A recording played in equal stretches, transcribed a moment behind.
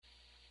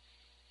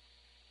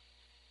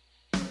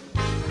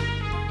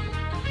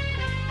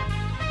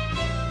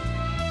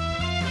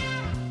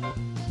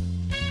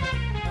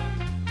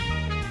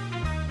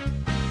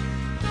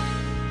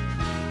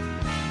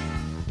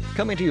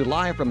coming to you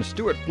live from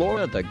Sturat,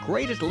 Florida, the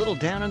greatest little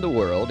town in the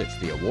world. It's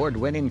the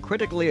award-winning,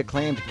 critically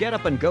acclaimed Get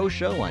Up and Go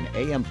show on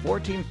AM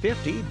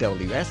 1450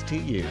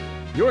 WSTU.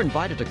 You're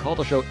invited to call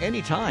the show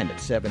anytime at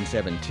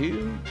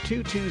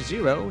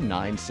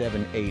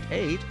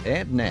 772-220-9788.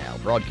 And now,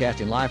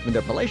 broadcasting live from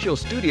the palatial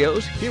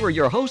studios, here are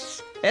your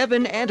hosts,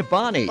 Evan and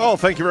Bonnie. Oh,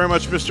 thank you very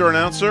much, Mr.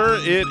 Announcer.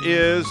 It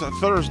is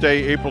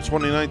Thursday, April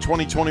 29,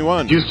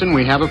 2021. Houston,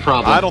 we have a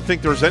problem. I don't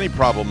think there's any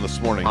problem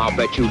this morning. I'll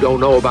bet you don't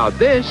know about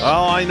this.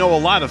 Well, I know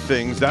a lot of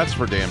things, that's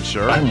for damn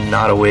sure. I'm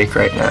not awake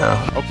right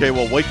now. Okay,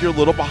 well, wake your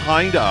little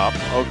behind up,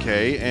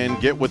 okay,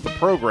 and get with the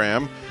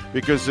program,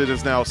 because it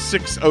is now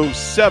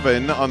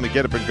 6:07 on the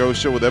Get Up and Go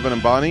show with Evan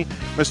and Bonnie.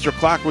 Mr.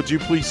 Clock, would you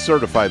please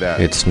certify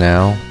that? It's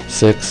now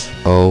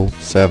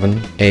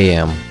 6:07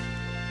 a.m.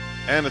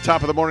 And the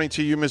top of the morning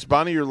to you, Miss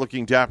Bonnie. You're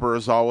looking dapper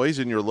as always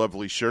in your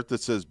lovely shirt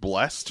that says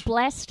blessed.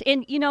 Blessed.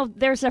 And, you know,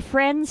 there's a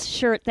Friends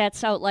shirt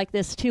that's out like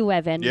this too,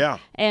 Evan. Yeah.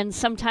 And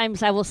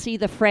sometimes I will see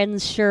the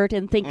Friends shirt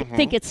and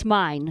think it's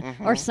mine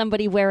or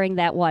somebody wearing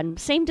that one.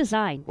 Same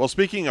design. Well,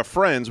 speaking of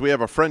friends, we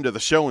have a friend of the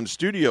show in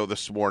studio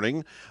this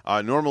morning.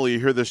 Normally you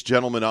hear this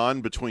gentleman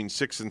on between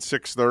 6 and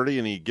 6:30,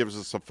 and he gives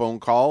us a phone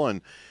call,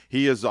 and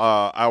he is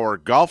our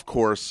golf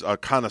course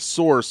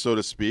connoisseur, so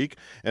to speak,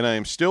 and I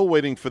am still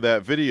waiting for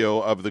that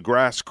video of the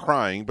grass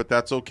crying, but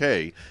that's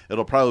okay.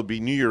 It'll probably be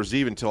New Year's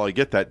Eve until I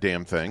get that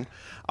damn thing.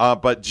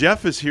 But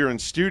Jeff is here in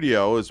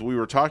studio, as we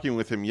were talking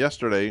with him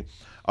yesterday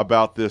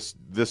about this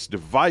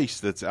device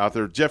that's out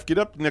there. Jeff, get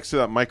up next to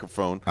that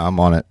microphone. I'm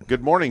on it.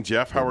 Good morning,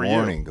 Jeff. How are you?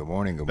 Good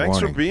morning. Thanks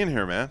for being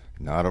here, man.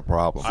 Not a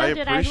problem. So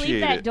did I leave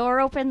that door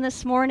open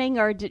this morning?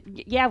 Or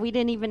we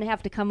didn't even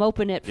have to come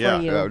open it for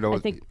you. No, I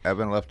think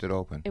Evan left it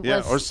open. it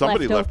was or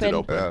somebody left it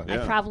open. open.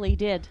 I probably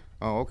did.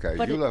 Oh, okay.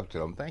 But you left it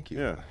open. Thank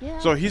you. Yeah.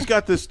 So he's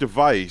got this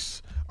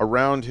device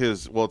around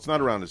his, well, it's not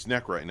around his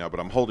neck right now, but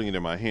I'm holding it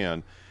in my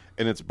hand,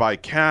 and it's by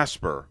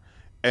Casper.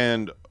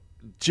 And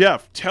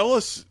Jeff, tell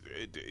us,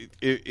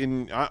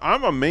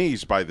 I'm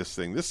amazed by this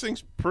thing. This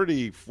thing's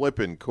pretty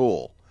flippin'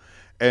 cool.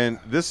 And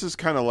this is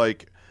kind of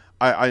like,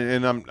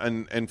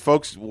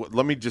 folks,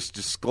 let me just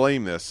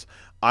disclaim this.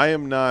 I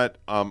am not,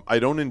 I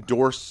don't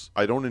endorse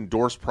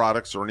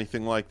products or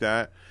anything like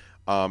that.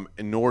 And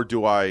nor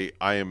do I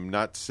am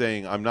not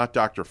saying, I'm not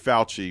Dr.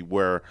 Fauci,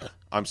 where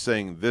I'm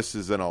saying this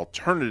is an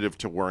alternative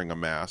to wearing a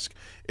mask.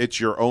 It's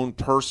your own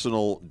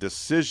personal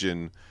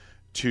decision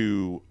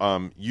to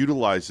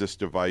utilize this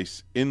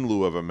device in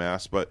lieu of a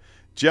mask. But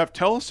Jeff,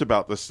 tell us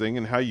about this thing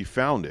and how you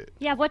found it.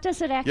 Yeah, what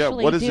does it actually do? Yeah,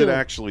 what does it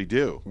actually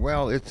do?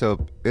 Well, it's a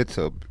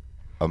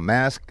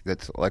mask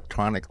that's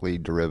electronically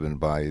driven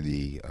by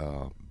the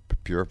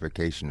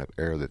purification of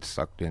air that's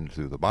sucked in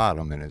through the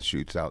bottom, and it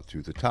shoots out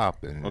through the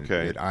top, and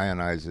it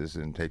ionizes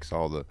and takes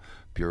all the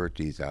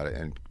purities out of it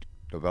and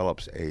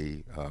develops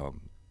a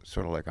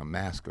sort of like a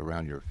mask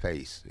around your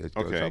face. It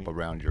goes up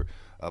around your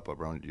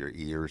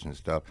ears and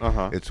stuff.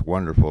 It's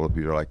wonderful if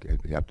you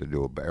have to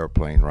do an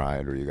airplane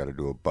ride, or you got to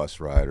do a bus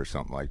ride or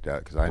something like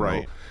that, because I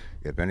know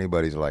if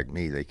anybody's like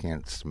me, they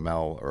can't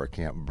smell or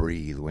can't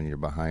breathe when you're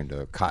behind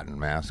a cotton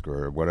mask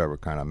or whatever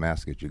kind of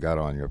mask that you got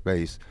on your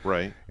face.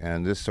 Right.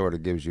 And this sort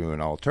of gives you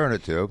an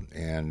alternative,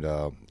 and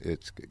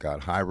it's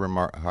got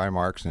high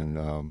marks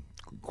and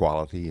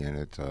quality, and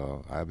it's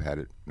I've had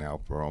it now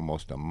for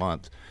almost a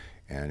month,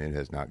 and it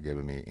has not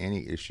given me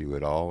any issue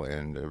at all.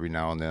 And every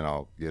now and then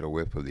I'll get a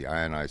whiff of the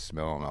ionized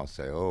smell, and I'll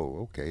say,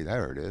 "Oh, okay,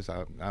 there it is.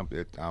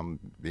 I'm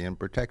being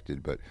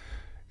protected." But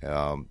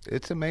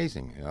it's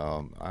amazing.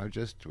 I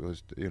just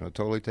was,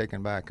 totally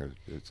taken back.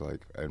 It's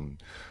like,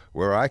 and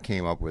where I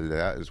came up with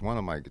that is one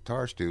of my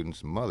guitar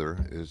students'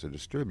 mother is a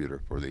distributor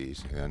for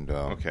these, and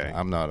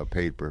I'm not a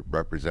paid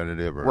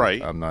representative, or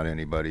I'm not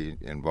anybody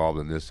involved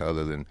in this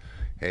other than,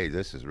 hey,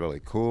 this is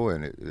really cool,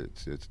 and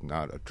it's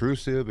not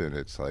obtrusive, and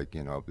it's like,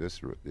 this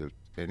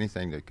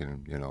anything that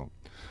can,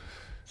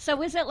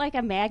 So is it like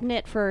a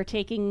magnet for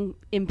taking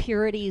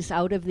impurities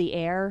out of the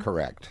air?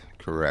 Correct.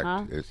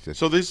 Huh?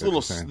 So these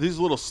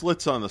little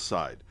slits on the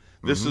side,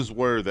 this is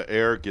where the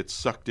air gets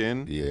sucked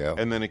in,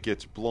 and then it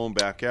gets blown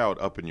back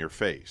out up in your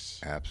face.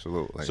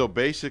 Absolutely. So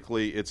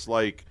basically, it's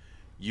like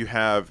you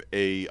have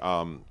a,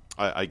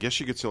 I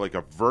guess you could say like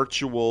a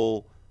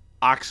virtual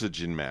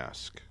oxygen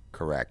mask.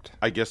 Correct.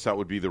 I guess that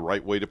would be the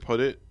right way to put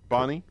it,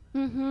 Bonnie?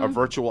 A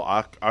virtual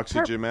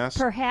oxygen mask?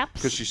 Perhaps.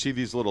 Because you see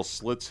these little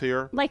slits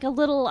here? Like a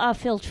little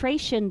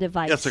filtration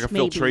device. Yeah, it's like a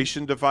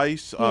filtration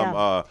device.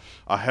 A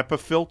HEPA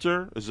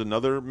filter is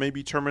another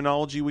maybe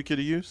terminology we could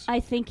use.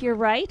 I think you're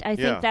right. I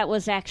think that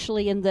was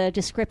actually in the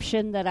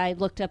description that I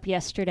looked up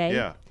yesterday.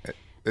 Yeah.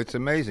 It's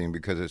amazing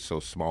because it's so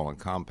small and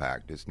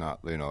compact. It's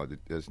not, the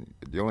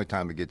only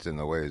time it gets in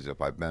the way is if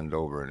I bend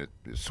over and it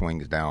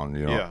swings down,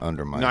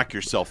 under my. Knock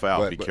yourself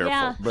out. Be careful.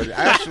 Yeah. But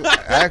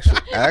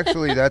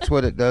actually, that's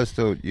what it does.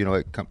 So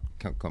it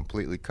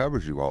completely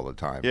covers you all the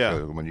time. Yeah.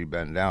 So when you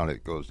bend down,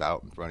 it goes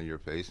out in front of your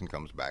face and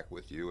comes back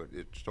with you.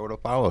 It sort of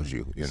follows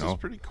you. This is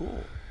pretty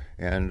cool.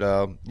 And,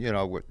 how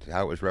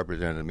it was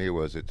represented to me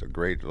was it's a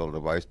great little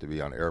device to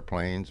be on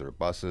airplanes or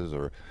buses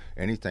or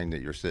anything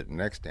that you're sitting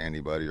next to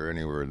anybody or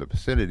anywhere in the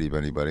vicinity of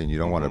anybody, and you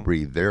don't want to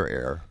breathe their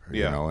air,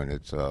 and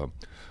it's,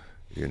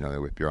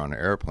 if you're on an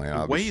airplane.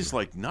 It weighs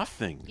like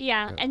nothing.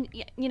 Yeah, and,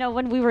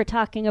 when we were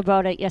talking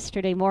about it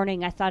yesterday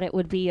morning, I thought it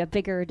would be a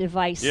bigger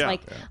device. Yeah.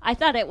 I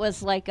thought it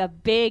was like a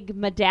big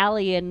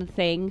medallion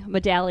thing,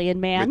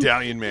 medallion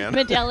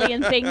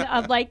thing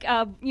of like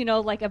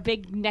a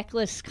big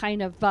necklace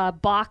kind of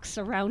box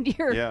around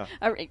your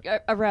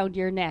around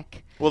your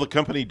neck. Well, the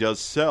company does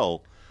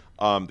sell.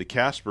 The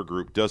Casper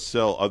Group does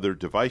sell other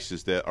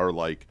devices that are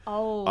like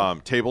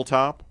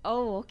tabletop.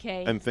 Oh,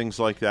 okay. And things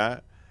like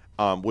that.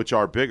 Which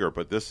are bigger,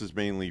 but this is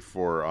mainly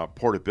for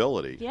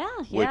portability. Yeah.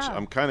 Which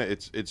I'm kind of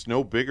it's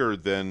no bigger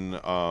than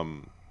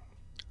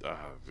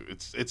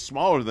it's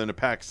smaller than a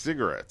pack of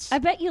cigarettes. I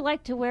bet you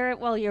like to wear it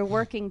while you're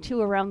working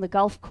too around the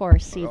golf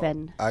course,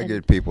 even. I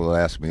get people that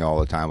ask me all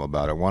the time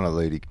about it. One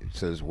lady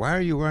says, "Why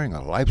are you wearing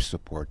a life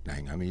support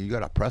thing? I mean, you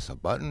got to press a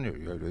button.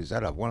 Is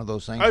that one of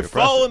those things?" I've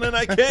fallen and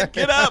I can't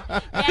get up.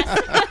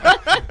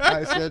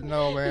 I said,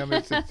 "No, ma'am.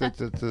 It's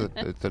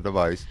a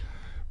device,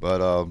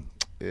 but."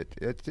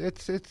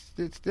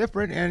 It's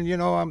different,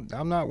 and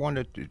I'm not one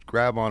to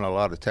grab on a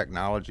lot of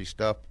technology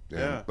stuff.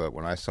 But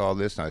when I saw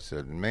this, I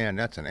said, "Man,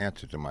 that's an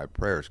answer to my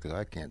prayers because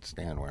I can't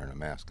stand wearing a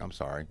mask." I'm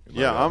sorry.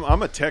 Yeah,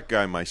 I'm a tech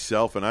guy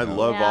myself, and I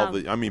love all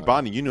the. I mean,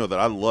 Bonnie, you know that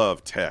I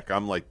love tech.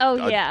 I'm like a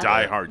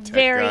diehard tech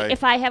guy.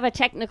 If I have a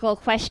technical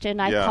question,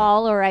 I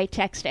call or I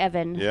text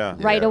Evan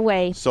right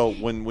away. So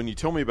when you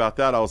told me about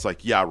that, I was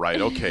like, "Yeah, right,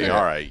 okay,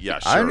 all right, yeah,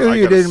 sure." I knew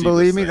you didn't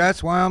believe me.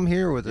 That's why I'm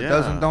here with a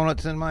dozen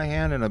donuts in my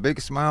hand and a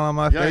big smile on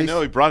my face. Yeah, I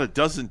know. He brought a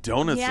dozen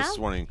donuts this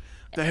morning.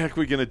 The heck are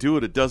we going to do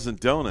with a dozen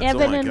donuts?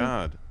 Evan oh, my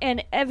God.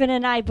 And Evan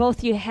and I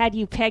both had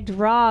you pegged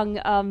wrong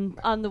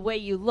on the way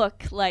you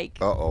look. Like,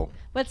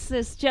 what's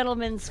this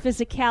gentleman's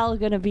physical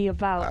going to be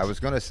about? I was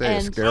going to say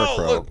a scarecrow.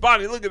 Oh, look,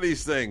 Bonnie, look at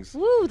these things.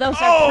 Woo, those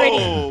are pretty.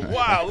 Oh,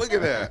 wow, look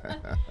at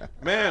that.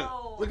 Man,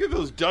 look at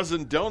those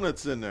dozen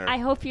donuts in there. I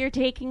hope you're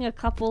taking a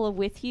couple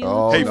with you.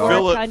 Hey,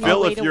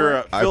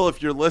 Phil,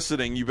 if you're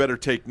listening, you better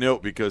take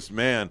note because,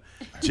 man,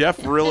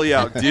 Jeff really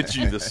outdid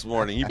you this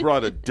morning. He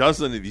brought a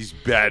dozen of these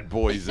bad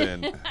boys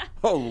in.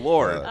 Oh,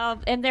 Lord.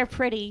 And they're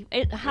pretty.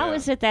 How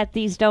is it that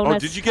these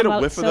donuts did you get come a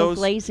out whiff so of those?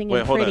 glazing Wait,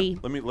 and hold pretty?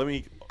 on. Let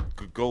me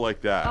go like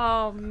that.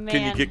 Oh,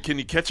 man. Can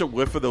you catch a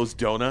whiff of those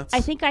donuts?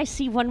 I think I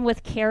see one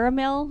with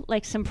caramel,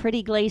 like some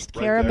pretty glazed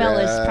caramel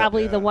is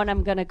probably the one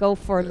I'm going to go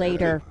for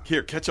later.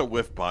 Here, catch a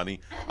whiff, Bonnie.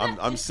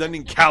 I'm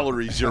sending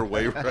calories your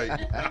way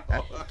right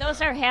now.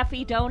 Those are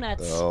happy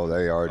donuts. Oh,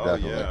 they are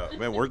definitely. Yeah.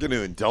 Man, we're going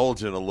to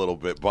indulge in a little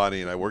bit,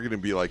 Bonnie and I. We're going to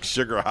be like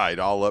Sugar Hide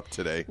all up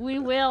today. We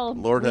will.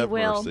 Lord have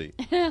mercy.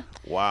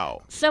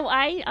 Wow. So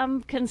I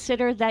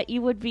consider that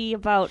you would be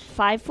about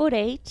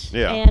 5'8",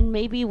 and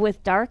maybe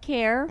with dark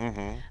hair,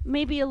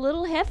 maybe a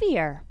little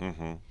heavier.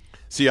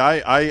 See,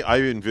 I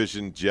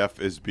envisioned Jeff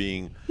as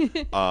being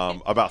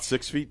about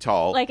 6 feet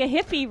tall, like a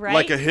hippie, right?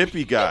 Like a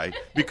hippie guy,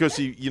 because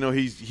he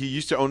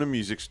used to own a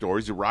music store.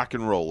 He's a rock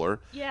and roller,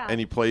 and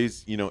he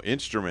plays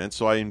instruments.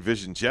 So I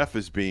envisioned Jeff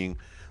as being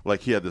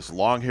like he had this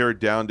long hair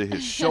down to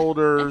his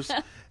shoulders,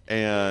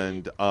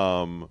 and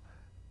a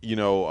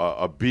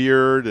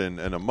beard and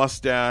a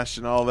mustache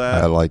and all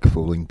that. I like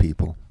fooling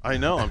people. I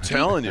know. I'm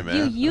telling you, man.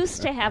 You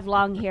used to have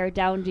long hair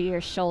down to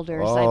your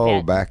shoulders. Oh, I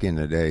bet. Back in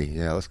the day.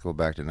 Yeah, let's go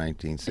back to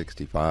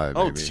 1965.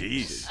 Oh,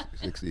 jeez.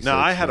 66. No,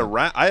 I had a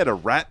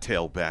rat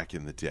tail back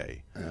in the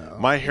day.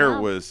 My hair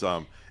was.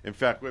 In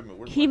fact, wait a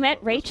minute. He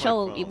met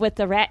Rachel with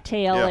the rat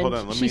tail,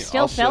 and she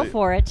still fell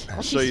for it.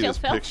 She still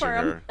fell for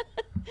him.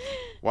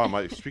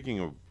 Wow, speaking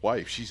of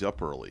wife, she's up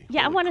early.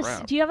 Yeah, Holy I want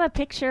to. Do you have a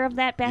picture of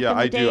that back in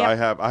the day? day? Yeah, I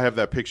do. I have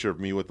that picture of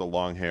me with the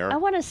long hair. I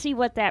want to see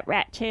what that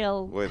rat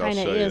tail kind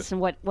of is and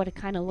what it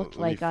kind of looked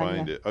like on you. Let me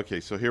find it. Okay,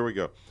 so here we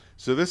go.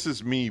 So this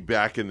is me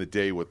back in the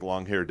day with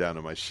long hair down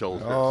to my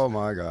shoulders. Oh,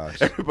 my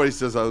gosh. Everybody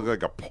says I look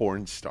like a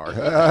porn star.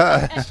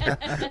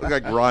 I look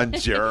like Ron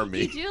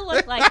Jeremy. You do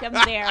look like him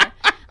there.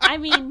 I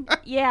mean,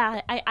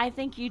 yeah, I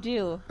think you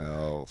do.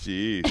 Oh,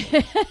 geez.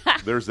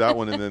 There's that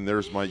one, and then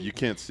there's my. You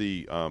can't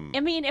see. I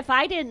mean, if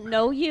I didn't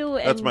know you,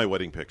 that's my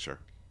wedding picture.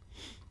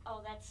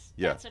 Oh, that's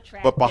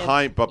attractive.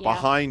 But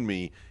behind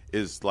me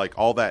is like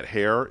all that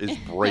hair is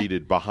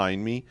braided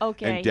behind me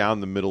and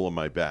down the middle of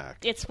my back.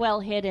 It's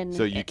well hidden,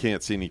 so you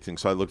can't see anything.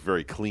 So I look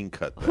very clean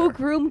cut there. Who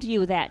groomed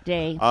you that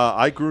day?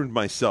 I groomed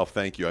myself.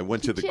 Thank you. I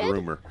went to the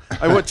groomer.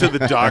 I went to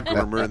the dog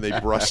groomer, and they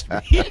brushed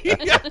me. You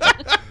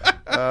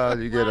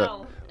get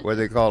what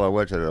they call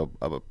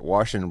a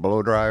wash and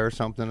blow dry or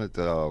something?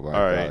 Oh, my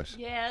gosh.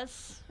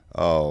 Yes.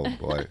 Oh,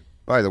 boy.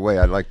 By the way,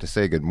 I'd like to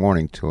say good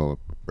morning to a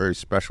very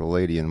special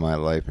lady in my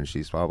life, and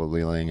she's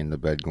probably laying in the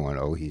bed going,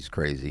 "Oh, he's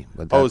crazy."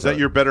 But is that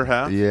your better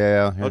half?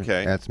 Yeah.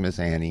 Okay. That's Miss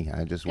Annie.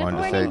 I just wanted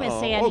to say. Good morning,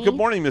 Miss Annie. Oh, good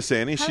morning, Miss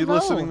Annie. Is she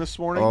listening this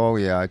morning? Oh,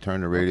 yeah. I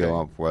turned the radio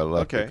on before I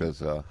left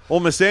because. Well,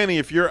 Miss Annie,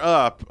 if you're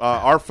up,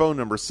 our phone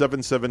number is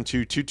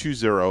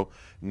 772-220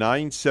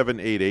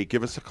 9788.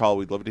 Give us a call.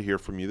 We'd love to hear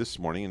from you this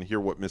morning and hear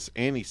what Miss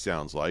Annie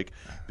sounds like,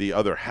 the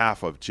other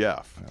half of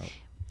Jeff.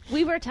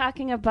 We were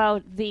talking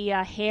about the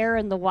hair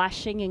and the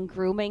washing and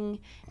grooming,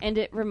 and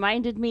it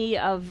reminded me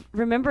of,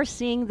 remember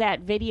seeing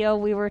that video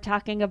we were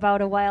talking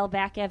about a while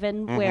back,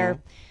 Evan, where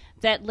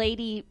that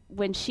lady,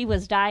 when she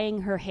was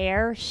dyeing her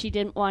hair, she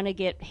didn't want to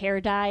get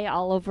hair dye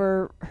all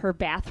over her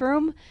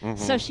bathroom,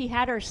 so she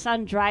had her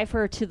son drive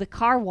her to the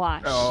car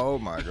wash. Oh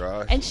my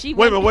gosh! And she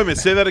wait a minute.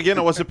 Say that again.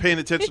 I wasn't paying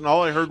attention.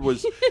 All I heard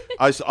was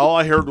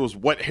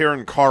wet hair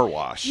and car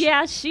wash.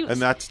 Yeah, she was,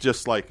 and that's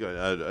just like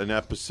an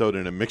episode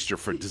in a mixture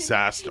for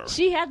disaster.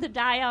 She had the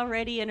dye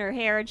already in her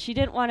hair, and she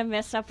didn't want to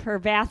mess up her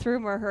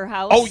bathroom or her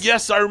house. Oh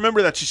yes, I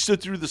remember that. She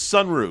stood through the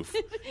sunroof.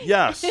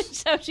 Yes.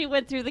 So she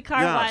went through the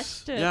car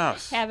wash to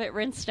have it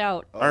rinsed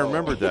out. I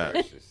remember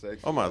that.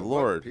 Oh my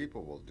Lord!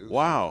 People will do.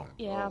 Wow.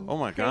 Yeah. Oh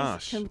my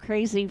gosh. Some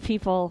crazy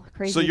people.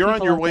 So you're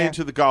on your way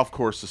into the golf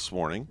course this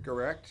morning.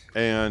 Correct.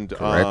 And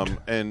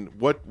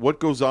what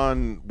goes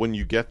on when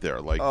you get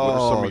there? Like, what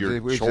are some of your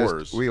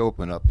chores? We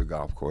open up the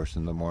golf course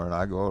in the morning.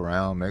 I go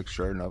around, make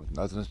sure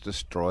nothing's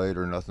destroyed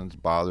or nothing's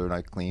bothered.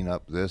 I clean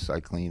up this.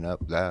 I clean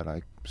up that.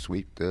 I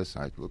sweep this.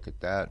 I look at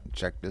that.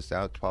 Check this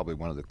out. It's probably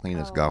one of the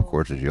cleanest golf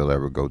courses you'll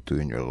ever go to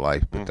in your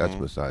life. But that's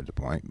beside the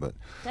point. But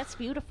that's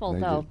beautiful,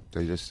 though.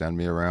 They just send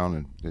me around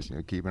and just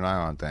keep an eye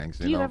on things.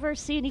 Do you ever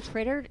see any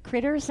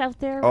critters out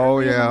there? Oh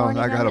yeah,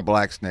 I got a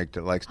black snake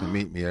that likes to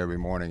meet me every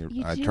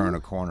morning. I turn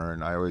a corner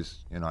and I always,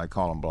 I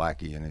call him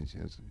Blackie, and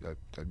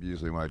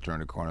usually when I turn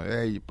the corner,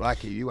 hey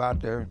Blackie, you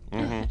out there?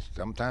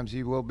 Sometimes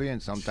he will be,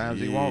 and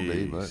sometimes he won't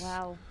be. But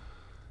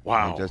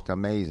wow, just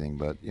amazing.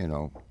 But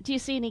do you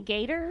see any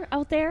gator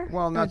out there?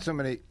 Well, not so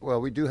many.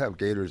 Well, we do have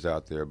gators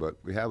out there, but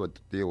we have a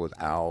deal with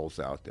owls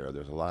out there.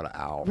 There's a lot of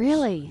owls.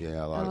 Really?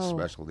 Yeah, a lot of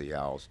specialty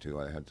owls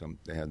too.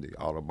 They had the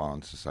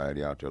Audubon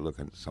Society out there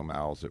looking at some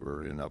owls that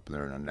were up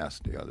there in a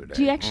nest the other day.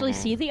 Do you actually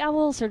see the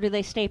owls, or do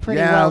they stay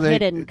pretty well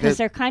hidden? Because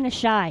they're kind of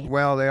shy.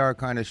 Well, they are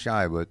kind of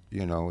shy, but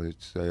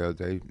it's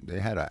they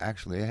had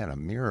a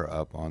mirror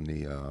up on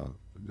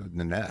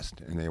the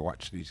nest, and they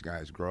watch these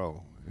guys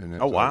grow. And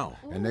wow!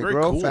 And they Very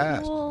grow cool.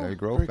 fast. Cool. They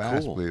grow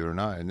fast, believe it or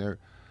not. And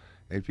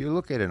if you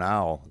look at an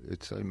owl,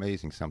 it's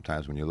amazing.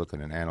 Sometimes when you look at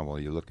an animal,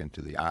 you look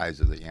into the eyes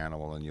of the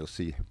animal, and you'll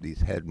see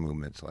these head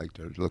movements, like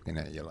they're looking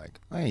at you,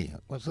 like, "Hey,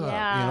 what's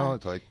up?"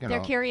 It's like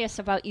they're curious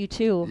about you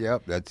too.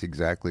 Yep, that's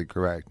exactly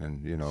correct.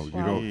 And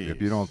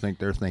if you don't think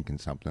they're thinking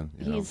something,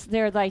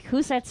 they're like,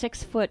 "Who's that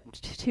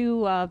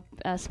 6'2"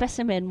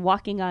 specimen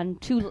walking on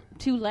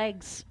two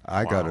legs?"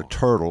 I got a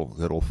turtle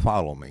that'll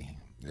follow me.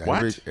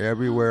 What?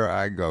 Everywhere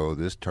I go,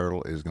 this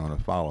turtle is going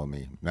to follow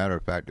me. Matter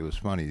of fact, it was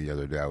funny the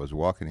other day. I was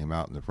walking him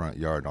out in the front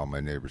yard. All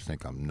my neighbors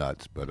think I'm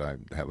nuts, but I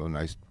have a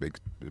nice big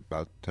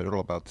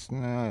turtle I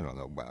don't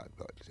know about.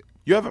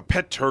 You have a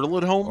pet turtle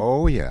at home?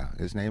 Oh, yeah.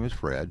 His name is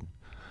Fred.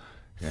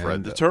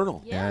 Fred the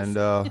turtle. Yes. And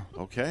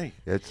okay,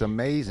 it's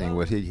amazing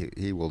what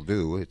he will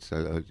do. It's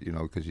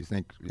because you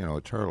think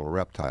a turtle,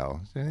 reptile,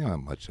 they don't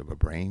have much of a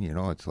brain.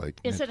 It's like.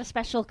 Is it a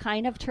special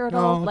kind of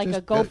turtle, like a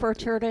gopher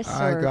tortoise?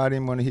 I got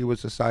him when he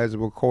was the size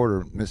of a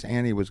quarter. Miss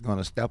Annie was going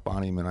to step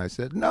on him, and I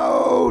said,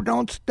 "No,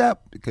 don't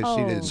step," because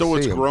she didn't. So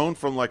it's see him. grown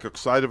from like a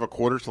side of a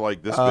quarter to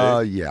like this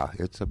big. Yeah,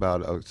 it's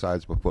about the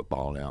size of a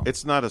football now.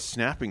 It's not a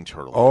snapping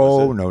turtle.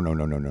 Oh no!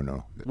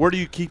 Where do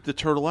you keep the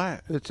turtle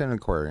at? It's in an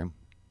aquarium.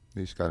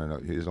 He's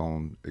got his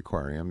own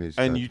aquarium.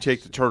 And you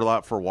take the turtle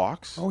out for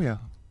walks? Oh, yeah.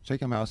 Take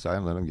him outside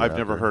and let him get I've out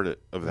never there. heard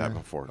of that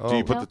before. Do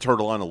you put the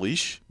turtle on a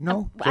leash?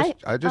 No.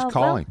 I just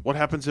call him. What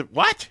happens if...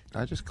 What?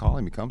 I just call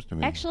him. He comes to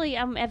me. Actually,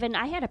 Evan,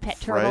 I had a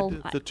pet turtle.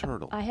 Fred the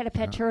turtle. I had a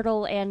pet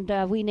turtle,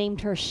 and we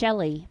named her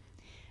Shelly.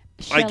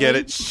 I get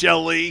it.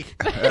 Shelly.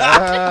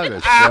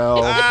 The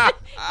shell. But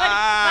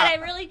I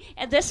really...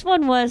 This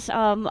one was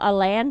a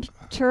land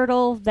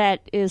turtle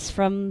that is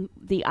from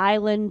the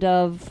island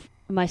of...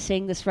 Am I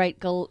saying this right?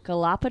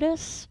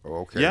 Galapagos?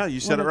 Okay. Yeah, you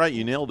said it right.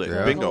 You nailed it.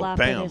 Yeah. Bingo.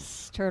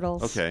 Galapagos Bam.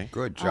 turtles. Okay.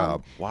 Good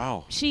job.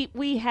 Wow.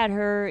 We had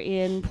her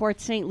in Port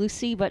St.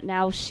 Lucie, but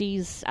now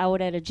she's out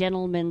at a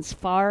gentleman's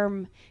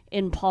farm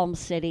in Palm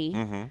City,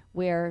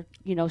 where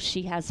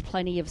she has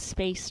plenty of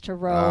space to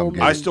roam.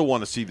 I still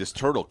want to see this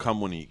turtle come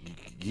when he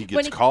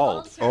gets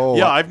called. Oh,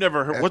 yeah, I've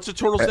never heard. What's the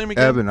turtle's name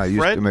again? Evan, I used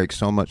Fred? to make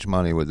so much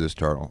money with this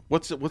turtle.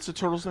 What's the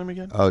turtle's name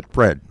again?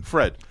 Fred.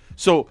 Fred.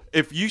 So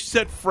if you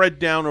set Fred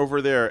down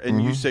over there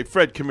and you say,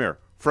 "Fred, come here,"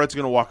 Fred's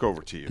going to walk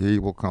over to you. He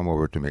will come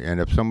over to me. And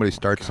if somebody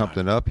starts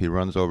something up, he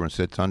runs over and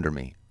sits under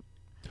me.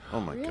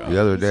 Oh, my God.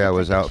 The other day I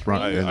was out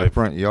front in the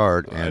front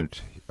yard, and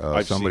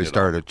somebody seen it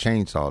started a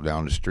chainsaw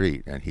down the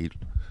street, and he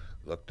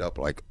looked up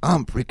like,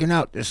 "I'm freaking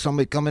out. There's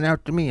somebody coming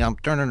after me. I'm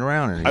turning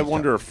around." And I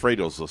wonder if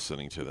Fredo's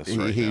listening to this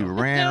right he now.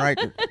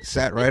 ran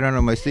sat right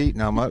under my seat.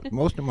 Now,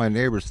 most of my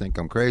neighbors think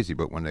I'm crazy,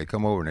 but when they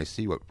come over and they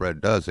see what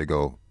Fred does, they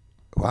go,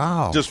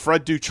 "Wow." Does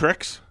Fred do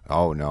tricks?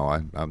 Oh, no, I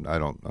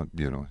don't.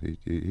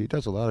 He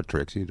does a lot of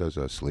tricks. He does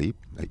sleep,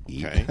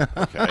 eat.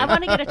 Okay. I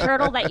want to get a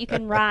turtle that you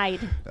can ride.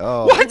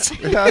 Oh. What?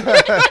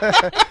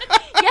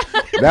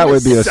 That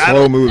would be a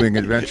slow-moving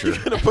adventure. You're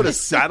going to put a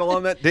saddle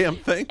on that damn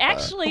thing?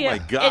 Actually, oh my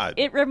God.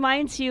 It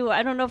reminds you,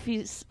 I don't know if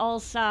you all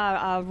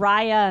saw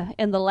Raya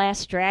and the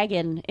Last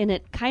Dragon, and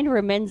it kind of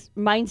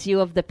reminds you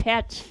of the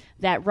pet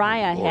that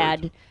Raya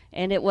had,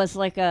 and it was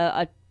like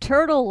a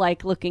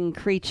turtle-like looking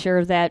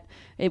creature that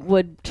it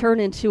would turn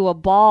into a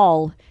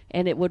ball,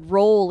 and it would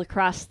roll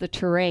across the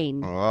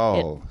terrain.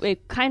 Oh.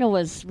 It kind of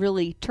was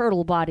really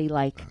turtle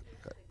body-like.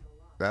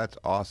 That's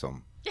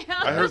awesome.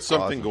 I heard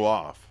something go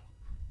off.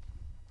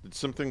 Did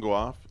something go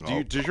off?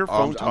 Does your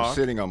phone talk? I'm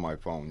sitting on my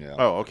phone, yeah.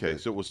 Oh, okay.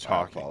 So it was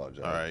talking. I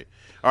apologize.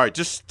 All right.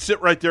 Just sit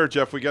right there,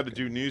 Jeff. We got to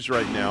do news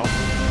right now.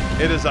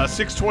 It is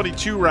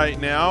 6:22 right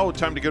now.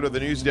 Time to go to the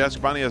news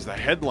desk. Bonnie has the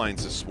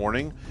headlines this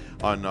morning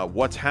on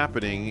what's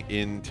happening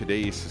in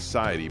today's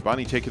society.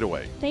 Bonnie, take it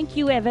away. Thank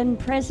you, Evan.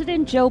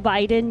 President Joe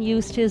Biden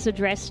used his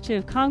address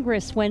to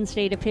Congress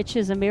Wednesday to pitch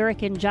his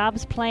American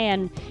Jobs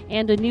Plan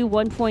and a new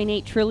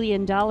 $1.8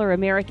 trillion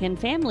American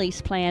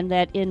Families Plan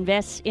that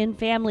invests in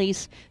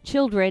families,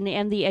 children,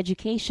 and the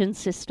education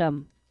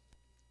system.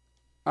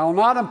 I will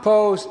not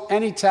impose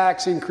any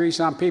tax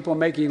increase on people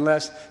making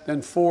less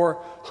than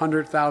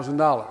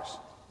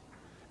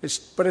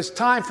 $400,000. But it's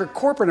time for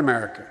corporate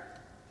America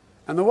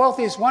and the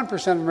wealthiest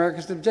 1% of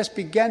Americans to just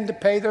begin to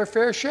pay their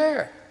fair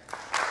share.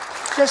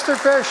 Just their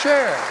fair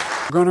share.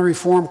 We're going to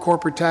reform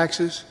corporate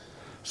taxes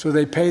so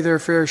they pay their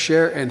fair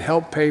share and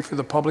help pay for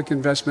the public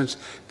investments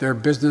their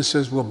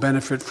businesses will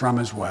benefit from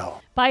as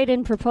well.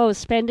 Biden proposed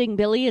spending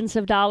billions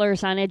of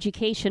dollars on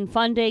education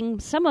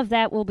funding. Some of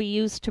that will be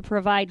used to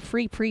provide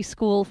free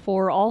preschool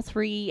for all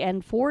 3-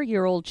 and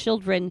 4-year-old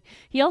children.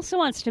 He also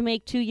wants to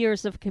make 2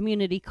 years of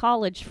community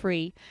college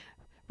free.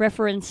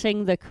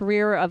 Referencing the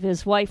career of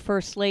his wife,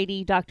 First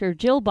Lady Dr.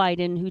 Jill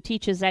Biden, who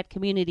teaches at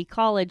community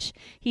college,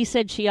 he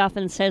said she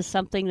often says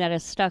something that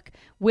has stuck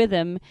with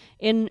him.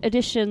 In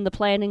addition, the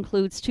plan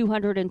includes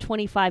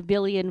 $225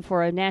 billion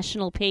for a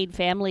national paid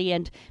family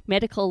and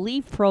medical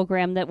leave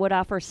program that would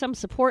offer some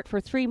support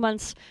for 3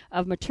 months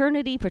of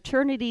maternity,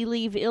 paternity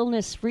leave,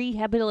 illness,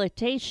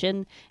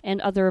 rehabilitation, and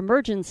other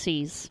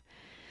emergencies.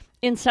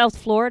 In South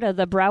Florida,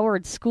 the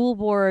Broward School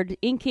Board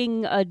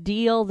inking a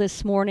deal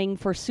this morning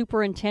for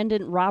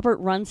Superintendent Robert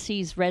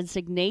Runcie's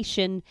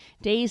resignation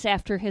days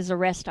after his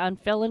arrest on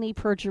felony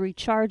perjury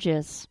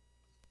charges.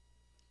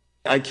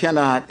 I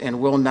cannot and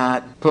will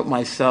not put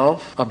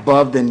myself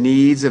above the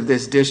needs of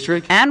this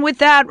district. And with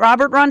that,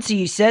 Robert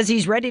Runcie says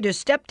he's ready to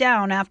step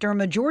down after a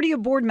majority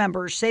of board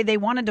members say they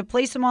wanted to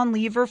place him on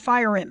leave or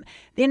fire him.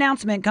 The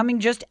announcement coming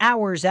just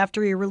hours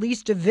after he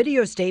released a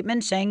video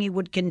statement saying he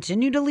would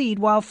continue to lead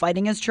while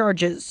fighting his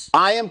charges.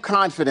 I am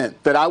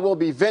confident that I will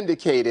be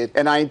vindicated,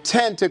 and I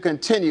intend to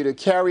continue to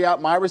carry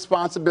out my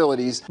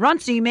responsibilities.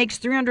 Runcie makes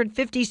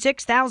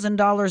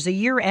 $356,000 a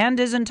year and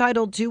is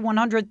entitled to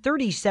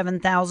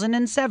 $137,000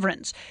 in severance.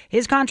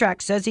 His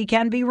contract says he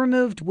can be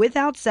removed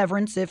without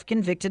severance if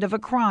convicted of a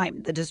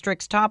crime. The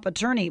district's top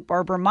attorney,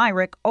 Barbara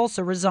Myrick,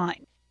 also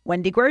resigned.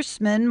 Wendy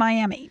Grossman,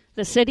 Miami.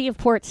 The city of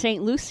Port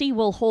St. Lucie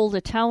will hold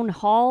a town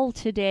hall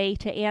today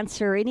to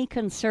answer any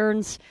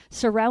concerns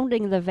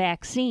surrounding the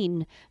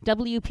vaccine.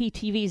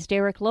 WPTV's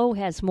Derek Lowe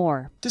has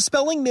more.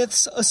 Dispelling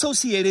myths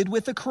associated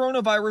with the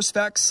coronavirus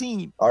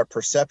vaccine. Our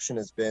perception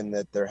has been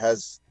that there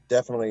has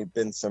definitely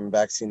been some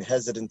vaccine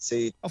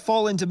hesitancy. A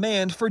fall in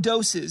demand for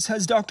doses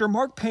has Dr.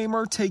 Mark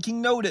Paymer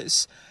taking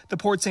notice. The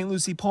Port St.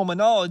 Lucie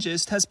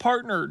pulmonologist has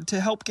partnered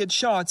to help get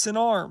shots in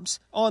arms.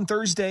 On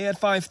Thursday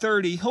at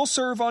 5:30, he'll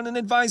serve on an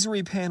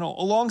advisory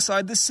panel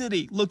alongside the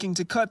city, looking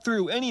to cut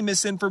through any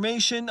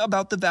misinformation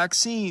about the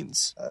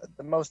vaccines.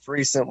 The most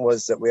recent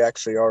was that we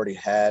actually already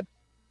had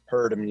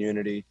herd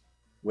immunity,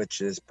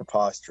 which is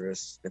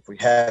preposterous. If we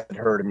had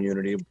herd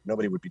immunity,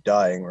 nobody would be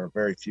dying, or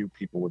very few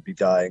people would be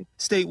dying.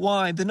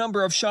 Statewide, the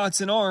number of shots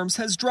in arms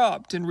has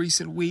dropped in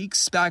recent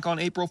weeks. Back on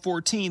April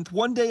 14th,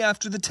 one day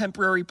after the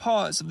temporary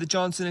pause of the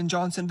Johnson &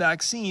 Johnson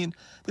vaccine,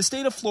 the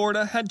state of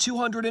Florida had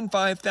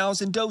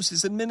 205,000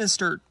 doses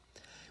administered.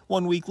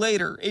 1 week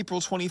later,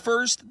 April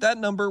 21st, that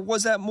number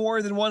was at more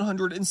than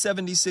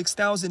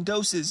 176,000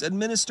 doses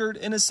administered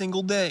in a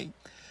single day.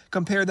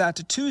 Compare that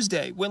to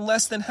Tuesday, when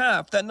less than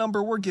half that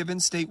number were given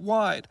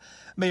statewide.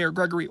 Mayor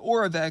Gregory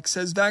Oravec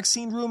says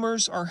vaccine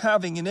rumors are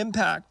having an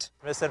impact.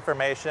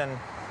 Misinformation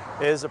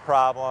is a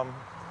problem.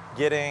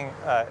 Getting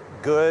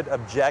good,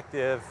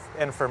 objective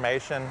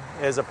information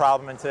is a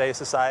problem in today's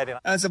society.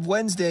 As of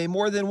Wednesday,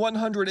 more than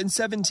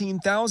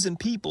 117,000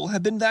 people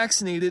have been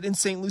vaccinated in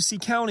St. Lucie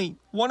County,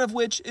 one of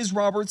which is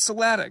Robert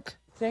Salatic.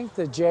 I think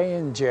the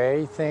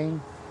J&J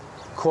thing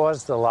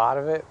caused a lot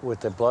of it with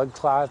the blood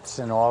clots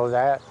and all of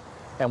that.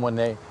 And when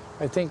they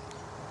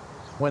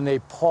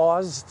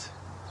paused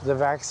the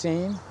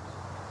vaccine,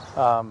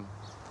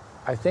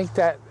 I think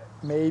that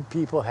made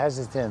people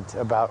hesitant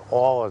about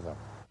all of them.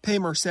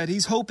 Paymer said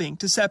he's hoping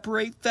to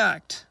separate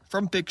fact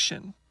from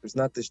fiction. There's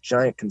not this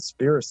giant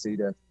conspiracy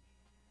to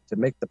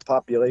make the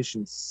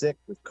population sick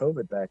with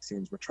COVID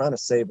vaccines. We're trying to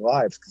save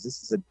lives because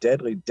this is a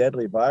deadly,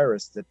 deadly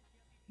virus that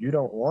you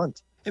don't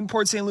want. In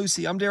Port St.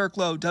 Lucie, I'm Derek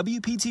Lowe,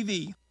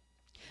 WPTV.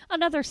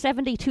 Another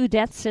 72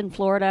 deaths in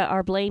Florida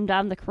are blamed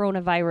on the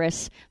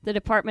coronavirus. The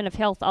Department of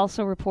Health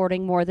also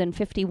reporting more than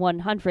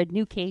 5,100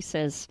 new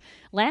cases.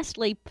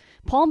 Lastly,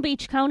 Palm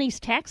Beach County's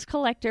tax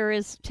collector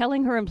is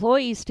telling her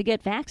employees to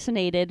get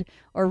vaccinated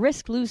or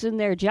risk losing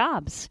their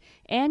jobs.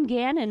 Ann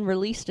Gannon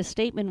released a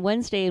statement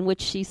Wednesday in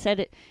which she said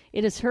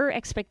it is her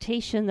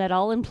expectation that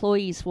all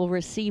employees will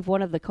receive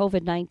one of the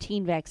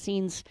COVID-19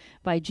 vaccines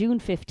by June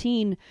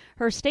 15.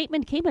 Her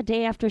statement came a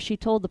day after she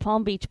told the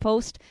Palm Beach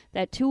Post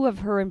that 2 of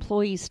her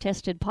employees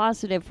tested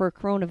positive for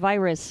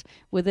coronavirus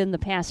within the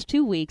past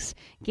 2 weeks.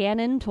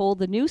 Gannon told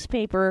the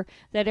newspaper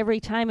that every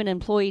time an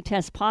employee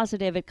tests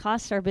positive, it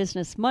costs our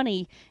business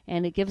money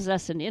and it gives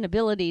us an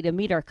inability to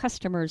meet our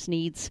customers'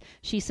 needs.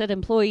 She said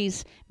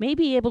employees may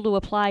be able to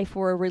apply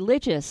for a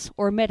religious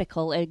or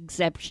medical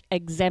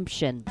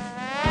exemption.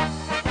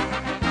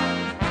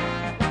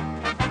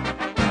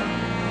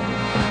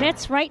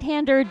 Mets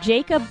right-hander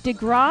Jacob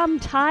deGrom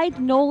tied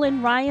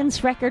Nolan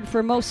Ryan's record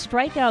for most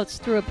strikeouts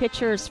through a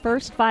pitcher's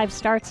first 5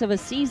 starts of a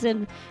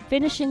season,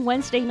 finishing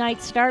Wednesday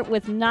night's start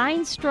with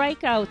 9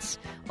 strikeouts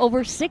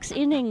over 6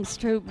 innings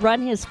to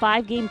run his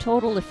 5-game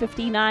total to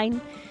 59.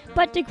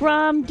 But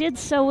deGrom did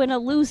so in a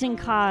losing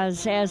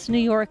cause as New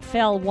York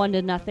fell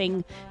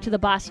 1-0 to the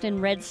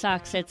Boston Red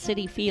Sox at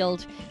Citi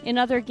Field. In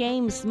other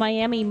games,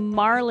 Miami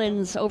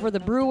Marlins over the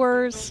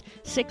Brewers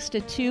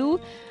 6-2.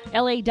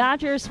 LA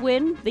Dodgers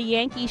win. The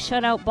Yankees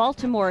shut out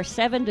Baltimore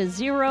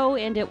 7-0,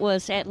 and it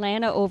was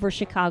Atlanta over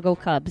Chicago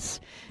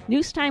Cubs.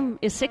 News time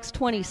is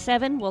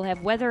 6:27. We'll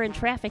have weather and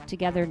traffic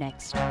together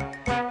next.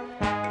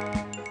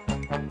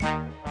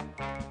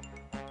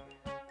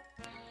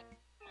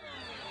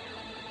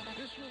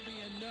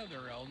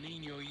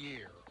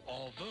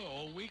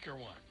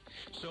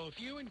 So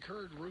if you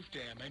incurred roof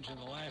damage in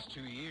the last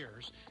 2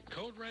 years,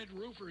 Code Red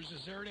Roofers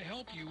is there to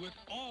help you with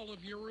all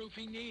of your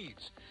roofing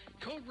needs.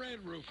 Code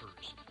Red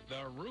Roofers,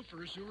 the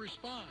roofers who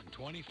respond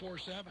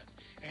 24/7.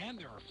 And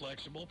there are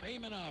flexible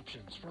payment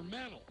options for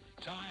metal,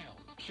 tile,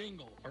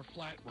 shingle, or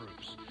flat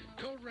roofs.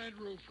 Code Red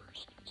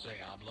Roofers, se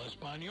habla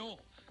español.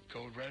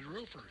 Code Red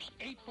Roofers,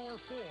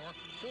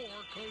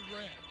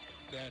 844-4-CODE-RED.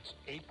 That's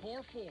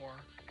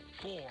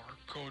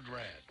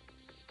 844-4-CODE-RED.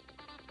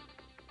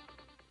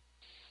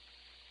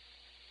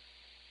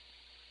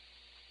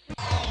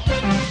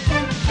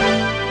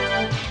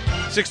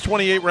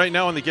 6:28 right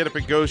now on the Get Up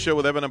and Go show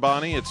with Evan and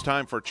Bonnie. It's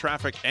time for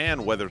traffic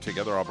and weather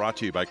together, all brought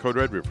to you by Code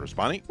Red Roofers.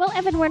 Bonnie? Well,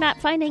 Evan, we're not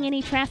finding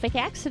any traffic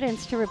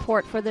accidents to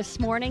report for this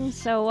morning.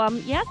 So,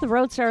 the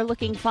roads are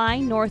looking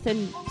fine. North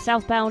and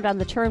southbound on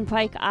the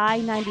Turnpike,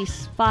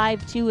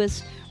 I-95 too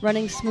is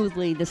running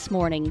smoothly this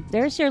morning.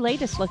 There's your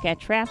latest look at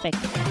traffic.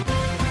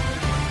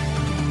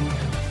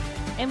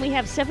 And we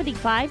have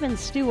 75 in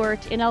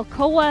Stuart. In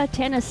Alcoa,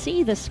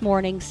 Tennessee this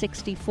morning,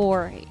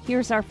 64.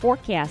 Here's our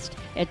forecast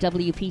at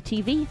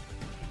WPTV.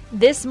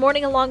 This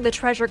morning along the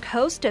Treasure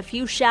Coast, a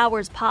few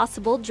showers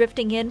possible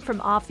drifting in from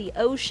off the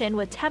ocean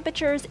with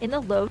temperatures in the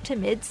low to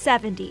mid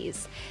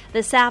 70s.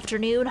 This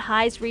afternoon,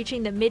 highs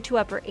reaching the mid to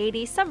upper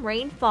 80s. Some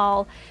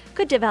rainfall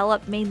could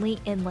develop mainly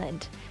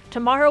inland.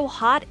 Tomorrow,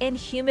 hot and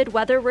humid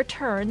weather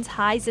returns,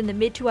 highs in the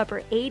mid to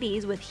upper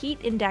 80s with heat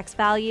index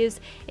values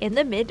in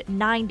the mid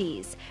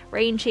 90s.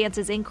 Rain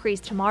chances increase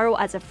tomorrow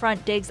as a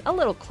front digs a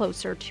little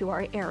closer to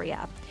our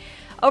area.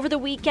 Over the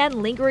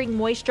weekend, lingering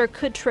moisture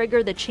could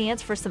trigger the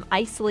chance for some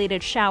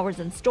isolated showers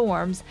and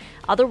storms.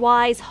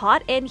 Otherwise,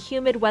 hot and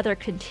humid weather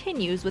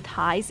continues with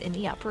highs in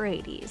the upper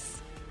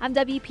 80s. I'm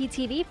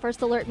WPTV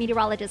First Alert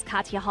Meteorologist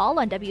Katya Hall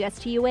on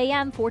WSTU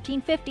AM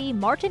 1450,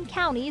 Martin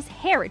County's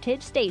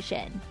Heritage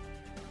Station.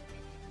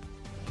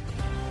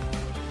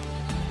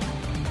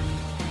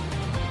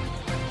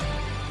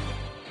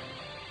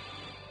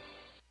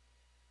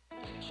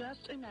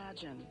 Just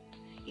imagine.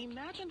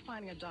 Imagine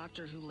finding a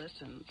doctor who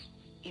listens.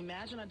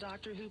 Imagine a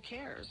doctor who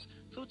cares,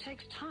 who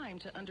takes time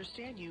to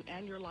understand you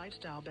and your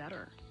lifestyle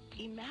better.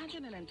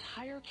 Imagine an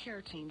entire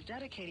care team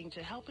dedicating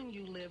to helping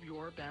you live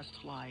your best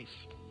life.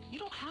 You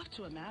don't have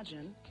to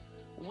imagine.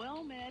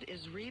 WellMed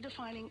is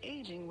redefining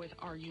aging with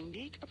our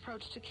unique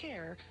approach to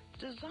care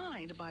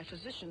designed by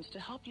physicians to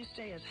help you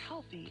stay as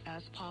healthy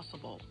as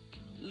possible.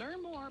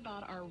 Learn more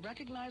about our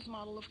recognized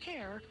model of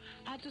care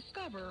at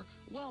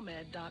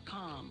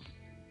discoverwellmed.com.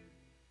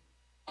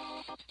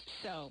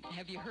 So,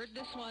 have you heard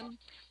this one?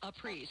 A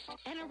priest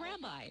and a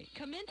rabbi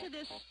come into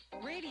this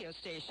radio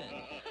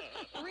station.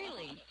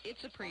 Really,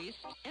 it's a priest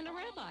and a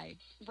rabbi.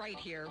 Right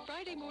here,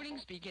 Friday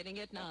mornings beginning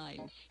at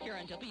 9. Here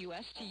on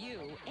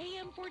WSTU,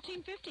 AM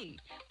 1450.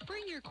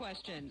 Bring your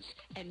questions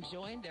and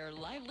join their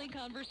lively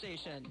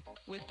conversation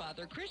with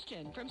Father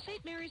Christian from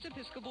St. Mary's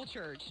Episcopal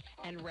Church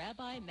and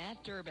Rabbi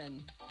Matt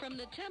Durbin from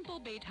the Temple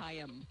Beit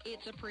Hayim.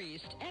 It's a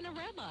priest and a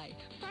rabbi.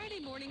 Friday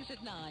mornings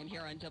at 9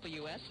 here on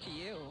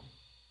WSTU.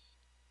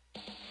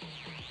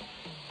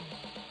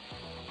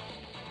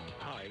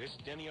 Hi, this is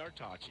Denny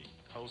Artachi,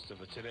 host of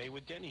the Today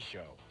with Denny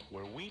show,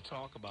 where we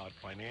talk about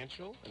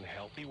financial and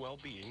healthy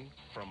well-being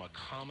from a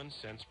common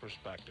sense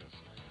perspective.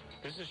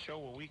 This is a show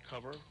where we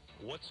cover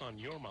what's on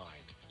your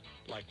mind,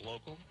 like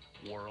local,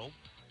 world,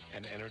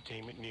 and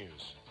entertainment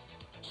news.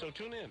 So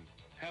tune in,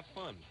 have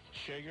fun,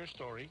 share your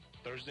story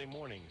Thursday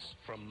mornings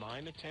from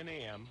 9 to 10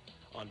 a.m.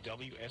 on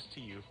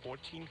WSTU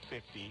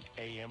 1450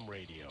 AM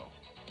radio.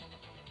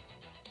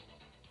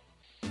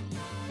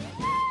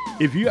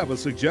 If you have a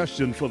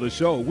suggestion for the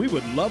show, we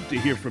would love to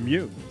hear from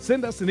you.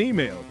 Send us an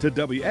email to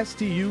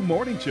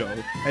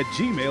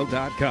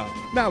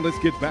WSTUmorningshow@gmail.com. Now let's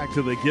get back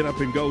to the Get Up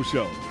and Go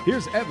show.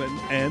 Here's Evan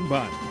and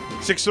Bonnie.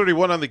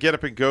 6:31 on the Get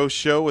Up and Go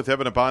show with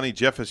Evan and Bonnie.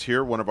 Jeff is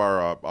here, one of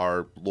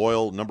our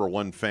loyal number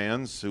one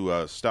fans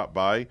who stopped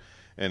by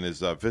and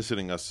is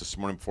visiting us this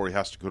morning before he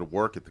has to go to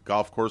work at the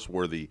golf course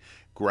where the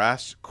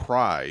grass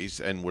cries,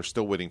 and we're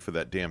still waiting for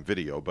that damn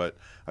video, but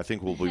I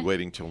think we'll be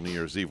waiting till New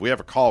Year's Eve. We have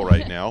a call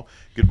right now.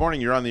 Good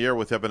morning. You're on the air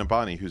with Evan and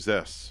Bonnie. Who's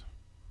this?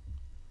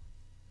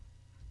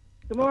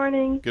 Good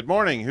morning. Good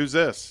morning. Who's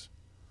this?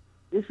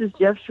 This is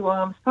Jeff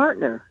Schwab's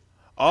partner.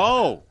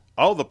 Oh,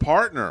 the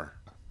partner.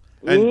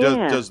 And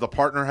Yeah. does the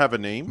partner have a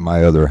name?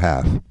 My other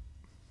half.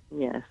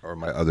 Yes. Or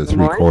my other Good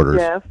 3/4. morning,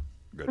 Jeff.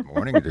 Good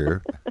morning,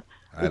 dear.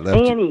 It's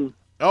Annie.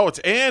 Oh, it's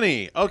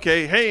Annie.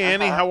 Okay. Hey,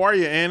 Annie. How are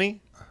you,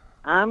 Annie?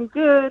 I'm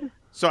good.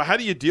 So how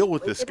do you deal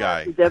with this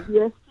guy?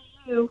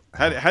 WSTU.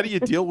 How do you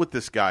deal with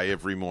this guy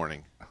every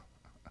morning?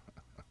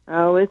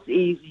 Oh, it's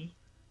easy.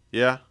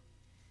 Yeah?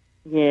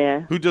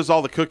 Yeah. Who does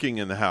all the cooking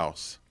in the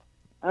house?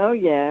 Oh,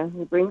 yeah.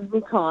 He brings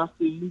me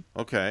coffee.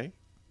 Okay.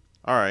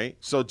 All right.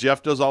 So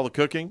Jeff does all the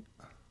cooking?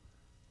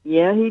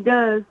 Yeah, he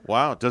does.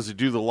 Wow. Does he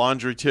do the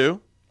laundry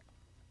too?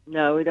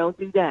 No, we don't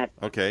do that.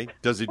 Okay.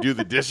 Does he do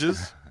the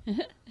dishes?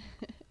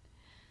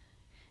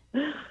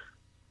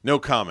 No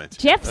comment.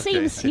 Jeff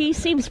Okay.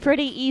 seems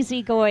pretty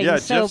easygoing. Yeah,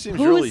 so Jeff seems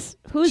really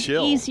who's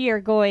chill. easier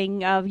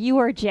going, you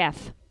or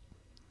Jeff?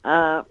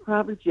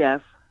 Probably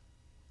Jeff.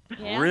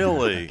 Yeah.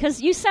 Really?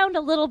 Because you sound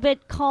a little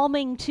bit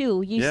calming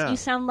too. Yeah. You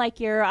sound like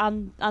you're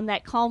on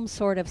that calm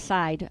sort of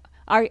side.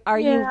 Are Yeah,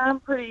 you? I'm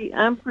pretty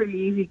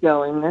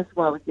easygoing. That's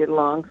why we get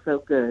along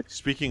so good.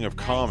 Speaking of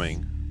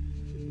calming,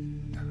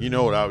 you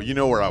know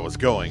where I was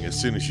going as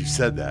soon as you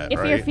said that, If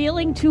right? you're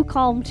feeling too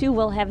calm too,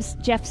 we'll have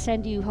Jeff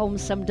send you home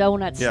some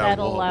donuts. Yeah,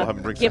 That'll we'll have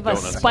him bring give some a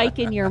donuts. spike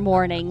in your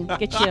morning.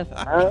 Get you.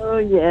 Oh,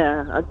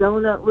 yeah. A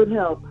donut would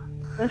help,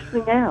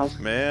 especially now.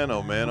 Man,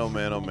 oh man, oh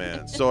man, oh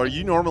man. So are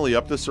you normally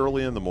up this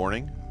early in the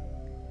morning?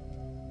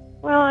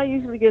 Well, I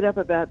usually get up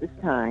about this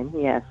time,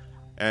 yes.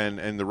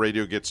 And the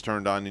radio gets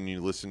turned on and you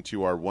listen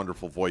to our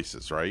wonderful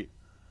voices, right?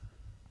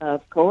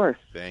 Of course.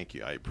 Thank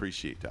you. I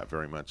appreciate that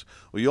very much.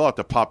 Well, you'll have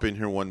to pop in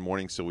here one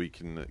morning so we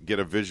can get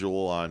a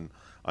visual on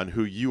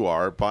who you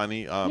are,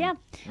 Bonnie. Yeah.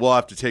 We'll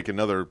have to take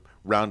another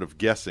round of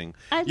guessing.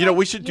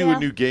 We should do a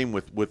new game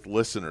with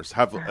listeners.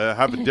 Have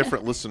a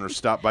different listener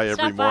stop by every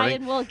Stop by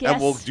morning,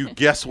 and we'll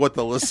guess what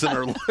the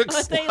listener looks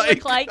what they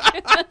like. look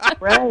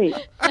like.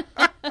 Right.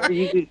 Or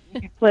you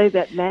could play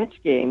that match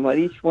game, what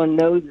each one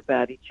knows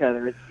about each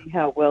other, and see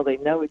how well they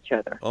know each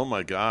other. Oh,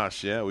 my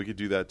gosh. Yeah, we could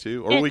do that,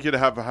 too. Or we could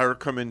have her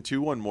come in,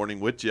 too, one morning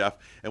with Jeff,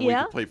 and we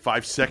Yeah. could play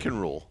 5-second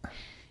rule.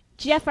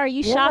 Jeff, are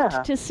you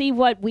shocked to see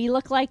what we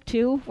look like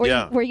too?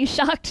 Were you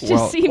shocked to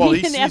see Well, me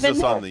he and sees Evan?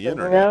 us on the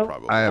internet,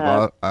 probably.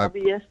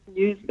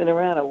 WSTU's been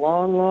around a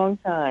long, long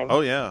time.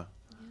 Oh, yeah.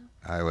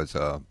 I was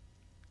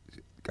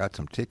got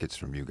some tickets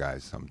from you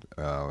guys.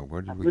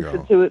 Where did we go?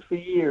 Listened to it for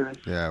years.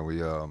 Yeah, we.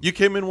 You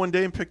came in one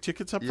day and picked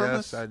tickets up from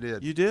us? Yes, I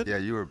did. You did? Yeah,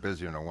 you were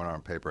busy on a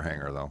one-arm paper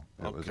hanger, though.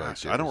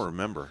 Gosh, I don't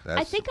remember.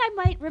 I think I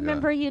might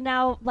remember you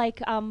now,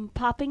 like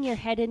popping your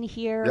head in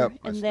here, Yep,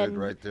 and I then stood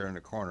right there in the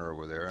corner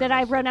over there. Did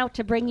I run out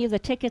to bring you the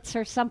tickets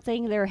or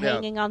something? They're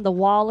hanging on the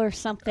wall or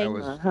something. I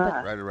was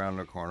right around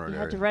the corner You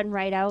there. had to run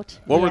right out.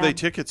 What were they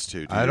tickets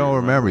to? I don't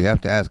remember. You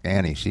have to ask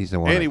Annie. She's the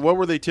one. Annie, what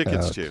were they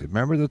tickets to?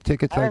 Remember the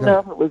tickets I I don't know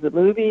got? if it was a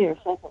movie or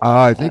something.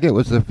 I think it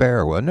was the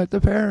fair, wasn't it? The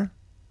fair?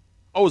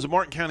 Oh, it was the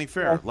Martin County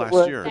Fair Yes, it last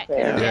was year. the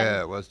fair.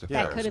 Yeah, it was the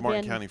Yeah, fair. it was the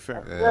Martin County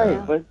Fair. Right,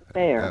 it was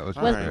fair. That was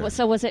All fair. right.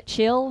 So was it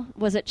chill?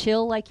 Was it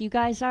chill like you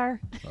guys are?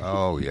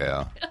 Oh,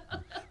 yeah.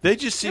 They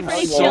just seem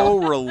Pretty so chill.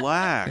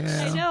 relaxed.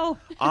 Yeah. I know.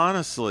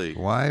 Honestly.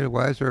 Why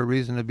is there a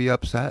reason to be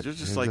upset? They're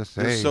just You like,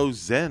 they're hey, so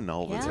zen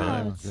all the Yeah,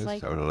 time. it's just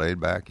like- sort of laid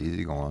back,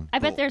 easy going. I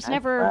bet there's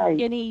never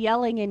any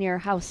yelling in your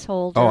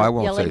household. Oh, or I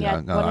won't yelling say at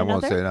that. No, one I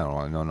won't another? say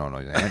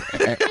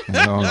that.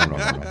 No.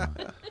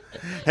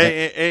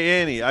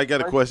 Hey, Annie, I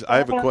got a question. I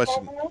have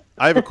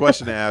a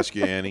question to ask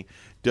you, Annie.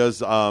 Does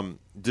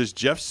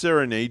Jeff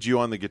serenade you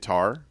on the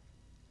guitar?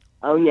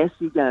 Oh, yes,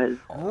 he does.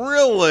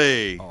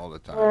 Really? All the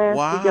time. Yes,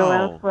 Wow. we go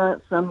out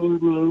front some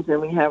evenings, and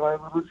we have our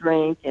little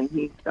drink, and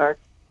he starts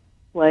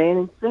playing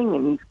and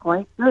singing. He's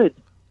quite good.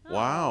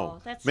 Wow.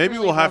 that's Maybe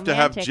really we'll have to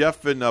have romantic.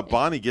 Jeff and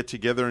Bonnie get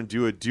together and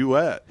do a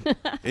duet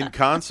in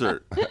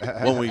concert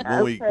when we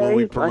promote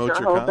like your our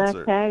whole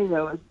concert. back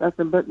patio is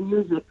nothing but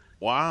music.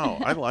 Wow,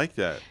 I like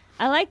that.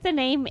 I like the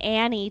name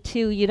Annie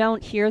too. You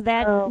don't hear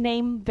that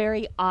name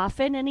very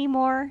often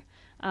anymore.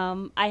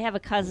 I have a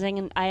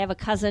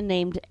cousin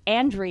named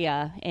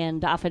Andrea,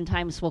 and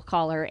oftentimes we'll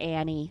call her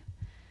Annie.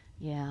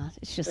 Yeah,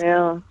 it's just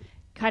kind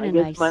of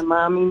nice. My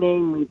mommy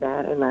named me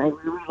that, and I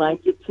really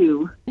like it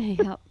too.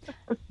 Yep.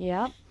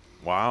 Yep.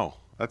 Wow.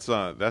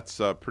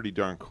 That's pretty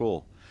darn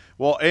cool.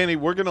 Well, Annie,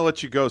 we're going to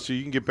let you go so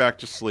you can get back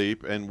to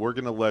sleep, and we're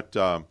going to let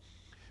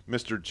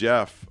Mr.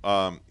 Jeff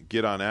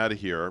get on out of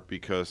here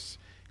because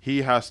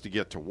he has to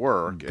get to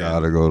work.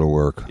 Gotta go to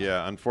work.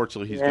 Yeah,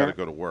 unfortunately, he's got to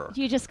go to work.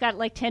 You just got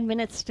like 10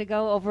 minutes to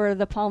go over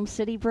the Palm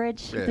City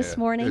Bridge this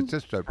morning? It's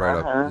just right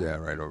up,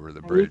 right over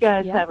the bridge. You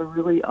guys have a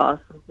really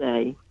awesome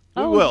day.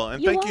 We will,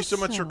 and thank you so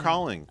much for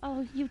calling.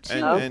 Oh, you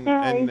too.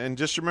 And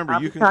just remember,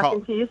 I'll you be can talking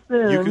call. to you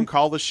soon. You can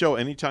call the show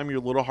anytime your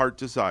little heart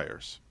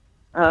desires.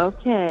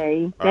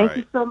 Okay. All Thank right.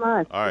 you so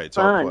much. All right, It's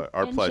it's fun.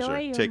 our pleasure.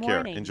 your Take care.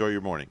 morning. Enjoy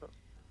your morning.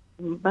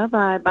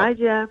 Bye-bye. Bye,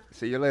 Jeff.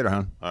 See you later,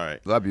 hon. All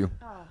right. Love you.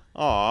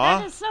 Aw,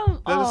 That is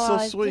so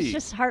sweet. It's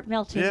just heart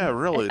melting. Yeah,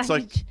 really.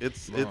 It's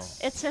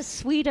it's as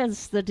sweet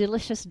as the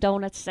delicious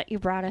donuts that you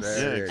brought us.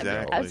 Yeah,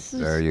 exactly.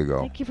 There you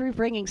go. Thank you for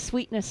bringing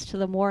sweetness to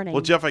the morning.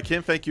 Well, Jeff, I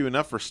can't thank you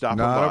enough for stopping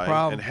Not a by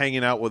problem. and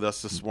hanging out with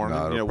us this morning.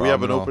 Not a We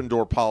have an problem at all. open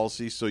door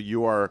policy, so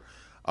you are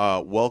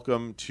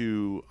welcome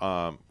to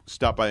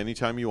stop by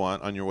anytime you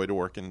want on your way to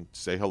work and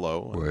say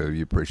hello. Well,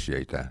 you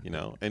appreciate that.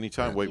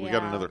 Anytime. Wait, we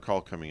got another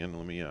call coming in.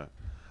 Let me.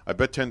 I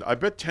bet 10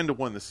 to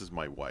 1 this is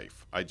my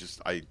wife. I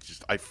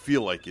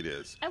feel like it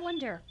is. I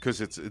wonder.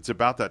 Because it's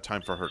about that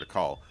time for her to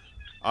call.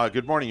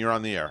 Good morning. You're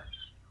on the air.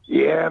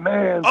 Yeah,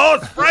 man. Oh,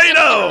 it's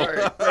Fredo!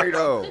 Hey,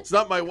 Fredo. It's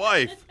not my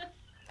wife.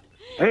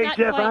 Hey, Not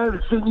Jeff, quite. I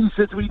haven't seen you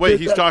since we Wait, did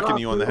he's that talking golf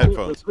to you on the tournament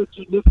headphones. with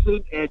Richard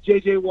Nixon and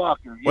J.J.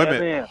 Walker. Wait a Yeah,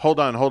 minute. man. Hold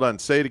on.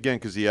 Say it again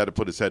because he had to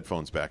put his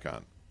headphones back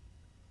on.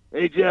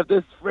 Hey, Jeff,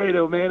 this is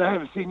Fredo, man. I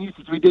haven't seen you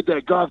since we did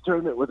that golf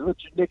tournament with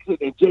Richard Nixon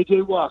and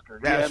J.J.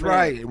 Walker. That's yeah, man.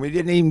 right. And we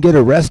didn't even get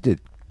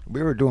arrested.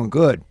 We were doing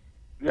good.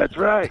 That's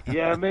right.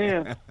 Yeah,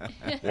 man.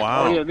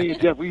 Wow. Oh, yeah, me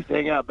and Jeff, we used to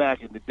hang out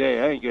back in the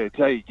day. I ain't going to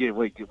tell you again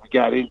what we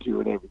got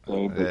into and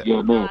everything. But,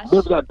 yeah, man.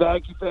 Remember that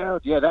bag you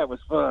found? Yeah, that was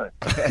fun.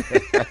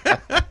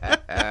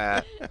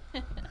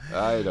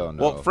 I don't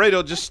know. Well,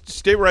 Fredo, just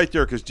stay right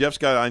there because Jeff's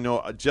got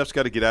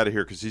to get out of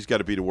here because he's got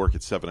to be to work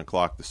at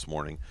 7:00 this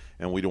morning,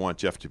 and we don't want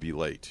Jeff to be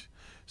late.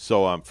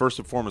 So first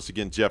and foremost,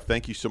 again, Jeff,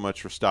 thank you so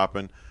much for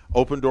stopping.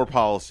 Open door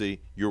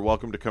policy. You're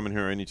welcome to come in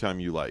here anytime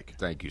you like.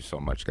 Thank you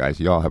so much, guys.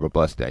 You all have a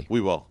blessed day. We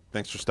will.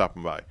 Thanks for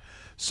stopping by.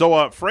 So,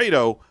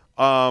 Fredo,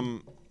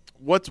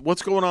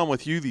 what's going on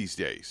with you these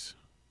days?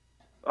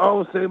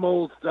 Oh, same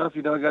old stuff.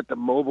 I got the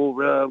mobile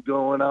rub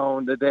going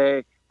on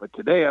today. But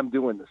today I'm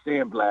doing the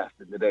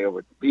sandblasting today over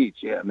at the beach.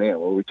 Yeah, man.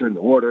 Well, we turn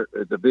the water,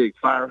 the big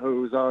fire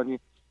hose on you.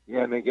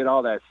 Yeah, man, get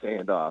all that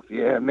sand off.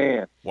 Yeah,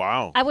 man.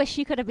 Wow. I wish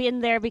you could have been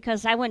there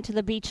because I went to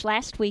the beach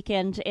last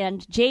weekend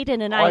and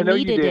Jaden and I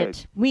needed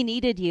it. We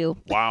needed you.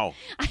 Wow.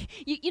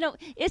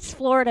 It's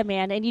Florida,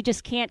 man, and you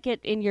just can't get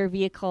in your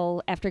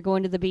vehicle after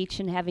going to the beach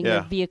and having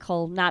your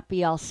vehicle not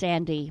be all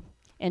sandy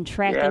and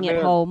tracking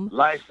it home.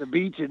 Life's the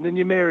beach and then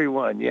you marry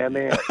one. Yeah,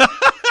 man.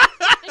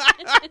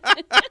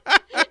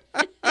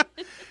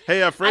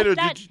 Hey, Fredo,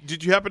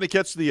 did you happen to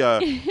catch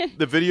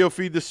the video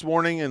feed this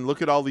morning and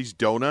look at all these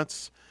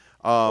donuts?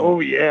 I'm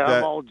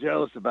all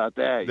jealous about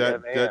that. Yeah,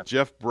 man. That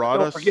Jeff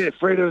brought us. Don't forget,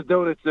 Fredo's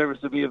Donut Service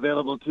will be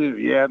available too.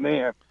 Yeah,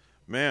 man.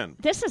 Man.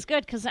 This is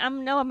good because I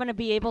know I'm going to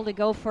be able to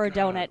go for a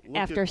donut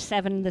after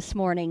 7 this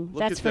morning.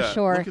 That's for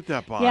sure. Look at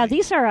that body. Yeah,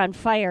 these are on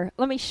fire.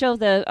 Let me show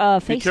the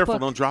Facebook. Be careful,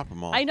 don't drop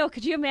them all. I know.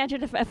 Could you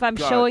imagine if I'm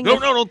God. showing No,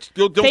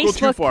 don't go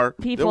too far.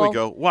 People. There we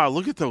go. Wow,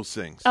 look at those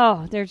things.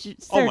 Oh,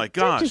 oh my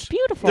gosh. They're just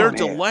beautiful. They're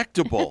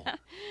delectable.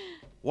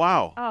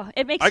 Wow. Oh,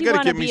 it makes I you got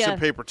want to to get me some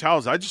paper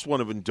towels. I just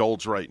want to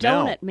indulge right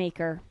now. Donut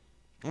maker.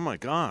 Oh my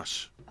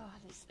gosh.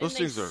 Those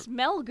things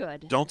smell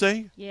good. Don't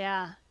they?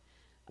 Yeah.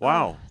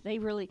 Wow. Oh, they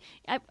really.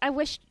 I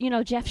wish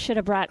Jeff should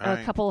have brought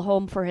a couple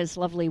home for his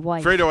lovely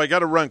wife. Fredo, I got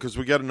to run because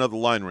we got another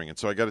line ringing,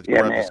 so I got to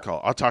grab this call.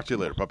 I'll talk to you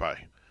later. Bye bye.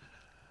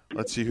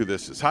 Let's see who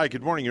this is. Hi.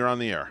 Good morning. You're on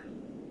the air.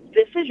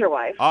 This is your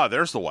wife. Ah,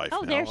 there's the wife.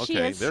 Oh, now. there she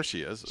is. There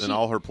she is in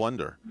all her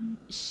plunder.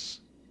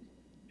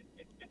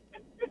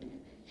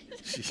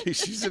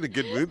 She's in a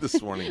good mood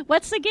this morning.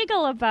 What's the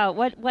giggle about?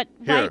 Why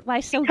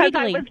so because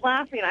giggly? I was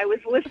laughing. I was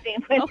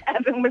listening when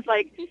Evan was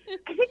like,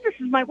 I think this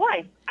is my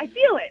wife. I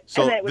feel it.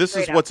 So and then it was this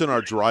is what's in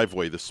our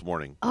driveway this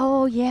morning.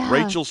 Oh, yeah.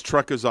 Rachel's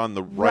truck is on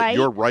the right,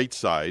 your right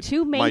side.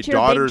 Two major My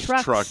daughter's big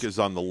trucks. truck is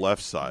on the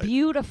left side.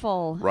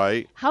 Beautiful.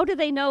 Right? How do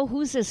they know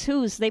whose is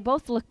whose? They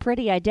both look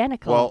pretty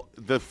identical. Well,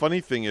 the funny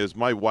thing is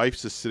my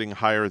wife's is sitting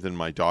higher than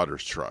my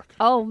daughter's truck.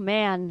 Oh,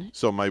 man.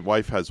 So my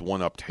wife has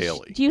one-upped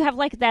Haley. Do you have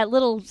like that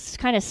little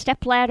kind of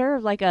step ladder,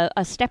 like a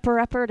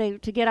stepper-upper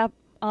to get up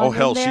on Oh,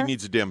 hell, there? she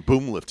needs a damn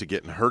boom lift to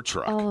get in her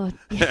truck. Oh.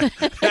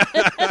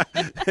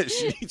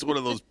 She needs one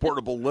of those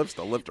portable lifts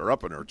to lift her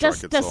up in her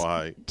truck. It's so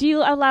high. Do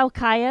you allow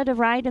Kaya to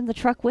ride in the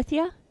truck with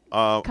you?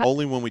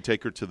 Only when we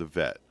take her to the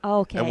vet.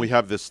 Okay. And we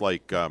have this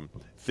like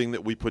thing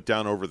that we put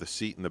down over the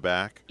seat in the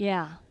back.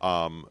 Yeah.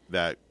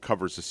 That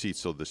covers the seat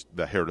so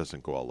the hair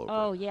doesn't go all over.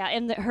 Oh yeah,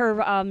 and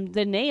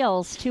the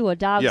nails too. A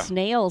dog's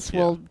nails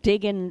will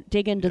dig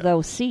into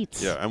those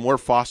seats. Yeah, and we're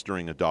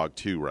fostering a dog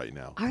too right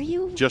now. Are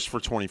you? Just for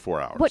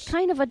 24 hours. What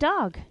kind of a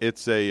dog?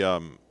 It's a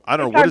I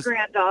don't know our what is.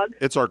 grand dog.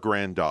 It's our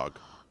grand dog.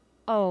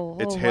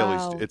 It's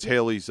wow. It's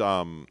Haley's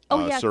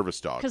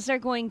service dog. Because they're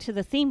going to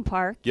the theme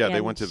park. Yeah,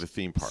 they went to the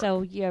theme park.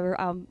 So you're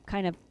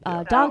kind of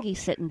doggy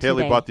sitting today.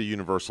 Haley bought the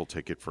Universal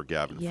ticket for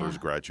Gavin for his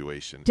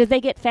graduation. Did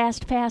they get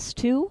Fast Pass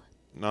too?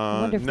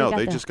 No,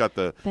 they just got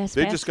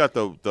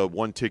the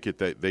one ticket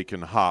that they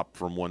can hop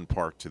from one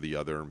park to the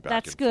other and back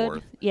That's and good.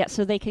 forth. Yeah,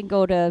 so they can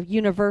go to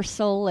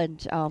Universal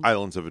and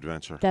Islands of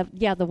Adventure.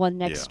 The one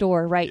next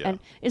door, right? Yeah. And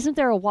isn't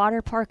there a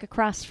water park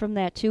across from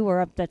that too,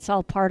 or that's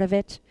all part of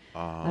it?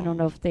 I don't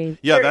know if they.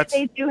 Yeah,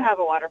 they do have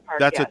a water park.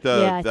 That's yes. at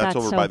the. That's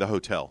over by the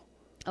hotel.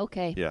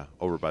 Okay. Yeah,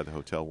 over by the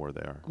hotel where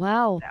they are.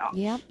 Wow. No.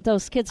 Yeah,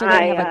 those kids are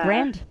going to have a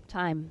grand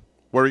time.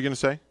 What were you going to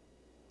say?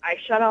 I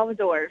shut all the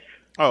doors.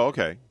 Oh,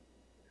 okay.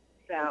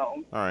 So.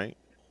 All right.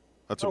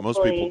 That's what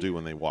most people do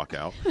when they walk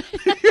out.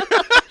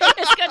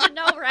 It's good to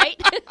know, right?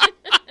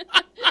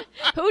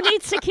 Who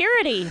needs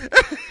security?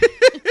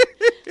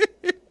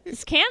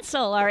 Just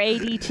cancel our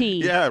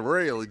ADT. Yeah,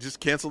 really. Just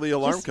cancel the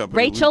alarm company.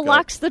 Rachel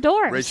locks the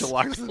doors. Rachel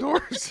locks the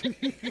doors.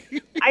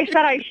 I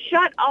said I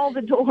shut all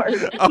the doors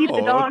to keep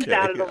the dogs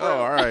out of the room. Oh,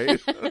 all right.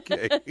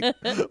 Okay.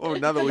 Well,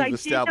 now that we've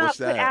established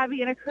that. I did not put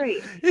Abby in a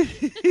crate.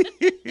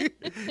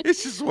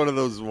 It's just one of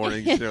those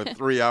mornings,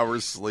 3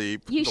 hours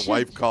sleep.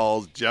 Wife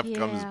calls. Jeff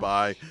comes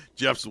by.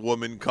 Jeff's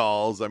woman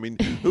calls. I mean,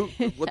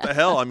 what the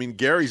hell? I mean,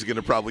 Gary's going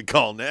to probably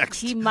call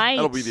next. He might.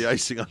 That'll be the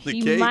icing on the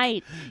cake. He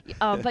might.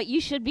 But you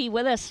should be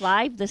with us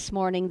live this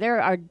morning.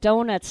 There are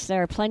donuts.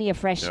 There are plenty of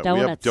fresh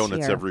donuts. We have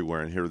donuts here.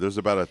 everywhere in here. There's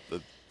about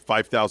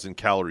 5,000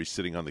 calories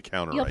sitting on the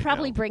counter. You'll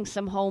probably now. Bring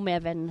some home,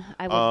 Evan.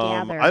 I would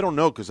gather. I don't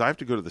know because I have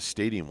to go to the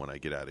stadium when I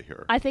get out of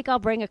here. I think I'll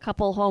bring a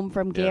couple home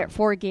from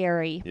for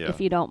Gary,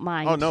 if you don't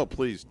mind. Oh no,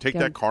 please take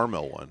that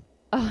caramel one.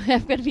 Oh,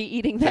 I'm going to be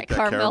eating that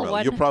caramel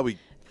one. You'll probably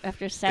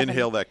after 7.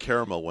 Inhale that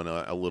caramel one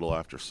a little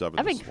after 7.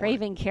 I've been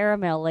craving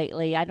caramel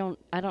lately. I don't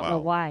know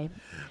why.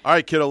 All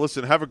right, kiddo,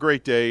 listen, have a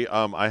great day.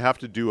 I have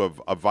to do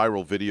a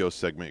viral video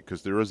segment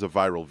because there is a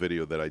viral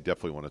video that I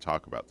definitely want to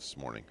talk about this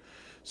morning.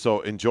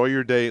 So enjoy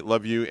your day.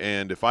 Love you.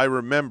 And if I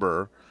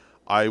remember,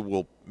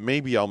 I'll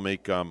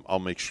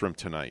make shrimp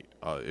tonight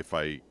if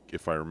I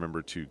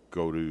remember to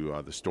go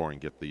to the store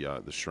and get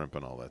the shrimp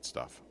and all that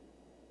stuff.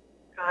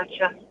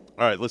 Gotcha.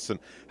 All right, listen,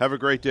 have a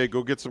great day.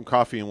 Go get some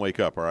coffee and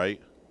wake up, all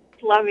right?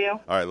 Love you. All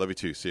right, love you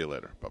too. See you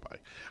later. Bye-bye.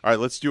 All right,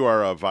 let's do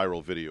our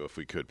viral video if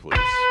we could, please.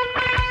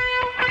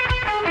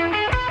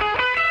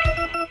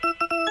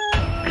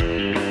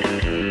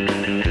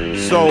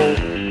 So,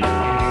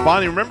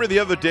 Bonnie, remember the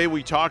other day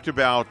we talked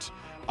about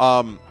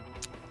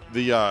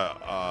the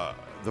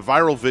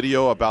viral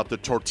video about the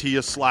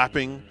tortilla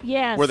slapping?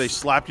 Yes. Where they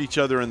slapped each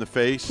other in the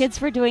face?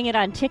 Kids were doing it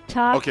on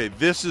TikTok. Okay,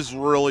 this is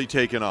really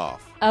taken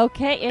off.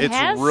 Okay,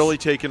 it's really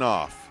taken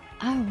off.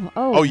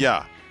 Oh,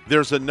 yeah.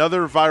 There's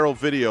another viral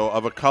video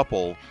of a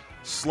couple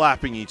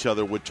slapping each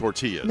other with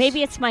tortillas.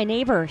 Maybe it's my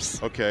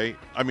neighbors. Okay.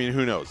 I mean,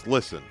 who knows?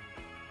 Listen.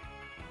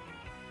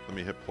 Let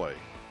me hit play.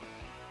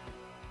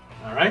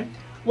 All right.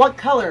 What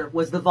color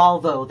was the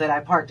Volvo that I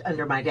parked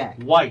under my deck?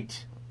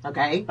 White.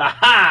 Okay.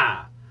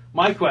 Aha!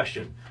 My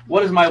question.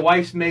 What is my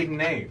wife's maiden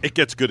name? It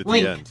gets good at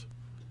Link. the end.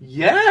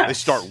 Yes. They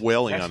start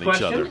wailing on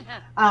each other.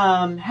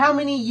 How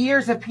many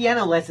years of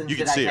piano lessons You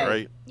did can see I it, take?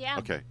 right? Yeah.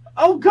 Okay.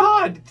 Oh,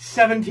 God.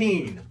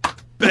 17.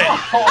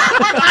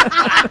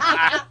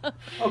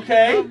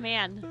 Okay. Oh,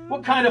 man.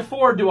 What kind of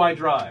Ford do I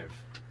drive?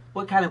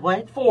 What kind of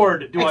what?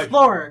 Ford do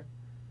Explorer.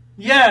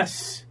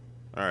 Yes.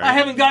 All right. I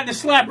haven't gotten to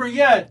slap her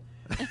yet.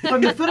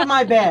 From the foot of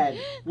my bed,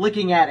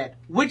 looking at it,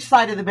 which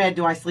side of the bed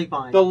do I sleep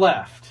on? The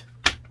left.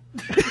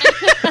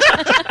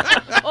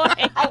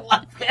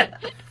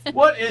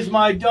 What is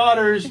my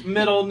daughter's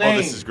middle name? Oh,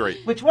 this is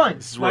great. Which one?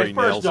 This is where My he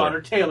first nails daughter,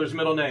 her. Taylor's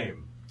middle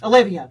name.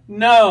 Olivia.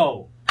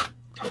 No.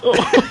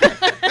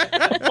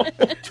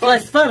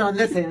 Less fun on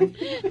this end.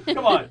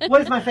 Come on.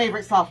 What is my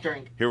favorite soft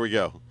drink? Here we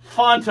go.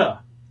 Fanta.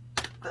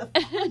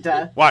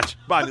 Duh. Watch.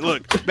 Bonnie,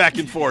 look. Back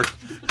and forth.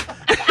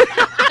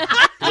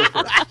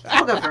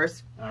 I'll go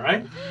first. All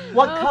right.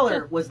 What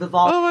color was the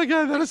Volvo? Oh, my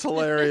God. That is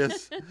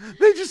hilarious.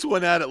 They just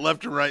went at it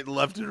left and right and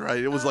left and right.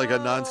 It was like a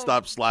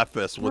nonstop slap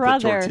fest with the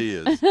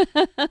tortillas.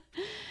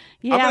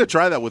 Yeah. I'm going to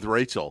try that with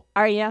Rachel.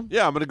 Are you?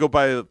 Yeah, I'm going to go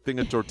buy a thing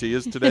of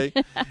tortillas today,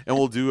 and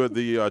we'll do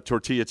the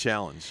tortilla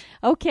challenge.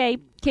 Okay.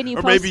 Can you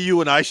Or post... maybe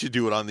you and I should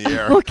do it on the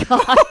air. Oh,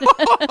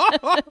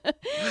 God.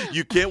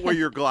 You can't wear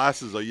your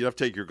glasses, though. You have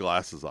to take your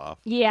glasses off.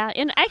 Yeah,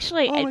 and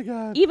actually, Oh, my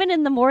God. even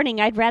in the morning,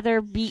 I'd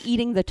rather be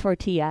eating the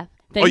tortilla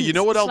than you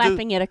know what I'll do?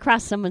 slapping it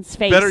across someone's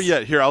face. Better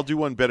yet, here, I'll do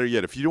one better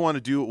yet. If you don't want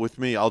to do it with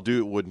me, I'll do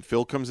it when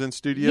Phil comes in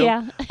studio.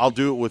 Yeah. I'll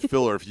do it with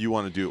Phil, or if you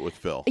want to do it with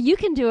Phil. You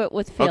can do it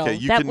with Phil. Okay,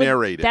 you can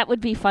narrate it. That would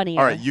be funnier.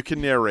 All right, you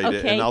can narrate it,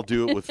 Okay. and I'll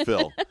do it with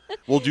Phil.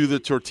 We'll do the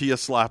tortilla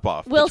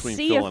slap-off We'll between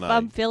see Phil if and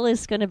I. Phil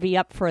is going to be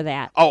up for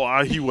that.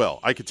 Oh, he will.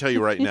 I can tell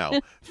you right now.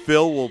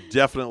 Phil will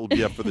definitely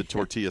be up for the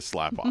tortilla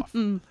slap-off.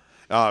 And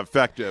In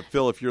fact,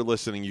 Phil, if you're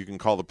listening, you can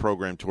call the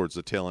program towards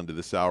the tail end of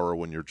this hour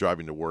when you're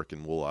driving to work,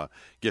 and we'll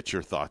get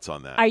your thoughts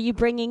on that. Are you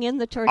bringing in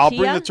the tortilla? I'll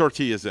bring the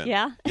tortillas in.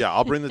 Yeah? Yeah,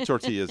 I'll bring the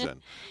tortillas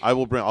in.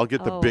 I'll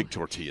get the big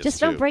tortillas, Just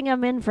don't bring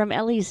them in from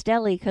Ellie's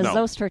Deli because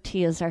those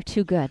tortillas are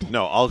too good.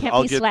 No, I'll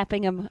be get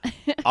slapping them.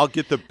 I'll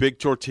get the big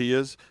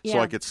tortillas so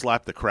I could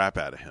slap the crap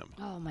out of him.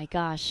 Oh, my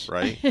gosh.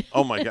 Right?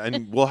 Oh, my God.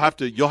 And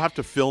you'll have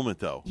to film it,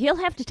 though. He'll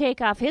have to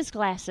take off his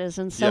glasses,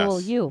 and so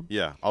will you.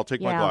 Yeah, I'll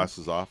take my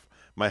glasses off,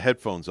 my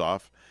headphones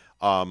off.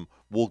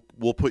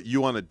 We'll put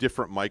you on a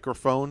different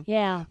microphone.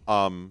 Yeah.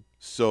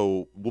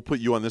 So we'll put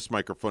you on this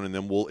microphone, and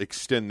then we'll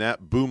extend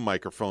that boom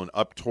microphone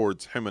up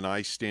towards him and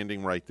I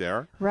standing right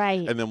there.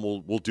 Right. And then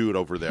we'll do it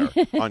over there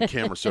on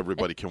camera so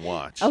everybody can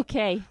watch.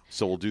 Okay.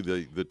 So we'll do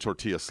the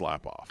tortilla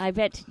slap off. I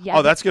bet. Yeah.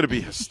 Oh, that's going to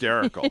be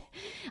hysterical.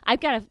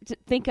 I've got to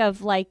think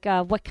of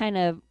what kind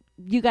of.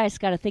 You guys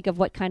got to think of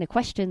what kind of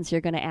questions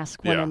you're going to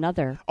ask one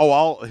another. Oh,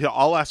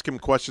 I'll ask him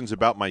questions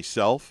about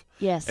myself.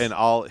 Yes. And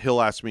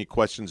he'll ask me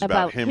questions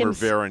about him or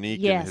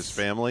Veronique and his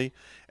family,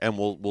 and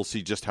we'll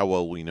see just how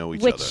well we know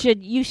each other.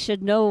 You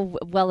should know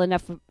well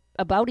enough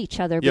about each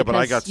other. Yeah, but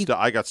I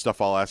got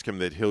stuff I'll ask him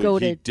that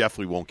he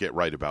definitely won't get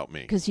right about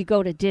me. Because you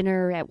go to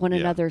dinner at one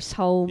another's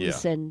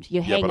homes and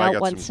you hang out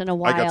once in a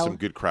while. I got some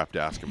good crap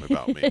to ask him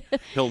about me.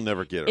 He'll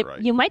never get it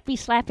right. You might be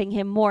slapping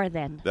him more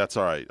then. That's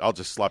all right. I'll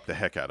just slap the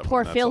heck out of him.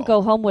 Poor Phil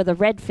go home with a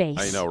red face.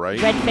 I know, right?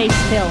 Red face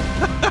Phil.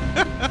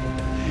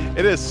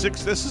 It is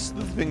 6. This is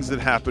the things that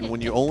happen when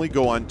you only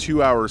go on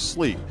 2 hours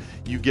sleep.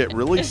 You get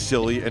really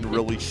silly and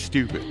really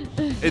stupid.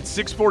 It's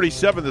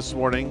 6:47 this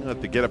morning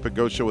at the Get Up and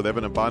Go show with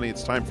Evan and Bonnie.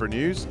 It's time for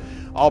news.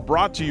 All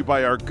brought to you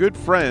by our good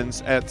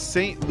friends at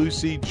St.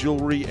 Lucie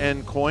Jewelry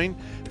and Coin.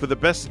 For the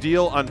best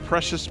deal on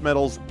precious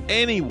metals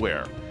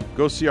anywhere,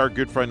 go see our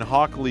good friend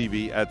Hawk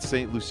Levy at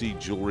St. Lucie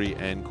Jewelry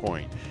and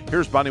Coin.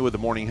 Here's Bonnie with the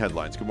morning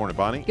headlines. Good morning,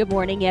 Bonnie. Good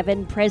morning,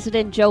 Evan.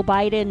 President Joe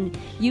Biden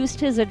used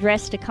his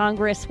address to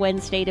Congress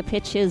Wednesday to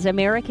pitch his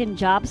American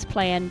Jobs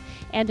Plan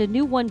and a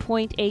new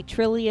 $1.8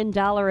 trillion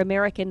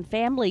American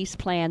Families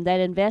Plan that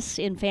invests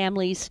in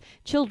families,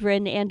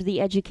 children, and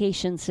the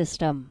education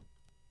system.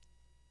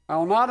 I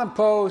will not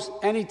impose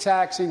any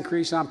tax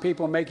increase on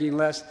people making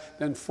less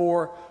than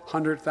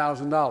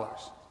 $400,000.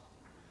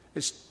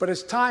 But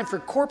it's time for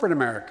corporate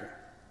America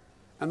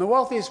and the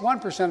wealthiest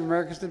 1% of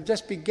Americans to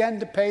just begin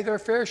to pay their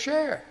fair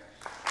share.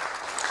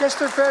 Just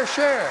their fair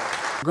share.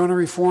 We're going to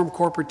reform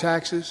corporate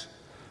taxes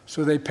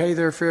so they pay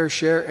their fair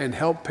share and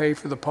help pay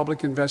for the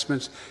public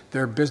investments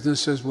their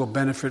businesses will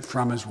benefit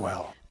from as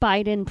well.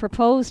 Biden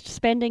proposed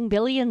spending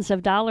billions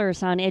of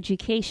dollars on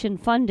education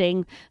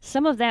funding.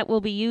 Some of that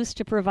will be used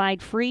to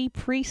provide free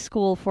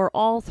preschool for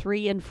all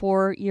 3- and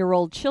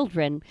 4-year-old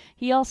children.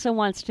 He also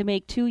wants to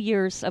make 2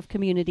 years of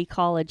community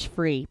college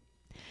free.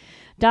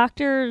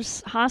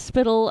 Doctors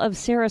Hospital of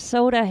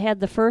Sarasota had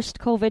the first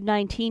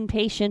COVID-19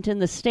 patient in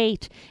the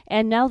state,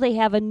 and now they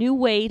have a new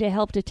way to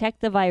help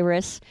detect the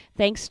virus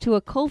thanks to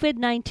a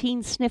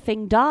COVID-19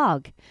 sniffing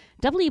dog.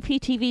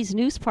 WPTV's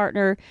news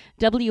partner,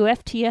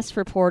 WFTS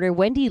reporter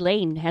Wendy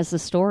Lane has the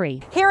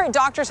story. Here at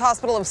Doctors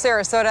Hospital of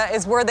Sarasota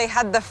is where they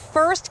had the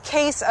first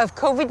case of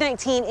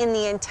COVID-19 in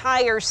the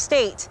entire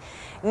state.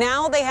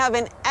 Now they have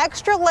an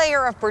extra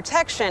layer of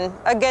protection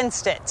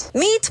against it.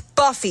 Meet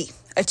Buffy,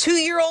 a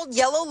 2-year-old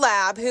yellow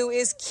lab who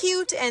is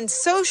cute and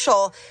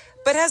social,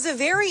 but has a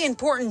very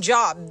important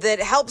job that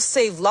helps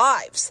save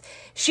lives.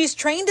 She's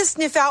trained to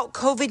sniff out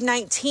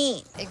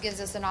COVID-19. It gives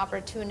us an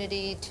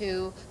opportunity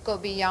to go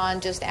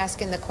beyond just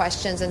asking the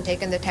questions and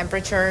taking the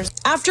temperatures.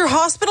 After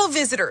hospital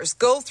visitors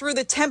go through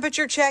the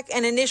temperature check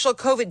and initial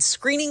COVID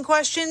screening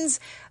questions,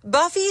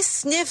 Buffy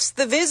sniffs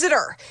the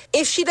visitor.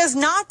 If she does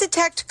not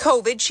detect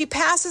COVID, she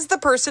passes the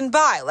person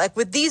by, like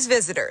with these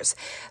visitors.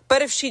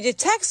 But if she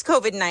detects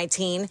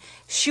COVID-19,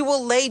 she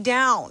will lay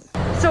down.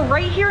 So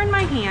right here in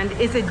my hand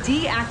is a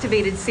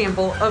deactivated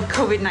sample of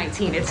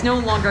COVID-19. It's no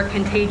longer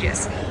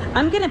contagious.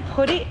 I'm going to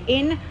put it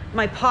in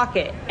my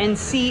pocket and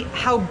see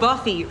how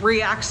Buffy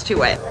reacts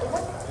to it.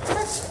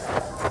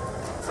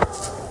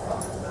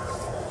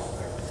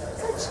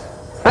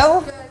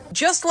 Oh.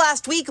 Just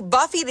last week,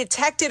 Buffy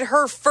detected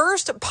her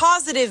first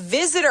positive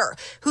visitor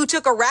who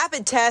took a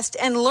rapid test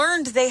and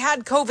learned they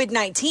had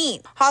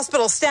COVID-19.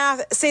 Hospital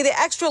staff say the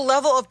extra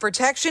level of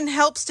protection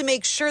helps to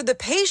make sure the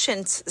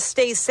patients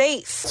stay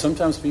safe.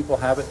 Sometimes people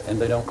have it and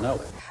they don't know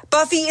it.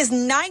 Buffy is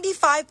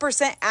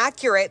 95%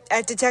 accurate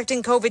at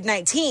detecting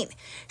COVID-19.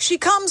 She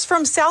comes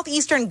from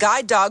Southeastern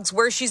Guide Dogs,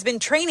 where she's been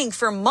training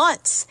for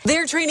months.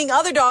 They're training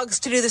other dogs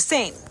to do the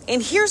same.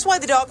 And here's why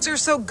the dogs are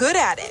so good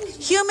at it.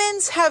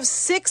 Humans have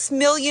 6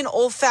 million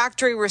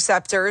olfactory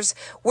receptors,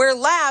 where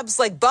labs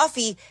like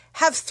Buffy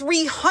have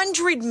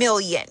 300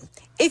 million.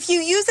 If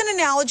you use an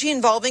analogy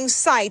involving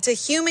sight, a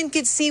human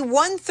could see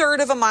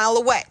 1/3 of a mile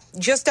away,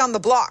 just down the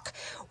block,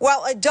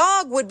 while a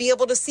dog would be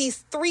able to see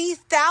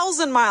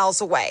 3,000 miles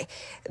away.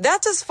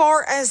 That's as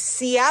far as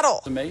Seattle.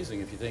 It's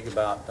amazing if you think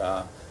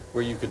about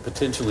where you could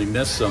potentially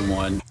miss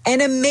someone.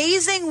 An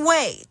amazing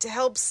way to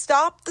help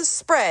stop the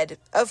spread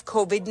of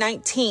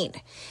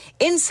COVID-19.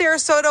 In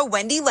Sarasota,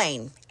 Wendy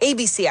Lane,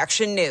 ABC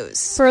Action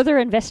News. Further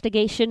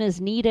investigation is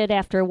needed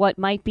after what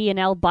might be an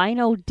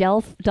albino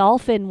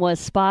dolphin was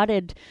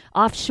spotted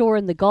offshore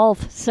in the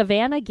Gulf.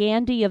 Savannah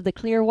Gandy of the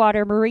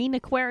Clearwater Marine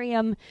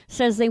Aquarium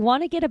says they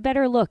want to get a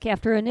better look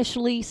after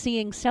initially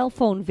seeing cell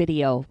phone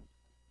video.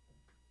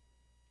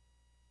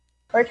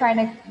 We're trying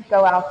to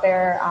go out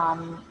there,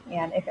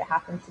 and if it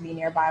happens to be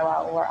nearby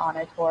while we're on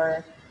a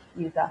tour,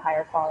 use a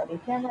higher quality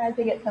camera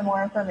to get some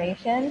more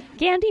information.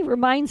 Gandy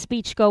reminds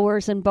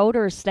beachgoers and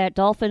boaters that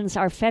dolphins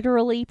are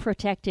federally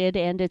protected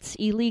and it's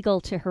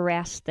illegal to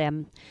harass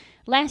them.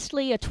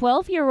 Lastly, a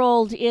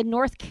 12-year-old in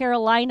North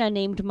Carolina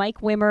named Mike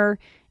Wimmer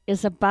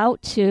is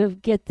about to,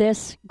 get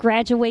this,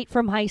 graduate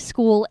from high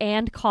school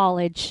and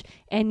college.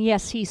 And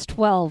yes, he's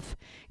 12.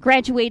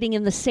 Graduating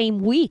in the same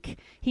week.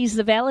 He's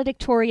the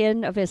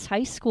valedictorian of his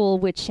high school,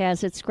 which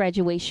has its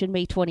graduation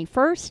May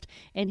 21st,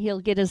 and he'll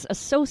get his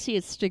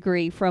associate's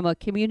degree from a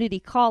community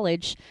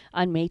college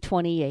on May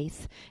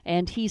 28th.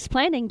 And he's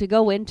planning to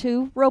go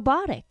into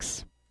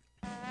robotics.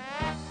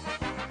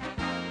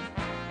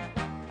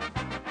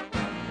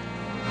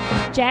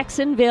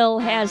 Jacksonville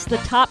has the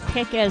top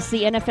pick as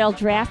the NFL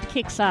draft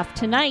kicks off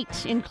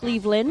tonight in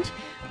Cleveland.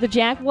 The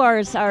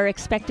Jaguars are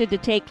expected to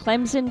take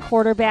Clemson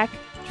quarterback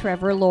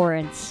Trevor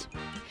Lawrence.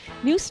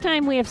 News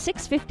time, we have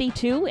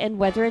 6:52 and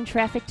weather and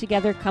traffic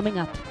together coming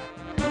up.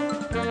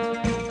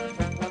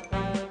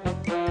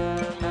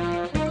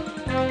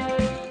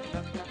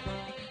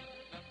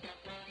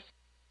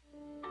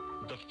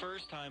 The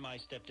first time I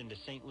stepped into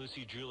St.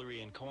 Lucie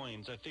Jewelry and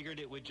Coins, I figured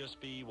it would just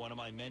be one of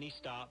my many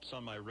stops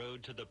on my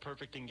road to the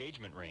perfect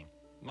engagement ring.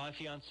 My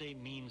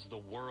fiancée means the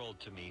world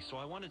to me, so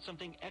I wanted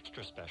something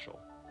extra special.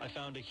 I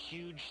found a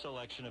huge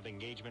selection of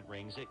engagement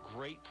rings at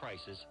great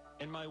prices,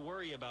 and my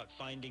worry about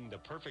finding the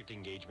perfect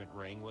engagement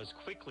ring was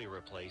quickly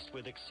replaced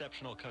with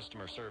exceptional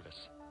customer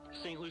service.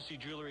 St. Lucie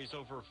Jewelry's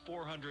over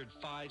 400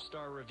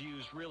 five-star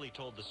reviews really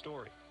told the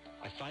story.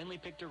 I finally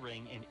picked a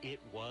ring, and it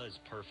was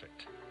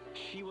perfect.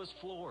 She was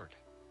floored.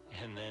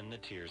 And then the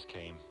tears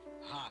came.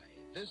 Hi,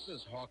 this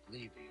is Hawk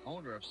Levy,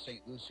 owner of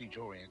St. Lucie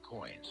Jewelry and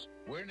Coins.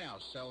 We're now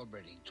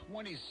celebrating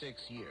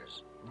 26 years,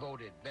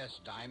 voted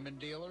best diamond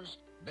dealers,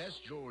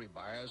 best jewelry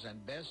buyers,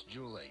 and best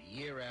jeweler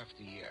year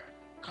after year.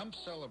 Come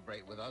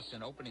celebrate with us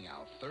in opening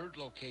our third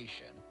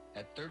location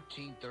at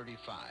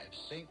 1335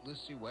 St.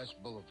 Lucie West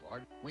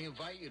Boulevard. We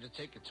invite you to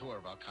take a tour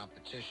of our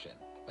competition,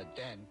 but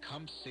then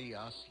come see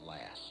us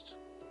last.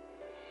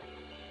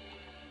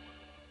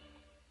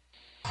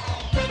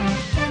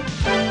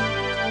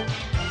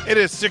 It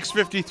is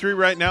 6:53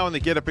 right now on the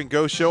Get Up and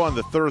Go show on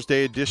the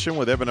Thursday edition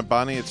with Evan and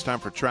Bonnie. It's time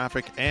for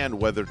traffic and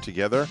weather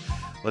together.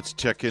 Let's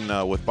check in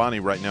with Bonnie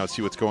right now and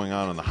see what's going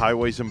on the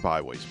highways and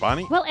byways.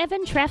 Bonnie? Well,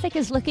 Evan, traffic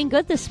is looking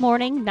good this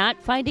morning.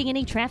 Not finding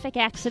any traffic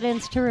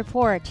accidents to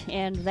report,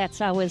 and that's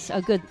always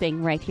a good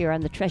thing right here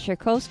on the Treasure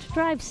Coast.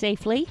 Drive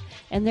safely,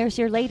 and there's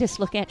your latest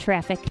look at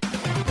traffic.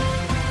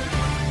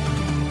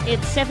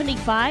 It's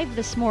 75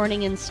 this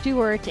morning in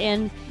Stuart,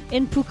 and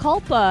in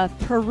Pucallpa,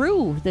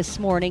 Peru this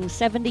morning,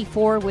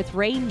 74 with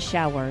rain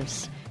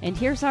showers. And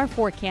here's our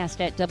forecast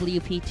at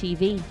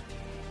WPTV.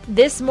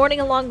 This morning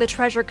along the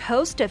Treasure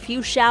Coast, a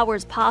few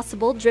showers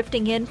possible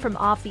drifting in from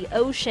off the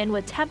ocean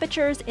with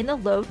temperatures in the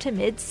low to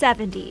mid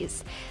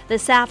 70s.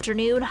 This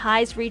afternoon,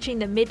 highs reaching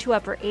the mid to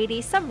upper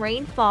 80s. Some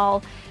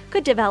rainfall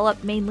could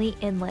develop mainly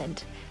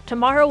inland.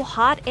 Tomorrow,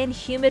 hot and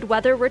humid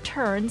weather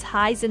returns,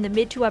 highs in the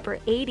mid to upper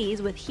 80s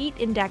with heat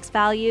index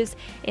values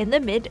in the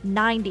mid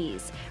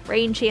 90s.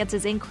 Rain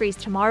chances increase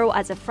tomorrow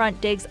as a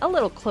front digs a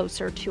little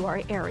closer to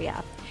our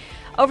area.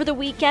 Over the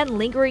weekend,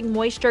 lingering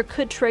moisture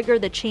could trigger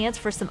the chance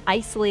for some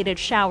isolated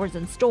showers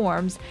and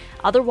storms.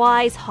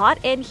 Otherwise, hot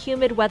and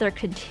humid weather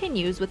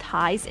continues with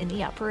highs in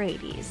the upper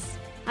 80s.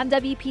 I'm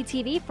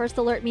WPTV First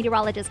Alert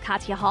Meteorologist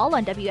Katya Hall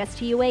on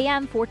WSTU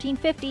AM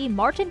 1450,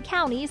 Martin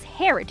County's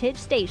Heritage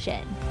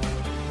Station.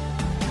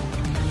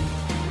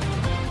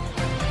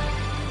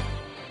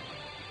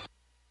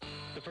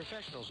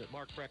 Professionals at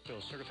Mark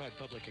Breckville Certified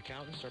Public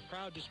Accountants are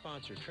proud to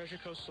sponsor Treasure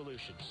Coast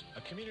Solutions,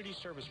 a community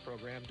service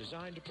program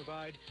designed to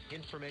provide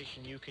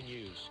information you can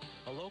use,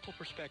 a local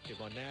perspective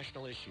on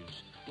national issues,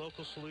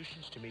 local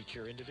solutions to meet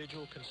your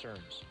individual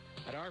concerns.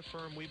 At our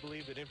firm, we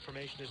believe that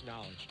information is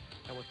knowledge,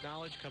 and with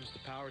knowledge comes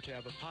the power to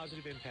have a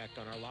positive impact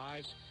on our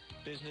lives,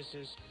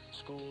 businesses,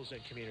 schools,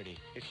 and community.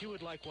 If you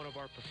would like one of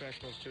our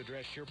professionals to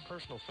address your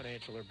personal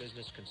financial or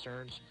business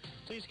concerns,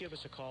 please give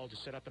us a call to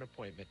set up an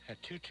appointment at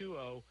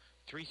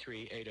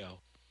 220-3380.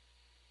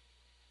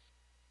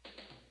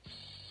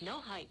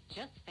 No hype,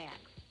 just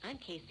facts. I'm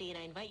Casey, and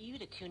I invite you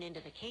to tune into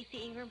the Casey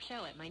Ingram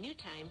Show at my new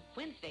time,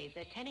 Wednesdays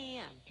at 10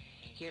 a.m.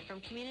 Hear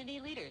from community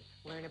leaders,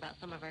 learn about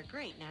some of our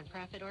great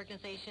nonprofit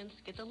organizations,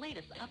 get the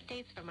latest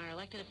updates from our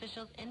elected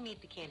officials, and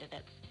meet the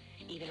candidates.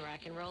 Even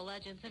rock and roll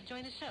legends have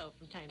joined the show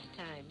from time to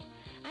time.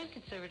 I'm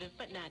conservative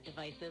but not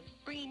divisive,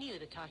 bringing you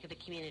the talk of the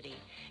community.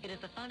 It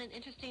is a fun and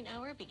interesting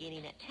hour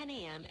beginning at 10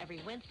 a.m.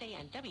 every Wednesday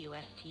on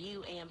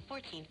WSTU AM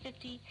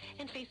 1450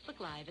 and Facebook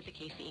Live at The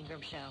Casey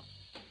Ingram Show.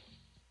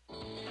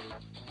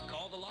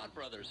 Call the Lott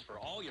Brothers for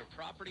all your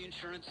property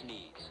insurance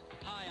needs.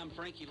 Hi, I'm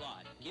Frankie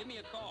Lott. Give me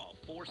a call,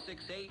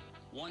 468-1009.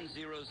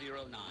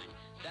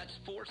 That's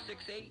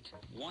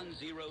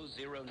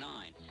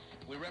 468-1009.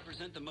 We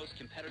represent the most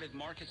competitive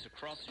markets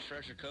across the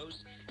Treasure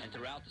Coast and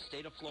throughout the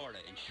state of Florida,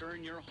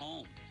 insuring your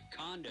home,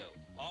 condo,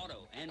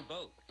 auto, and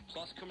boat,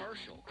 plus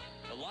commercial.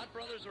 The Lott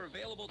Brothers are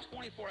available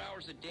 24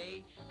 hours a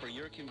day for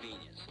your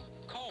convenience.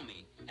 Call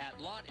me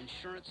at Lott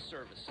Insurance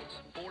Services,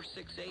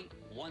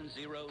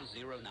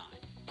 468-1009.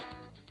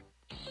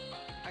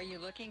 Are you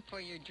looking for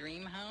your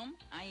dream home?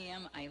 I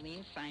am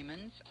Eileen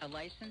Simons, a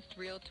licensed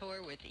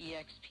realtor with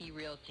eXp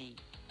Realty.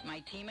 My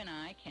team and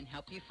I can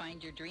help you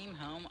find your dream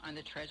home on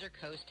the Treasure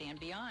Coast and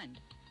beyond.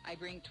 I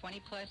bring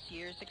 20-plus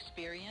years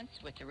experience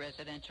with the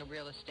residential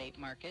real estate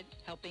market,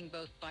 helping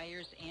both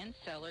buyers and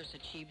sellers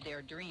achieve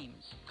their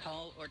dreams.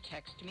 Call or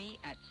text me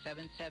at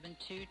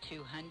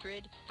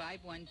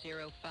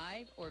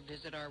 772-200-5105 or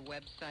visit our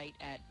website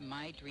at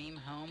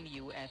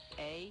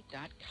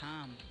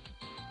mydreamhomeusa.com.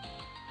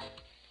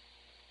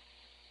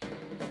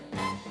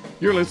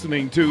 You're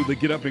listening to the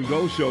Get Up and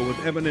Go Show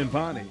with Evan and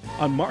Bonnie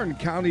on Martin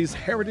County's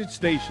Heritage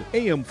Station,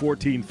 AM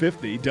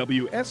 1450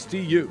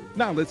 WSTU.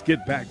 Now let's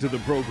get back to the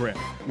program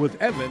with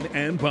Evan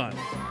and Bonnie.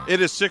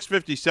 It is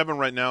 6:57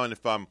 right now, and if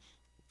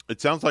it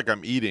sounds like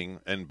I'm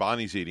eating and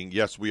Bonnie's eating.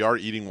 Yes, we are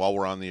eating while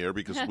we're on the air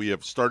because we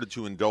have started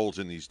to indulge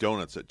in these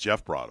donuts that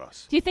Jeff brought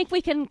us. Do you think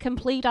we can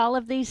complete all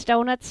of these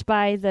donuts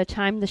by the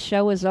time the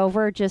show is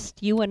over?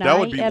 Just you and I, That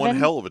would be Evan? one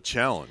hell of a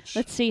challenge.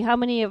 Let's see, how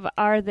many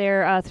are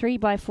there? 3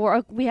 by 4.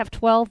 Oh, we have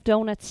 12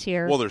 donuts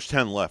here. Well, there's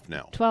 10 left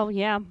now. 12,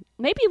 yeah.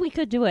 Maybe we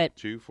could do it.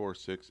 2, 4,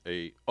 6,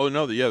 8. Oh,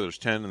 no, there's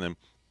 10 and then.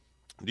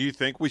 Do you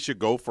think we should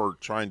go for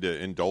trying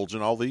to indulge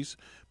in all these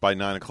by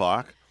 9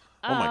 o'clock?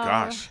 Oh, my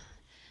gosh.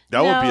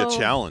 That would be a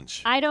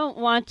challenge. I don't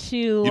want to.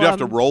 You'd have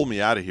to roll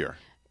me out of here.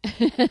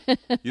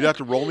 You'd have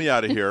to roll me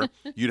out of here.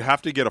 You'd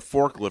have to get a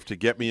forklift to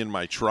get me in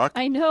my truck.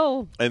 I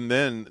know. And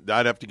then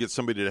I'd have to get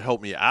somebody to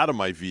help me out of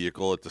my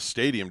vehicle at the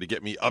stadium to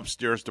get me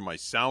upstairs to my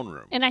sound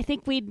room. And I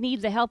think we'd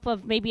need the help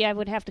of, maybe I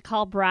would have to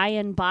call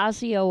Brian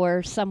Bosio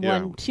or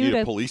someone need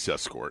to a police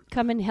escort.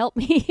 Come and help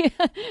me.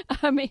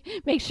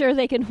 Make sure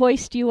they can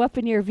hoist you up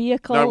in your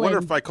vehicle. Now, I wonder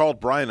if I called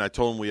Brian, I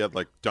told him we had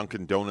like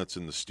Dunkin' Donuts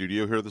in the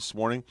studio here this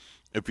morning,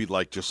 if he'd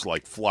just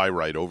fly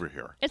right over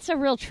here. It's a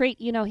real treat.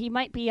 He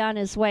might be on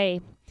his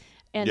way.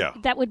 And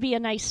that would be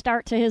a nice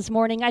start to his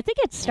morning. I think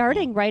it's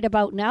starting right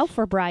about now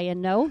for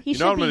Brian, no? You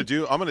know what I'm going to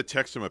do? I'm going to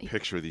text him a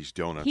picture of these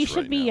donuts He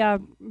should be now.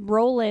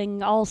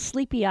 Rolling all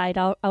sleepy-eyed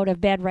out of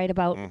bed right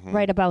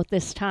about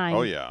this time.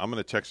 Oh, yeah. I'm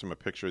going to text him a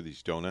picture of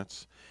these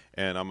donuts,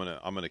 and I'm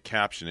going to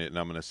caption it, and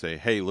I'm going to say,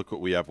 hey, look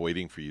what we have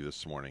waiting for you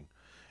this morning.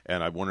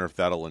 And I wonder if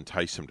that'll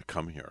entice him to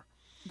come here.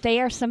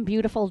 They are some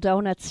beautiful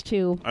donuts,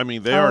 too. I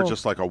mean, they are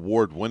just like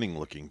award-winning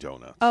looking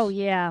donuts. Oh,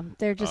 yeah.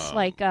 They're just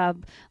like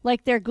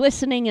they're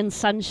glistening in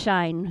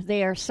sunshine.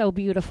 They are so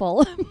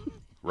beautiful.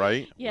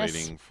 Right? Yes.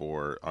 Waiting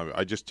for,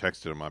 I just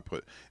texted him,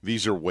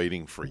 these are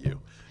waiting for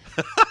you.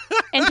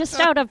 And just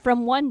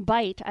from one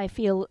bite, I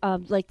feel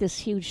like this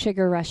huge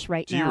sugar rush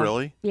right now. Do you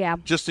really? Yeah.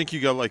 Just think you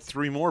got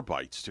 3 more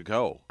bites to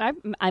go.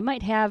 I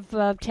might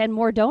have 10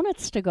 more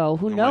donuts to go.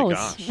 Who knows?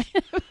 My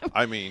gosh.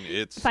 I mean,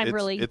 it's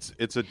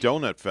a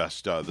donut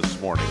fest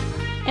this morning.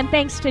 And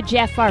thanks to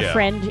Jeff, our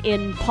friend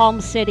in Palm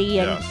City,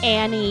 and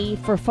Annie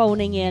for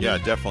phoning in. Yeah,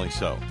 definitely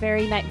so.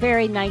 Very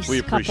nice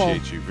We couple.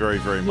 appreciate you very,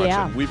 very much.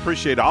 Yeah. And we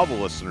appreciate all the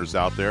listeners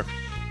out there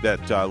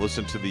that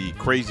listen to the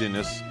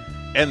craziness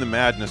and the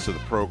madness of the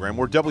program.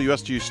 We're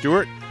WSTU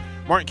Stuart,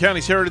 Martin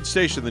County's Heritage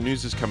Station. The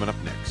news is coming up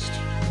next.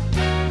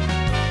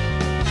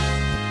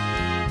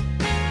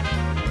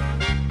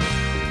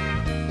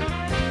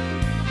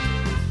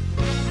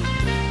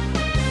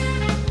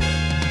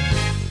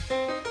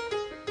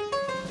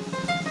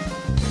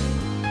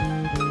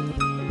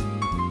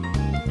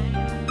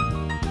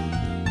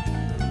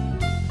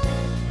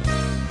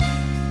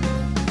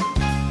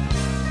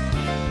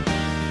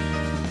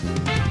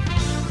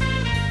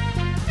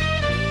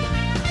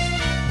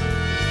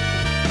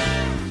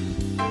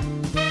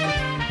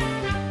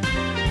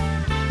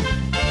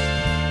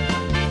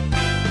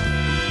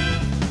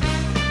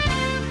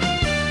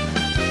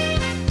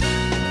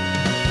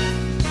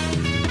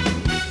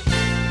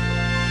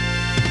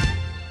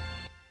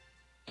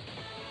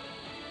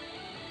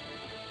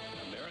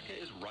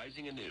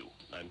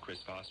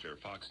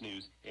 Fox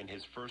News. In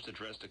his first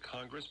address to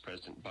Congress,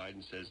 President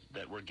Biden says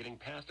that we're getting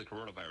past the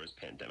coronavirus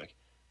pandemic.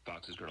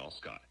 Fox's Gernal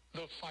Scott.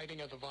 The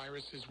fighting of the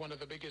virus is one of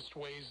the biggest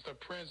ways the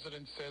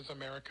president says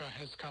America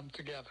has come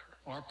together.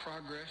 Our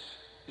progress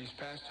these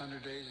past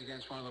 100 days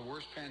against one of the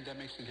worst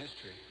pandemics in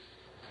history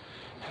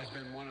has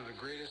been one of the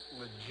greatest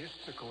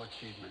logistical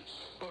achievements.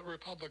 But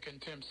Republican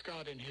Tim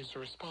Scott in his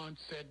response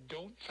said,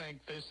 don't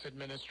thank this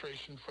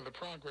administration for the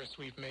progress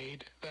we've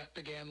made. That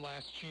began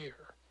last year.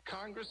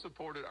 Congress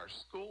supported our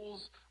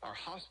schools, our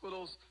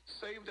hospitals,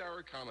 saved our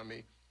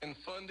economy, and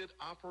funded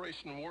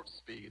Operation Warp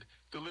Speed,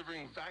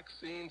 delivering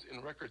vaccines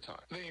in record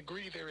time. They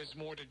agree there is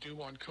more to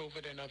do on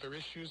COVID and other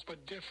issues,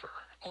 but differ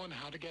on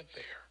how to get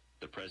there.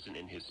 The president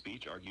in his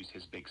speech argues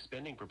his big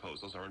spending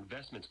proposals are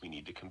investments we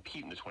need to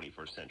compete in the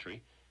 21st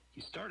century.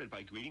 He started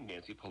by greeting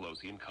Nancy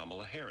Pelosi and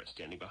Kamala Harris,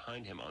 standing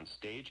behind him on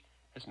stage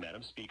as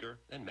Madam Speaker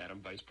and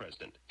Madam Vice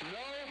President. No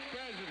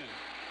president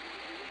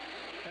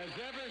has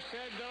ever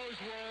said those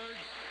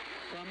words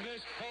from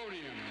this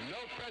podium. No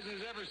president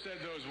has ever said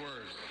those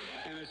words,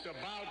 and it's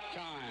about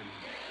time.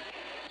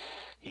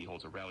 He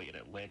holds a rally in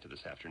Atlanta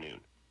this afternoon.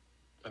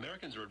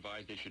 Americans are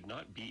advised they should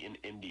not be in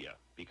India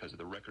because of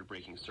the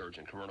record-breaking surge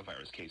in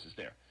coronavirus cases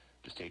there.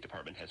 The State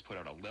Department has put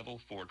out a level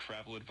 4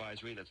 travel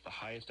advisory that's the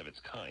highest of its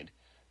kind.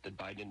 The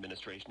Biden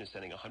administration is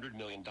sending $100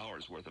 million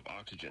worth of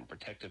oxygen,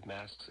 protective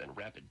masks, and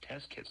rapid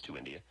test kits to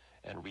India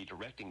and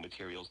redirecting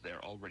materials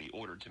there already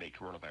ordered to make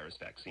coronavirus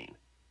vaccine.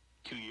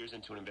 2 years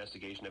into an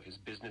investigation of his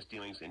business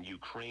dealings in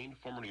Ukraine,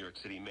 former New York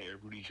City Mayor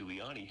Rudy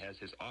Giuliani has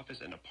his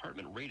office and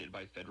apartment raided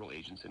by federal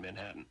agents in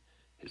Manhattan.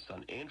 His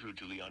son Andrew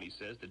Giuliani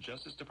says the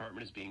Justice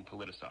Department is being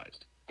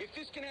politicized. If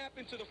this can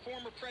happen to the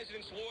former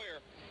president's lawyer,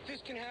 this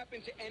can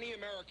happen to any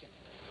American.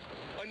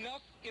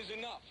 Enough is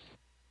enough.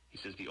 He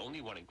says the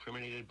only one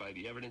incriminated by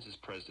the evidence is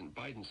President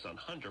Biden's son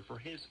Hunter for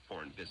his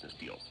foreign business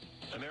deals.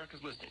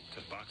 America's listening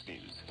to Fox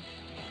News.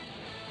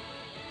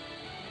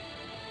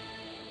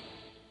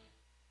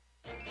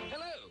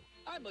 Hello,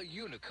 I'm a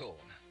unicorn.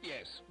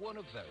 Yes, one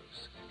of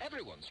those.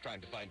 Everyone's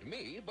trying to find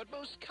me, but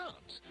most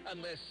can't,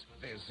 unless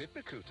there's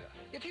ZipRecruiter.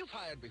 If you've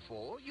hired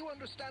before, you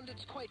understand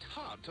it's quite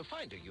hard to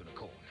find a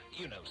unicorn.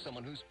 You know,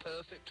 someone who's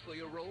perfect for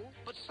your role,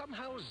 but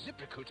somehow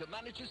ZipRecruiter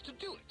manages to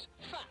do it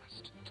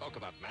fast.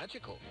 Talk about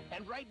magical.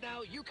 And right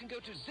now, you can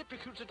go to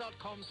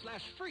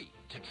ZipRecruiter.com/free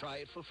to try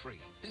it for free.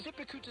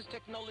 ZipRecruiter's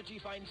technology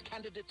finds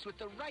candidates with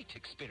the right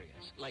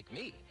experience, like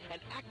me,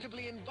 and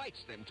actively invites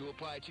them to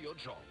apply to your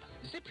job.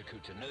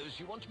 ZipRecruiter knows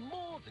you want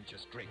more than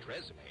just great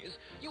resumes.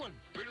 You want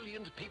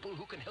brilliant people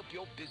who can help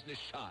your business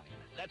shine.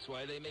 That's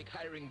why they make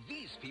hiring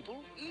these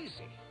people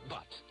easy.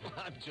 But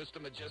I'm just a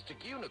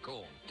majestic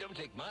unicorn. Don't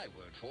take my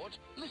word for it.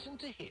 Listen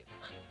to him.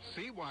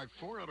 See why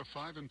 4 out of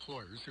 5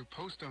 employers who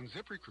post on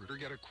ZipRecruiter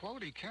get a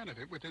quality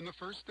candidate within the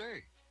first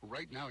day.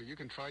 Right now, you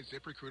can try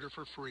ZipRecruiter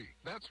for free.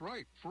 That's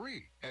right,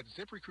 free at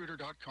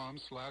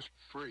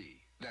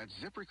ZipRecruiter.com/free. That's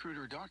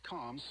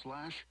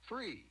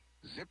ZipRecruiter.com/free.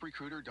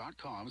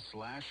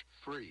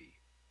 ZipRecruiter.com/free.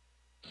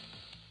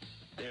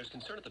 There's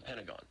concern at the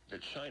Pentagon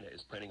that China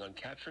is planning on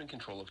capturing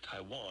control of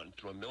Taiwan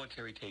through a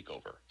military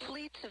takeover.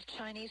 Fleets of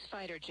Chinese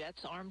fighter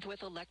jets armed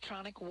with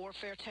electronic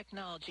warfare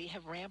technology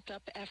have ramped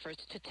up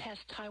efforts to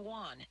test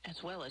Taiwan,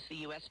 as well as the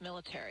U.S.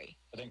 military.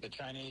 I think the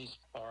Chinese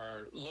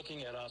are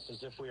looking at us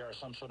as if we are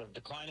some sort of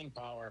declining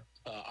power.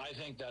 I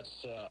think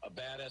that's a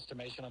bad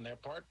estimation on their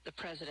part. The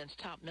president's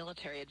top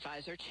military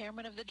advisor,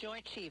 chairman of the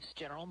Joint Chiefs,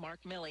 General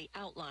Mark Milley,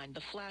 outlined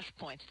the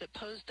flashpoints that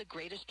pose the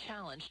greatest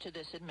challenge to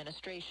this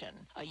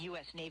administration. A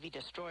U.S. Navy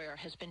destroyer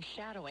has been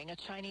shadowing a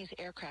Chinese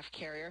aircraft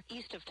carrier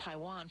east of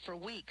Taiwan for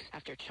weeks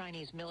after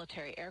Chinese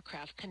military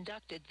aircraft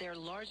conducted their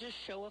largest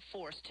show of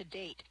force to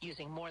date,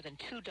 using more than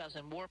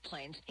 24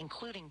 warplanes,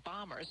 including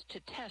bombers, to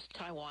test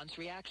Taiwan's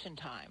reaction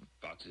time.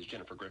 Fox's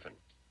Jennifer Griffin.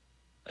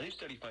 A new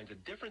study finds a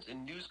difference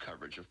in news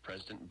coverage of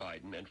President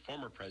Biden and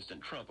former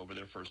President Trump over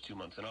their first 2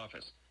 months in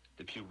office.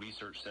 The Pew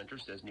Research Center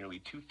says nearly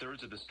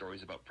 2/3 of the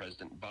stories about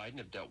President Biden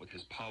have dealt with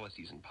his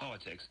policies and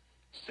politics.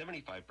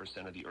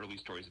 75% of the early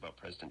stories about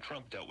President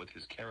Trump dealt with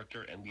his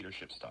character and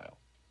leadership style.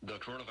 The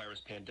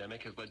coronavirus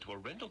pandemic has led to a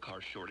rental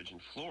car shortage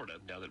in Florida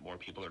now that more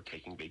people are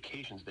taking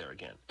vacations there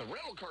again. The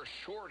rental car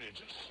shortage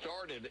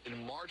started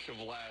in March of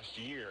last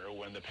year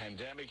when the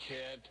pandemic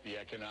hit, the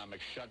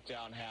economic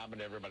shutdown happened,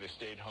 everybody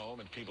stayed home,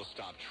 and people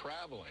stopped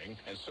traveling.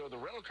 And so the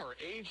rental car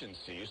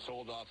agency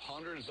sold off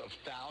hundreds of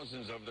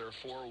thousands of their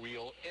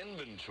four-wheel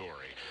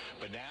inventory.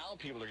 But now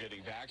people are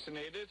getting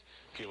vaccinated,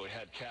 people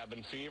had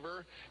cabin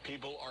fever,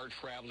 people are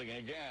traveling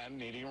again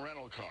needing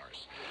rental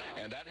cars.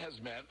 And that has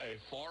meant a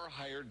far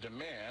higher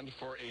demand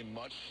for a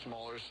much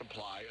smaller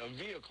supply of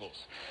vehicles.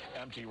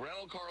 Empty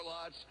rental car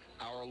lots,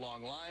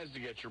 hour-long lines to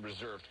get your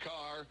reserved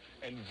car,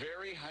 and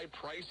very high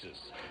prices.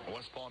 In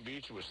West Palm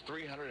Beach, it was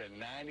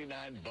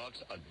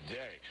 $399 a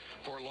day.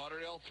 Fort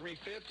Lauderdale,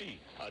 $350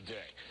 a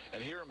day.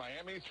 And here in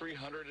Miami,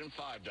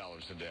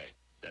 $305 a day.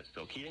 That's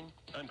Phil Keating.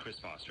 I'm Chris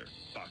Foster,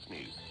 Fox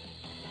News.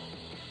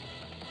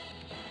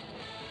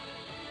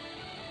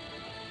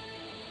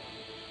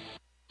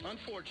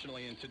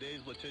 Unfortunately, in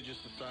today's litigious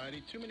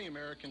society, too many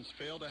Americans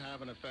fail to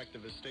have an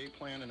effective estate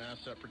plan and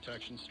asset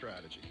protection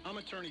strategy. I'm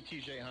attorney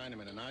TJ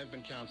Heineman, and I've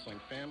been counseling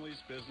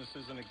families,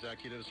 businesses, and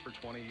executives for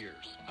 20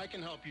 years. I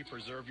can help you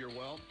preserve your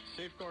wealth,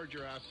 safeguard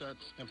your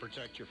assets, and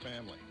protect your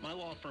family. My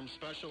law firm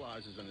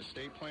specializes in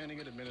estate planning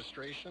and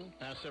administration,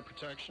 asset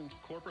protection,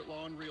 corporate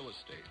law, and real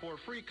estate. For a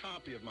free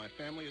copy of my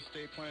Family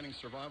Estate Planning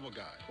Survival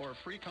Guide or a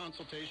free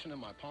consultation in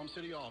my Palm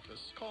City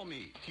office, call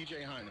me,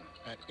 TJ Heineman,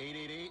 at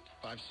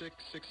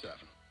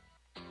 888-5667.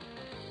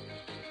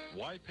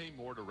 Why pay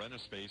more to rent a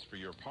space for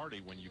your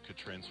party when you could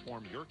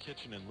transform your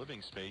kitchen and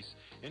living space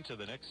into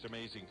the next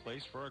amazing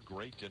place for a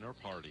great dinner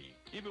party?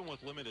 Even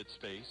with limited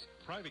space,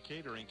 private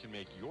catering can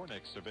make your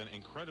next event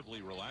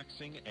incredibly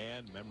relaxing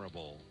and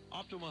memorable.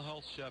 Optimal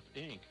Health Chef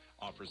Inc.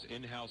 offers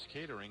in-house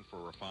catering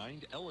for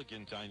refined,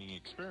 elegant dining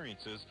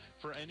experiences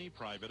for any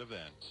private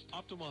event.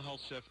 Optimal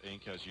Health Chef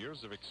Inc. has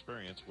years of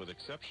experience with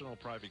exceptional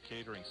private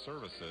catering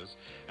services,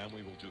 and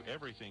we will do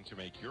everything to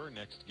make your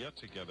next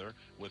get-together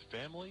with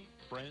family,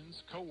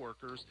 friends,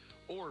 co-workers,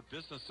 or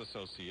business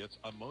associates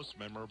a most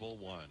memorable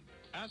one.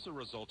 As a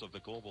result of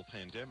the global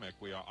pandemic,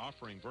 we are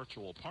offering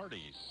virtual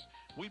parties.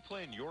 We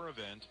plan your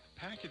event,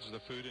 package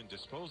the food in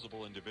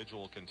disposable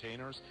individual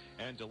containers,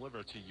 and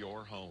deliver to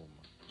your home.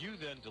 You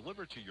then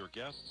deliver to your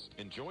guests,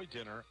 enjoy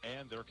dinner,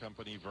 and their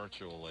company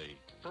virtually.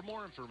 For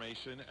more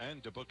information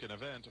and to book an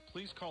event,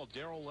 please call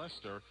Daryl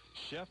Lester,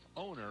 chef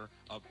owner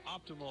of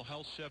Optimal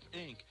Health Chef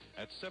Inc.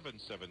 at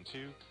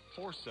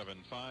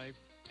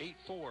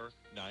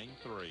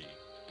 772-475-8493.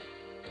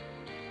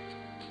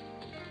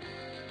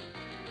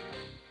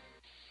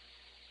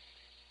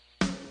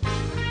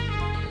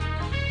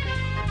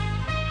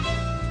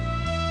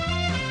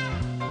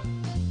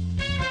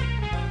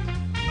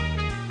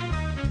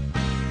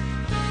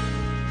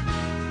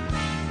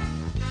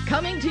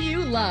 Coming to you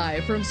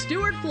live from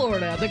Stuart,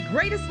 Florida, the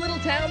greatest little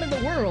town in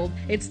the world,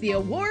 it's the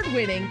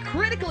award-winning,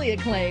 critically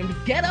acclaimed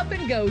Get Up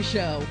and Go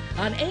show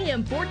on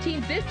AM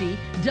 1450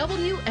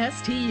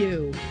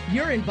 WSTU.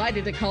 You're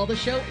invited to call the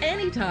show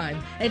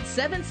anytime at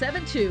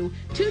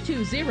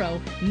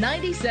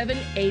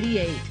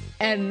 772-220-9788.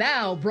 And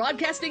now,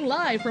 broadcasting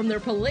live from their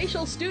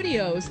palatial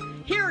studios,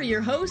 here are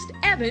your hosts,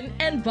 Evan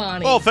and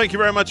Bonnie. Well, thank you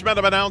very much,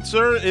 Madam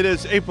Announcer. It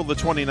is April the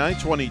 29th,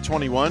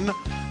 2021.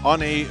 On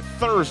a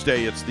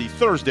Thursday, it's the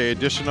Thursday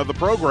edition of the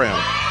program.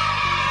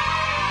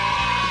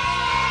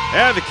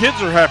 Yeah, the kids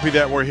are happy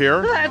that we're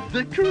here. That's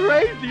the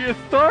craziest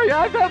story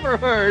I've ever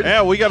heard.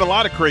 Yeah, we got a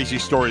lot of crazy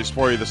stories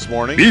for you this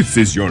morning. This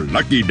is your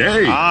lucky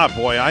day. Ah,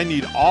 boy, I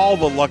need all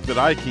the luck that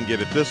I can get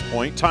at this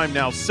point. Time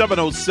now,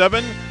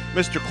 7:07.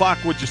 Mr.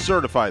 Clock, would you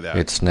certify that?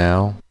 It's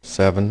now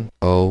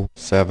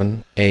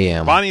 7:07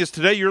 a.m. Bonnie, is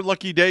today your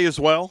lucky day as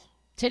well?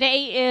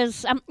 Today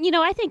is, I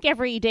think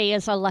every day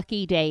is a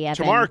lucky day, Evan.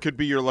 Tomorrow could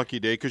be your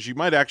lucky day because you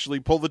might actually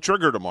pull the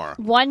trigger tomorrow.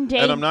 One day.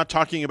 And I'm not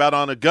talking about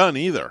on a gun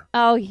either.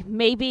 Oh,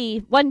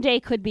 maybe one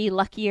day could be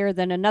luckier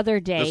than another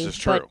day. This is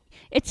true. But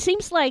it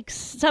seems like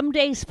some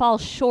days fall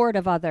short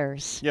of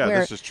others. Yeah,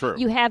 this is true.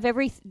 You have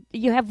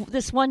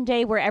this one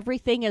day where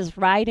everything is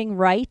riding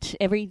right.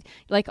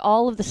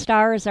 All of the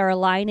stars are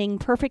aligning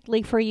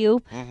perfectly for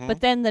you. Mm-hmm.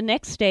 But then the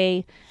next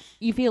day,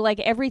 you feel like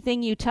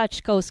everything you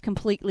touch goes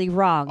completely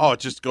wrong. Oh, it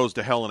just goes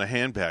to hell in a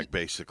handbag,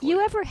 basically. You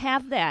ever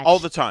have that? All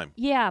the time.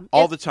 Yeah.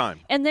 All the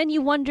time. And then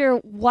you wonder,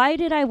 why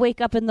did I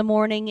wake up in the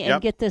morning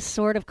and get this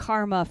sort of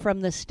karma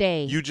from this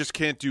day? You just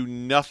can't do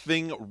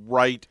nothing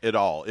right at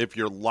all. If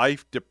your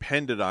life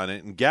depended on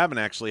it, and Gavin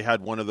actually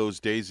had one of those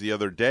days the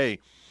other day.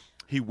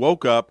 He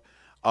woke up,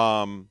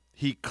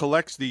 he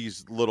collects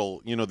these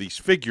little, these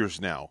figures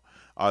now,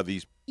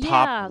 these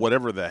pop,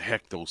 whatever the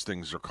heck those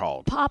things are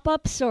called.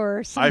 Pop-ups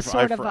or some I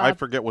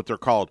forget what they're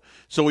called.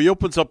 So he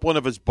opens up one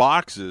of his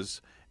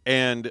boxes,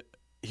 and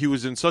he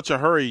was in such a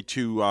hurry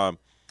to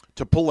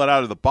pull it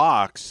out of the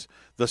box,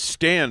 the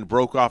stand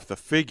broke off the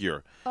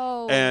figure.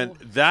 Oh. And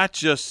that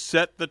just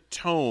set the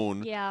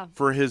tone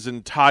for his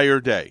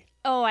entire day.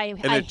 Oh, I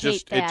hate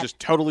that. It just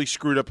totally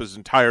screwed up his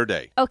entire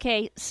day.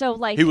 Okay,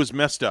 so he was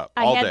messed up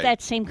all day. I had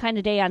that same kind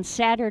of day on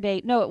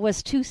Saturday. No, it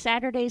was 2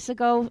 Saturdays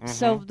ago. Mm-hmm.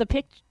 So the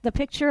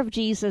picture of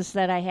Jesus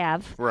that I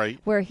have, right,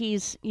 where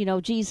he's,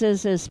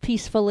 Jesus is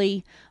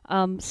peacefully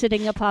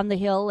sitting up on the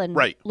hill and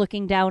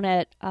looking down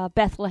at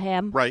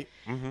Bethlehem. Right.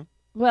 Mm-hmm.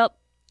 Well,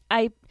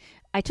 I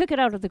took it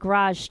out of the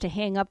garage to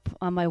hang up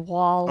on my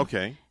wall.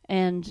 Okay.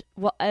 And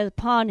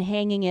upon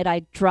hanging it,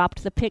 I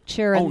dropped the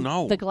picture and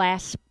the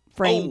glass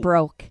frame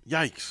broke.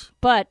 Yikes.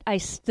 But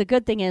the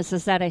good thing is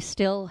that I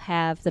still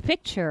have the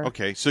picture.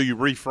 Okay, so you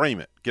reframe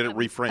it. Get it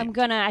reframed.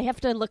 I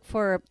have to look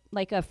for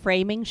like a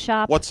framing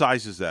shop. What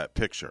size is that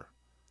picture?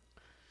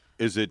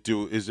 Is it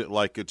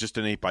like just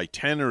an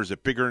 8x10 or is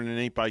it bigger than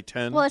an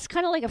 8x10? Well, it's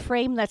kind of like a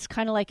frame that's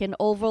kind of like an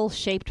oval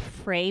shaped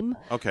frame.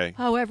 Okay.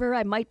 However,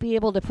 I might be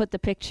able to put the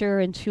picture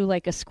into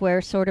like a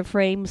square sort of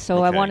frame.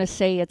 So I want to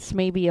say it's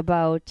maybe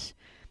about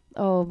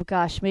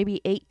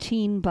maybe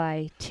 18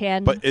 by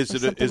 10. But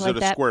is it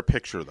a square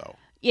picture though?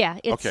 Yeah.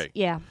 Okay.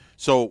 Yeah.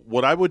 So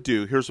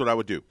here's what I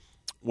would do.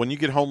 When you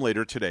get home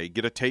later today,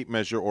 get a tape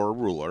measure or a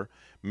ruler,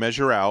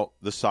 measure out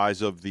the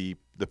size of the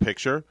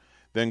picture,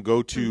 then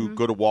go to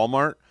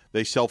Walmart.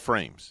 They sell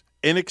frames.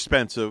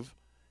 Inexpensive,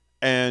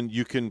 and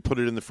you can put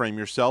it in the frame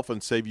yourself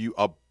and save you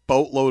a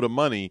boatload of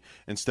money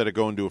instead of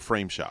going to a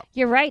frame shop.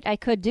 You're right. I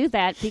could do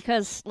that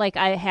because, like,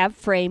 I have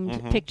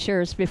framed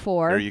pictures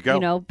before. There you go.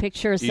 You know,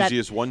 pictures Easy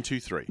as 1, 2,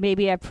 3.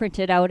 Maybe I print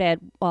it out at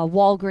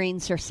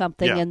Walgreens or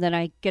something, and then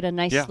I get a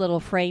nice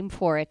little frame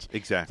for it.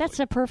 Exactly. That's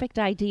a perfect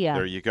idea.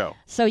 There you go.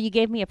 So you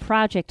gave me a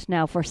project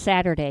now for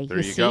Saturday. There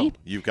you go.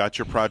 You've got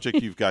your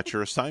project. You've got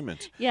your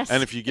assignment. Yes.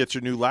 And if you get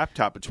your new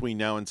laptop between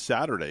now and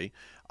Saturday,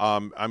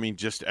 I mean,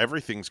 just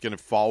everything's going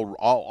to fall.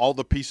 All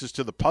the pieces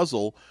to the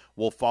puzzle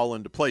will fall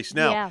into place.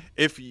 Now,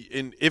 if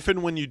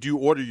and when you do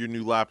order your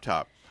new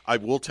laptop, I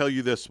will tell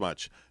you this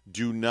much: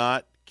 do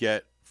not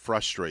get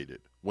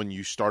frustrated when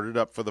you start it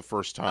up for the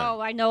first time. Oh,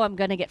 I know I'm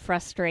going to get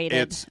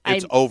frustrated.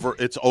 It's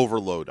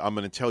overload. I'm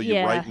going to tell you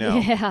right now.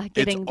 Yeah,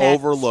 getting it's that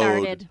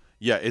overload. started.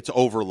 Yeah, it's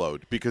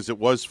overload because it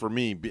was for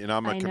me, and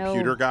I'm a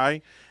computer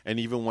guy, and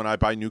even when I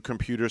buy new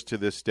computers to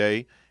this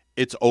day,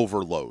 it's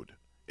overload.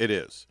 It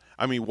is.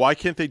 I mean, why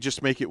can't they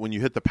just make it when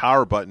you hit the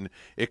power button,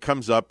 it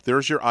comes up,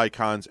 there's your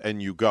icons,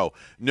 and you go?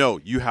 No,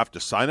 you have to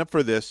sign up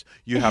for this,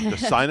 you have to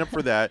sign up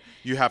for that,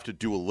 you have to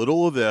do a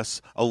little of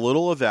this, a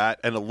little of that,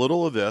 and a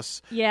little of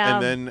this,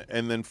 and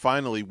then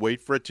finally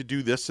wait for it to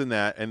do this and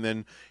that, and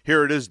then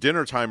here it is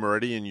dinner time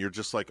already, and you're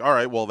just like, all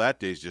right, well, that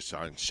day's just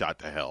shot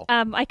to hell.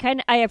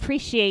 I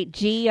appreciate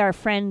G, our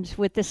friend,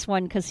 with this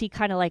one because he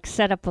kind of like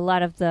set up a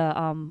lot of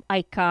the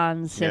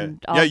icons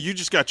and all you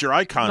just got your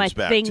icons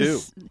back things. Too.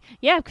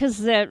 Yeah, because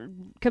the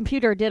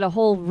computer did a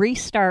whole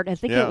restart. I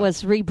think it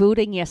was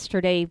rebooting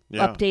yesterday,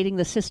 updating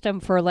the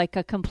system for like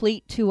a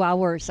complete 2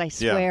 hours, I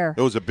swear.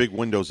 It was a big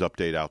Windows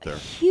update out there.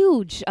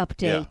 Huge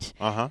update.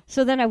 Yeah.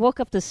 So then I woke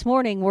up this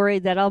morning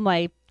worried that all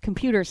my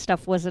computer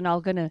stuff wasn't all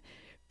going to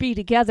be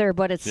together,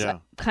 but it's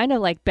kind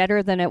of like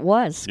better than it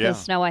was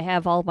because now I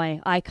have all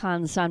my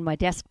icons on my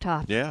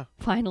desktop. Yeah.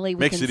 Finally, we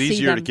makes can it easier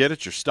see them. to get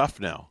at your stuff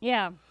now.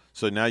 Yeah.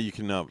 So now you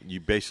can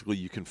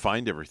you can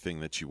find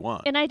everything that you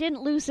want. And I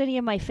didn't lose any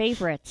of my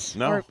favorites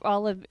or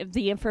all of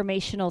the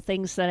informational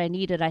things that I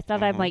needed. I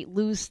thought I might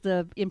lose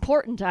the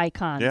important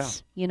icons. Yeah.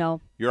 You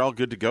know. You're all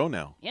good to go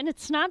now. And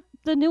it's not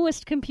the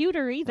newest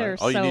computer either.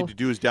 Right. All you need to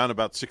do is down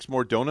about 6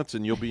 more donuts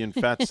and you'll be in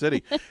Fat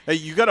City. Hey,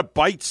 you got a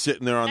bite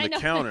sitting there on the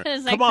counter.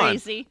 Come on,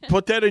 crazy?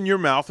 Put that in your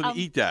mouth and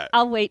eat that.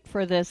 I'll wait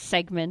for this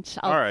segment.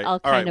 I'll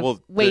kind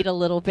of wait a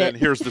little bit. Then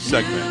here's the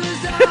segment.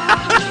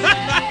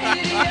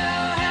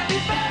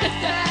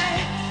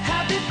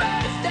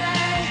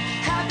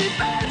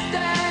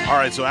 All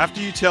right, so after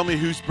you tell me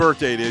whose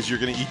birthday it is, you're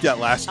going to eat that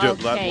last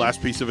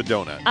piece of a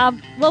donut.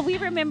 Well, we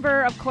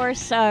remember, of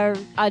course,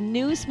 a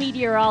news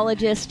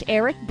meteorologist,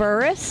 Eric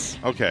Burris.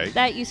 Okay.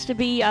 That used to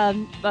be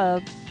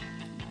a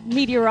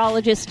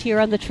meteorologist here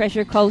on the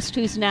Treasure Coast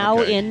who's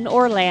now in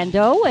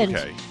Orlando. And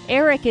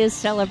Eric is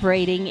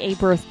celebrating a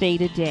birthday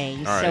today.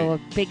 All so right.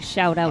 a big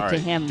shout out to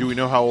him. Do we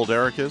know how old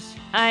Eric is?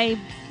 I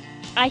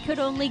could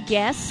only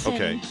guess.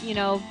 Okay.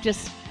 And,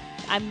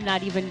 I'm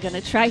not even going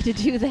to try to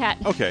do that.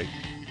 Okay.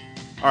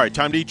 All right,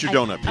 time to eat your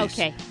donut piece.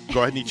 Okay.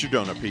 Go ahead and eat your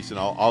donut piece, and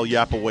I'll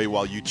yap away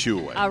while you chew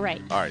away. All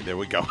right. All right, there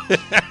we go.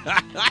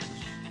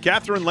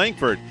 Catherine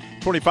Langford,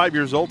 25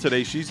 years old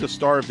today. She's the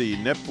star of the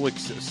Netflix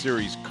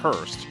series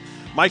Cursed.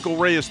 Michael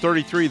Ray is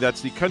 33.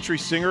 That's the country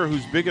singer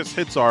whose biggest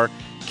hits are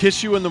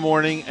Kiss You in the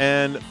Morning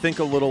and Think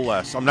a Little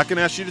Less. I'm not going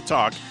to ask you to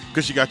talk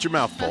because you got your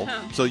mouth full,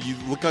 so you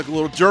look like a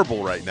little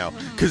gerbil right now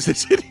because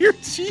it's in your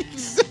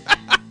cheeks.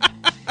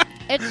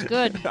 It's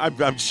good.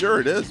 I'm sure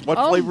it is. What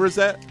flavor is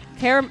that?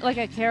 Like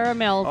a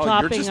caramel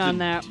topping on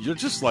that. You're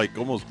just like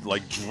almost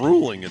like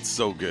drooling. It's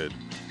so good.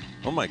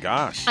 Oh my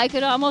gosh. I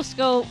could almost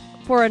go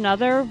for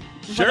another,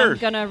 but I'm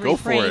going to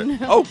refrain.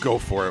 Go for it. Go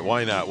for it.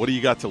 Why not? What do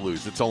you got to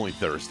lose? It's only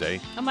Thursday.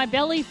 My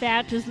belly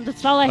fat,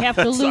 that's all I have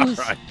to lose.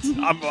 All right.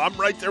 I'm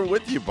right there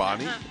with you,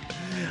 Bonnie.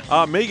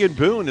 Megan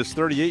Boone is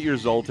 38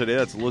 years old today.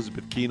 That's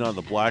Elizabeth Keene on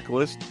the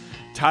blacklist.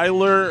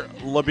 Tyler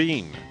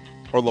Labine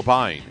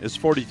is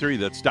 43.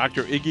 That's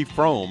Dr. Iggy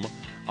Frome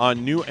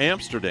on New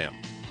Amsterdam.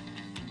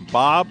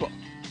 Bob,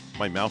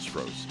 my mouse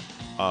froze.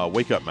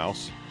 Wake up,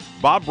 mouse.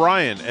 Bob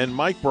Bryan and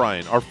Mike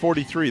Bryan are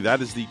 43.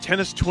 That is the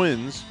tennis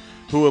twins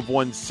who have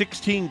won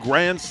 16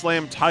 Grand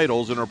Slam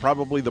titles and are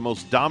probably the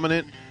most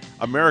dominant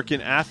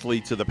American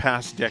athletes of the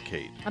past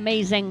decade.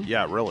 Amazing.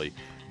 Yeah, really.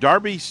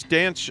 Darby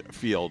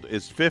Stanchfield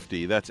is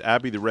 50. That's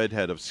Abby the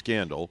Redhead of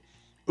Scandal.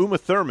 Uma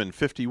Thurman,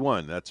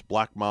 51. That's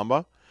Black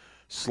Mamba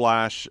 /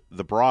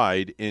 The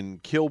Bride in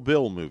Kill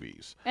Bill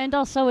movies. And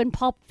also in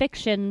Pulp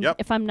Fiction,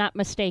 if I'm not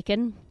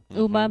mistaken.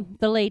 Uma,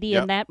 the lady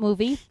in that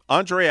movie.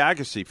 Andre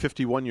Agassi,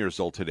 51 years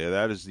old today.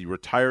 That is the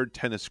retired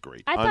tennis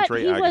great. I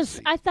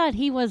thought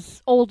he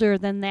was older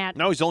than that.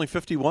 No, he's only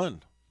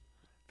 51.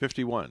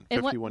 51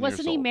 years old.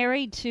 Wasn't he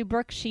married to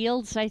Brooke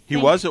Shields, I think? He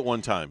was at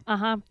one time.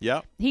 Uh-huh.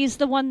 Yeah. He's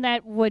the one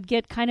that would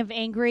get kind of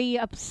angry,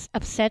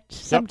 upset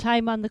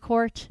sometime on the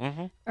court.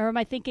 Mm-hmm. Or am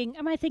I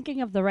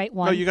thinking of the right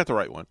one? No, you got the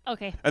right one.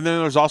 Okay. And then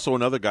there's also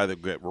another guy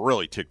that got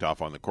really ticked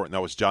off on the court, and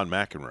that was John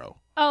McEnroe.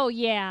 Oh,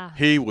 yeah.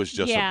 He was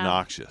just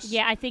obnoxious.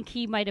 Yeah, I think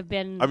he might have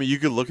been... I mean, you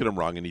could look at him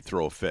wrong and he'd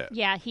throw a fit.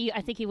 Yeah,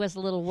 I think he was a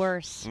little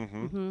worse.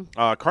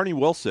 Mm-hmm. Carney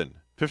Wilson,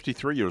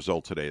 53 years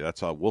old today.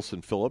 That's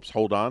Wilson Phillips,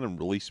 Hold On and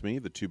Release Me,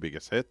 the two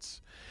biggest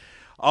hits.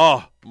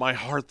 Oh, my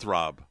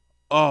heartthrob.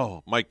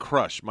 Oh, my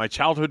crush, my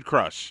childhood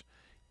crush,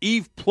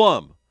 Eve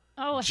Plum,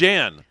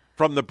 Jan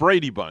from the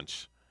Brady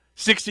Bunch.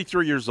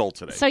 63 years old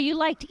today. So you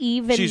liked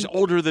Eve. And she's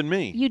older than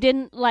me.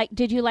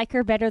 Did you like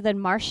her better than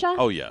Marsha?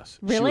 Oh, yes.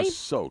 Really? She was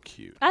so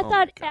cute. I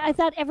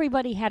thought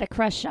everybody had a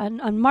crush on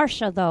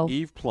Marsha, though.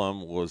 Eve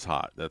Plum was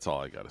hot. That's all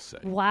I got to say.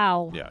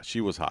 Wow. Yeah,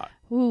 she was hot.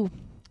 Ooh.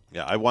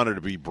 Yeah, I wanted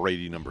to be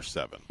Brady number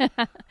 7.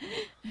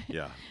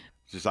 Yeah.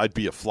 I'd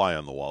be a fly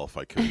on the wall if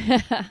I could.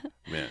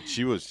 Man,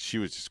 she was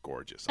just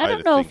gorgeous. I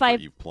don't know if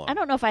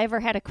I ever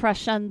had a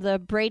crush on the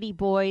Brady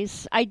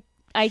boys.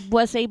 I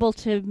was able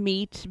to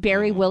meet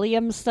Barry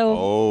Williams, though.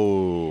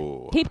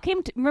 Oh. He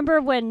came to, remember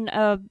when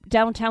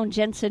downtown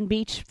Jensen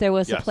Beach, there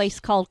was a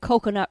place called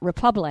Coconut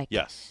Republic?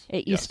 Yes.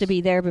 It used to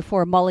be there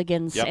before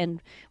Mulligan's,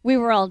 and we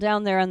were all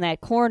down there on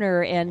that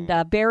corner,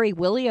 and Barry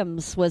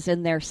Williams was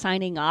in there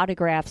signing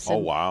autographs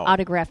and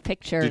autograph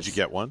pictures. Did you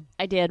get one?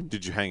 I did.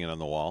 Did you hang it on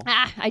the wall?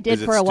 I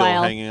did for a while. Is it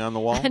still hanging on the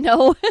wall?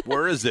 No.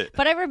 Where is it?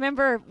 But I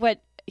remember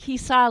he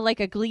saw like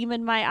a gleam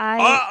in my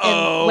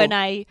eye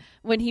and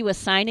when he was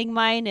signing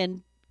mine,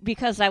 and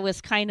because I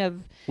was kind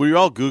of were you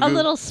all goo-goo? A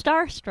little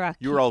starstruck.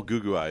 You were all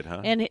goo-goo-eyed,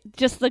 huh? And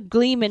just the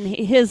gleam in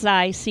his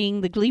eye,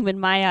 seeing the gleam in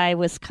my eye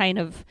was kind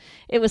of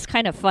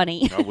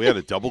funny. We had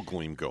a double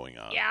gleam going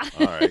on. Yeah.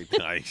 All right,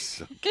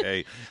 nice.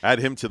 Okay. Add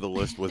him to the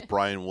list with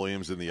Brian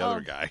Williams and the other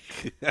guy.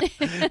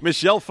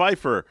 Michelle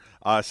Pfeiffer,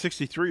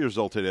 63 years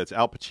old today. That's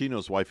Al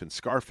Pacino's wife in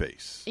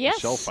Scarface. Yes.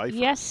 Michelle Pfeiffer.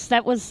 Yes,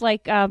 that was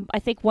like, I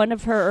think one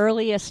of her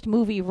earliest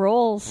movie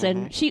roles,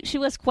 and she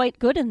was quite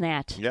good in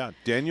that. Yeah.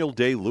 Daniel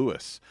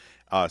Day-Lewis.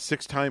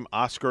 6-time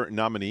Oscar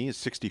nominee, is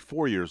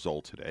 64 years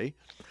old today.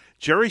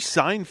 Jerry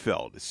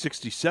Seinfeld is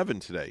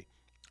 67 today.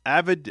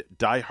 Avid,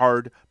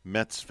 diehard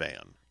Mets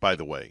fan, by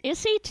the way.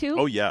 Is he, too?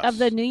 Oh, yes. Of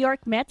the New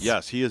York Mets?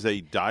 Yes, he is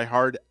a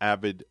diehard,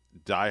 avid,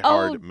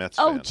 Mets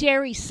fan. Oh,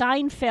 Jerry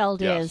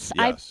Seinfeld is.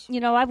 Yes.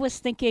 I was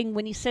thinking,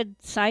 when you said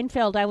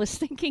Seinfeld, I was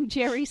thinking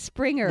Jerry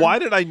Springer. Why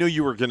did I know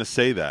you were going to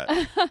say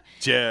that?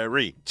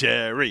 Jerry.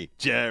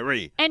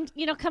 And,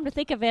 come to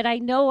think of it,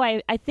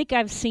 I think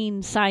I've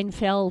seen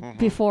Seinfeld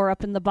before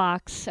up in the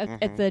box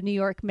at the New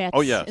York Mets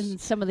in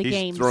some of the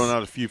games. He's thrown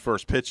out a few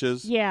first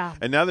pitches. Yeah.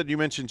 And now that you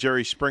mentioned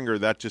Jerry Springer,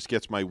 that just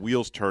gets my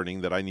wheels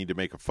turning that I need to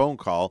make a phone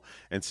call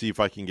and see if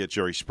I can get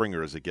Jerry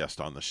Springer as a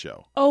guest on the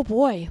show. Oh,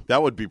 boy.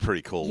 That would be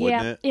pretty cool,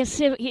 wouldn't it?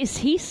 Is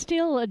he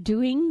still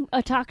doing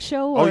a talk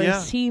show, or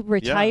is he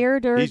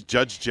retired? Yeah. Or he's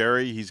Judge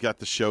Jerry. He's got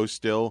the show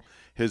still.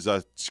 His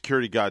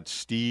security guard,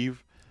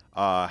 Steve,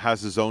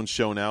 has his own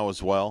show now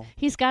as well.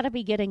 He's got to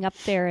be getting up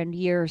there in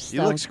years.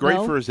 He looks great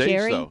for his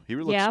age, though. He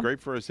looks yeah.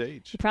 great for his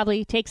age. He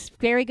probably takes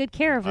very good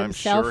care of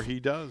himself. I'm sure he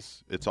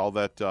does. It's all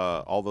that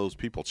all those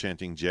people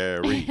chanting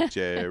Jerry,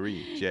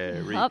 Jerry,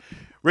 Jerry.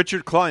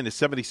 Richard Klein is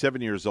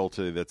 77 years old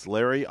today. That's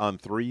Larry on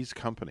Three's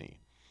Company.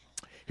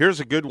 Here's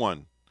a good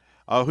one.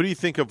 Who do you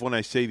think of when I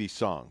say these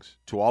songs?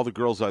 To all the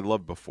girls I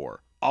loved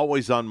before.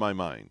 Always on my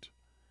mind.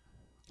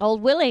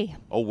 Old Willie.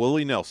 Old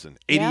Willie Nelson.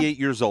 88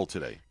 years old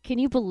today. Can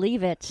you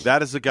believe it?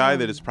 That is a guy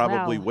that is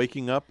probably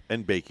waking up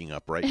and baking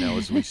up right now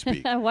as we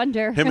speak. I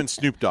wonder. Him and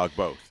Snoop Dogg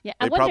both. Yeah,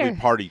 they probably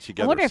party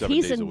together 7 days a week. I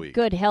wonder if he's in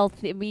good health.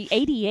 I mean,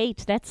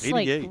 88, that's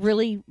 88. Like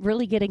really,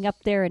 really getting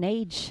up there in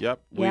age.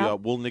 Yep.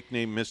 We'll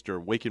nickname Mr.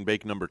 Wake and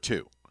Bake number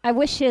 2. I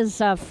wish his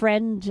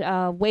friend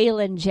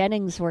Waylon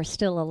Jennings were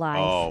still alive.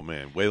 Oh,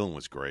 man. Waylon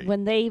was great.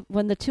 When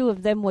the two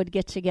of them would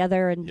get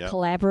together and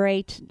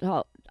collaborate,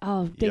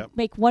 they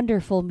make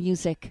wonderful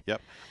music.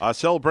 Yep.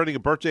 Celebrating a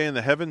birthday in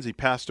the heavens, he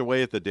passed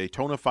away at the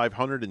Daytona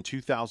 500 in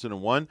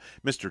 2001,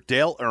 Mr.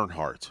 Dale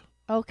Earnhardt.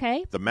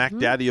 Okay. The Mac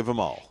Daddy of them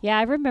all. Yeah,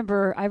 I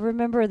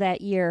remember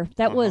that year.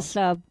 That was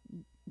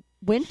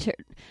winter.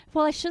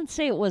 Well, I shouldn't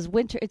say it was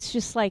winter. It's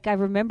just like I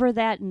remember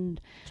that,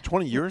 and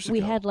 20 years ago. We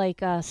had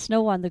like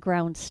snow on the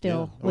ground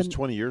still. Yeah, it was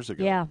 20 years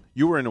ago. Yeah.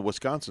 You were in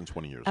Wisconsin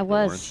 20 years ago,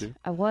 weren't you?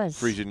 I was.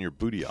 Freezing your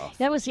booty off.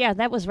 That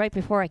was right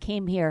before I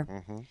came here.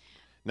 Mm-hmm.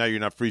 Now you're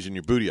not freezing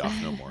your booty off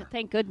no more.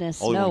 Thank goodness.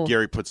 Only when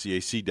Gary puts the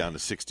AC down to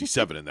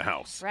 67 in the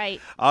house.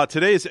 Right.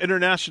 Today is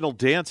International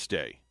Dance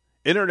Day.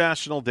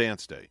 International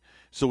Dance Day.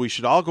 So we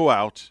should all go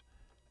out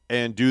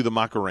and do the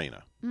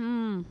Macarena.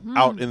 Mm-hmm.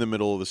 Out in the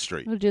middle of the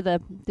street. We'll do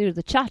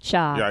the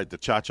cha-cha. Yeah, the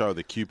cha-cha or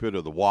the Cupid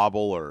or the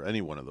wobble or any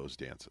one of those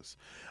dances.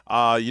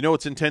 You know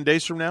what's in 10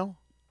 days from now?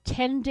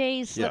 10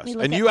 days. Yes. Let me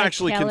look and at you my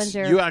actually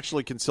calendar. you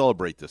actually can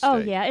celebrate this day. Oh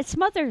yeah, it's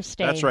Mother's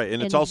Day. That's right,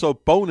 and it's also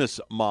Bonus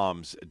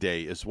Mom's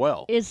Day as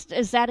well. Is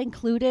that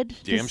included?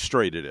 Damn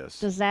straight it is.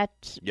 Does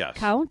that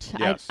count?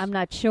 Yes. I'm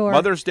not sure.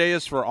 Mother's Day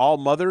is for all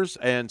mothers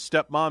and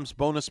stepmoms,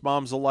 bonus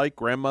moms alike,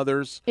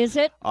 grandmothers. Is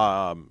it?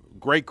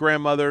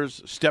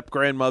 Great-grandmothers,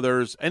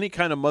 step-grandmothers, any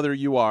kind of mother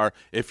you are,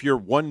 if you're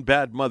one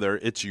bad mother,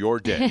 it's your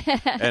day.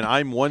 And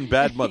I'm one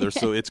bad mother,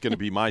 so it's going to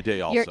be my day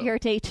also. Your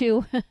day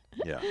too.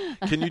 Yeah.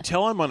 Can you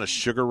tell I'm on a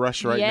sugar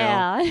rush right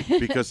now?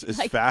 Because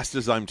as fast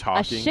as I'm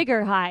talking. A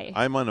sugar high.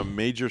 I'm on a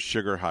major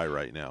sugar high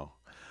right now.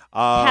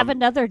 Have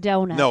another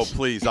donut. No,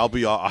 please. I'll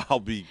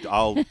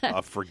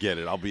forget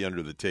it. I'll be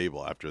under the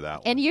table after that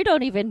one. And you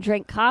don't even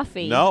drink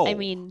coffee. No. I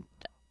mean,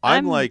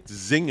 I'm like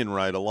zinging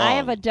right along. I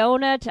have a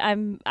donut.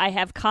 I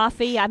have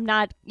coffee. I'm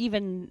not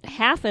even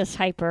half as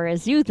hyper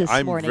as you this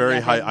morning.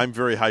 I'm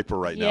very hyper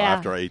right now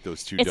after I ate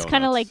those two donuts. It's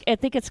kind of like, I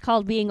think it's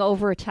called being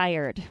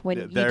overtired when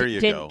you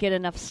didn't go. get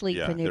enough sleep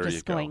and you're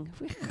just going.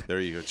 There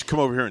you go. Just come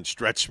over here and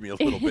stretch me a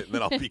little bit, and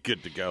then I'll be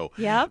good to go.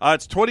 Yeah.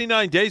 It's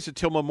 29 days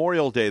until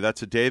Memorial Day.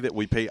 That's a day that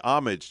we pay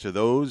homage to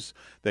those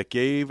that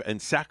gave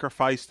and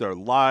sacrificed their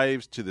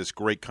lives to this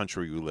great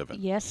country we live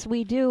in. Yes,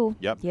 we do.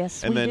 Yep.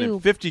 Yes, and we then do. in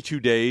 52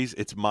 days,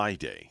 it's my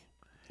day.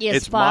 Yes,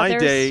 it's my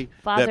day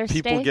Father's that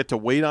people Day. get to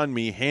wait on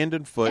me hand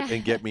and foot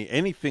and get me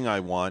anything I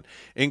want,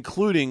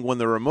 including when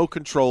the remote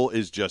control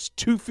is just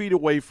 2 feet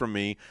away from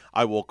me.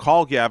 I will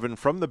call Gavin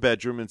from the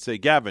bedroom and say,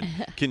 Gavin,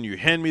 can you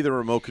hand me the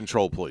remote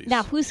control, please?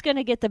 Now, who's going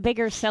to get the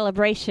bigger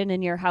celebration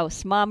in your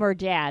house, mom or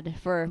dad?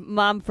 For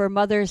mom for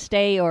Mother's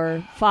Day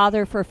or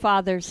father for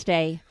Father's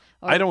Day?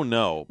 I don't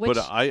know, which,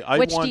 but I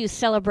which want, do you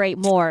celebrate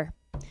more,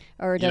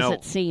 or does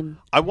it seem?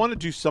 I want to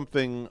do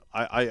something.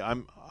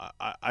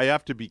 I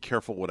have to be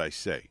careful what I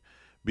say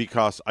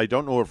because I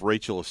don't know if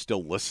Rachel is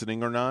still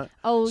listening or not.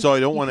 Oh, so I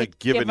don't want to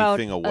give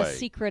anything out away. A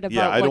secret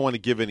about I don't want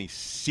to give any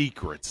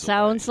secrets.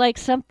 Sounds like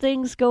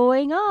something's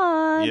going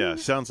on. Yeah,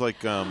 sounds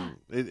like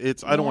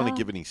it's. I don't want to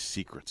give any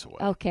secrets away.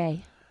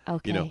 Okay.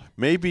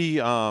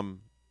 Maybe.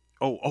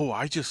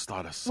 I just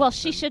thought of something. Well,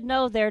 she should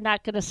know they're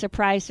not going to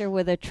surprise her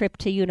with a trip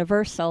to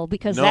Universal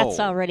because that's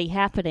already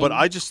happening. But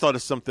I just thought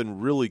of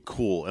something really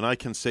cool, and I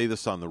can say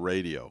this on the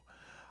radio.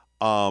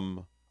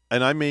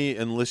 And I may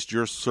enlist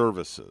your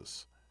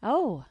services.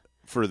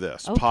 For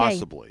this,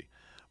 possibly.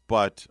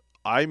 But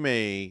I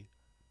may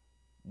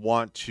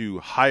want to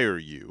hire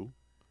you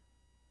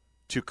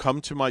to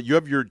come to my.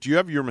 Do you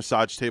have your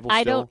massage table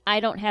still? I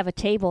don't have a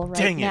table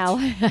right now.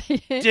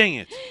 Dang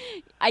it.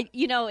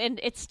 And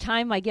it's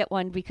time I get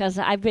one because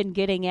I've been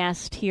getting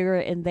asked here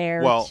and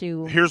there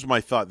to here's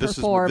my thought.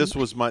 Perform. This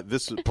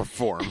is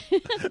perform.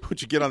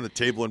 Would you get on the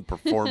table and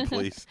perform,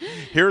 please?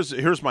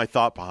 Here's my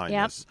thought behind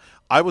this.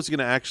 I was going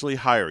to actually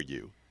hire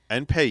you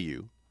and pay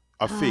you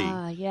a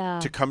fee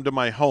to come to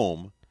my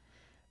home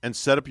and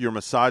set up your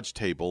massage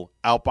table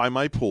out by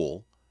my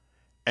pool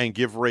and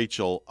give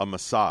Rachel a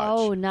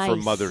massage for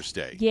Mother's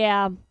Day.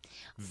 Yeah.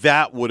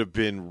 That would have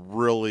been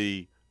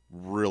really,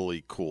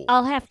 really cool.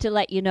 I'll have to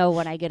let you know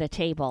when I get a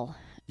table.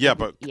 Yeah,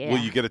 but will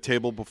you get a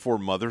table before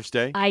Mother's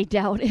Day? I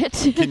doubt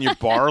it. Can you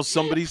borrow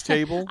somebody's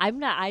table? I'm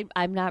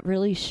not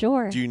really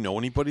sure. Do you know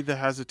anybody that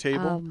has a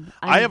table?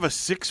 I have a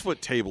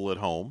 6-foot table at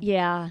home.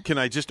 Yeah. Can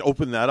I just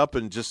open that up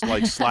and just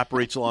like slap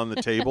Rachel on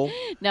the table?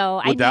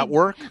 No. Would that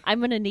work? I'm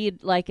going to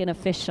need like an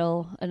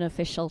official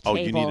table. Oh,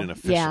 you need an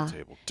official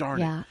table.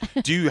 Darn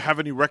it. Do you have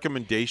any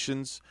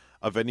recommendations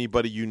of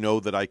anybody you know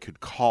that I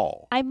could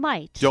call? I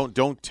might.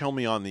 Don't tell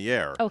me on the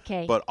air.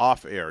 Okay. But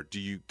off air,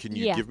 can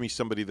you give me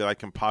somebody that I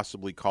can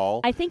possibly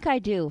call? I think I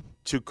do.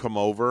 To come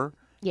over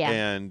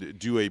and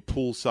do a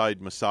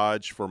poolside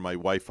massage for my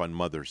wife on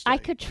Mother's Day. I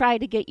could try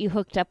to get you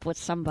hooked up with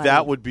somebody.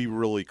 That would be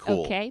really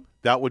cool. Okay.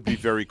 That would be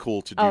very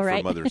cool to do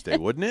for Mother's Day,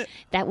 wouldn't it?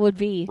 That would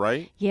be.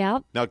 Right? Yeah.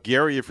 Now,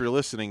 Gary, if you're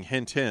listening,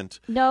 hint, hint,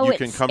 no, you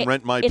can come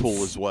rent my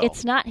pool as well.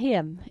 It's not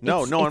him.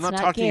 No, I'm not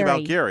talking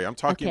about Gary. I'm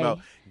talking Okay. about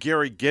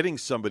Gary getting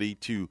somebody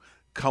to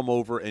come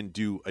over and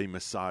do a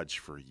massage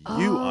for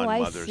you on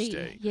Mother's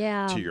Day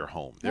to your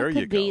home. There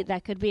you go.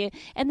 That could be.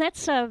 And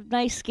that's a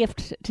nice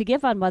gift to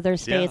give on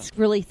Mother's Day. It's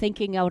really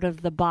thinking out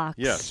of the box,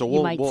 Yeah, so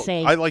you might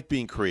say. I like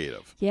being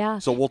creative. Yeah.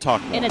 So we'll talk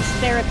about it. And it's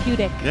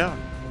therapeutic. Yeah,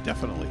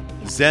 definitely.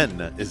 Zen,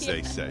 as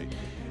they say.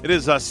 It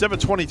is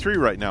 7:23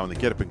 right now on the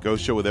Get Up and Go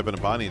Show with Evan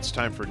and Bonnie. It's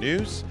time for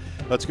news.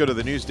 Let's go to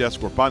the news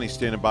desk where Bonnie's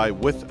standing by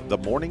with the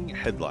morning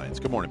headlines.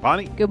 Good morning,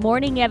 Bonnie. Good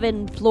morning,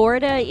 Evan.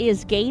 Florida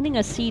is gaining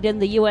a seat in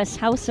the U.S.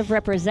 House of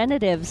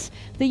Representatives.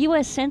 The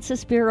U.S.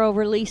 Census Bureau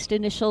released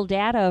initial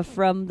data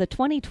from the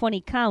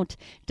 2020 count.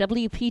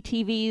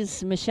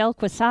 WPTV's Michelle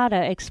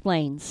Quesada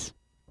explains.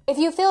 If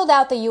you filled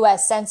out the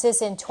U.S.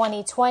 Census in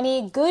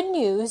 2020, good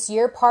news,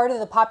 you're part of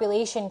the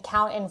population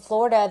count in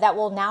Florida that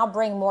will now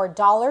bring more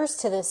dollars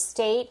to the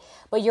state,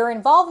 but your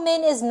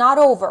involvement is not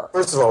over.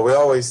 First of all, we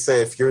always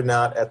say if you're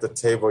not at the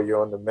table,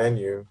 you're on the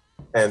menu,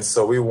 and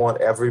so we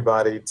want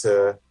everybody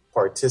to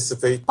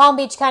participate. Palm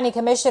Beach County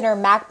Commissioner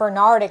Mac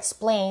Bernard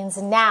explains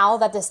now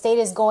that the state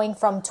is going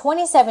from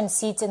 27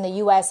 seats in the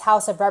U.S.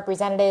 House of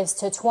Representatives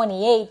to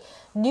 28,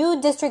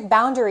 new district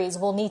boundaries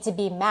will need to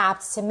be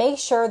mapped to make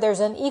sure there's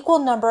an equal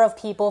number of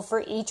people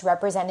for each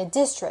represented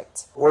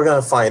district. We're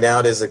going to find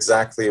out is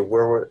exactly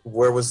where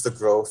was the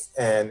growth.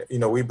 And,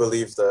 we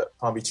believe that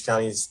Palm Beach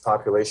County's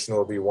population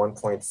will be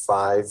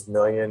 1.5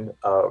 million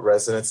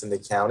residents in the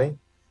county.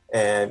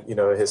 And,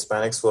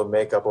 Hispanics will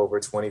make up over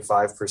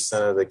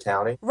 25% of the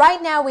county.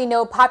 Right now, we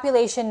know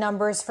population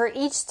numbers for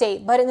each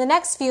state, but in the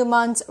next few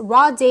months,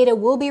 raw data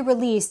will be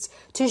released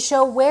to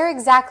show where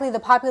exactly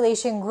the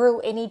population grew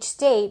in each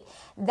state.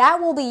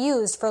 That will be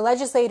used for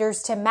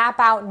legislators to map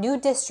out new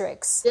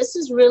districts. This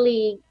is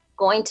really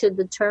going to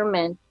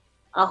determine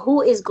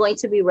who is going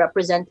to be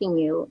representing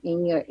you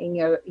in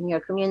your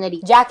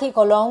community. Jackie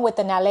Colon with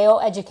the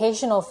Naleo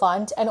Educational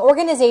Fund, an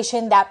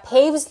organization that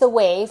paves the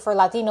way for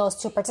Latinos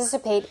to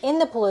participate in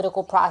the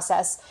political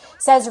process,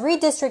 says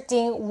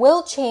redistricting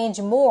will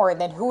change more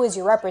than who is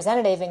your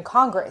representative in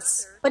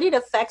Congress. But it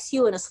affects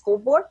you in a school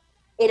board.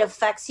 It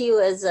affects you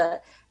as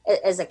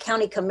a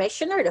county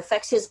commissioner. It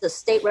affects you as the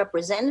state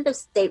representative,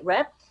 state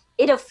rep.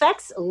 It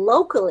affects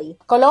locally.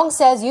 Colon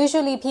says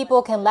usually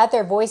people can let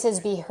their voices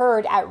be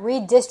heard at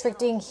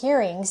redistricting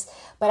hearings,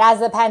 but as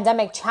the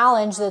pandemic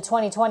challenged the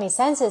 2020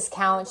 census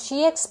count,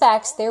 she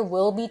expects there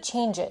will be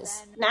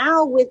changes.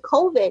 Now with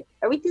COVID,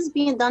 everything's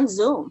being done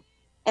Zoom.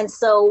 And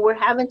so we're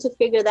having to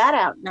figure that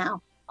out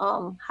now.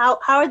 How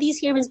are these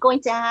hearings going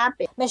to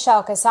happen?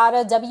 Michelle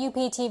Casada,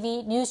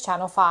 WPTV News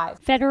Channel 5.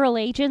 Federal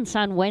agents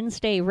on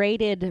Wednesday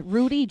raided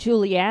Rudy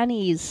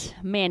Giuliani's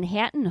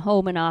Manhattan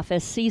home and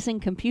office, seizing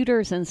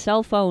computers and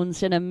cell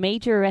phones in a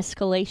major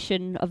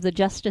escalation of the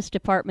Justice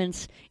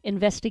Department's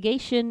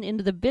investigation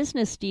into the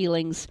business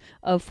dealings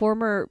of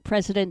former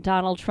President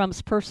Donald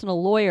Trump's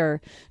personal lawyer.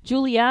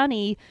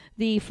 Giuliani,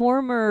 the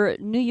former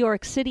New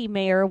York City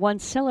mayor,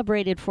 once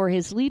celebrated for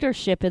his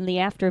leadership in the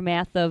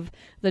aftermath of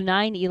the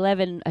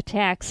 9/11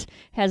 attacks,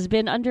 has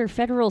been under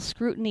federal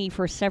scrutiny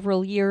for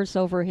several years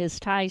over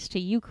his ties to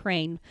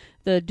Ukraine.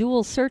 The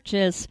dual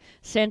searches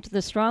sent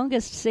the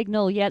strongest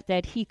signal yet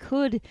that he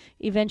could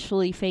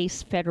eventually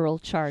face federal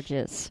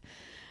charges.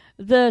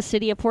 The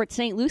city of Port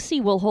St.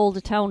 Lucie will hold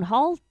a town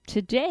hall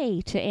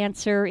today to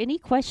answer any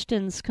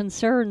questions,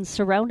 concerns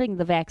surrounding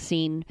the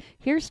vaccine.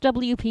 Here's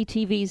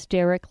WPTV's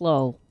Derek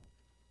Lowe.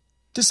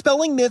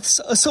 Dispelling myths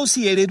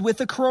associated with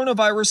the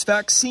coronavirus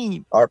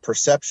vaccine. Our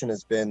perception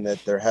has been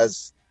that there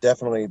has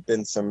definitely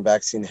been some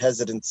vaccine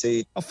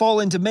hesitancy. A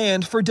fall in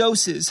demand for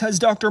doses has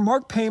Dr.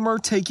 Mark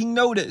Paymer taking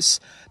notice.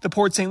 The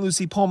Port St.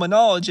 Lucie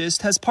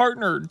pulmonologist has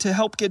partnered to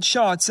help get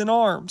shots in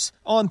arms.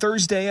 On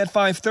Thursday at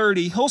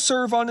 5:30, he'll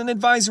serve on an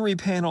advisory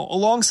panel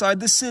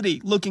alongside the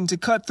city, looking to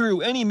cut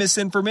through any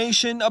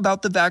misinformation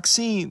about the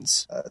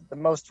vaccines. The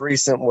most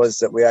recent was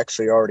that we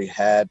actually already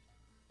had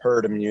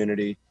herd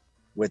immunity,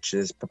 which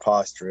is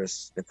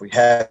preposterous. If we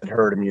had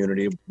herd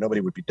immunity, nobody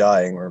would be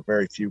dying, or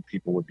very few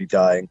people would be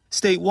dying.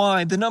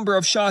 Statewide, the number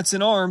of shots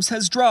in arms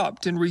has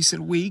dropped in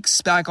recent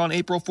weeks. Back on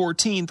April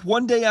 14th,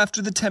 one day after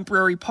the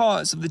temporary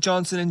pause of the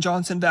Johnson &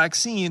 Johnson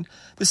vaccine,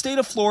 the state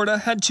of Florida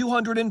had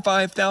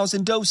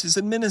 205,000 doses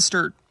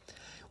administered.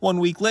 1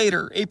 week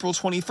later, April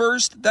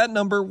 21st, that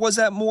number was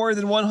at more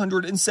than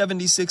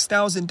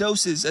 176,000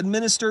 doses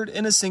administered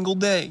in a single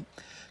day.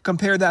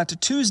 Compare that to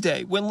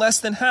Tuesday, when less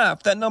than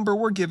half that number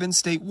were given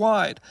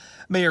statewide.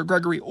 Mayor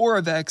Gregory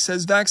Oravec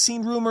says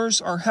vaccine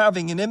rumors are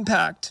having an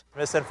impact.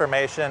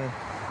 Misinformation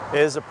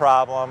is a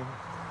problem.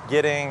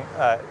 Getting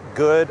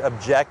good,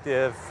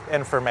 objective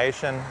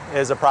information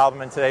is a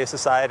problem in today's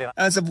society.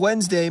 As of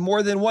Wednesday,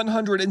 more than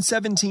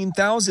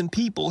 117,000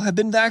 people have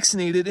been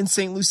vaccinated in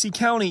St. Lucie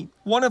County,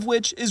 one of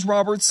which is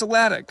Robert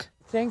Salatic.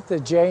 I think the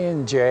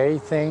J&J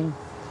thing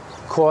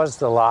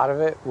caused a lot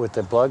of it with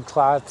the blood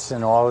clots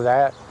and all of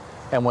that.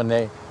 And when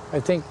they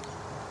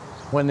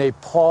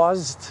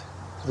paused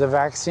the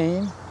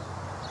vaccine,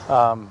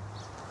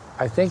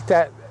 I think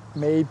that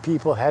made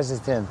people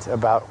hesitant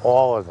about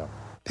all of them.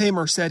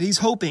 Paymer said he's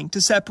hoping to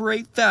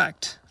separate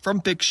fact from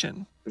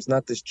fiction. There's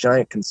not this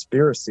giant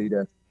conspiracy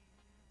to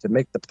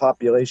make the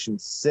population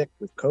sick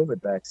with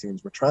COVID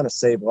vaccines. We're trying to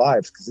save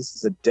lives because this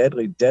is a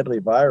deadly, deadly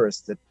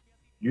virus that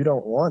you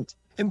don't want.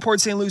 In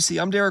Port St. Lucie,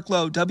 I'm Derek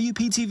Lowe,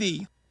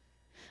 WPTV.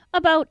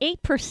 About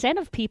 8%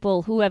 of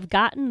people who have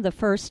gotten the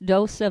first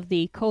dose of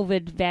the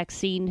COVID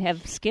vaccine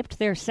have skipped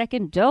their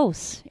second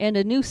dose. And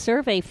a new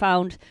survey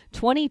found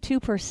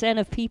 22%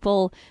 of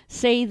people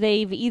say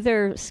they've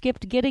either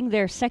skipped getting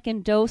their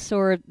second dose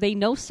or they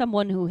know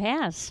someone who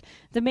has.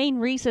 The main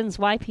reasons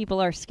why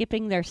people are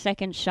skipping their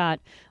second shot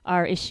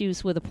are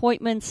issues with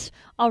appointments,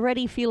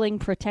 already feeling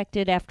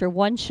protected after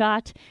one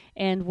shot,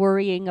 and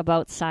worrying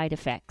about side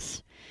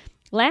effects.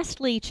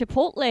 Lastly,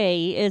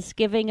 Chipotle is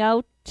giving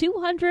out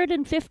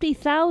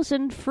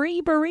 250,000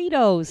 free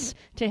burritos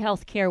to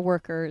healthcare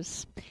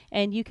workers.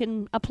 And you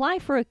can apply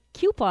for a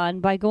coupon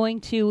by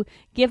going to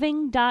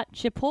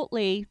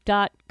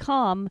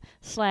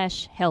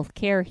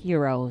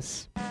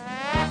giving.chipotle.com/healthcareheroes.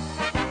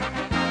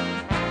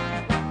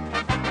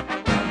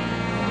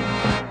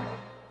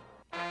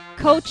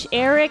 Coach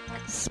Eric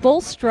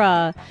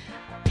Spoelstra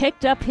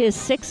picked up his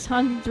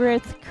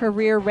 600th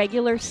career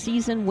regular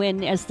season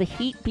win as the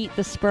Heat beat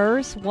the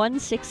Spurs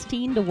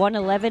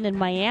 116-111 in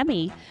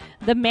Miami.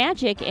 The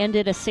Magic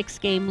ended a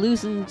 6-game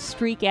losing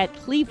streak at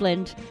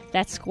Cleveland.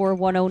 That score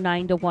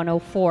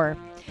 109-104.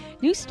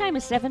 News time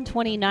is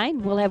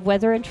 7:29. We'll have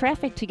weather and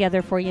traffic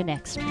together for you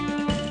next.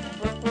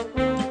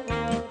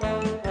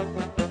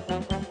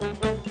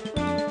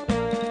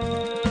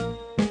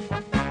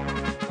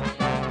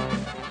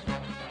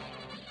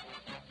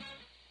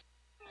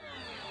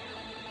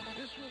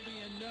 This will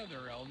be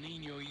another El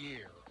Nino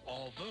year,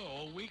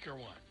 although a weaker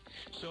one.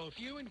 So if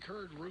you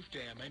incurred roof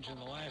damage in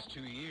the last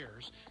 2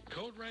 years,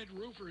 Code Red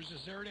Roofers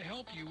is there to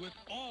help you with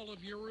all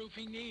of your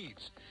roofing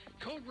needs.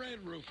 Code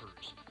Red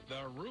Roofers,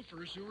 the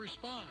roofers who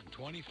respond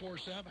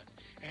 24/7.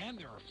 And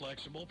there are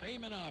flexible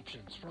payment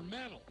options for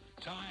metal,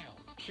 tile,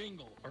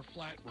 shingle, or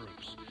flat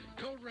roofs.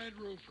 Code Red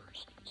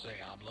Roofers. Se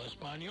habla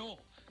español.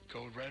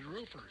 Code Red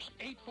Roofers,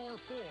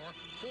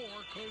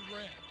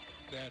 844-4-CODE-RED.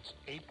 That's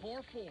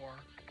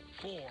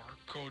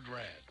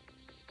 844-4-CODE-RED.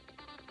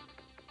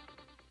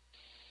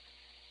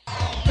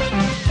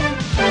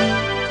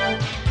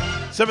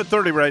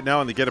 $7:30 right now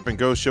on the Get Up and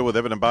Go show with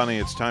Evan and Bonnie.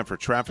 It's time for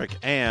traffic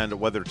and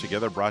weather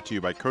together, brought to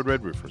you by Code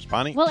Red Roofers.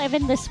 Bonnie? Well,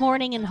 Evan, this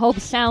morning in Hobe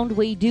Sound,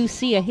 we do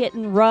see a hit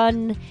and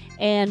run,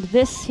 and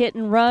this hit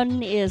and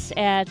run is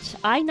at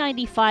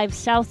I-95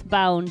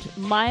 southbound,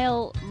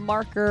 mile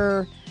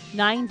marker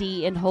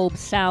 90 in Hobe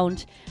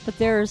Sound. But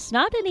there's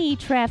not any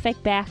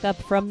traffic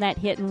backup from that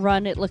hit and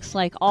run. It looks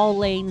like all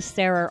lanes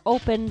there are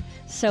open,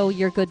 so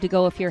you're good to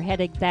go if you're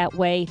heading that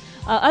way.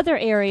 Other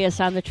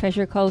areas on the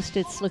Treasure Coast,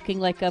 it's looking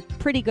like a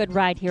pretty good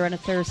ride here on a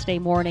Thursday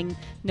morning.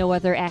 No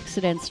other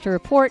accidents to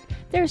report.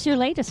 There's your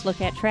latest look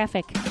at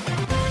traffic.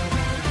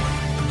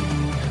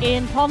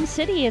 In Palm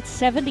City, it's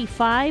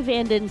 75,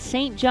 and in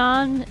St.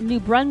 John, New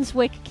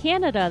Brunswick,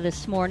 Canada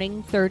this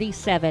morning,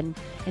 37.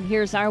 And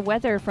here's our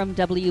weather from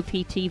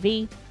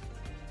WPTV.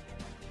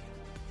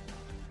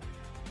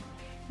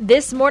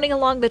 This morning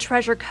along the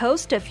Treasure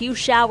Coast, a few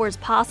showers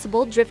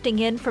possible drifting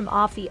in from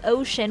off the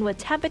ocean with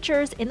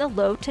temperatures in the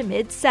low to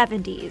mid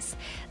 70s.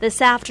 This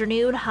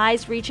afternoon,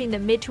 highs reaching the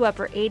mid to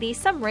upper 80s.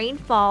 Some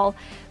rainfall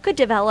could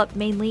develop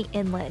mainly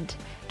inland.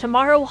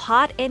 Tomorrow,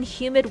 hot and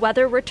humid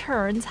weather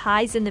returns,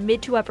 highs in the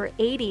mid to upper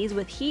 80s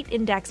with heat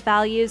index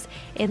values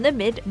in the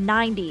mid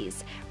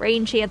 90s.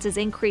 Rain chances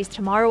increase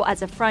tomorrow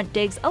as a front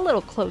digs a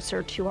little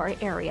closer to our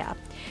area.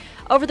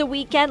 Over the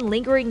weekend,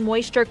 lingering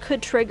moisture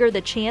could trigger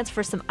the chance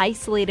for some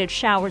isolated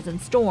showers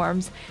and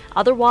storms.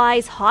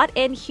 Otherwise, hot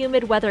and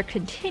humid weather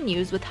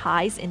continues with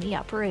highs in the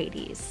upper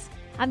 80s.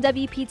 I'm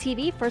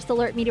WPTV First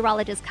Alert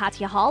Meteorologist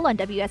Katya Hall on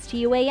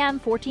WSTU AM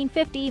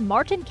 1450,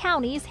 Martin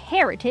County's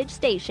Heritage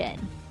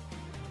Station.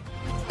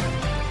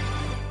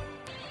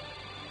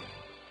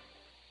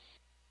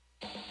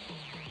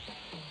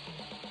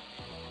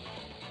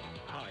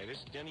 Hi, this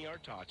is Denny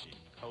Artachi,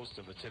 host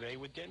of the Today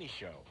with Denny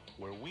show,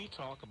 where we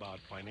talk about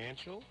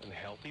financial and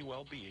healthy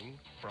well-being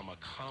from a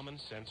common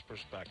sense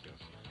perspective.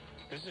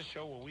 This is a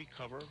show where we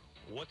cover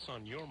what's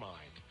on your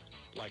mind,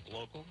 like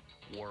local,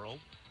 world,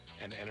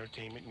 and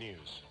entertainment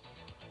news.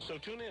 So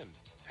tune in,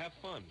 have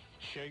fun,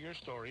 share your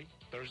story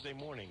Thursday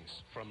mornings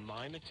from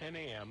 9 to 10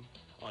 a.m.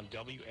 on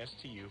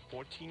WSTU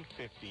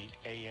 1450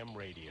 AM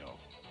radio.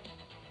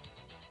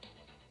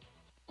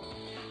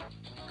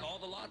 Call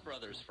the Lott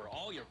Brothers for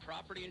all your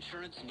property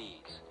insurance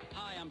needs.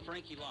 Hi, I'm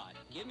Frankie Lott.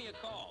 Give me a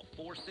call,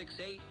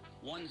 468-1009.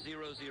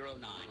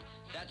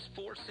 That's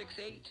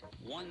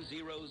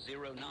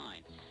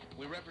 468-1009.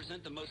 We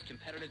represent the most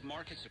competitive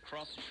markets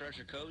across the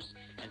Treasure Coast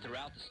and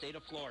throughout the state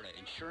of Florida,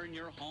 insuring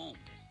your home,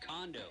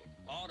 condo,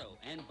 auto,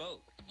 and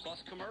boat,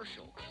 plus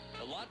commercial.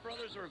 The Lott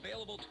Brothers are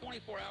available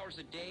 24 hours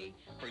a day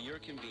for your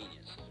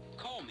convenience.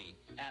 Call me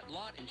at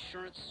Lott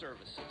Insurance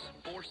Services,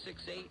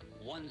 468-1009.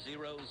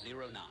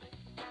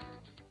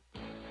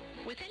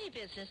 With any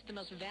business, the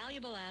most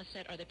valuable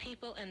asset are the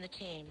people and the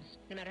teams,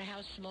 no matter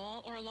how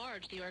small or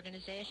large the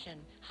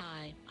organization.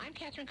 Hi, I'm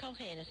Catherine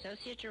Culhane,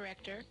 Associate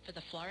Director for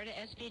the Florida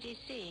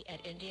SBDC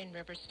at Indian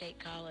River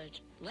State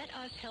College. Let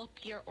us help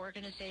your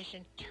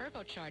organization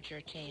turbocharge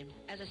your team.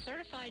 As a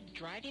certified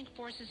driving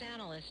forces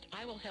analyst,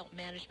 I will help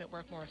management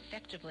work more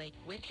effectively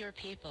with your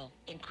people,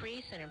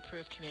 increase and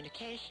improve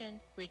communication,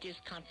 reduce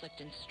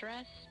conflict and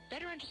stress,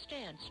 better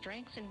understand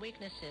strengths and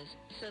weaknesses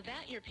so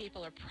that your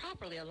people are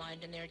properly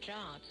aligned in their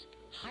jobs.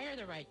 Hire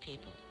the right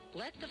people.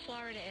 Let the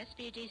Florida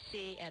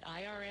SBDC at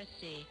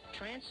IRSC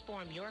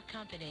transform your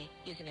company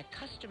using a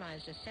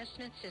customized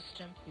assessment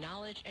system,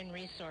 knowledge, and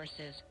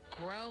resources.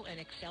 Grow and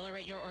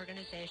accelerate your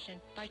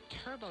organization by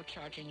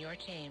turbocharging your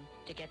team.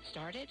 To get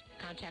started,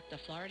 contact the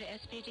Florida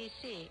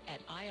SBDC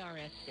at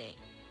IRSC.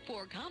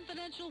 For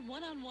confidential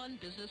one-on-one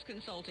business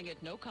consulting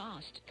at no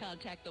cost,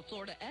 contact the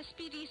Florida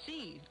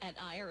SBDC at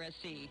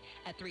IRSC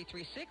at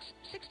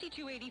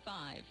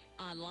 336-6285.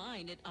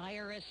 Online at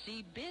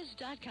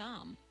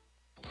irscbiz.com.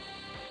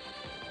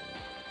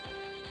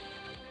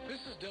 This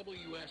is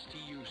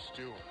WSTU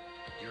Stuart,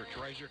 your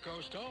Treasure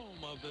Coast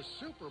home of the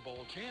Super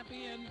Bowl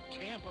champion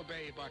Tampa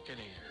Bay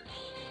Buccaneers.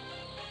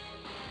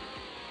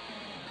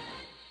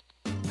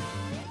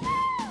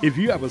 If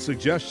you have a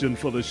suggestion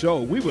for the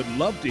show, we would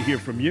love to hear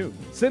from you.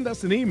 Send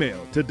us an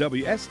email to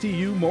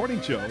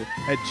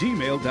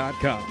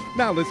WSTUmorningshow@gmail.com.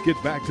 Now let's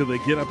get back to the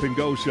Get Up and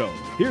Go show.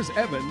 Here's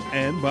Evan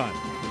and Bonnie.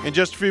 In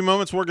just a few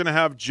moments, we're going to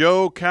have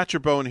Joe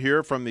Catrombone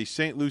here from the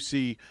St.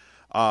 Lucie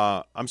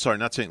I'm sorry,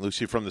 not St.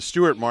 Lucie, from the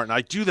Stuart Martin.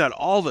 I do that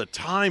all the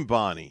time,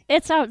 Bonnie.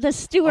 It's the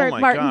Stuart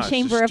Martin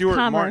Chamber the Stuart of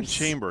Commerce. Martin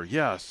Chamber,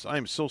 yes.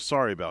 I'm so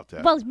sorry about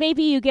that. Well,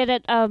 maybe you get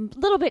it a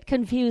little bit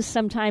confused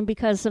sometime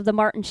because of the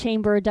Martin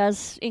Chamber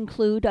does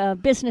include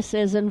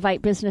businesses,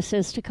 invite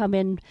businesses to come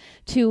in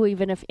too,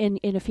 even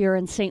if you're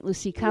in St.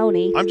 Lucie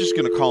County. I'm just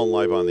going to call him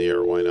live on the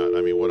air. Why not?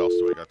 I mean, what else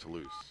do I got to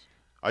lose?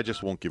 I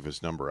just won't give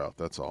his number out,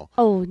 that's all.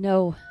 Oh,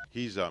 no.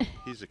 He's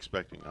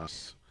expecting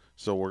us.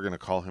 So we're going to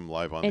call him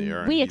live on and the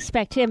air. We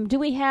expect him. Do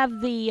we have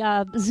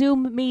the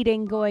Zoom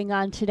meeting going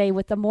on today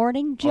with the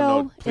Morning Joe?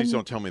 Oh, no, please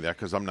don't tell me that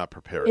because I'm not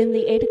prepared. In the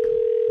 8 o'clock?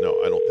 No,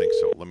 I don't think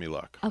so. Let me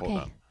look. Okay.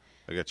 Hold on.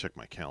 I got to check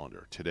my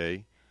calendar.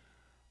 Today?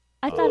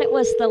 I thought it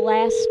was the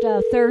last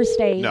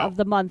Thursday of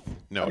the month.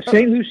 No.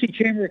 St. Lucie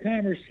Chamber of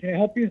Commerce, can I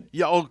help you?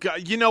 Yeah. Oh,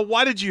 God. You know,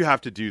 why did you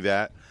have to do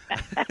that?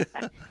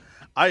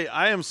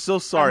 I am so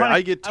sorry.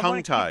 I get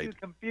tongue-tied. I'm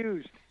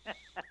confused.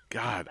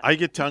 God, I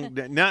get tongue.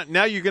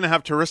 Now you're going to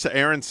have Teresa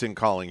Aronson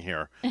calling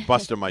here,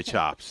 busting my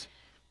chops.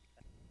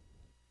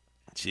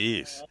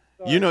 Jeez,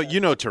 you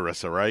know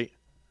Teresa, right?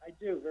 I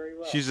do very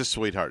well. She's a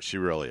sweetheart. She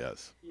really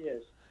is.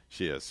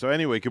 She is. So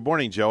anyway, good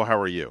morning, Joe. How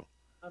are you?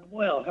 I'm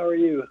well. How are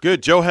you?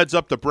 Good. Joe heads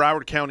up the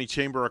Broward County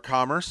Chamber of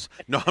Commerce.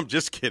 No, I'm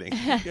just kidding.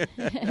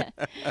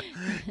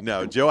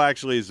 No, Joe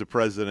actually is the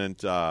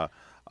president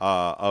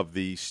of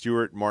the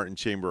Stuart Martin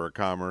Chamber of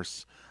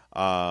Commerce.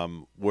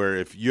 Where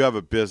if you have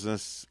a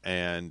business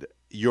and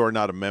you're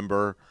not a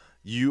member,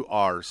 you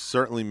are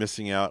certainly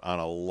missing out on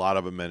a lot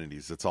of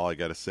amenities. That's all I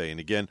got to say. And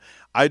again,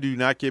 I do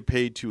not get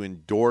paid to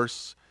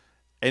endorse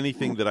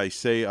anything that I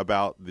say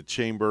about the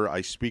chamber. I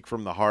speak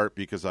from the heart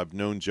because I've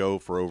known Joe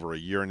for over a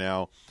year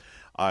now.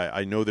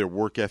 I know their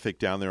work ethic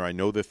down there. I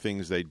know the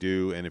things they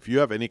do. And if you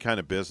have any kind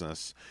of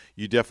business,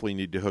 you definitely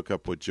need to hook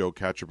up with Joe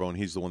Catrombone.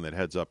 He's the one that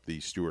heads up the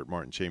Stuart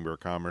Martin Chamber of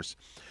Commerce.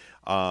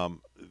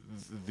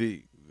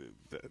 The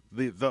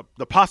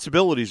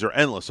possibilities are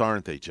endless,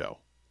 aren't they, Joe?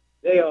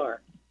 They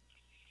are.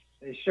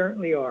 They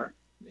certainly are.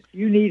 If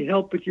you need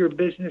help with your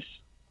business,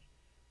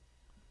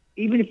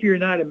 even if you're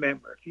not a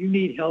member, if you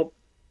need help,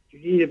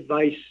 if you need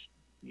advice,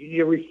 you need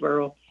a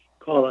referral,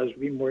 call us. We'll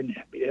be more than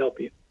happy to help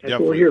you. That's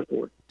what we're here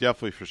for.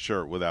 Definitely, for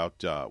sure,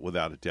 without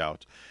a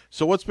doubt.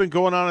 So what's been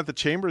going on at the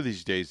Chamber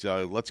these days?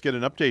 Let's get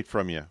an update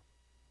from you.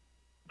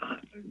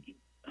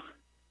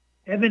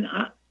 Evan,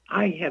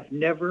 I have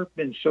never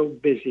been so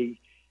busy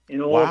in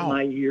all of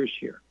my years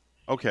here.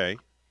 Okay.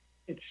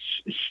 It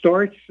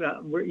starts,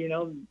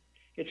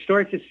 it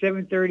starts at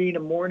 7:30 in the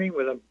morning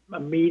with a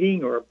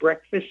meeting or a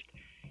breakfast.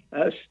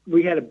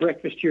 We had a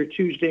breakfast here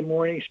Tuesday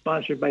morning,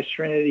 sponsored by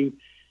Serenity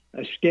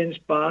Skin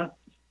Spa.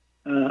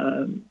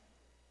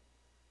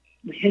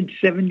 We had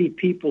 70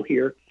 people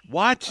here.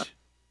 What?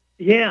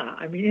 Yeah,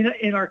 I mean,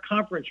 in our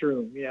conference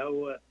room,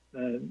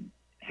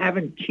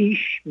 having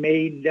quiche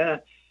made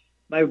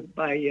by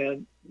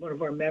one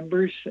of our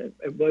members.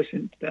 It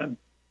wasn't.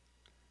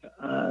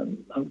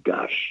 I'm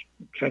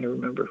trying to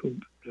remember who.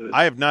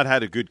 I have not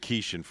had a good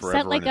quiche in forever.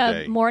 Is that like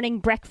a morning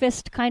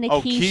breakfast kind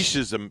of quiche? Quiche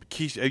is a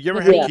quiche. Have you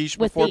ever had quiche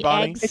before,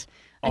 Bonnie? Eggs?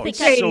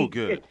 It's so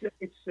good.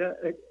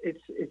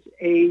 It's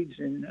AIDS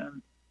and.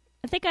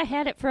 I think I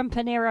had it from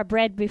Panera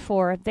Bread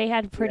before. They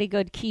had a pretty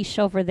good quiche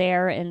over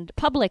there, and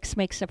Publix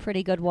makes a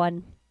pretty good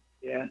one.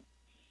 Yeah.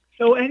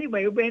 So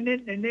anyway,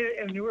 and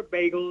there were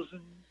bagels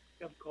and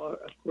of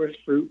course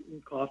fruit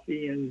and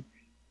coffee and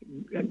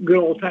good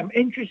old time.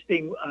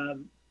 Interesting.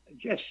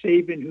 Jeff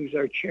Sabin, who's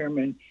our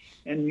chairman,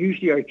 and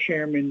usually our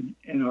chairman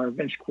and our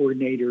events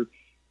coordinator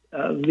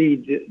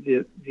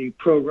lead the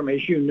program,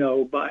 as you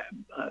know,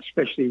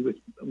 especially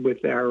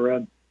with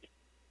our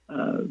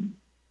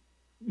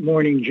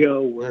Morning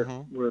Joe, where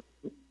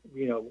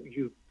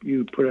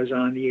you put us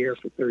on the air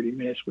for 30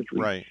 minutes, which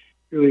we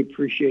really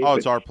appreciate. Oh,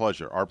 it's our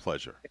pleasure. Our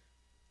pleasure.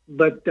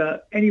 But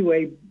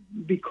anyway,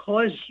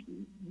 because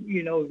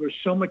there's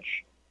so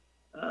much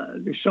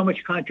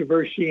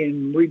controversy,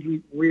 and we're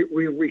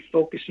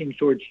refocusing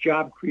towards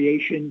job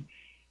creation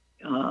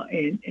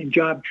and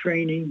job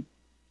training.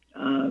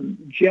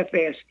 Jeff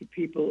asked the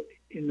people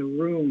in the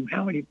room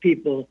how many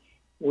people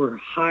were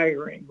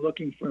hiring,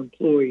 looking for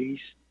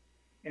employees,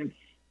 and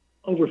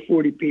over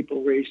 40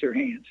 people raised their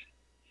hands.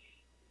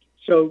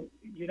 So,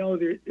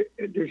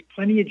 there's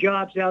plenty of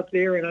jobs out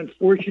there, and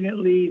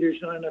unfortunately,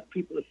 there's not enough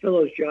people to fill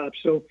those jobs.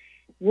 So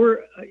we're,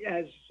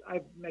 as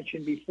I've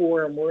mentioned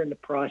before, and we're in the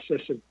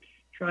process of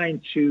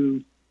trying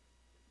to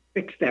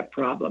fix that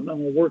problem. And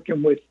we're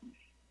working with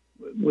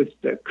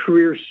the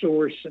Career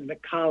Source and the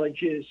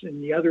colleges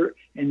and the other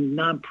and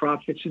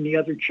nonprofits and the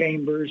other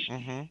chambers.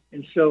 Mm-hmm.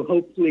 And so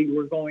hopefully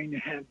we're going to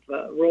have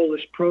roll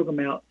this program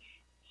out,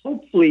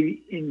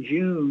 hopefully in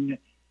June,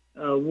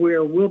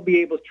 where we'll be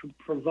able to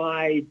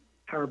provide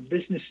our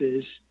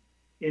businesses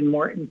in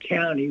Martin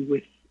County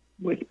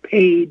with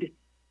paid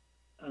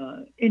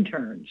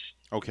interns.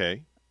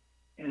 Okay.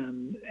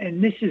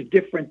 And this is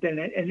different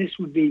and this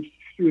would be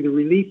through the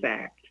Relief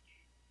Act,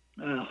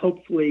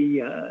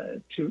 hopefully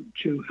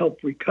to help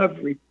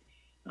recovery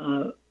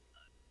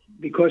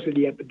because of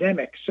the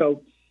epidemic.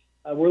 So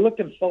we're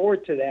looking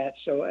forward to that.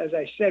 So as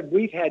I said,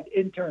 we've had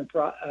intern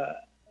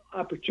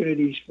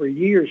opportunities for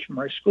years from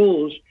our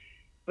schools,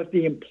 but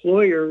the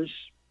employers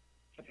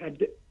have had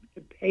to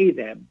pay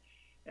them.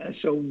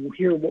 So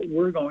here, what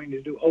we're going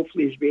to do,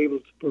 hopefully, is be able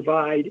to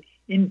provide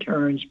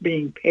interns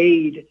being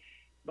paid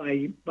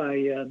by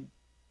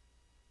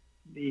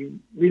the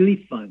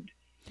relief fund.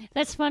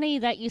 That's funny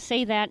that you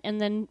say that, and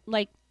then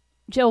like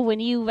Joe, when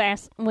you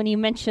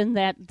mentioned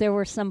that there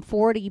were some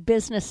 40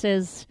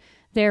 businesses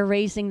there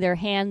raising their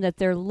hand that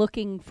they're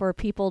looking for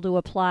people to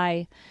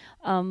apply.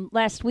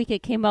 Last week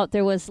it came out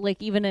there was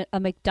like even a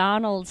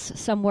McDonald's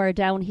somewhere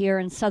down here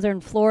in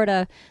southern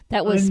Florida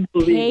that was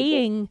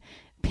paying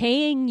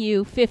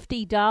you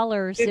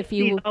 $50 if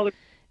you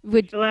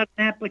would fill out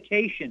an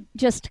application.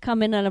 Just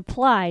come in and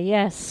apply.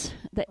 Yes,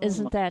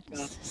 isn't that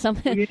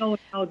something? You know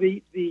how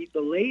the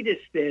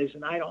latest is,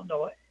 and I don't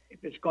know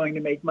if it's going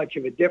to make much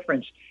of a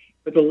difference,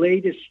 but the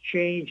latest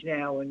change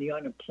now in the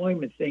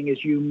unemployment thing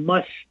is you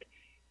must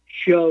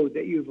show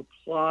that you've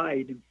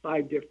applied in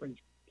 5 different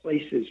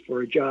places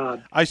for a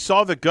job. I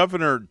saw the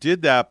governor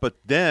did that, but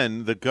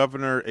then the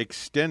governor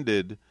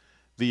extended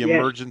the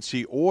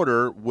emergency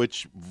order,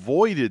 which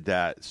voided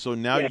that. So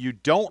now you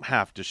don't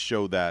have to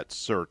show that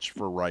search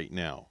for right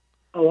now.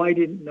 Oh, I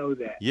didn't know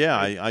that. Yeah,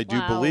 I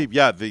do believe.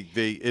 Yeah,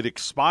 it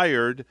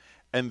expired,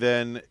 and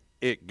then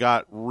it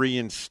got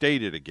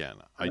reinstated again.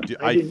 I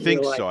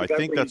think so. I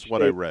think that's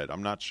what I read.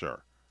 I'm not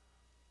sure.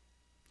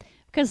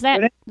 Because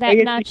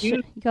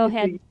go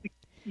ahead.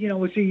 You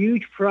know, it's a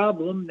huge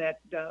problem that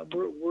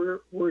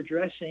we're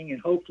addressing, and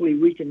hopefully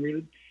we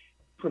can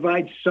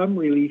provide some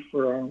relief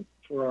for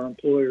our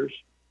employers.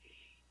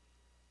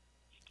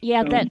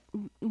 Yeah,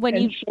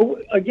 so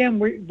again,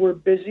 we're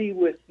busy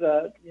with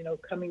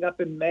coming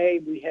up in May.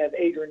 We have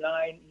 8 or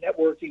 9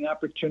 networking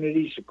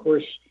opportunities. Of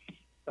course,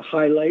 the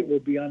highlight will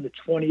be on the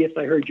 20th.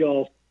 I heard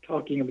y'all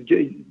talking about.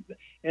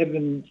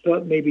 Evan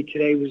thought maybe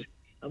today was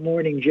a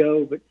morning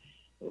Joe, but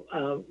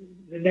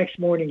the next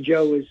morning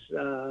Joe is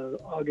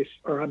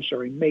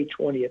May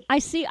 20th.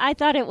 I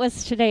thought it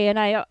was today, and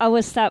I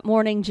always thought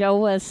morning Joe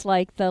was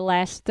like the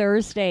last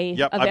Thursday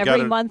of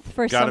every month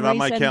for some reason. Got it on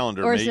my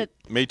calendar, or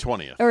May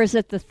 20th. Or is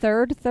it the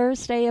 3rd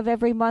Thursday of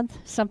every month?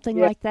 Something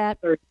like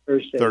that? Third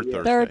Thursday.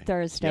 Third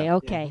Thursday,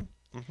 okay.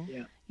 Yeah.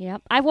 Mm-hmm. Yeah.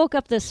 I woke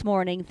up this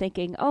morning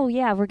thinking, oh,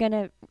 yeah, we're going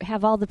to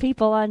have all the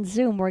people on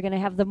Zoom. We're going to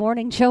have the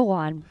morning Joe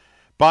on.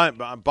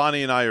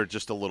 Bonnie and I are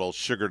just a little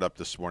sugared up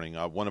this morning.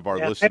 One of our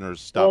listeners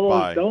stopped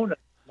by.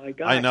 Donuts. My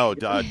God. I know.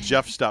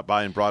 Jeff stopped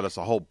by and brought us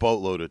a whole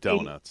boatload of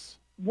donuts.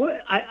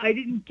 What I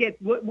didn't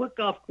get what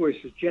golf course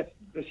is Jeff?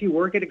 Does he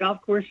work at a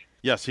golf course?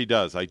 Yes, he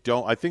does. I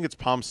think it's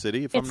Palm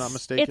City, if I'm not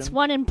mistaken. It's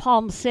one in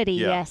Palm City.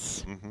 Yeah.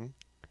 Yes. Mm-hmm.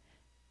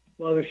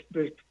 Well,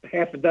 there's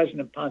half a dozen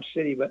in Palm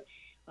City, but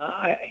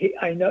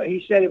I know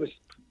he said it was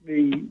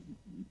the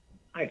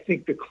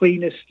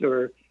cleanest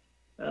or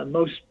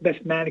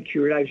best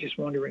manicured. I was just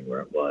wondering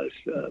where it was.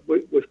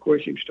 What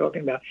course he was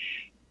talking about.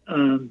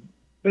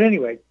 But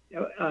anyway,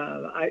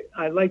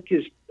 I liked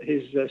his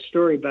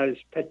story about his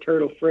pet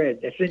turtle Fred.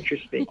 That's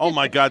interesting. Oh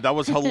my God, that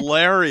was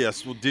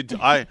hilarious. Well,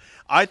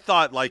 I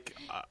thought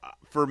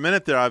for a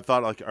minute there, I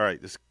thought all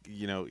right, this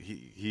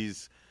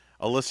he's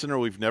a listener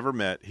we've never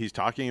met. He's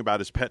talking about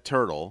his pet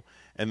turtle.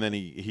 And then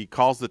he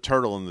calls the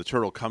turtle, and the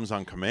turtle comes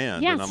on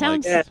command. Yeah, and it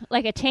sounds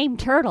like a tame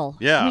turtle.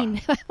 Yeah. I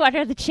mean, what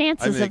are the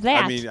chances of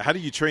that? I mean, how do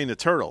you train a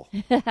turtle?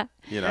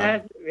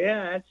 Yeah,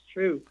 that's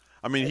true.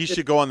 I mean, he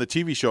should go on the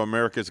TV show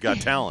America's Got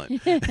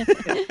Talent.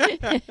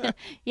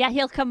 Yeah,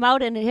 he'll come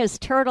out, and his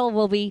turtle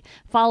will be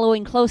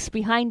following close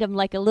behind him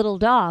like a little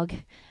dog.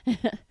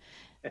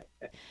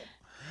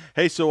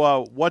 Hey,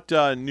 so what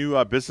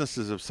new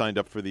businesses have signed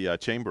up for the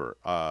chamber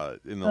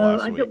in the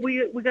last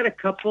week? We got a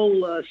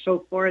couple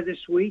so far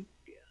this week.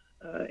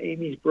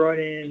 Amy's brought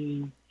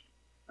in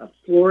a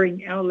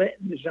flooring outlet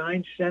and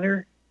design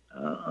center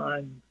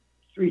on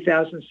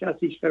 3000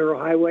 Southeast Federal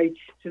Highway. It's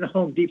in a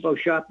Home Depot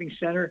shopping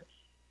center.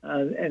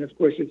 And, of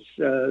course, it's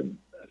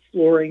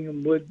flooring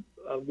and wood,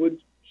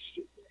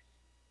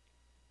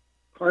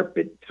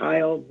 carpet,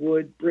 tile,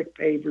 wood, brick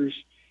pavers.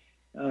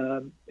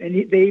 And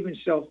they even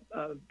sell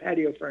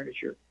patio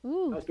furniture,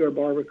 outdoor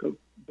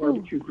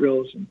barbecue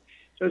grills. And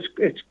so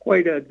it's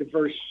quite a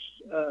diverse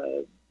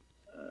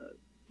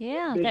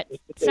yeah, that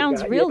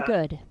sounds real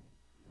good.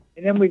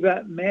 And then we've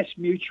got Mass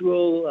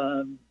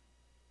Mutual,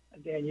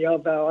 Danielle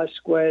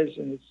Velasquez,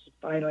 and it's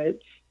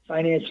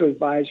financial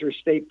advisor,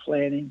 estate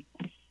planning,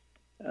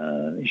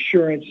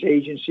 insurance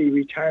agency,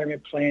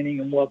 retirement planning,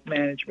 and wealth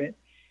management.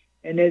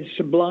 And then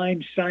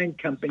Sublime Sign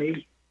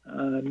Company.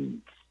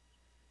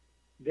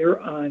 They're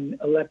on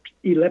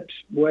Ellipse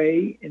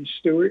Way in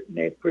Stuart, and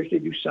of course they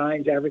do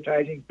signs,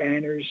 advertising,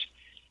 banners,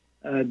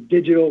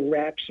 digital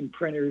wraps and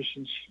printers,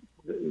 and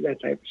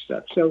that type of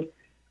stuff. So,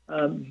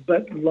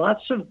 but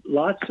lots of,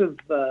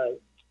 I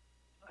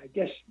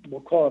guess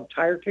we'll call them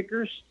tire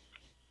kickers.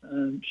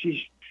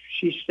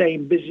 She's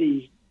staying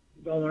busy,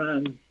 going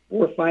on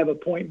 4 or 5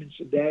 appointments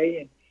a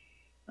day,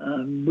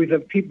 and we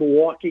have people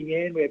walking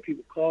in, we have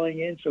people calling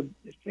in, so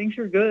things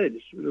are good.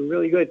 It's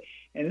really good.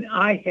 And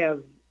I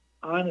have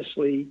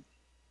honestly,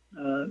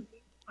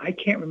 I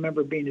can't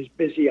remember being as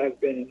busy I've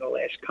been in the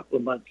last couple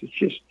of months. It's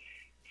just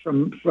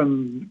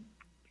from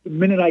the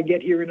minute I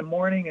get here in the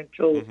morning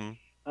until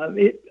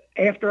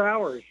after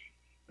hours.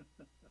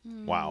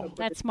 Wow,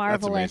 that's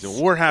marvelous. That's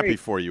amazing. We're happy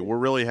for you. We're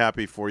really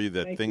happy for you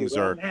that things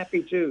are. I'm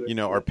happy too.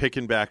 Are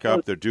picking back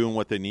up. They're doing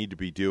what they need to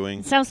be doing.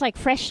 It sounds like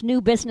fresh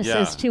new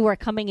businesses too are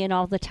coming in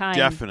all the time.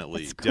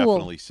 Definitely, cool.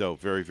 Definitely. So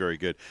very, very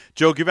good.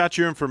 Joe, give out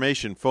your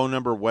information: phone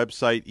number,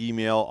 website,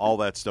 email, all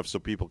that stuff, so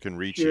people can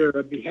reach you. Sure,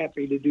 I'd be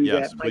happy to do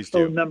that. My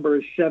phone number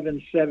is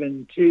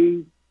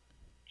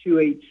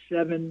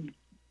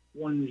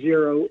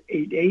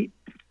 772-287-1088.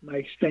 My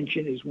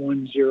extension is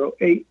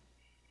 108.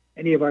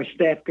 Any of our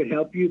staff could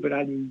help you, but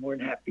I'd be more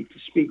than happy to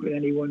speak with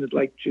anyone who'd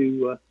like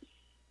to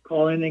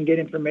call in and get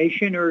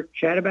information or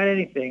chat about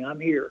anything. I'm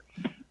here.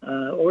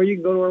 Or you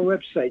can go to our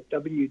website,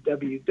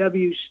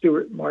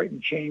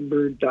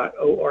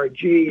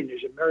 www.stuartmartinchamber.org, and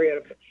there's a myriad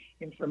of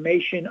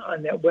information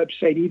on that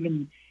website,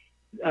 even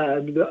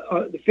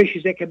the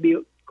fishes that can be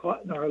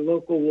caught in our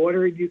local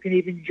water. You can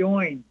even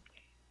join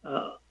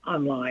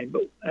online.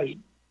 But as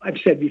I've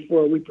said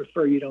before, we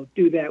prefer you don't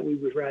do that. We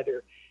would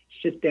rather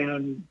sit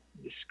down,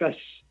 discuss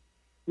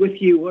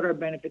with you what our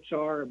benefits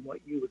are and what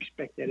you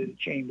expect out of the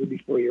chamber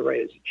before you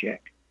write us a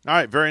check. All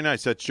right, very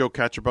nice. That's Joe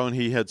Catrombone.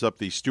 He heads up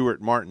the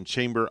Stuart Martin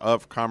Chamber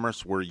of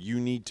Commerce, where you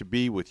need to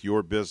be with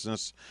your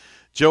business.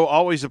 Joe,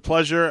 always a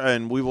pleasure,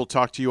 and we will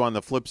talk to you on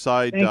the flip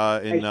side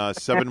in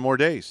 7 more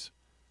days.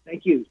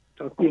 Thank you.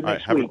 Talk to you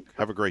next week.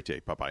 Have a great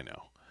day. Bye-bye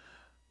now.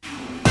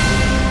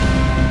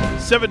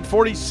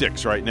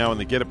 7:46 right now in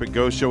the Get Up and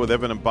Go show with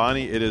Evan and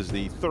Bonnie. It is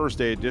the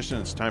Thursday edition.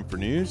 It's time for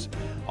news.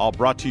 All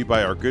brought to you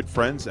by our good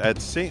friends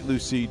at St.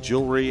 Lucie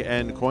Jewelry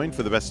and Coin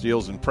for the best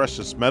deals in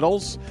precious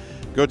metals.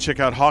 Go check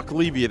out Hawk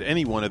Levy at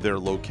any one of their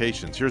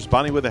locations. Here's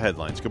Bonnie with the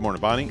headlines. Good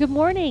morning, Bonnie. Good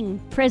morning.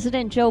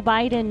 President Joe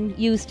Biden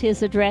used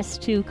his address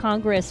to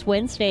Congress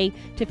Wednesday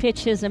to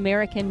pitch his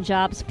American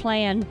Jobs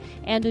Plan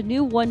and a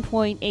new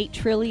 $1.8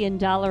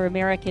 trillion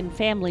American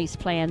Families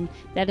Plan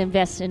that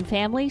invests in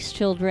families,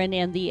 children,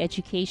 and the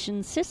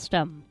education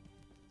system.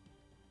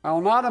 I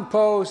will not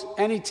impose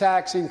any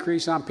tax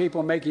increase on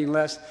people making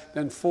less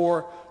than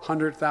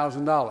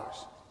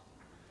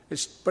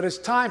 $400,000. But it's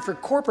time for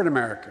corporate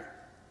America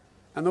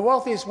and the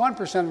wealthiest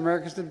 1% of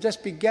Americans to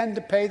just begin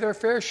to pay their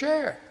fair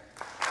share.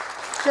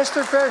 Just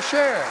their fair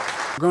share.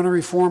 We're going to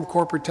reform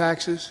corporate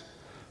taxes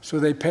so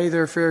they pay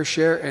their fair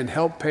share and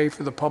help pay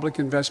for the public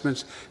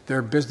investments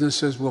their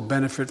businesses will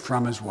benefit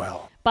from as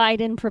well.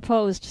 Biden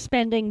proposed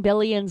spending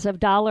billions of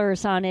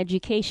dollars on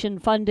education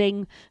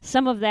funding.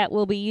 Some of that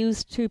will be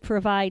used to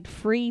provide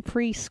free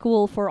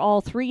preschool for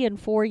all 3-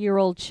 and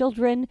 4-year-old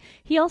children.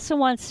 He also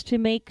wants to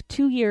make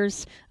 2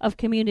 years of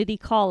community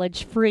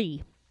college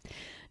free.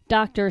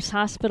 Doctors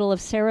Hospital of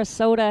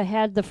Sarasota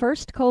had the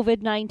first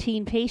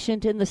COVID-19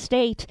 patient in the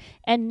state,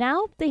 and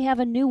now they have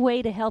a new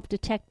way to help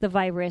detect the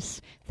virus,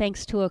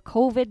 thanks to a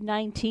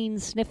COVID-19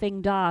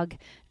 sniffing dog.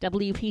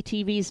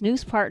 WPTV's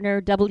news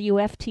partner,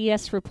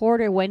 WFTS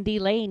reporter Wendy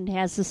Lane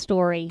has the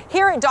story.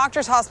 Here at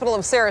Doctors Hospital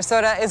of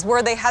Sarasota is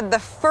where they had the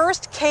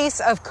first case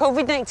of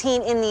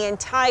COVID-19 in the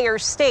entire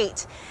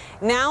state.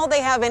 Now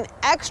they have an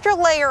extra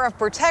layer of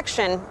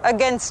protection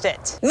against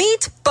it.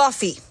 Meet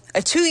Buffy, a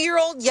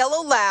 2-year-old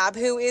yellow lab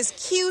who is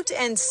cute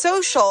and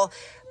social,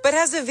 but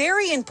has a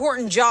very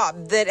important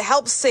job that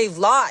helps save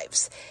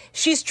lives.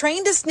 She's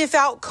trained to sniff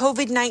out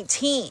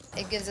COVID-19.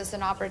 It gives us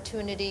an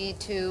opportunity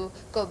to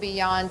go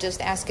beyond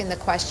just asking the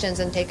questions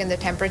and taking the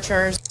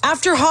temperatures.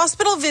 After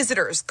hospital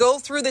visitors go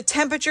through the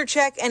temperature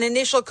check and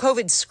initial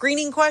COVID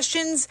screening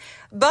questions,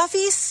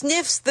 Buffy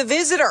sniffs the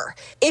visitor.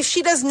 If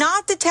she does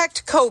not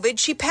detect COVID,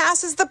 she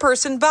passes the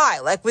person by,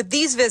 like with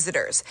these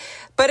visitors.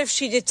 But if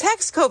she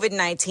detects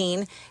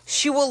COVID-19,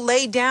 she will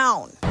lay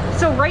down.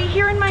 So right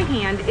here in my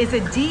hand is a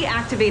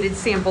deactivated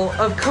sample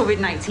of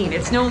COVID-19.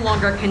 It's no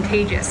longer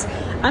contagious.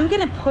 I'm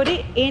going to put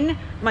it in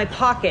my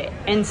pocket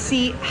and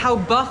see how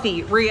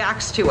Buffy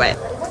reacts to it.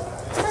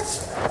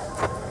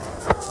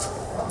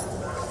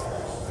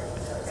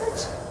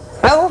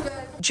 Oh.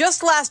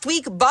 Just last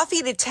week,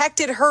 Buffy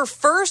detected her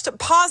first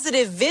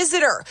positive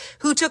visitor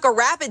who took a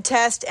rapid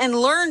test and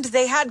learned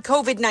they had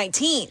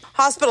COVID-19.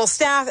 Hospital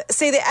staff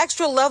say the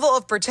extra level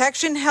of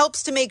protection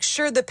helps to make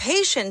sure the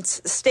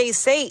patients stay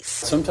safe.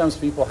 Sometimes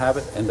people have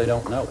it and they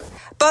don't know it.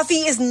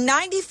 Buffy is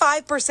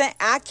 95%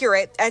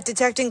 accurate at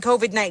detecting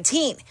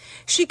COVID-19.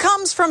 She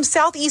comes from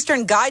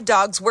Southeastern Guide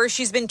Dogs, where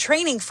she's been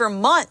training for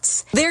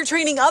months. They're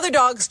training other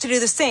dogs to do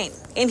the same.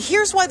 And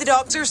here's why the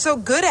dogs are so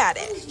good at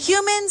it.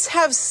 Humans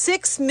have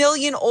 6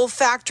 million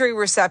olfactory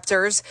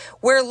receptors,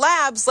 where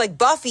labs like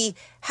Buffy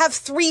have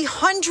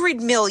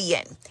 300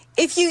 million.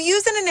 If you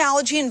use an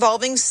analogy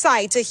involving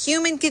sight, a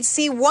human could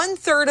see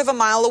 1/3 of a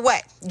mile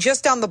away,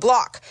 just down the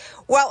block,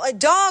 while a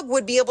dog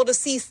would be able to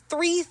see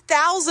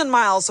 3,000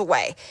 miles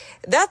away.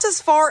 That's as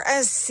far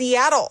as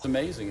Seattle. It's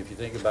amazing if you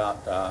think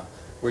about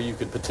where you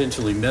could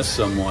potentially miss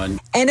someone.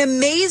 An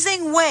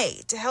amazing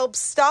way to help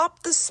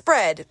stop the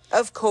spread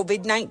of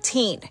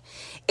COVID-19.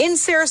 In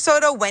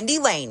Sarasota, Wendy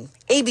Lane,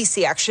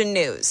 ABC Action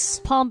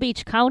News. Palm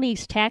Beach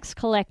County's tax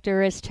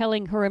collector is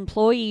telling her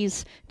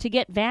employees to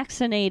get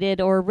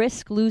vaccinated or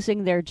risk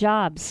losing their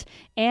jobs.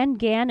 Ann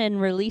Gannon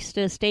released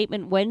a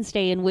statement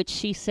Wednesday in which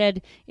she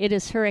said it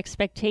is her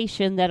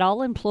expectation that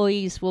all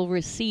employees will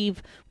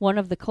receive one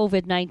of the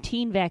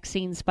COVID-19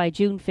 vaccines by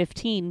June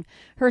 15.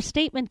 Her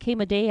statement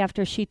came a day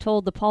after she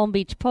told the Palm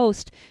Beach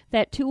Post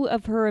that 2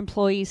 of her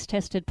employees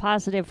tested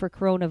positive for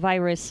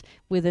coronavirus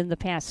within the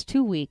past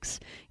 2 weeks.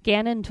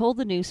 Gannon told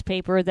the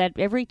newspaper that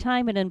every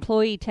time an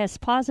employee tests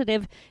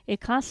positive, it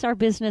costs our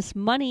business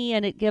money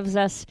and it gives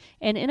us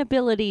an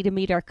inability to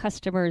meet our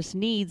customers'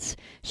 needs.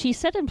 She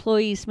said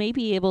employees may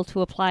be able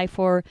to apply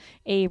for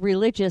a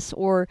religious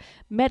or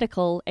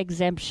medical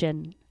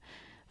exemption.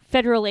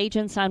 Federal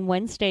agents on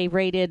Wednesday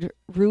raided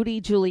Rudy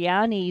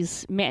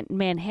Giuliani's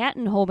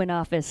Manhattan home and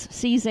office,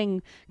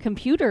 seizing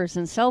computers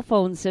and cell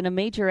phones in a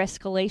major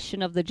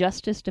escalation of the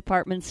Justice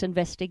Department's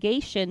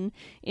investigation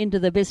into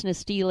the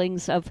business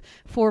dealings of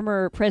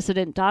former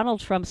President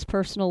Donald Trump's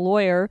personal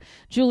lawyer.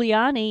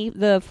 Giuliani,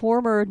 the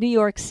former New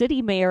York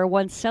City mayor,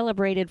 once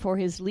celebrated for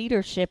his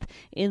leadership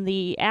in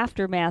the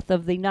aftermath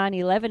of the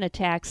 9/11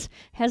 attacks,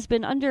 has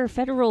been under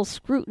federal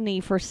scrutiny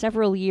for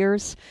several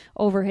years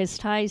over his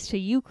ties to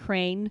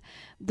Ukraine.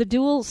 The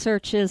dual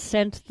searches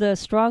sent the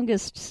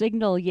strongest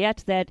signal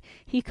yet that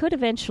he could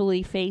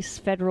eventually face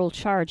federal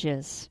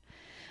charges.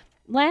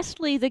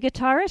 Lastly, the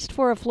guitarist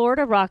for a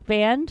Florida rock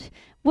band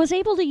was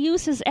able to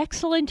use his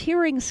excellent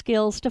hearing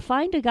skills to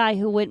find a guy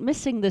who went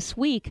missing this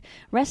week.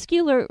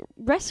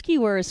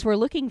 Rescuers were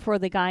looking for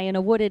the guy in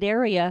a wooded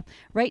area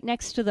right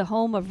next to the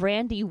home of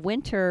Randy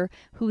Winter,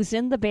 who's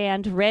in the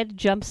band Red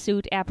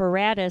Jumpsuit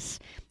Apparatus.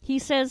 He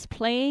says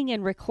playing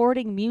and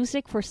recording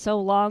music for so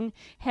long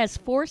has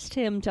forced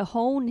him to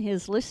hone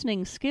his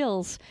listening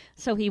skills.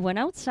 So he went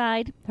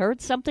outside,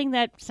 heard something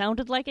that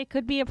sounded like it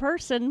could be a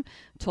person,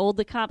 told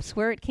the cops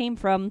where it came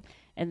from,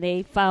 and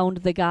they found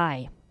the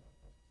guy.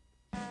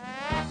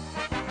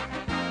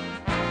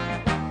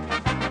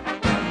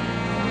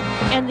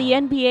 And the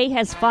NBA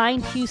has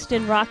fined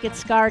Houston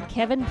Rockets guard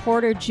Kevin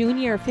Porter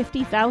Jr.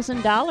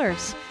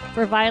 $50,000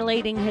 for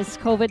violating his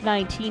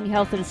COVID-19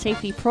 health and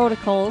safety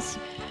protocols.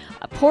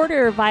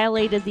 Porter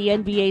violated the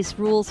NBA's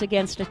rules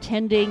against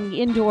attending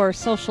indoor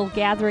social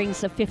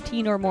gatherings of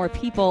 15 or more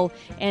people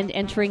and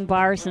entering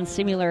bars and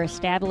similar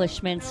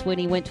establishments when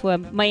he went to a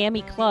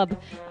Miami club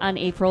on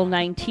April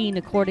 19,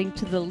 according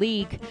to the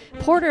league.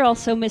 Porter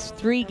also missed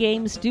 3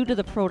 games due to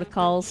the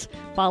protocols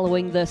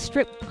following the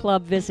strip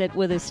club visit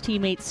with his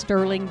teammate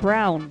Sterling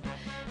Brown.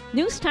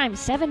 News time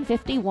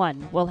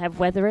 7:51. We'll have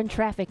weather and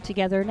traffic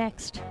together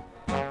next.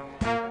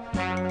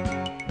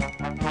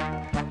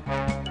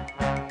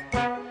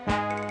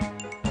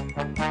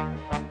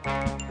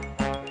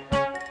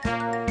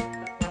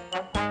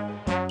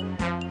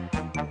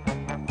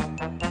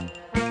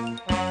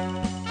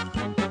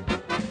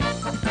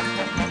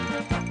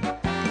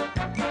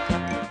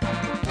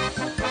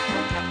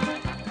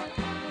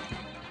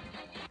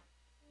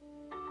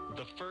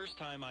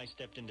 I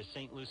stepped into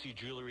St. Lucie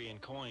Jewelry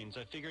and Coins,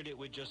 I figured it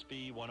would just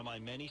be one of my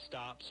many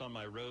stops on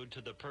my road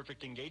to the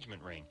perfect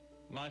engagement ring.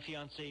 My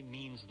fiancée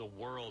means the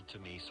world to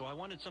me, so I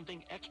wanted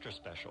something extra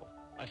special.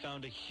 I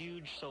found a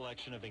huge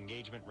selection of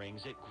engagement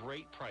rings at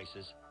great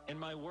prices, and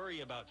my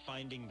worry about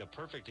finding the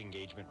perfect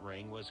engagement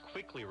ring was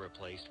quickly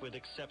replaced with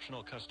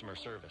exceptional customer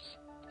service.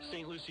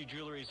 St. Lucie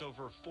Jewelry's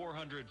over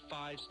 400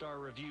 5-star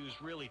reviews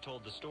really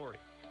told the story.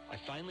 I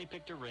finally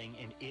picked a ring,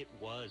 and it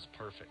was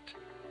perfect.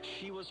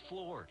 She was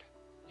floored.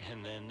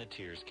 And then the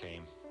tears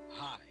came.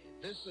 Hi,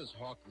 this is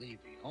Hawk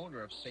Levy,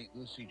 owner of St.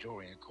 Lucie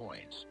Jewelry and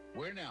Coins.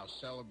 We're now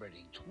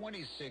celebrating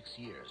 26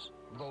 years,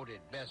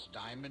 voted best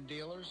diamond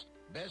dealers,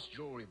 best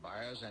jewelry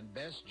buyers, and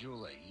best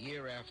jeweler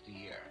year after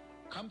year.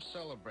 Come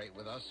celebrate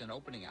with us in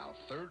opening our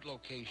 3rd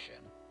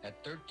location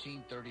at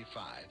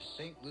 1335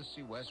 St.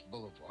 Lucie West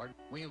Boulevard.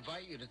 We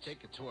invite you to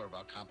take a tour of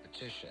our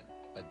competition,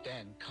 but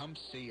then come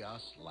see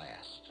us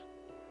last.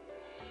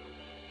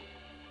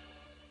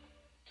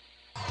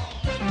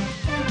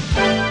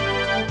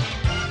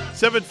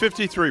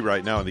 7:53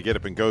 right now on the Get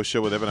Up and Go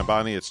show with Evan and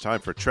Bonnie. It's time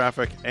for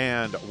traffic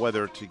and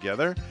weather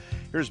together.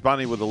 Here's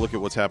Bonnie with a look at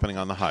what's happening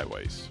on the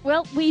highways.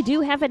 Well, we do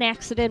have an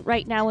accident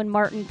right now in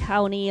Martin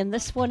County, and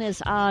this one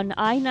is on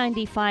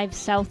I-95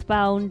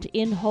 southbound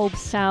in Hobe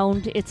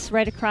Sound. It's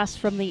right across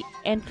from the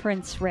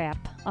entrance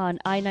ramp on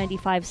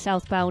I-95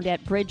 southbound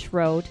at Bridge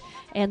Road.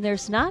 And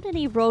there's not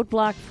any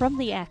roadblock from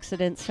the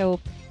accident,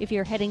 so if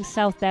you're heading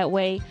south that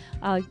way,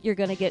 you're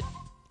going to get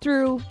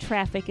through.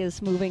 Traffic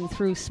is moving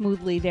through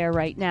smoothly there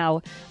right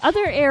now.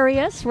 Other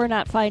areas, we're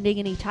not finding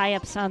any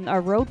tie-ups on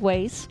our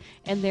roadways,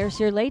 and there's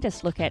your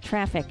latest look at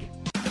traffic.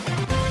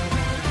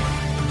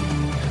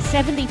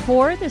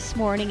 74 this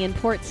morning in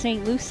Port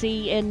St.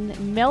 Lucie.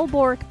 In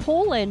Melbourne,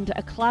 Poland,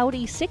 a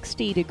cloudy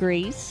 60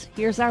 degrees.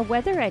 Here's our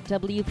weather at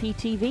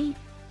WPTV.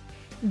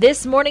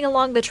 This morning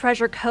along the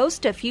Treasure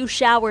Coast, a few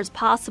showers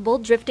possible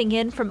drifting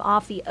in from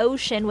off the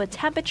ocean with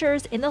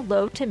temperatures in the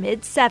low to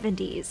mid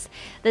 70s.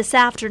 This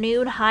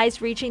afternoon,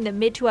 highs reaching the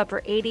mid to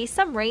upper 80s.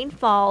 Some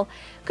rainfall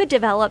could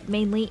develop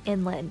mainly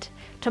inland.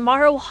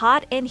 Tomorrow,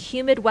 hot and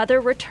humid weather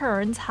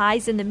returns,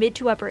 highs in the mid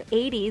to upper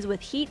 80s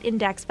with heat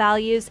index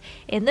values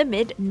in the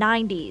mid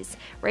 90s.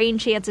 Rain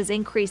chances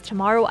increase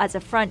tomorrow as a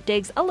front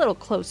digs a little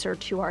closer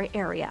to our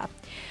area.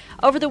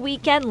 Over the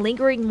weekend,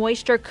 lingering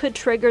moisture could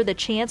trigger the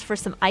chance for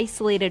some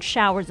isolated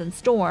showers and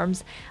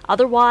storms.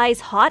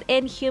 Otherwise, hot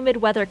and humid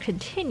weather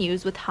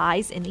continues with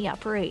highs in the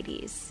upper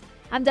 80s.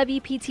 I'm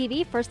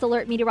WPTV First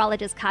Alert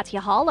meteorologist Katya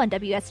Hall on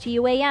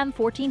WSTU AM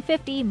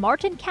 1450,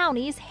 Martin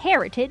County's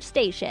Heritage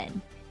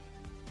Station.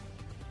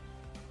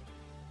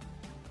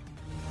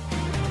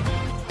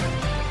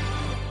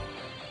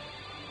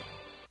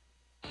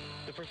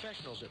 The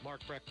professionals at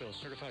Mark Breckville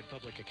Certified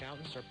Public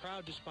Accountants are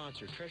proud to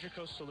sponsor Treasure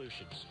Coast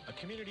Solutions, a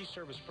community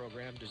service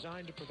program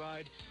designed to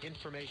provide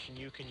information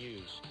you can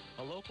use,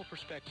 a local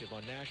perspective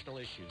on national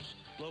issues,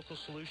 local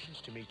solutions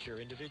to meet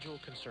your individual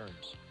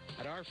concerns.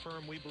 At our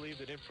firm, we believe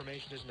that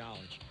information is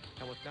knowledge,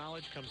 and with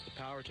knowledge comes the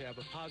power to have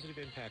a positive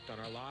impact on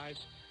our lives,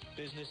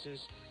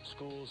 businesses,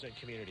 schools, and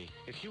community.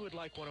 If you would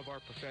like one of our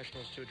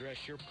professionals to address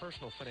your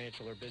personal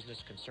financial or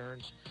business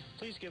concerns,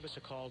 please give us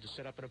a call to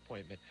set up an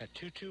appointment at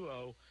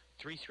 220-3380.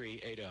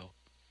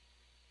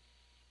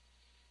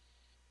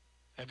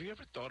 Have you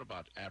ever thought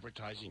about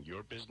advertising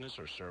your business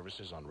or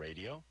services on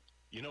radio?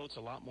 You know, it's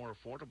a lot more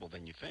affordable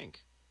than you think.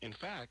 In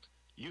fact,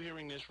 you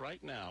hearing this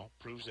right now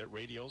proves that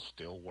radio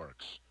still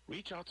works.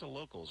 Reach out to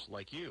locals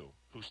like you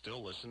who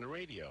still listen to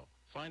radio.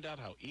 Find out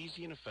how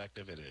easy and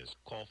effective it is.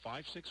 Call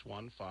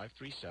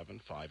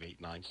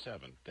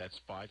 561-537-5897. That's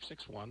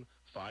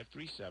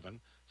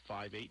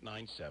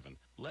 561-537-5897.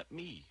 Let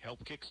me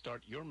help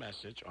kickstart your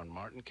message on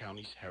Martin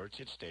County's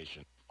Heritage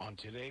Station on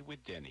Today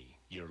with Denny,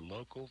 your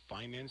local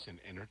finance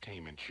and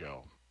entertainment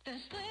show. The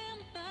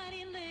Slim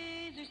Body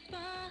Laser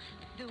Spa,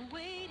 the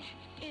wait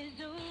is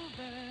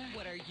over.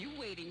 What are you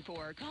waiting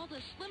for? Call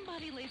the Slim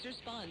Body Laser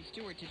Spa in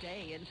Stuart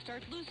today and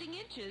start losing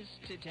inches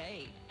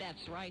today.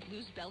 That's right,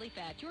 lose belly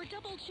fat, your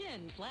double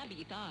chin,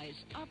 flabby thighs,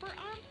 upper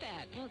arm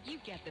fat. Well, you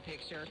get the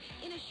picture.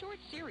 In a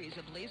short series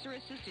of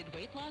laser-assisted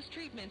weight loss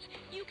treatments,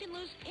 you can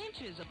lose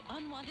inches of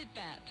unwanted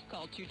fat.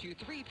 Call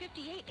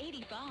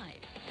 223-5885.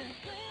 The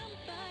Slim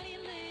Body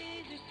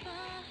Laser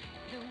Spa,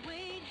 the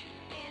wait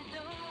is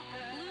over.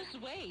 Lose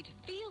weight,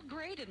 feel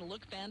great, and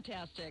look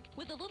fantastic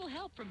with a little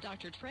help from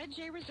Dr. Tred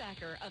J.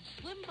 Rizacker of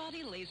Slim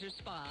Body Laser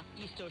Spa,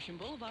 East Ocean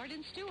Boulevard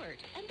in Stuart.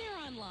 And they're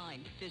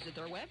online. Visit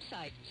their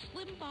website,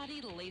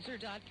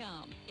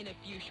 slimbodylaser.com. In a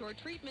few short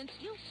treatments,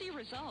 you'll see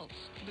results.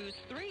 Lose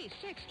 3,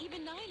 6,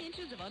 even 9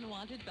 inches of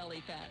unwanted belly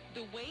fat.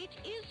 The wait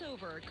is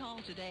over. Call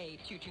today,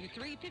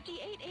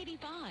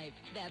 223-5885.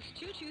 That's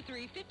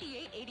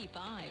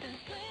 223-5885. The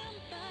Slim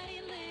Body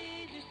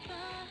Laser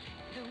Spa,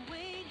 the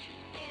wait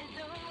is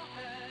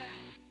over.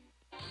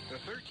 The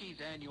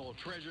 13th Annual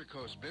Treasure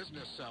Coast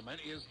Business Summit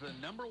is the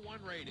 #1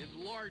 rated,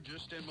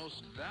 largest, and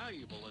most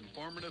valuable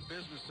informative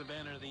business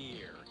event of the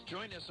year.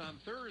 Join us on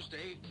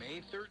Thursday,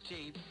 May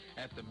 13th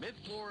at the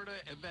Mid-Florida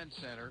Event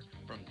Center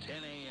from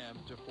 10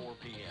 a.m. to 4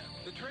 p.m.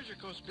 The Treasure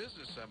Coast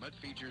Business Summit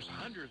features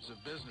hundreds of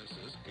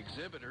businesses,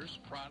 exhibitors,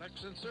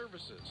 products, and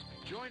services.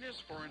 Join us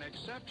for an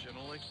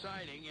exceptional,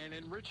 exciting, and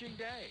enriching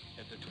day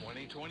at the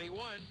 2021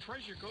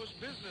 Treasure Coast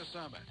Business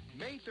Summit,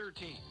 May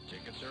 13th.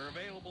 Tickets are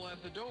available at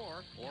the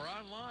door or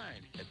online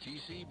at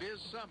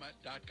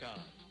tcbizsummit.com.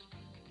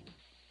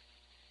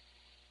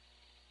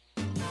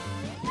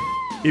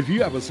 If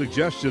you have a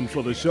suggestion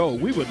for the show,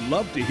 we would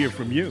love to hear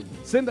from you.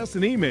 Send us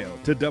an email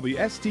to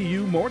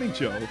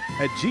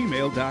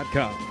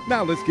WSTUmorningshow@gmail.com.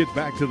 Now let's get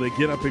back to the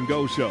Get Up and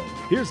Go show.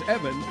 Here's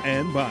Evan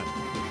and Bonnie.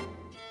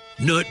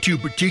 Not too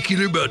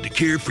particular about the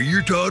care for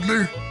your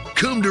toddler?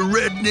 Come to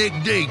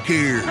Redneck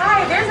Daycare.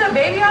 Hi, there's a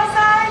baby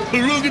outside?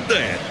 Look at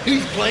that.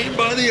 He's playing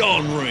by the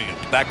on-ramp.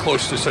 That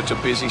close to such a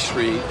busy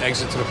street,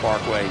 exit to the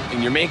parkway.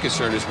 And your main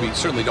concern is we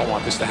certainly don't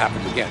want this to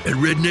happen again. At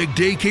Redneck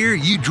Daycare,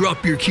 you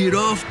drop your kid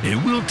off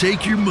and we'll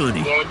take your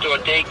money. Going to a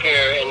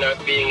daycare and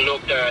not being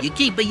looked at. You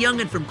keep a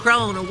youngin' from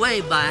crawling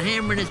away by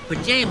hammering his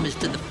pajamas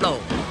to the floor.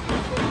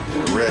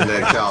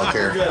 Redneck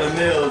childcare. Got a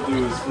nail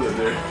through his foot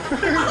there.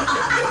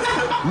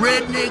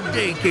 Redneck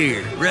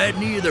Daycare, right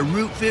near the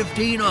Route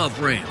 15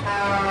 off-ramp.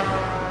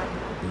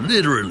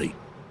 Literally.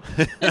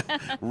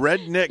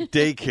 Redneck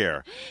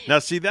Daycare. Now,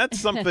 see, that's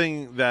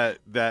something that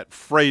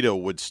Fredo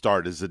would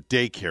start as a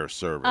daycare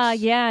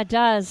service. Yeah, it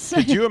does.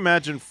 Could you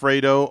imagine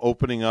Fredo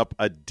opening up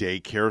a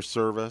daycare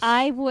service?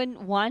 I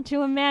wouldn't want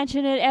to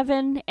imagine it,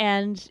 Evan,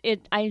 and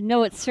I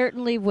know it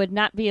certainly would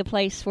not be a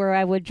place where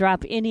I would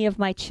drop any of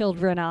my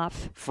children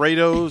off.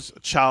 Fredo's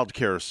child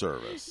care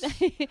service,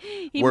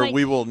 where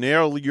we will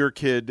nail your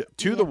kid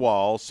to the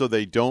wall so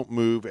they don't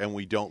move and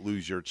we don't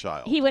lose your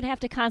child. He would have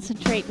to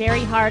concentrate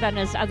very hard on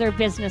his other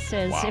businesses.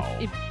 Wow.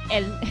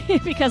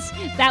 Because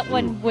that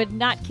one would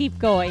not keep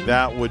going.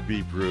 That would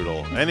be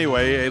brutal.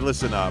 Anyway, hey,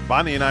 listen,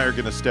 Bonnie and I are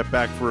going to step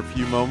back for a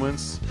few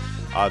moments.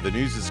 The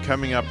news is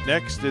coming up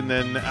next, and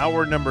then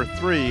hour number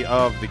 3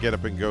 of the Get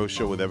Up and Go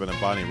show with Evan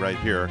and Bonnie right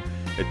here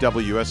at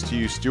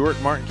WSTU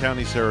Stuart, Martin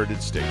County's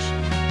Heritage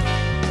Station.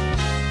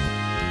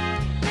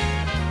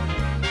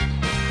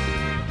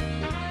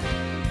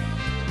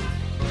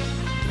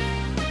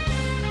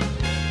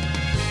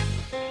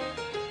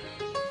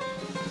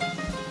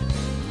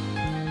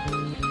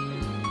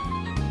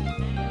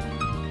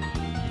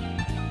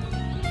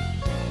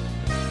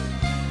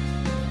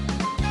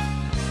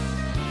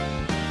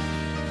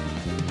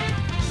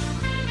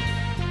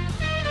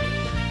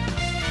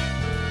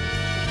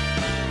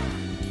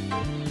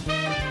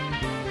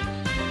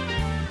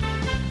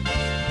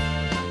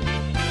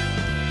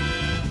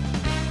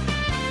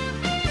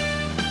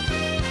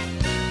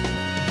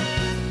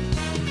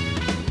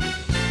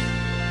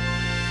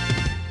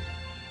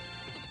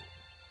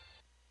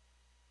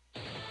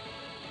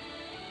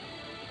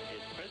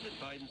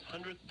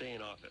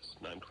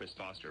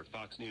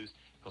 Fox News.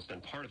 He'll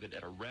spend part of it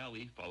at a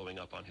rally following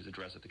up on his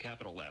address at the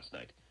Capitol last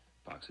night.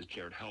 Fox's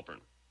Jared Halpern.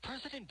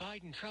 President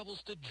Biden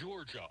travels to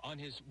Georgia on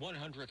his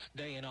 100th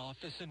day in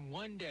office and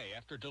one day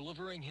after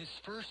delivering his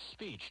first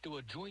speech to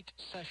a joint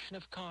session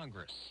of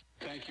Congress.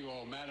 Thank you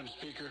all, Madam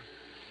Speaker,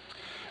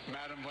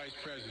 Madam Vice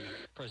President.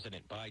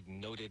 President Biden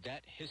noted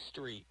that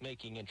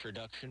history-making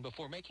introduction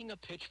before making a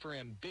pitch for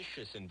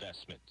ambitious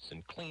investments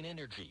in clean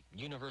energy,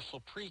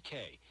 universal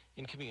pre-K,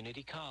 and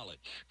community college.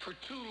 For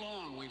too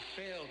long, we've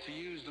failed to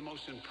use the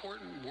most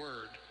important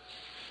word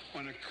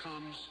when it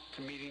comes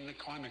to meeting the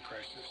climate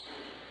crisis: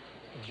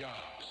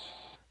 jobs.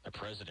 The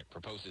president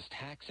proposes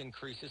tax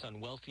increases on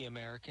wealthy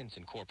Americans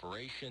and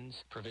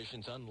corporations,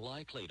 provisions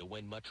unlikely to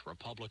win much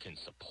Republican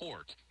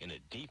support in a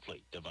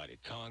deeply divided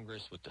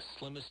Congress with the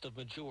slimmest of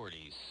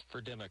majorities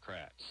for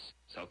Democrats.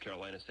 South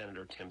Carolina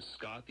Senator Tim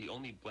Scott, the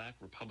only black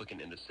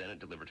Republican in the Senate,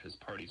 delivered his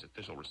party's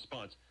official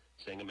response,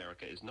 saying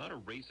America is not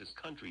a racist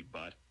country,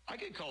 but I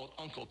get called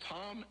Uncle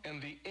Tom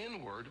and the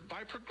N-word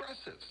by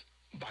progressives,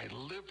 by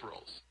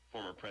liberals.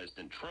 Former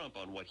President Trump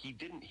on what he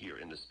didn't hear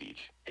in the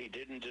speech. He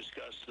didn't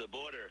discuss the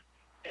border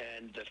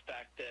and the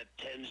fact that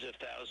tens of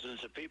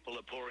thousands of people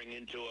are pouring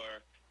into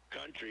our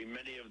country,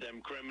 many of them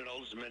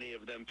criminals, many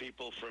of them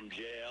people from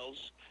jails,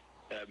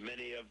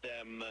 many of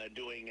them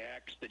doing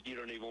acts that you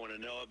don't even want to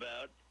know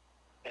about,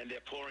 and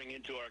they're pouring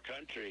into our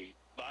country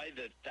by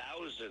the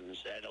thousands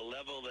at a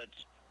level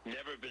that's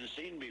never been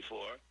seen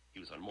before.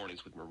 He was on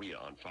Mornings with Maria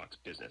on Fox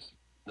Business.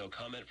 No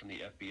comment from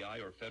the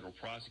FBI or federal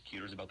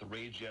prosecutors about the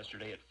raids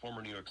yesterday at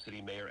former New York City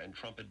Mayor and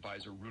Trump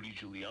advisor Rudy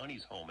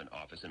Giuliani's home and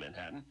office in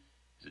Manhattan.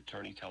 His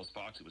attorney tells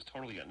Fox it was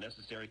totally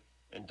unnecessary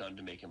and done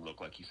to make him look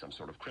like he's some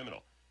sort of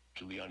criminal.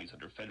 Giuliani's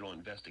under federal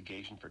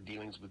investigation for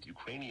dealings with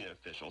Ukrainian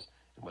officials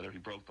and whether he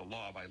broke the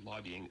law by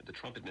lobbying the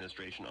Trump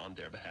administration on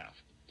their behalf.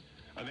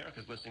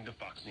 America's listening to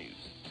Fox News.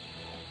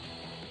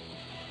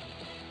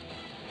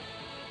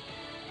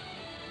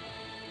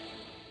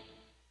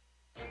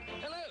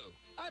 Hello,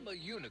 I'm a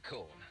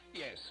unicorn.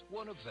 Yes,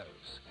 one of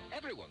those.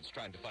 Everyone's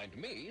trying to find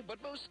me,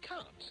 but most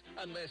can't,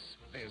 unless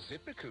there's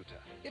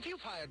ZipRecruiter. If you've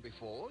hired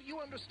before,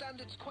 you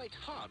understand it's quite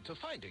hard to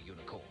find a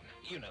unicorn.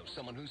 You know,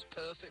 someone who's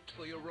perfect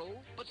for your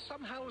role, but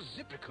somehow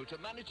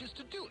ZipRecruiter manages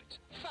to do it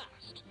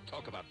fast.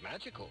 Talk about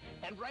magical.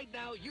 And right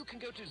now, you can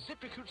go to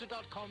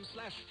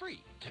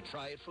ZipRecruiter.com/free to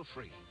try it for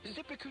free.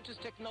 ZipRecruiter's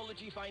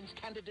technology finds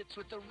candidates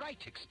with the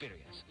right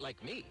experience,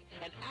 like me,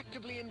 and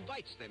actively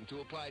invites them to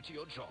apply to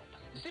your job.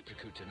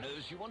 ZipRecruiter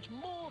knows you want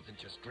more than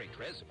just great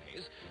resumes.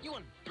 You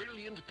want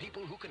brilliant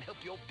people who can help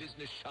your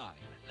business shine.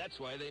 That's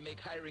why they make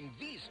hiring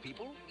these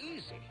people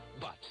easy.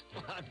 But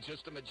I'm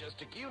just a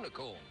majestic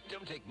unicorn.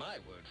 Don't take my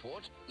word for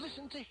it.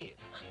 Listen to him.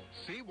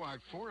 See why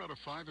 4 out of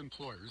 5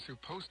 employers who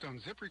post on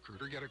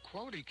ZipRecruiter get a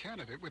quality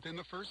candidate within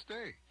the first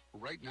day.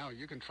 Right now,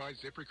 you can try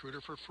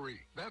ZipRecruiter for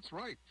free. That's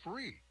right,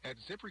 free at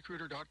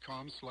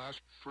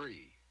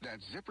ZipRecruiter.com/free.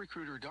 That's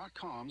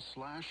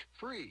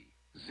ZipRecruiter.com/free.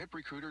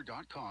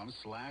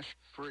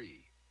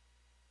 ZipRecruiter.com/free.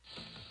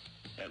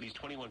 At least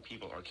 21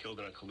 people are killed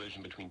in a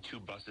collision between 2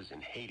 buses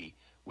in Haiti.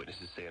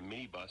 Witnesses say a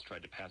minibus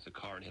tried to pass a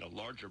car and hit a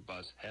larger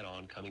bus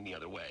head-on coming the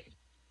other way.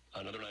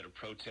 Another night of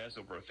protests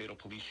over a fatal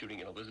police shooting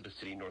in Elizabeth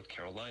City, North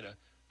Carolina.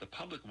 The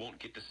public won't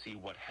get to see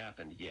what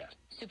happened yet.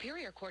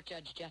 Superior Court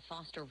Judge Jeff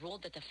Foster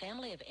ruled that the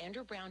family of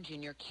Andrew Brown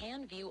Jr.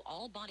 can view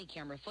all body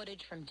camera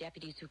footage from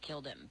deputies who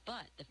killed him,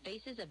 but the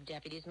faces of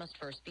deputies must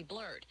first be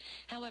blurred.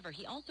 However,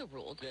 he also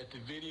ruled that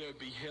the video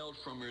be held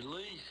from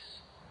release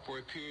for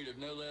a period of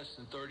no less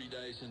than 30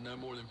 days and no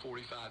more than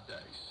 45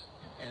 days.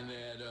 And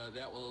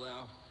that will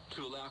allow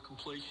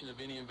completion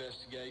of any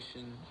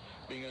investigation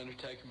being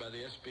undertaken by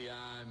the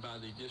SBI and by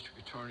the District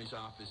Attorney's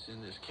Office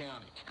in this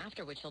county.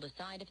 After which he'll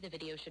decide if the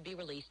video should be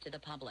released to the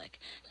public.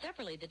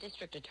 Separately, the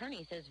District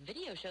Attorney says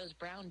video shows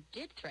Brown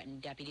did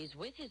threaten deputies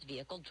with his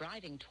vehicle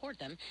driving toward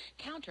them,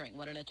 countering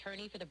what an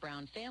attorney for the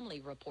Brown family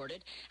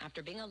reported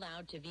after being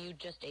allowed to view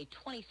just a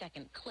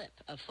 20-second clip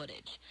of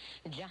footage.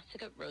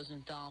 Jessica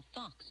Rosenthal,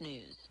 Fox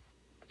News.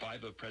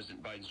 5 of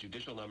President Biden's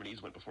judicial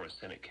nominees went before a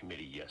Senate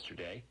committee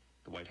yesterday.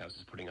 The White House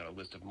is putting out a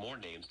list of more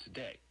names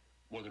today.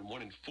 More than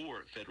 1 in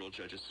 4 federal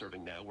judges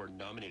serving now were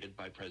nominated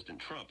by President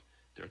Trump.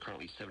 There are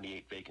currently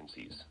 78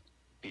 vacancies.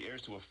 The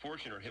heirs to a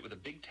fortune are hit with a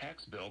big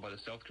tax bill by the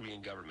South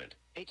Korean government.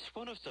 It's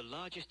one of the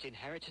largest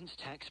inheritance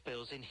tax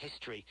bills in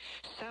history.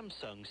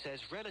 Samsung says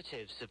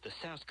relatives of the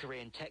South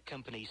Korean tech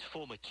company's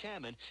former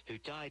chairman, who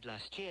died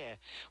last year,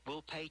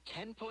 will pay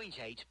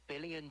 $10.8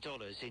 billion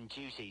in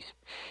duties.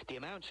 The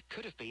amount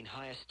could have been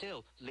higher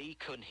still. Lee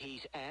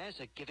Kun-hee's heirs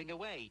are giving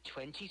away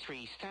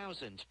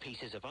 23,000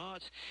 pieces of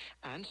art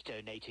and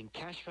donating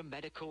cash for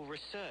medical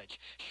research,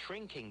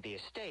 shrinking the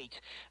estate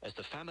as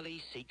the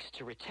family seeks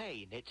to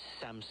retain its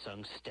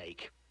Samsung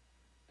stake.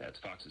 That's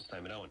Fox's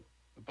Simon Owen.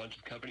 A bunch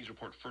of companies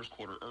report first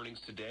quarter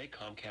earnings today.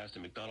 Comcast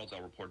and McDonald's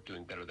all report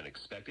doing better than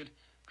expected.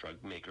 Drug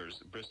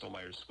makers Bristol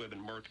Myers Squibb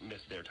and Merck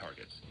missed their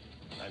targets.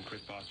 I'm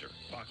Chris Foster,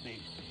 Fox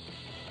News.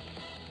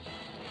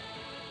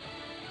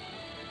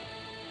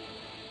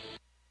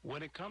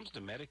 When it comes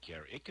to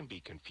Medicare, it can be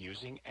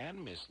confusing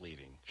and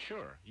misleading.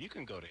 Sure, you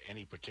can go to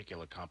any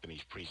particular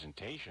company's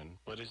presentation,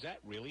 but is that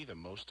really the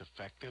most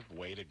effective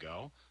way to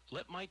go?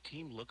 Let my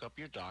team look up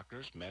your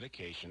doctors,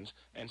 medications,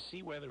 and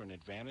see whether an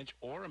Advantage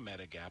or a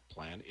Medigap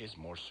plan is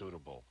more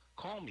suitable.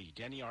 Call me,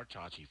 Denny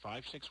Artachi,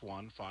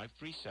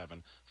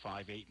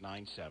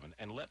 561-537-5897,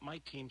 and let my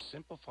team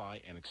simplify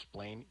and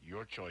explain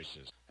your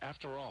choices.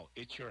 After all,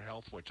 it's your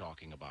health we're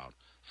talking about.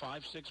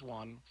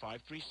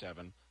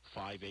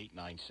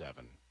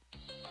 561-537-5897.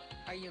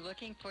 Are you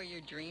looking for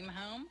your dream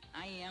home?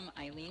 I am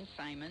Eileen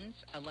Simons,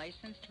 a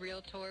licensed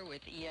realtor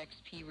with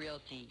eXp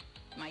Realty.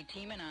 My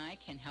team and I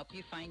can help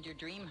you find your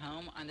dream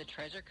home on the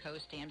Treasure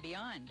Coast and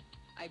beyond.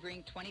 I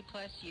bring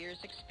 20-plus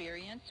years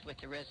experience with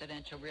the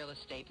residential real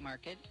estate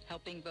market,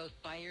 helping both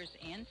buyers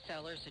and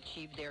sellers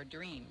achieve their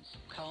dreams.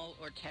 Call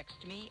or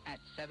text me at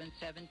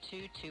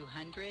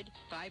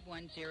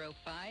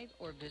 772-200-5105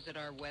 or visit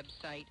our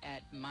website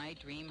at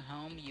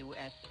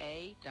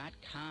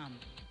mydreamhomeusa.com.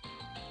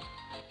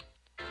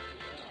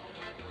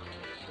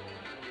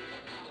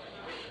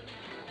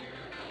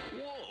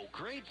 Whoa,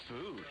 great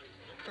food.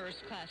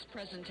 First-class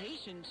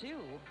presentation,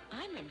 too.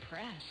 I'm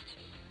impressed.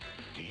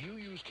 Do you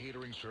use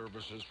catering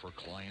services for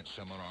client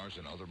seminars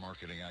and other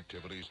marketing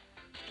activities?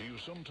 Do you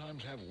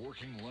sometimes have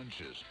working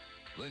lunches?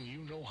 Then you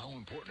know how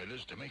important it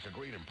is to make a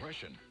great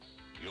impression.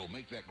 You'll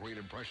make that great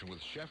impression with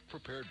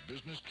chef-prepared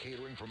business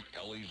catering from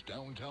Ellie's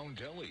Downtown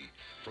Deli.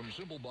 From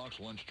simple box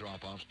lunch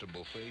drop-offs to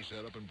buffet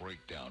setup and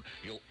breakdown,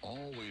 you'll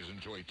always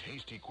enjoy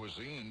tasty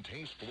cuisine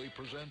tastefully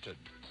presented.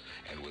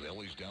 And with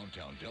Ellie's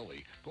Downtown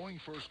Deli, going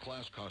first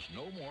class costs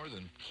no more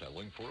than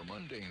settling for a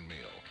mundane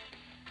meal.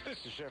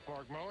 This is Chef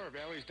Mark Muller of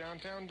Ellie's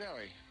Downtown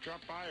Deli.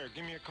 Drop by or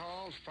give me a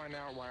call to find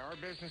out why our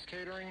business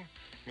catering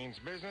means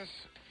business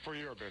for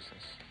your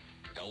business.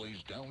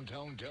 Ellie's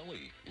Downtown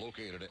Deli,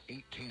 located at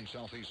 18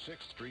 Southeast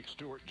 6th Street,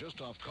 Stuart,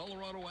 just off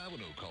Colorado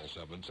Avenue. Call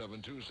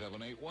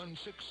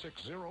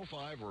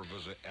 772-781-6605 or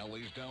visit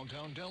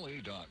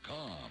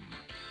elliesdowntowndeli.com.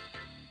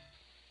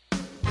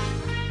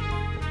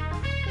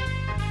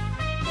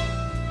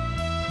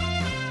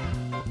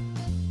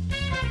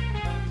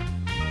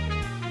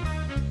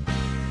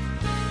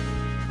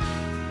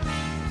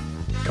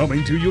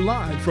 Coming to you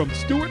live from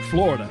Stuart,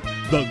 Florida,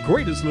 the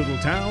greatest little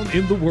town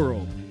in the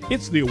world.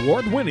 It's the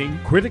award-winning,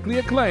 critically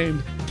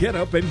acclaimed Get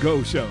Up and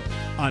Go show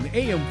on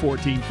AM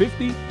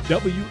 1450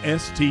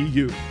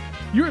 WSTU.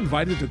 You're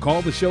invited to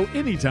call the show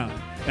anytime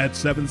at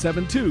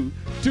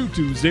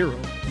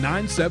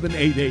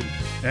 772-220-9788.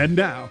 And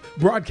now,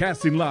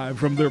 broadcasting live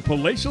from their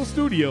palatial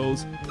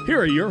studios,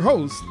 here are your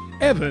hosts,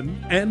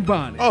 Evan and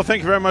Bonnie. Oh,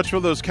 thank you very much for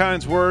those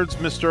kind words,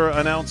 Mr.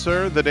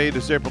 Announcer. The date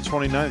is April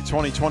 29th,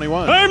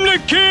 2021. I'm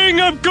the king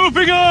of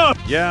goofing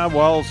off! Yeah,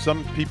 well,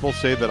 some people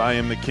say that I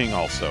am the king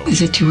also.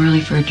 Is it too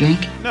early for a drink?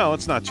 No,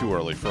 it's not too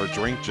early for a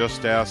drink.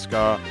 Just ask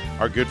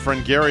our good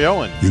friend Gary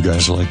Owen. You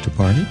guys like to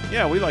party?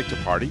 Yeah, we like to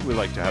party. We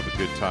like to have a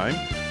good time.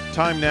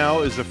 Time now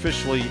is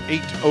officially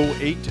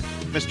 8:08.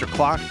 Mr.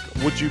 Clock,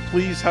 would you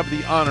please have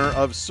the honor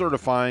of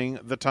certifying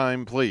the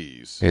time,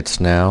 please? It's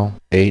now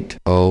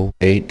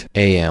 8:08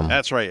 a.m.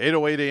 That's right,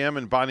 8:08 a.m.,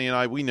 and Bonnie and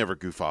I, we never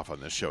goof off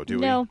on this show, do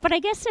we? No, but I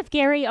guess if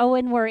Gary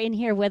Owen were in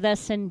here with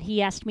us and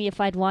he asked me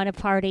if I'd want a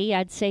party,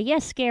 I'd say,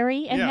 yes,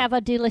 Gary, and have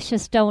a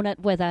delicious donut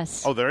with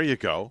us. Oh, there you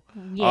go.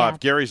 Yeah. If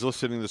Gary's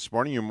listening this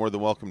morning, you're more than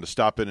welcome to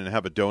stop in and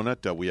have a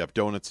donut. We have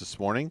donuts this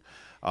morning.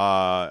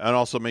 And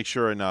also make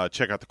sure and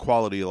check out the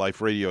Quality of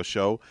Life radio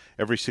show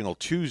every single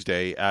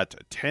Tuesday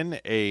at 10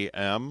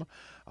 a.m.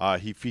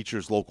 He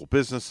features local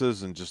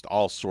businesses and just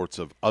all sorts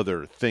of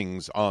other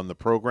things on the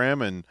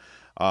program. And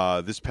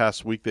this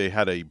past week they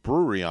had a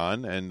brewery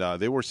on, and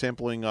they were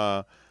sampling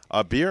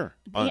a beer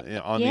on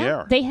the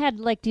air. They had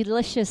like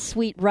delicious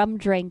sweet rum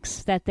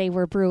drinks that they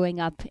were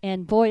brewing up,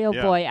 and boy, oh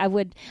boy, I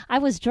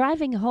was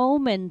driving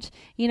home, and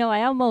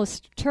I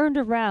almost turned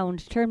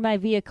my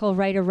vehicle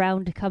right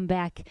around to come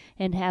back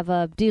and have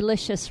a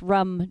delicious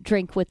rum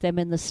drink with them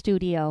in the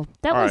studio.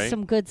 That was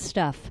some good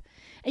stuff.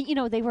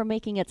 And, they were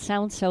making it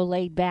sound so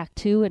laid back,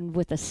 too, and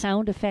with the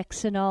sound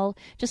effects and all,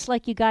 just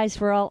like you guys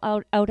were all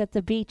out at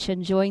the beach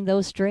enjoying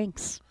those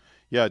drinks.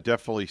 Yeah,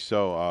 definitely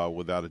so,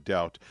 without a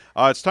doubt.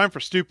 It's time for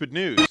Stupid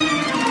News.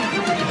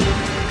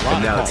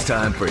 And now it's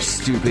time for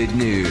Stupid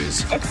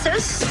News. It's so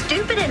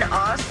stupid and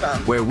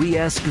awesome. Where we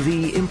ask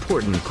the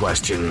important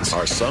questions.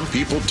 Are some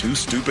people too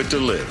stupid to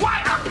live?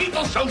 Why are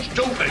people so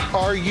stupid?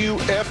 Are you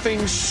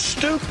effing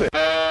stupid?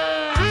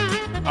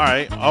 All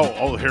right.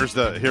 Oh, here's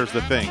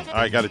the thing.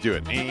 I got to do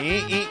it.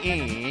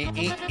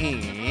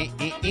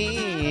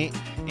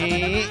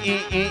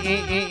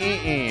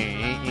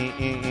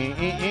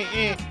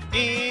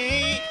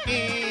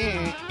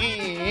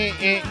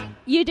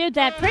 You did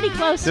that pretty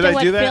close to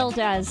what Phil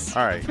does.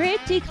 All right.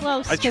 Pretty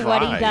close to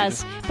what he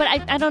does. But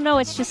I don't know.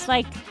 It's just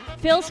like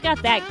Phil's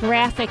got that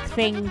graphic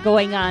thing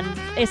going on.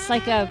 It's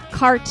like a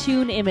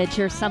cartoon image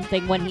or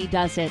something when he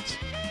does it.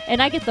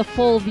 And I get the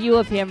full view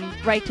of him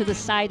right to the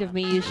side of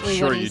me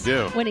usually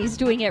when he's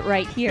doing it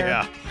right here.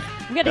 Yeah.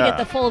 I'm going to get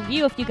the full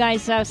view if you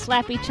guys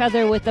slap each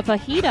other with the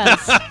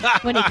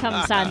fajitas when he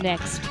comes on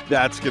next.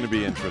 That's going to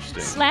be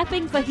interesting.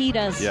 Slapping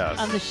fajitas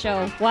on the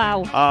show.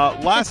 Wow.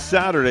 Last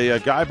Saturday, a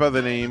guy by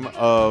the name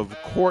of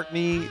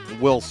Courtney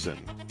Wilson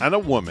and a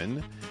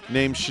woman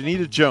named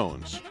Shanita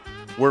Jones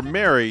were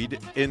married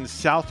in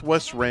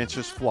Southwest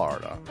Ranches,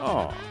 Florida.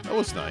 Oh, that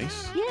was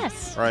nice.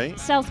 Yes. Right?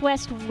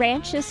 Southwest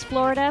Ranches,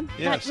 Florida.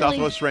 Yeah,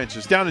 Southwest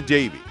Ranches, down in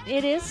Davie.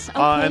 It is?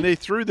 Okay. And they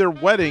threw their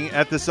wedding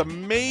at this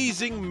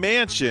amazing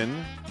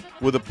mansion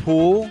with a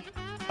pool,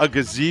 a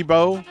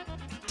gazebo,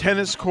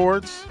 tennis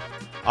courts,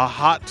 a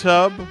hot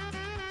tub,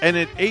 and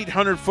an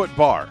 800-foot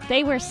bar.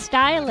 They were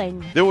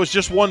styling. There was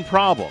just one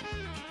problem.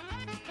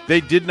 They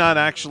did not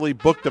actually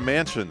book the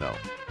mansion, though,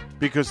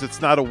 because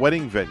it's not a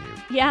wedding venue.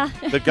 Yeah.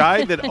 The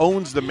guy that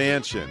owns the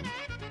mansion,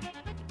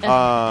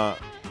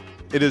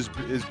 it has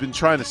been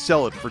trying to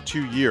sell it for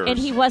 2 years. And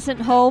he wasn't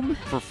home?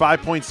 For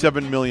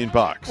 $5.7 million.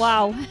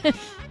 Wow.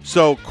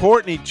 So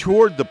Courtney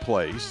toured the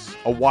place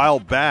a while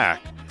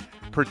back,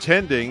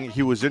 pretending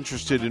he was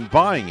interested in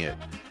buying it,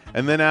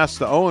 and then asked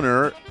the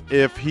owner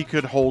if he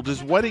could hold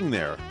his wedding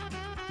there.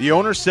 The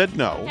owner said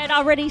no. Had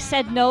already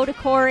said no to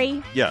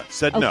Corey? Yeah,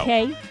 said no.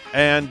 Okay.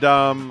 And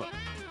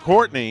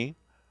Courtney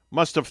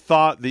must have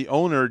thought the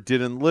owner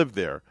didn't live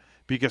there,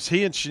 because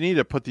he and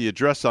Shanita put the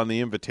address on the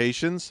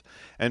invitations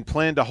and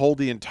planned to hold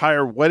the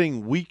entire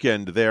wedding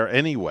weekend there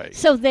anyway.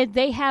 So did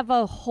they have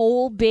a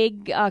whole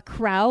big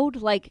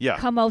crowd,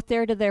 come out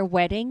there to their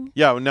wedding?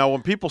 Yeah, now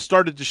when people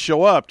started to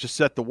show up to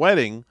set the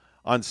wedding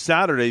on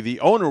Saturday, the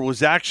owner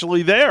was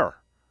actually there.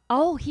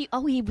 So he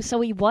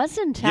was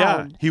in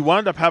town. Yeah, he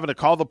wound up having to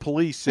call the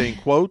police saying,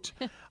 quote,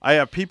 I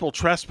have people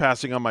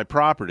trespassing on my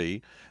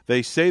property.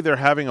 They say they're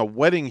having a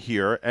wedding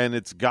here, and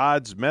it's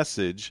God's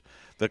message.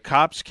 The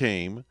cops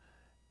came,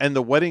 and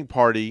the wedding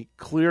party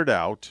cleared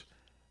out,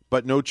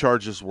 but no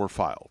charges were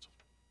filed.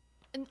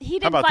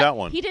 How about that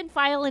one? He didn't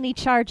file any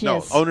charges.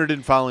 No, owner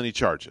didn't file any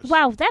charges.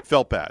 Wow, that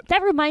felt bad.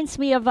 That reminds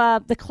me of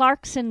the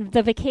Clarks in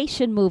the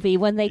Vacation movie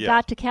when they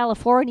got to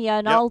California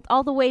and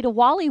all the way to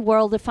Wally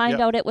World to find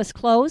out it was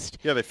closed.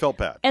 Yeah, they felt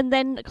bad. And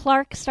then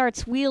Clark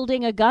starts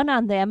wielding a gun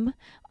on them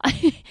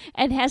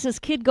and has his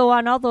kid go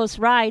on all those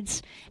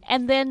rides.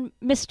 And then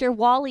Mr.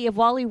 Wally of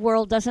Wally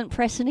World doesn't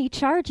press any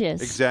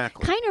charges.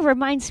 Exactly. Kind of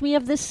reminds me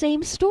of this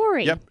same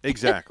story. Yep,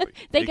 exactly.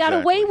 They got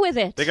away with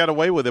it. They got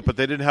away with it, but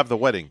they didn't have the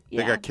wedding.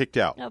 Yeah. They got kicked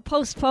out.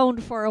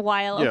 Postponed for a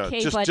while. Yeah, okay,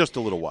 just a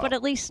little while. But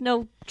at least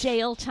no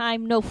jail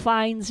time, no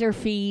fines or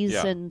fees.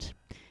 Yeah. And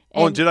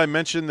did I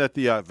mention that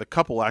the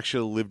couple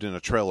actually lived in a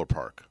trailer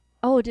park?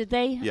 Oh, did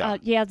they?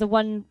 Yeah. The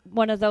one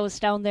of those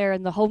down there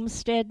in the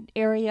Homestead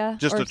area.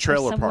 Just a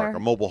trailer park, a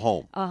mobile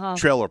home.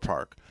 Trailer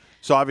park.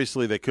 So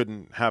obviously they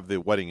couldn't have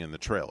the wedding in the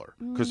trailer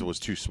because it was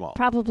too small.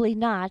 Probably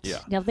not. Yeah.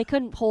 No, they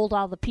couldn't hold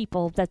all the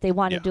people that they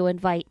wanted to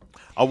invite.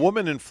 A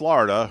woman in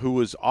Florida who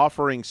was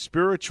offering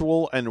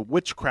spiritual and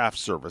witchcraft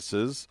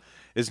services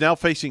is now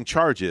facing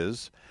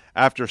charges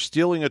after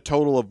stealing a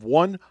total of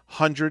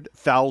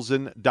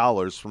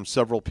 $100,000 from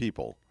several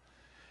people.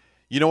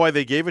 You know why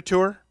they gave it to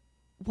her?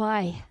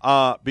 Why?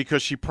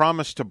 Because she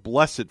promised to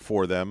bless it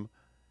for them,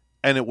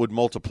 and it would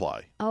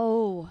multiply.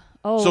 So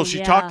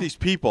she talked these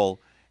people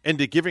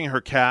into giving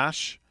her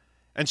cash,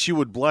 and she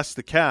would bless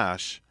the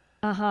cash,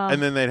 and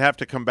then they'd have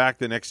to come back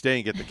the next day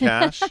and get the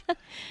cash,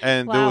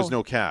 and there was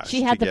no cash.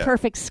 She had the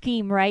perfect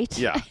scheme, right?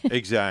 Yeah,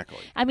 exactly.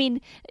 I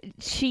mean,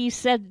 she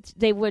said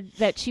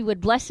that she would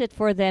bless it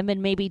for them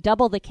and maybe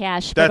double the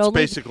cash. That's but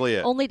basically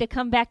it. Only to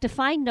come back to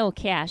find no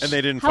cash. And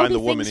they didn't find the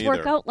woman either. How do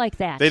things work out like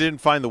that? They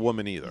didn't find the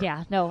woman either.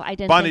 Yeah, no, I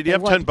didn't. Bonnie, do you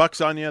have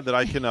 $10 on you that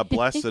I can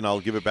bless, and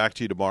I'll give it back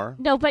to you tomorrow?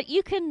 No, but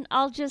you can.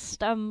 I'll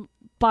just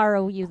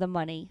borrow you the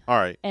money. All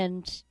right.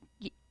 And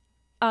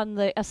on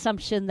the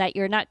assumption that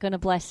you're not going to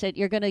bless it,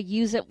 you're going to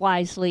use it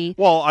wisely.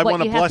 Well, I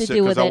want to bless it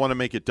because I want to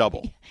make it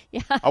double. Yeah.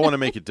 I want to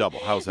make it double.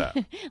 How's that?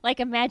 Like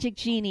a magic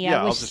genie.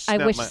 Yeah,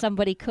 I wish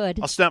somebody could.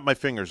 I'll snap my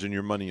fingers and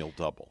your money will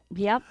double.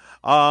 Yep.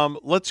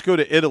 Let's go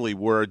to Italy,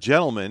 where a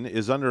gentleman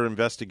is under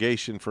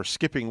investigation for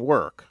skipping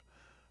work,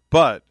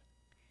 but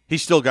he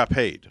still got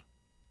paid.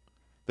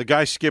 The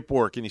guy skipped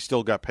work and he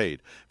still got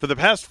paid. For the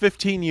past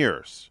 15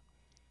 years,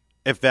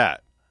 if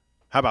that.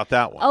 How about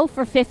that one? Oh,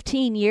 for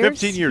 15 years?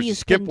 15 years. He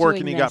skipped work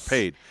and he got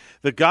paid.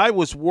 The guy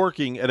was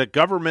working at a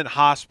government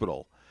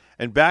hospital,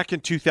 and back in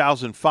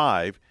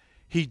 2005,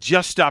 he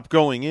just stopped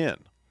going in.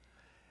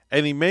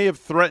 And he may have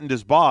threatened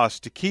his boss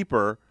to keep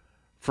her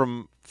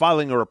from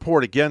filing a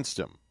report against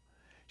him.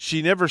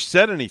 She never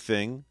said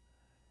anything,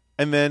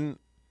 and then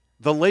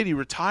the lady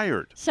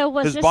retired. So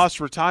his boss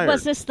retired.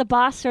 Was this the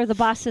boss or the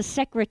boss's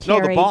secretary?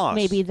 No, the boss.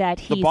 Maybe that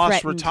he The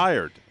boss threatened.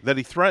 retired, that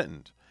he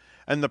threatened.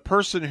 And the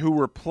person who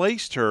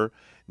replaced her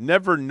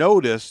never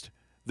noticed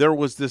there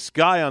was this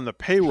guy on the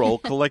payroll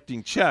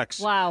collecting checks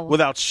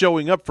without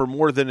showing up for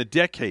more than a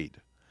decade.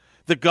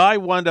 The guy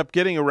wound up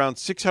getting around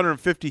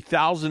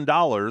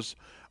 $650,000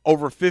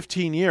 over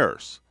 15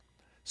 years.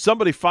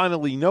 Somebody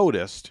finally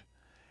noticed,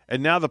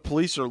 and now the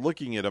police are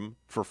looking at him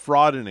for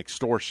fraud and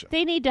extortion.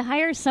 They need to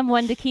hire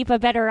someone to keep a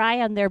better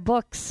eye on their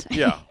books.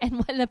 Yeah.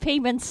 And when the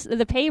payments,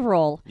 the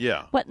payroll.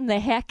 Yeah. What in the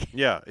heck?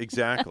 Yeah,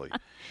 exactly.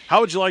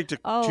 How would you like to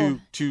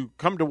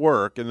come to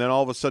work and then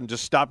all of a sudden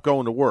just stop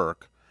going to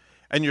work,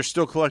 and you're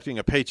still collecting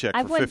a paycheck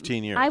for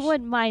 15 years? I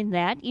wouldn't mind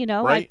that. You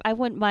know, right? I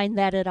wouldn't mind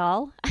that at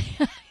all.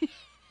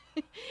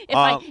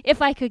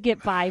 if I could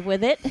get by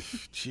with it.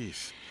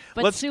 Jeez.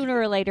 But sooner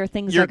or later,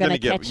 things are going to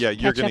catch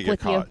you're going to get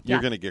caught. You.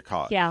 You're going to get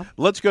caught. Yeah.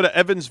 Let's go to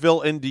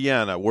Evansville,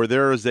 Indiana, where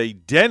there is a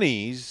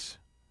Denny's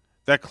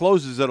that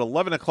closes at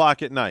 11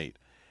 o'clock at night.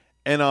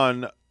 And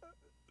on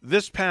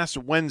this past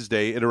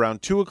Wednesday at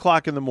around 2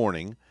 o'clock in the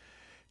morning,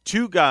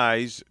 two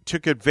guys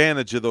took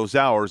advantage of those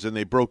hours, and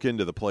they broke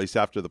into the place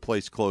after the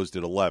place closed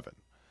at 11.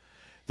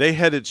 They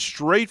headed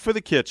straight for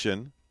the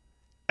kitchen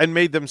and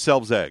made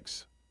themselves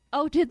eggs.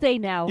 Oh, did they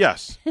now?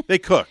 Yes, they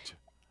cooked.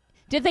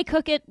 Did they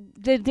cook it?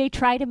 Did they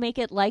try to make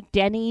it like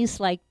Denny's?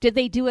 Like, did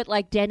they do it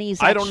like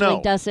Denny's I don't know.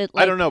 Does it?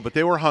 Like I don't know, but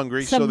they were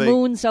hungry. Some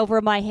moons over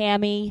my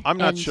hammy. I'm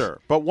not sure.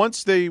 But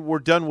once they were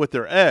done with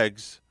their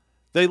eggs,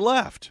 they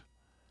left.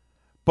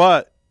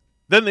 But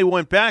then they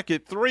went back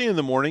at 3 in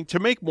the morning to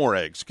make more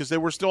eggs because they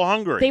were still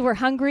hungry. They were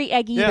hungry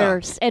egg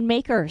eaters and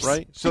makers.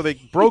 Right? So they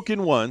broke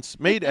in once,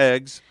 made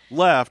eggs,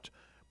 left,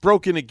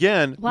 broke in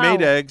again,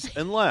 made eggs,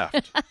 and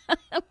left.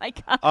 Oh, my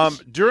gosh.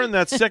 During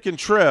that second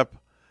trip,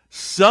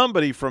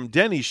 somebody from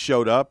Denny's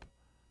showed up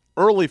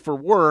early for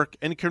work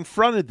and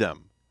confronted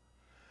them.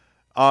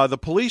 The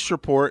police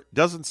report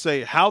doesn't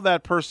say how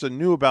that person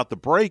knew about the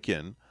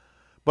break-in,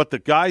 but the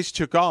guys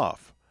took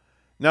off.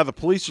 Now, the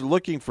police are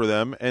looking for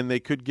them, and they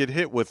could get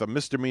hit with a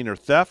misdemeanor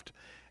theft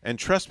and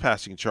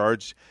trespassing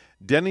charge.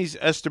 Denny's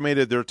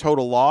estimated their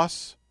total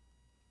loss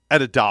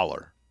at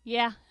 $1.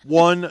 Yeah.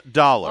 $1.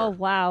 Oh,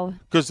 wow.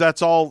 Because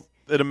that's all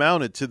it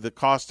amounted to, the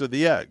cost of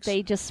the eggs.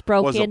 They just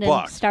broke in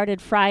and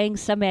started frying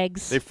some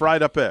eggs. They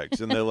fried up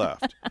eggs, and they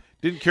left.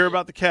 Didn't care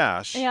about the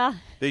cash. Yeah.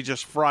 They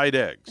just fried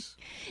eggs.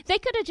 They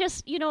could have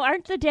just,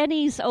 aren't the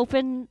Denny's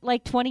open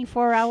like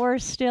 24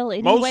 hours still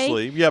anyway?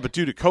 Mostly, yeah, but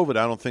due to COVID,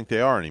 I don't think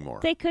they are anymore.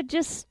 They could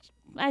just,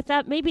 I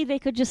thought maybe they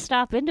could just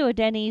stop into a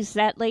Denny's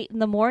that late in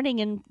the morning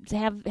and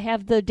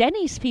have the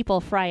Denny's people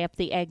fry up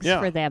the eggs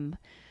for them.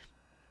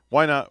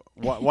 Why not?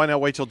 Why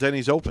not wait till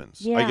Denny's opens?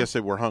 Yeah. I guess they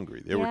were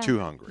hungry. They were too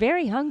hungry.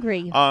 Very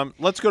hungry.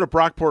 Let's go to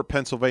Brockport,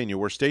 Pennsylvania,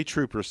 where state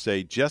troopers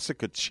say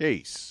Jessica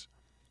Chase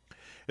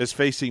is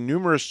facing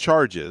numerous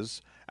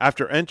charges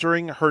after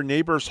entering her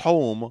neighbor's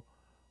home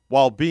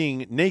while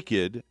being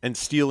naked and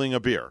stealing a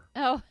beer.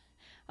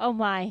 Oh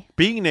my.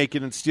 Being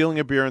naked and stealing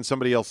a beer in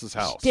somebody else's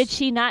house. Did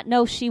she not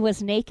know she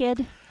was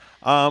naked?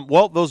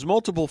 Well, those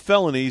multiple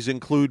felonies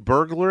include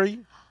burglary,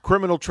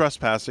 criminal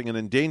trespassing, and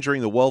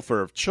endangering the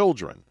welfare of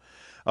children.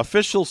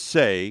 Officials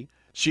say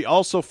she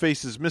also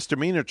faces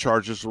misdemeanor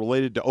charges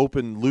related to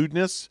open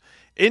lewdness,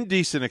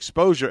 indecent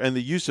exposure, and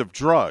the use of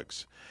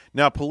drugs.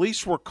 Now,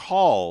 police were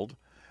called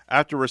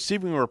after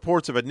receiving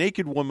reports of a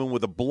naked woman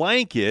with a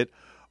blanket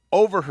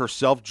over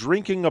herself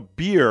drinking a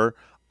beer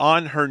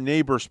on her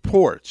neighbor's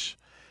porch.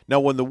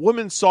 Now, when the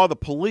woman saw the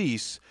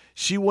police,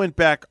 she went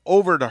back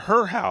over to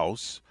her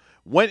house,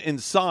 went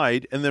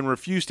inside, and then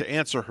refused to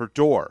answer her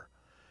door.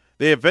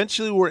 They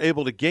eventually were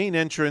able to gain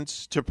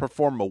entrance to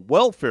perform a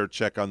welfare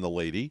check on the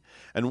lady,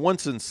 and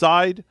once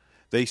inside,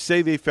 they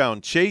say they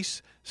found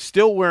Chase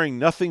still wearing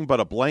nothing but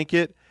a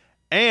blanket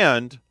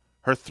and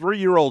her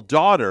 3-year-old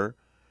daughter,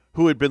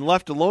 who had been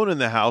left alone in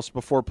the house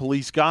before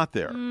police got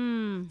there.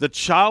 The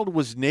child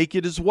was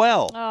naked as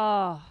well.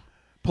 Oh.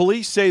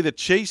 Police say that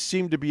Chase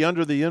seemed to be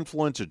under the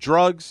influence of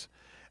drugs,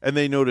 and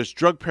they noticed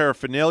drug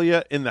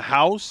paraphernalia in the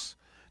house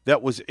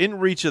that was in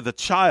reach of the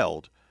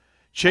child.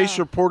 Chase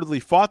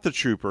reportedly fought the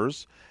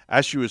troopers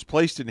as she was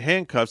placed in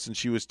handcuffs, and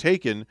she was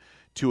taken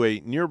to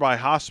a nearby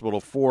hospital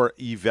for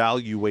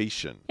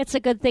evaluation. It's a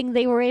good thing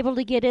they were able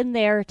to get in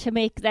there to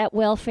make that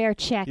welfare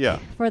check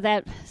for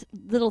that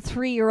little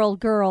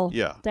 3-year-old girl.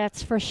 Yeah.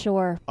 That's for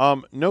sure.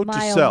 Note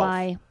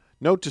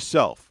to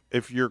self,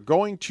 if you're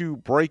going to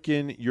break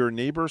in your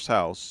neighbor's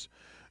house,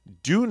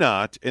 do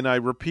not, and I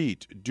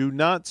repeat, do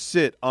not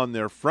sit on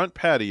their front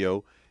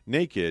patio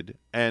naked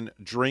and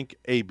drink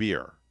a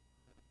beer.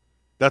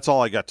 That's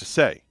all I got to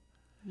say.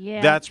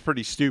 Yeah. That's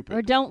pretty stupid.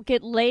 Or don't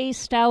get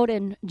laced out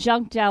and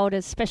junked out,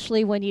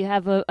 especially when you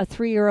have a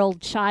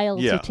 3-year-old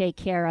child to take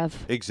care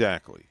of.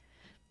 Exactly.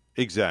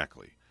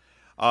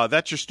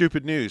 That's your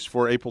stupid news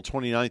for April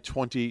 29th,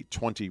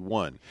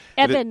 2021.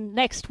 Evan,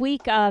 next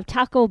week,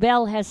 Taco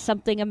Bell has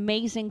something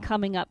amazing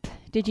coming up.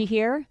 Did you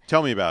hear?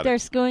 Tell me about it.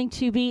 There's going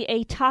to be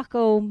a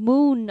taco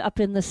moon up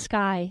in the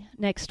sky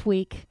next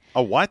week.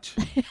 A what?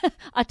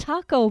 A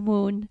taco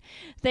moon.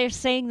 They're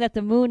saying that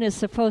the moon is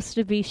supposed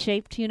to be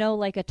shaped,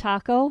 like a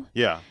taco.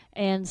 Yeah.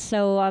 And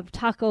so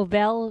Taco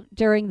Bell,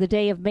 during the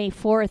day of May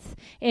 4th,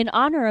 in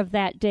honor of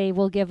that day,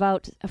 will give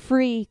out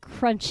free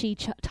crunchy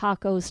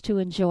tacos to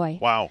enjoy.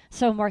 Wow.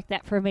 So mark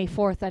that for May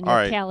 4th on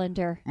your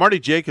calendar. Marty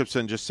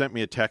Jacobson just sent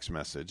me a text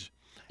message.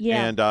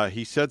 Yeah. And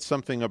he said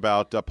something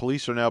about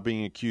police are now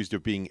being accused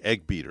of being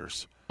egg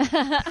beaters.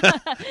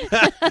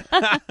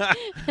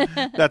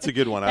 That's a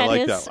good one. I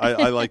like that.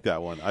 I like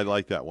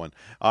that one.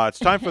 It's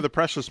time for the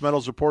Precious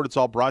Metals Report. It's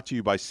all brought to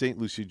you by St.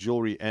 Lucie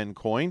Jewelry and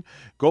Coin.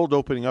 Gold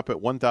opening up at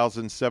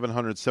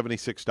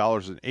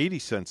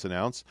 $1,776.80 an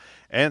ounce,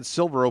 and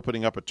silver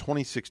opening up at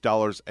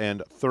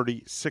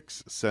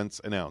 $26.36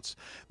 an ounce.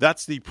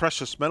 That's the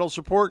Precious Metals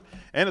Report,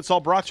 and it's all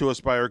brought to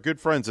us by our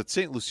good friends at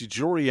St. Lucie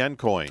Jewelry and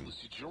Coin.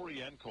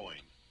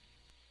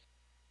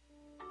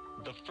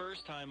 The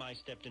first time I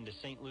stepped into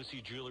St.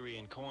 Lucie Jewelry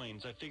and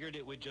Coins, I figured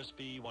it would just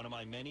be one of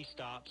my many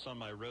stops on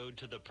my road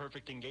to the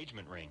perfect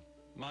engagement ring.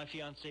 My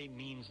fiancée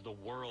means the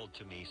world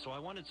to me, so I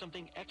wanted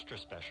something extra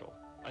special.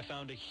 I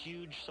found a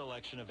huge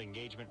selection of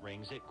engagement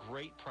rings at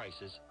great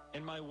prices,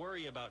 and my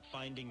worry about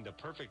finding the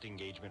perfect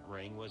engagement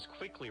ring was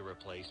quickly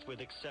replaced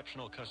with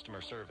exceptional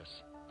customer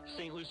service.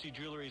 St. Lucie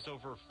Jewelry's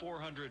over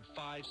 400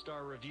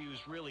 5-star reviews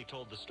really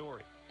told the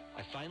story.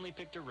 I finally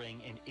picked a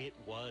ring, and it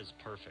was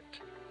perfect.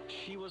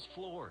 She was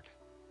floored.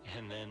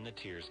 And then the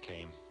tears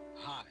came.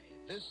 Hi,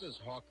 this is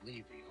Hawk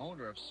Levy,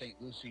 owner of St.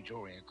 Lucie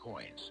Jewelry and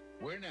Coins.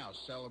 We're now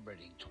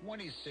celebrating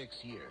 26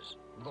 years,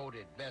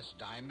 voted best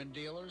diamond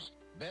dealers,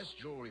 best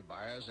jewelry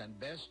buyers, and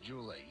best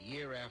jeweler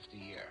year after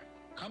year.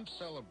 Come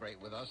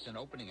celebrate with us in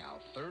opening our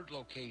third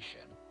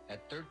location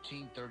at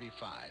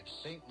 1335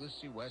 St.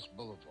 Lucie West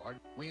Boulevard.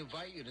 We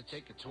invite you to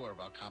take a tour of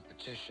our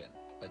competition,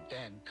 but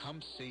then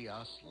come see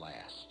us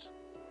last.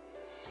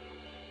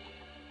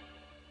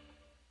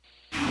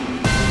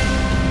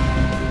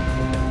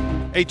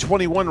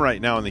 8:21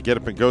 right now on the Get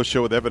Up and Go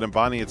show with Evan and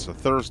Bonnie. It's a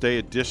Thursday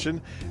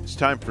edition. It's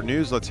time for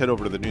news. Let's head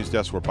over to the news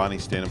desk where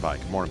Bonnie's standing by.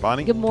 Good morning,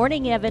 Bonnie. Good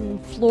morning, Evan.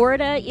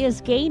 Florida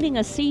is gaining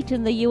a seat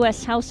in the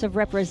U.S. House of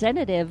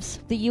Representatives.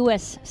 The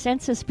U.S.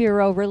 Census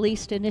Bureau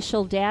released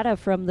initial data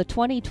from the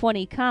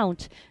 2020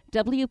 count.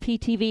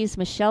 WPTV's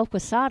Michelle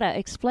Quesada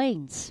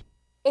explains.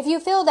 If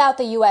you filled out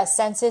the U.S.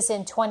 Census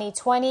in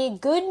 2020,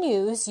 good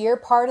news, you're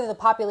part of the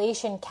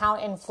population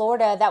count in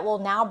Florida that will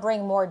now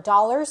bring more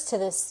dollars to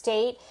the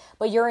state,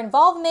 but your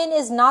involvement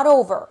is not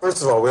over.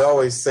 First of all, we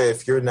always say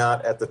if you're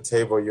not at the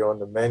table, you're on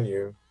the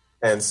menu,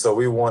 and so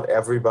we want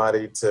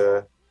everybody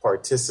to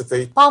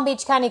participate. Palm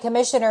Beach County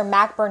Commissioner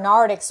Mac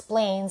Bernard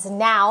explains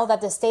now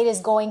that the state is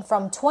going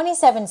from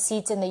 27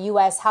 seats in the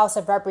U.S. House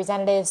of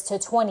Representatives to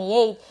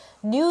 28,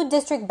 new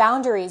district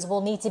boundaries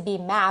will need to be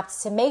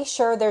mapped to make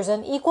sure there's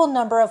an equal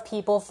number of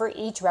people for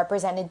each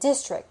represented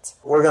district.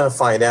 We're going to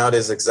find out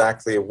is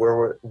exactly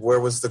where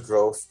was the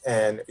growth.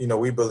 And,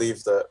 we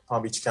believe that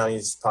Palm Beach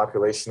County's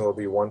population will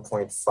be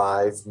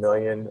 1.5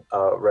 million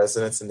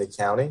residents in the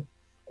county.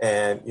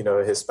 And,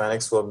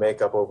 Hispanics will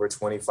make up over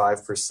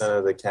 25%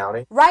 of the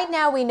county. Right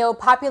now, we know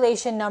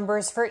population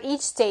numbers for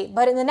each state,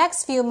 but in the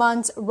next few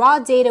months, raw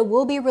data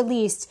will be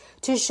released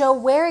to show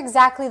where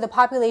exactly the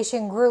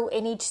population grew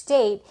in each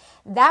state.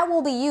 That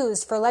will be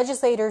used for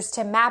legislators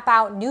to map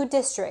out new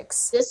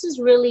districts. This is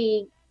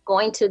really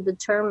going to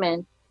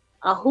determine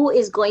who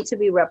is going to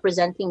be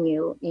representing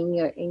you in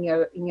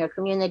your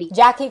community.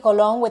 Jackie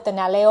Colon with the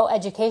Naleo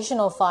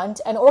Educational Fund,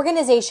 an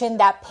organization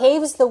that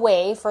paves the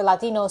way for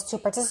Latinos to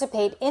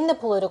participate in the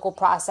political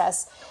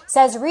process,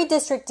 says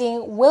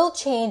redistricting will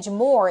change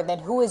more than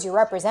who is your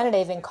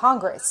representative in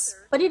Congress.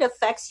 But it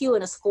affects you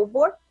in a school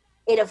board.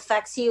 It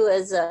affects you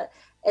as a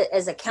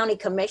county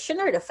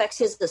commissioner. It affects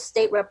you as the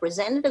state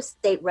representative,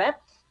 state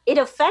rep. It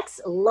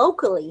affects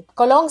locally.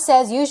 Colon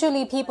says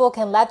usually people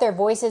can let their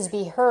voices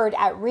be heard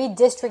at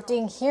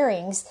redistricting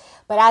hearings,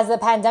 but as the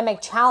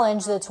pandemic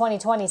challenged the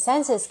 2020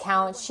 census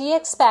count, she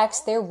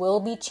expects there will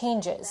be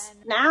changes.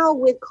 Now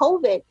with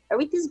COVID,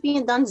 everything's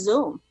being done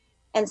Zoom.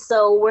 And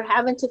so we're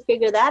having to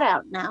figure that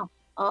out now.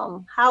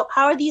 How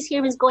are these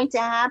hearings going to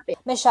happen?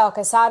 Michelle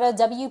Quesada,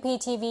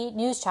 WPTV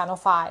News Channel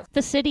 5.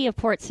 The city of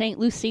Port St.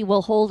 Lucie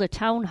will hold a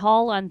town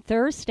hall on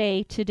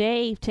Thursday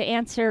today to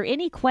answer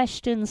any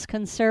questions,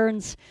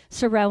 concerns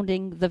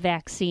surrounding the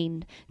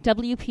vaccine.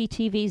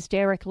 WPTV's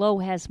Derek Lowe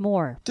has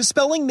more.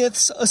 Dispelling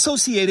myths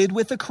associated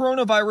with the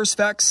coronavirus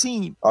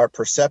vaccine. Our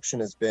perception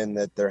has been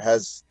that there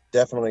has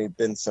definitely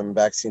been some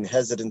vaccine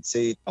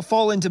hesitancy. A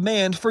fall in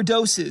demand for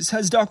doses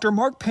has Dr.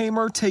 Mark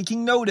Paymer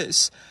taking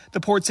notice. The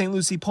Port St.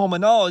 Lucie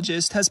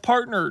pulmonologist has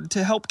partnered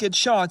to help get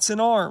shots in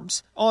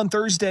arms. On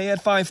Thursday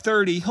at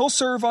 5:30, he'll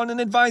serve on an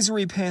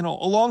advisory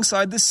panel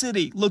alongside the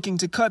city, looking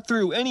to cut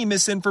through any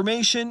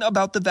misinformation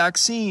about the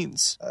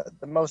vaccines.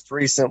 The most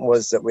recent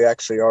was that we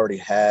actually already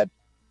had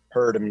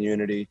herd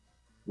immunity,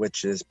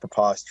 which is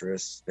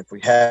preposterous. If we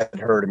had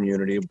herd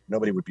immunity,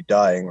 nobody would be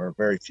dying, or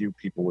very few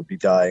people would be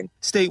dying.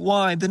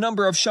 Statewide, the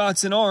number of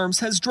shots in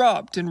arms has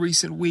dropped in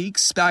recent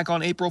weeks. Back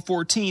on April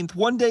 14th,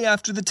 one day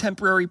after the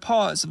temporary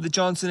pause of the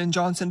Johnson &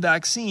 Johnson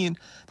vaccine,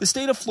 the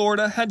state of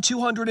Florida had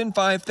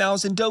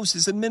 205,000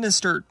 doses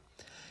administered.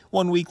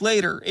 1 week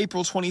later,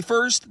 April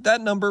 21st,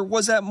 that number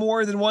was at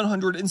more than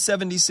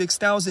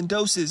 176,000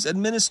 doses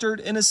administered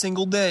in a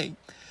single day.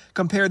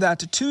 Compare that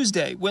to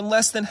Tuesday, when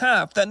less than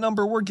half that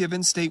number were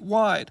given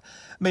statewide.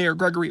 Mayor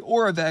Gregory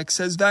Oravec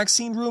says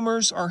vaccine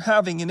rumors are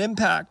having an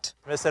impact.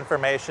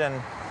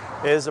 Misinformation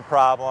is a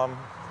problem.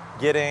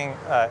 Getting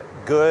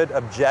good,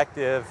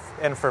 objective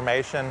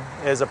information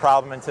is a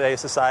problem in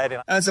today's society.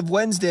 As of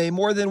Wednesday,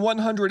 more than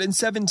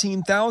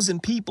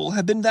 117,000 people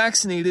have been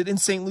vaccinated in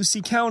St.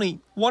 Lucie County,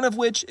 one of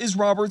which is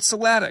Robert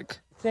Salatic.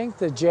 I think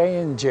the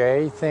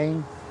J&J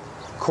thing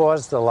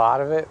caused a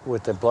lot of it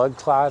with the blood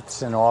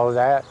clots and all of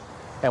that.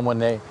 And when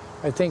they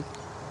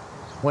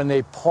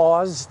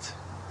paused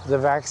the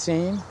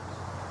vaccine,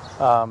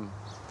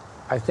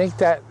 I think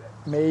that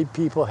made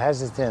people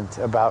hesitant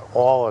about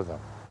all of them.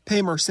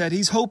 Paymer said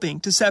he's hoping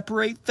to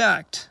separate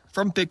fact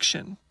from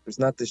fiction. There's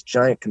not this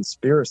giant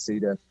conspiracy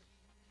to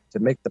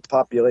make the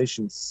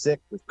population sick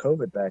with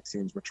COVID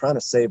vaccines. We're trying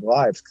to save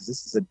lives because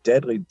this is a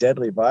deadly,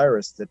 deadly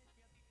virus that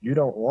you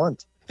don't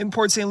want. In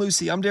Port St.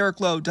 Lucie, I'm Derek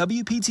Lowe,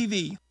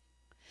 WPTV.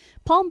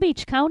 Palm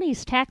Beach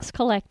County's tax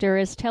collector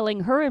is telling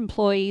her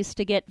employees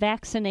to get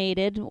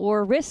vaccinated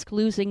or risk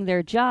losing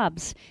their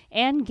jobs.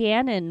 Ann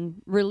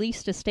Gannon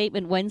released a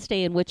statement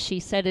Wednesday in which she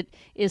said it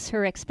is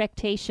her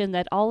expectation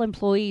that all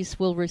employees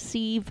will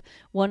receive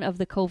one of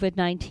the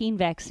COVID-19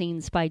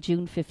 vaccines by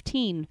June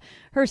 15.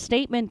 Her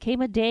statement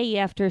came a day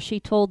after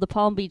she told the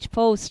Palm Beach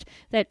Post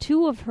that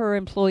 2 of her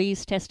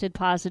employees tested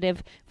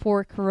positive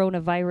for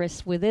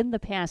coronavirus within the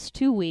past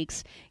 2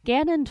 weeks.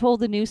 Gannon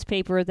told the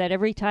newspaper that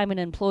every time an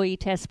employee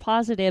tests positive,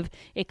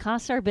 it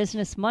costs our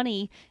business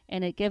money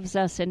and it gives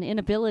us an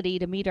inability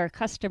to meet our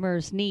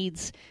customers'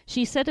 needs.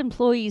 She said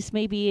employees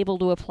may be able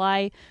to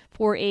apply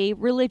for a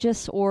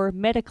religious or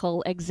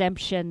medical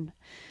exemption.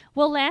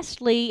 Well,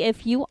 lastly,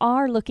 if you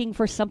are looking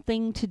for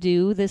something to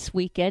do this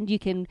weekend, you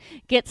can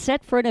get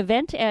set for an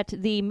event at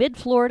the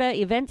Mid-Florida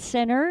Event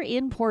Center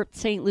in Port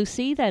St.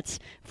 Lucie. That's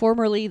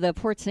formerly the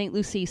Port St.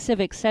 Lucie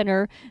Civic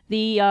Center.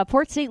 The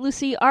Port St.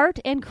 Lucie Art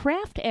and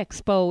Craft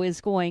Expo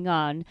is going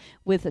on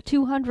with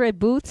 200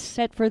 booths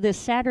set for this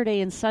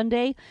Saturday and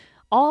Sunday.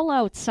 All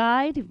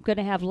outside. We're going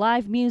to have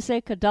live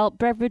music, adult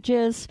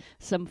beverages,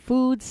 some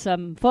food,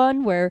 some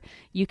fun where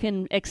you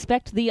can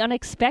expect the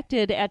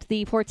unexpected at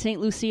the Port St.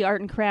 Lucie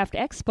Art and Craft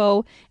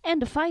Expo. And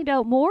to find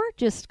out more,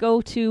 just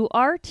go to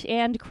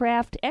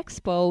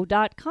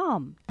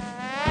artandcraftexpo.com.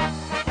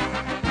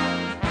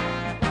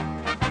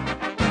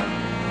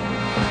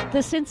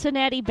 The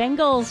Cincinnati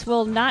Bengals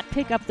will not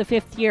pick up the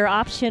 5th-year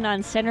option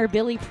on center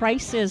Billy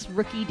Price's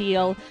rookie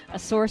deal, a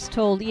source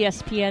told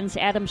ESPN's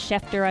Adam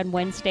Schefter on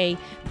Wednesday.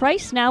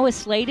 Price now is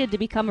slated to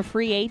become a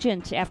free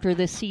agent after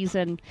this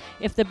season.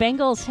 If the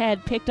Bengals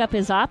had picked up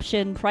his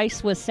option,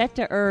 Price was set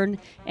to earn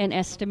an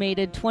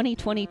estimated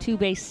 2022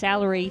 base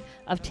salary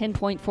of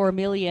 $10.4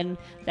 million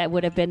that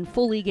would have been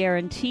fully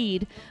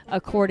guaranteed,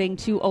 according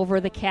to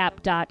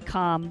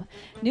overthecap.com.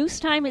 News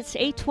time, it's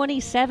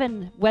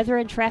 8:27. Weather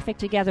and traffic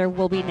together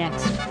will be next.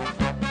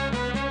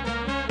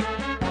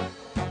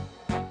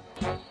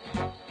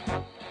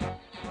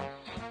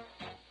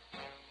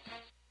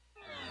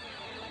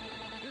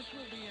 This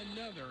will be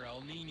another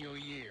El Nino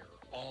year,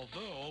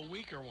 although a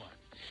weaker one.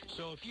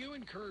 So if you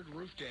incurred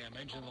roof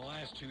damage in the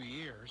last 2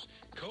 years,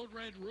 Code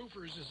Red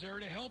Roofers is there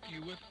to help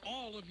you with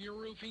all of your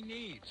roofing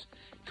needs.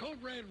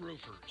 Code Red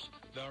Roofers,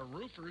 the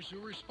roofers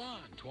who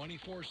respond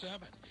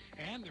 24/7.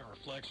 And there are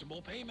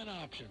flexible payment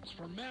options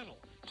for metal,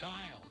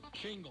 tile,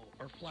 shingle,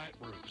 or flat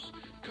roofs.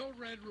 Code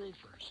Red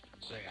Roofers.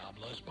 Se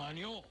habla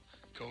español.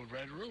 Code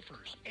Red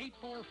Roofers.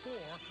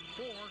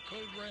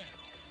 844-4-CODE-RED.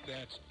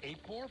 That's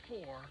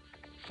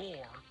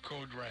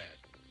 844-4-CODE-RED.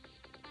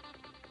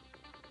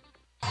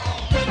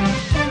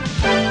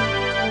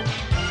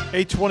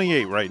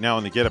 8:28 right now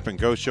on the Get Up and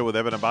Go show with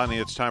Evan and Bonnie.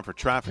 It's time for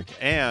traffic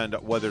and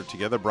weather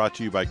together, brought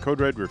to you by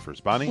Code Red Roofers.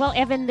 Bonnie? Well,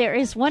 Evan, there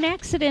is one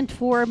accident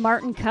for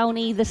Martin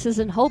County. This is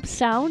in Hope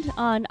Sound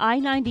on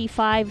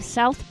I-95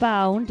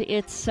 southbound.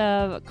 It's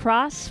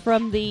across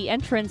from the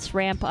entrance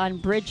ramp on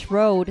Bridge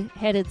Road,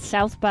 headed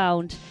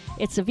southbound.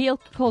 It's a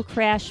vehicle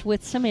crash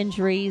with some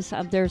injuries.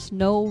 There's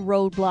no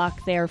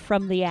roadblock there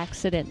from the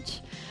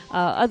accident.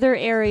 Other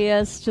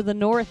areas to the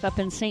north up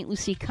in St.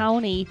 Lucie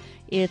County,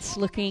 it's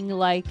looking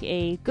like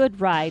a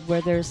good ride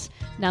where there's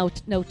now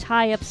no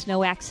tie-ups,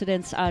 no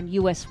accidents on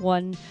US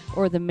 1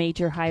 or the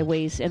major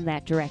highways in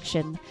that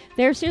direction.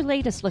 There's your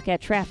latest look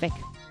at traffic.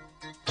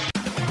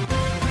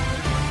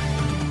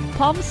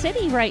 Palm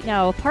City right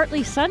now,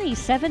 partly sunny,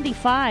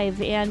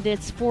 75, and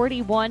it's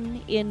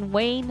 41 in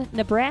Wayne,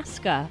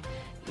 Nebraska.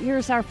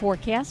 Here's our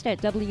forecast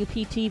at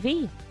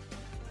WPTV.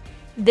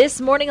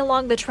 This morning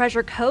along the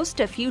Treasure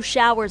Coast, a few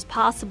showers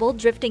possible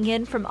drifting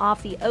in from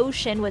off the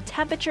ocean with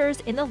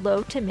temperatures in the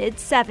low to mid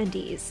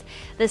 70s.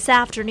 This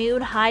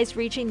afternoon, highs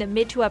reaching the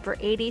mid to upper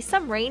 80s.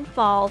 Some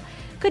rainfall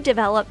could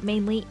develop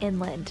mainly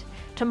inland.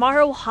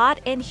 Tomorrow, hot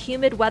and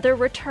humid weather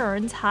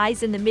returns,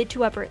 highs in the mid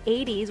to upper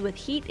 80s with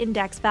heat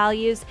index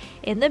values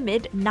in the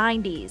mid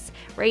 90s.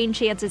 Rain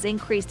chances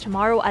increase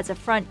tomorrow as a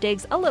front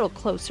digs a little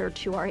closer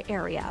to our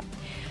area.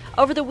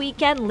 Over the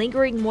weekend,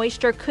 lingering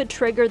moisture could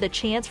trigger the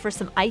chance for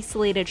some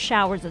isolated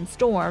showers and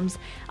storms.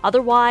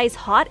 Otherwise,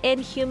 hot and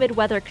humid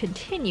weather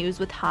continues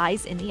with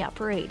highs in the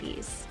upper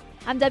 80s.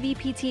 I'm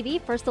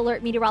WPTV First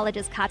Alert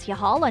Meteorologist Katya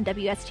Hall on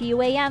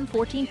WSTU AM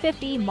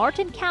 1450,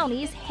 Martin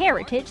County's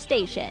Heritage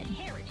Station.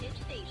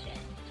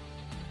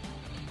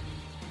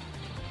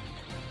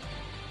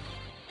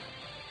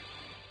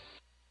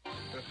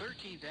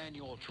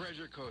 Annual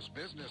Treasure Coast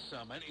Business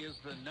Summit is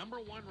the #1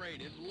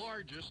 rated,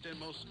 largest, and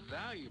most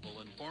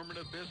valuable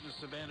informative business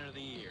event of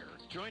the year.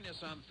 Join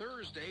us on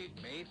Thursday,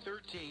 May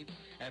 13th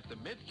at the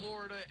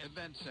Mid-Florida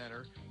Event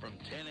Center from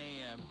 10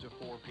 a.m. to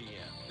 4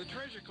 p.m. The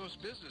Treasure Coast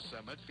Business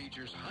Summit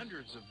features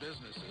hundreds of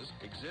businesses,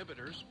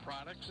 exhibitors,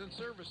 products, and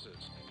services.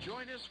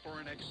 Join us for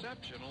an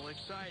exceptional,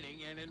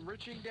 exciting, and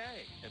enriching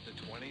day at the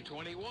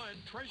 2021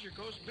 Treasure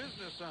Coast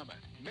Business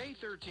Summit, May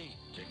 13th.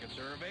 Tickets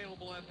are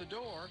available at the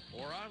door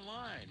or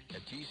online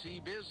at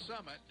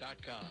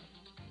tcbizsummit.com.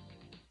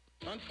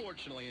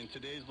 Unfortunately, in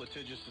today's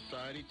litigious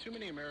society, too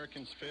many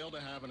Americans fail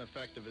to have an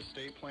effective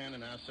estate plan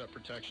and asset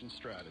protection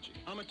strategy.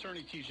 I'm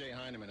attorney TJ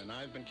Heineman, and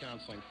I've been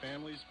counseling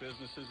families,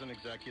 businesses, and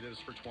executives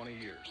for 20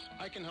 years.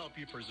 I can help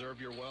you preserve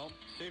your wealth,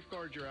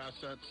 safeguard your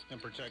assets,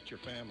 and protect your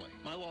family.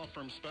 My law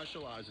firm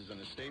specializes in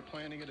estate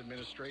planning and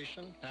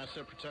administration,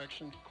 asset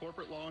protection,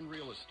 corporate law, and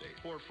real estate.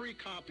 For a free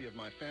copy of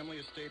my Family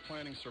Estate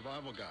Planning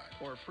Survival Guide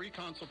or a free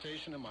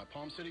consultation in my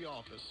Palm City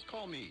office,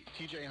 call me,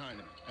 TJ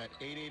Heineman, at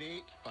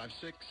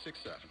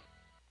 888-5667.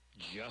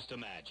 Just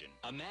imagine.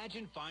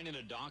 Imagine finding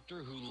a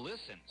doctor who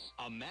listens.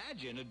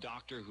 Imagine a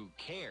doctor who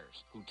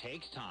cares, who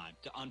takes time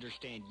to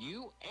understand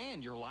you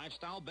and your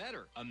lifestyle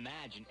better.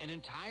 Imagine an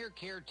entire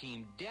care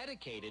team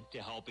dedicated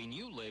to helping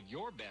you live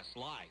your best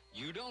life.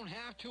 You don't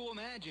have to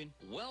imagine.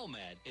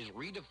 WellMed is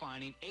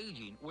redefining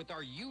aging with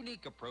our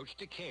unique approach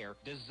to care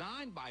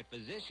designed by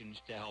physicians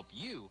to help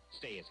you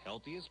stay as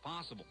healthy as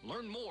possible.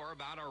 Learn more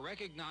about our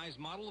recognized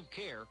model of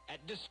care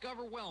at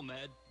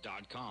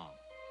discoverwellmed.com.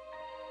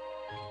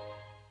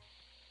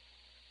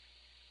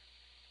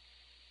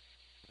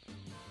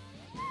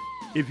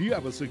 If you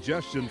have a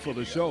suggestion for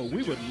the show,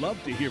 we would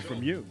love to hear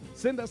from you.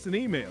 Send us an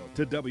email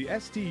to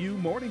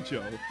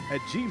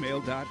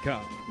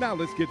WSTUmorningshow@gmail.com. Now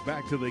let's get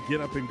back to the Get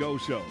Up and Go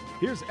show.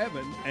 Here's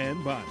Evan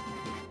and Bonnie.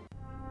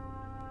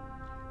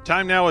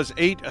 Time now is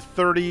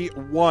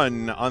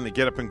 8:31 on the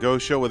Get Up and Go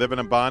show with Evan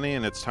and Bonnie,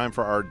 and it's time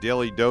for our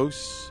daily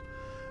dose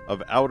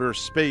of outer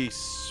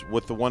space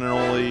with the one and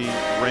only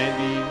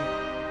Randy.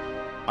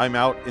 I'm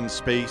out in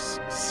space,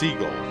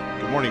 Segal.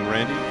 Good morning,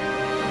 Randy.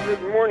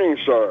 Good morning,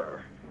 sir.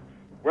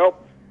 Well,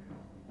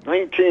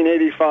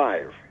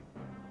 1985,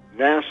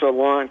 NASA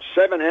launched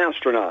 7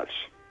 astronauts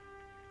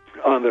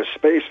on the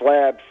Space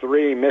Lab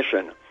 3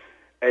 mission,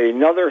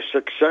 another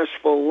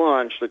successful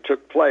launch that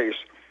took place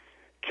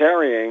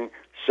carrying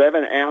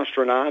 7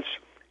 astronauts,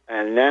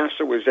 and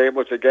NASA was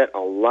able to get a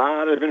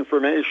lot of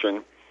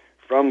information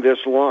from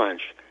this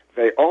launch.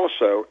 They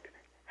also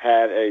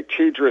had a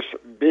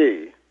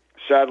TDRS-B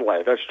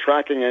satellite, that's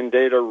Tracking and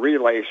Data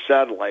Relay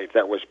satellite,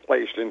 that was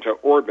placed into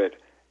orbit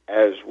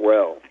as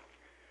well.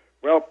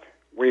 Well,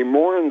 we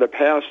mourn the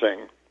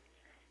passing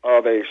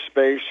of a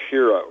space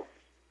hero.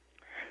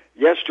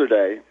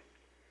 Yesterday,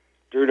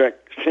 due to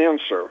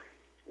cancer,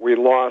 we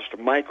lost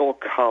Michael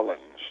Collins.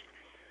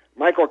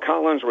 Michael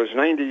Collins was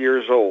 90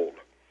 years old.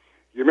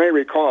 You may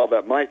recall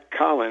that Mike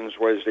Collins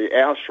was the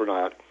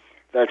astronaut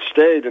that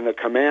stayed in the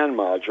command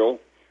module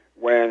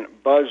when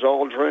Buzz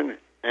Aldrin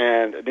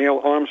and Neil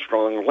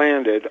Armstrong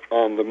landed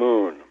on the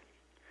moon.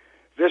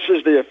 This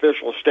is the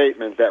official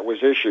statement that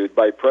was issued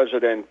by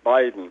President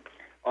Biden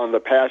on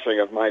the passing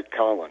of Mike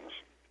Collins.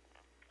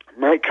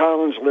 Mike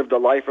Collins lived a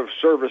life of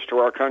service to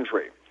our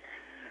country.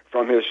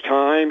 From his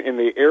time in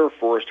the Air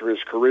Force to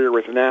his career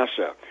with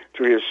NASA,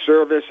 to his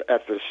service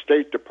at the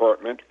State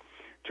Department,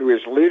 to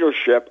his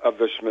leadership of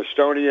the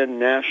Smithsonian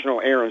National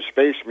Air and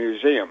Space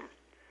Museum,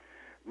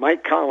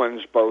 Mike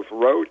Collins both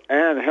wrote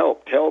and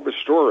helped tell the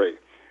story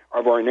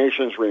of our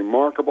nation's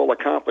remarkable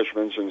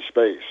accomplishments in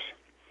space.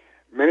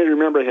 Many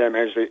remember him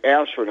as the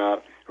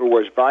astronaut who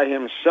was by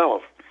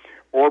himself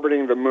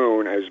orbiting the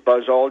moon as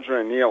Buzz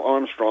Aldrin and Neil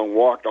Armstrong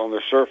walked on the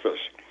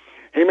surface.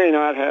 He may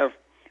not have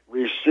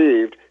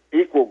received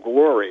equal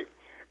glory,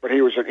 but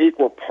he was an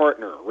equal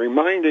partner,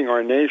 reminding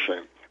our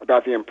nation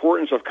about the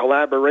importance of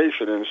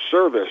collaboration in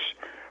service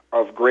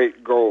of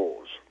great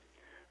goals.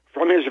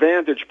 From his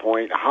vantage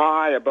point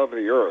high above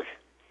the earth,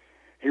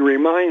 he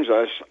reminds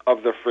us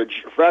of the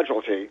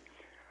fragility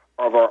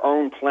of our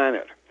own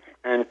planet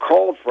and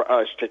called for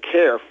us to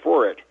care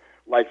for it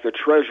like the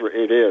treasure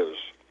it is.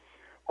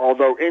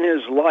 Although in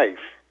his life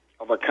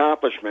of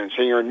accomplishments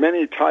he earned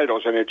many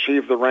titles and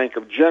achieved the rank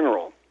of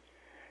general,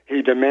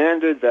 he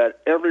demanded that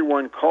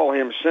everyone call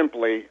him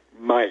simply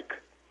Mike.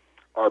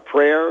 Our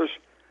prayers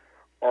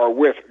are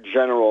with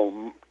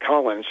General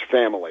Collins'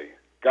 family.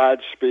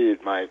 Godspeed,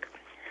 Mike.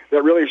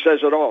 That really says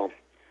it all.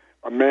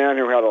 A man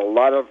who had a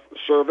lot of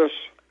service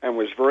and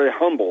was very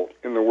humble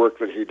in the work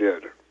that he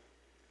did.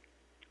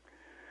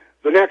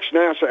 The next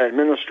NASA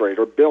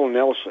administrator, Bill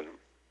Nelson,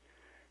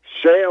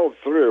 sailed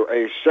through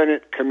a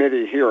Senate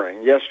committee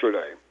hearing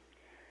yesterday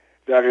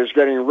that is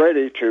getting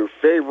ready to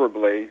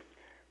favorably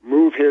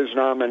move his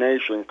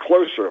nomination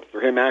closer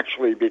for him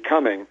actually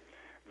becoming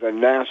the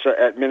NASA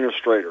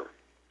administrator.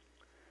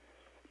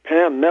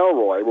 Pam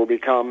Melroy will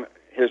become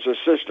his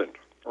assistant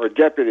or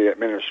deputy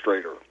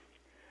administrator.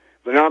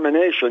 The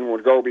nomination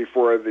would go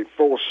before the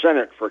full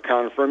Senate for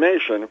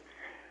confirmation,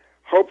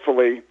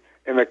 hopefully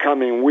in the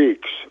coming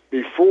weeks,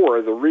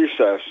 before the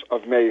recess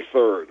of May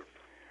 3rd.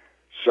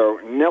 So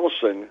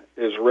Nelson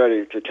is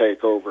ready to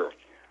take over.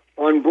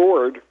 On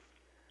board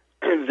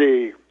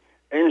the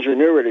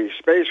Ingenuity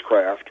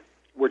spacecraft,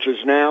 which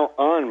is now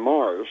on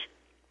Mars,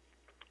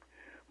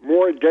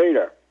 more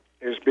data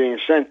is being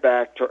sent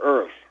back to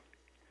Earth.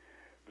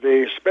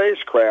 The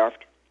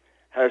spacecraft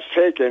has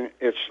taken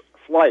its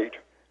flight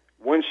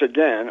once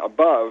again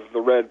above the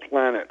red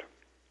planet.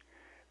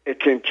 It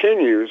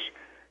continues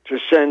to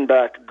send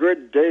back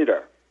good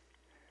data,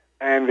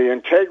 and the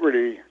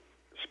Integrity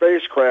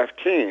spacecraft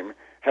team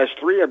has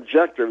 3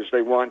 objectives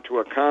they want to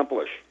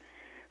accomplish.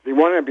 They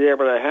want to be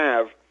able to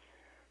have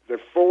the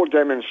full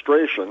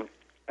demonstration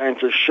and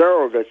to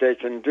show that they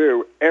can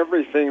do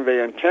everything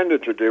they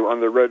intended to do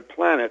on the red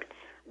planet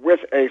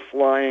with a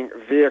flying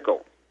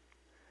vehicle.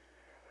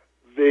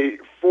 The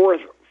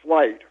 4th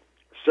flight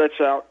sets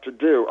out to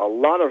do a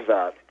lot of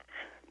that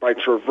by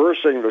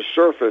traversing the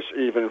surface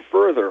even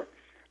further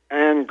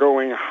and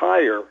going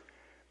higher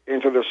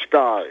into the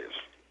skies.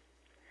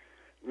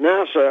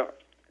 NASA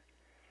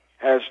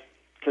has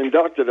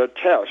conducted a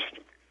test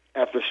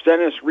at the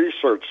Stennis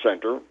Research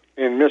Center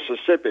in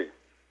Mississippi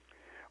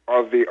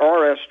of the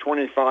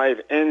RS-25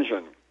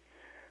 engine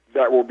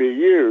that will be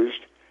used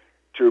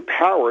to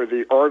power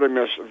the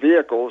Artemis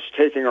vehicles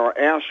taking our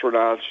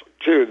astronauts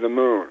to the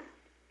moon.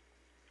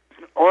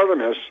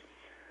 Artemis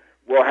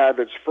will have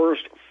its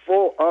first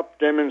full-up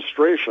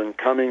demonstration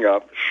coming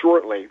up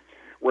shortly,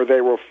 where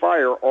they will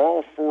fire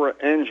all 4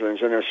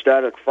 engines in a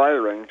static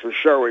firing to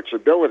show its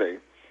ability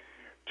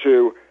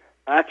to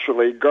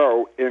actually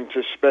go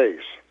into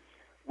space.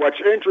 What's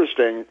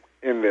interesting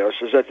in this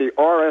is that the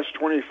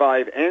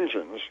RS-25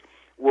 engines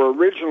were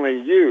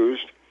originally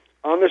used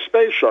on the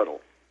space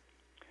shuttle.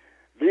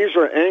 These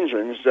are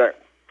engines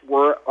that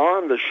were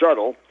on the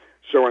shuttle,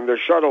 so when the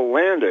shuttle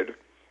landed,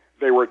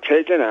 they were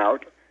taken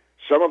out.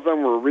 Some of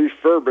them were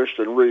refurbished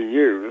and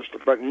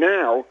reused, but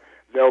now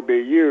they'll be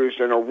used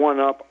in a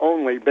one-up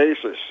only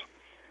basis.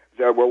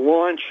 They will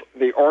launch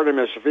the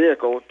Artemis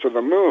vehicle to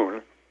the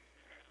moon,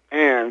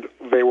 and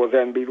they will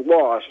then be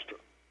lost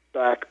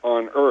back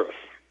on Earth.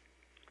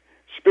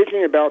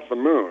 Speaking about the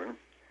moon,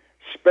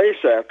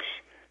 SpaceX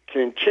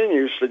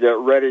continues to get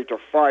ready to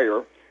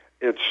fire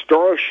its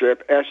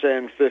Starship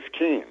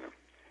SN-15.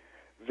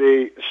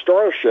 The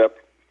Starship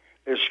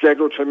is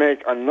scheduled to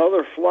make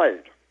another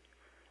flight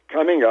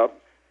coming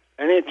up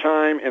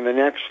anytime in the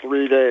next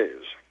 3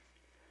 days.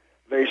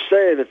 They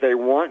say that they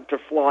want to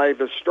fly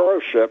the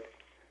Starship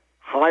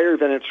higher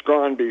than it's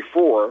gone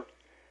before,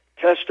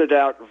 test it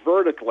out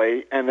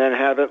vertically, and then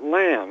have it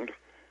land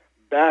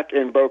back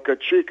in Boca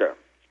Chica.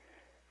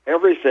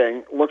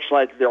 Everything looks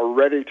like they're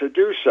ready to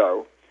do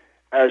so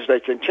as they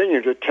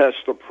continue to test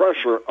the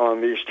pressure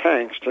on these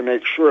tanks to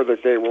make sure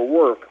that they will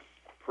work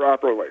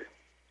properly.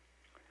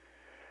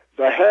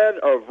 The head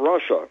of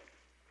Russia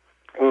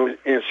in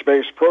its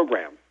space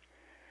program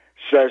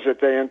says that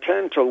they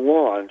intend to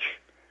launch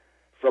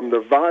from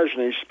the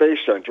Vazhny Space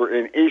Center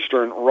in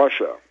eastern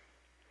Russia.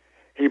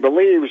 He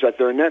believes that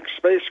their next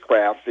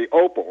spacecraft, the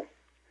Opal,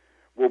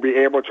 will be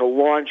able to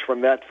launch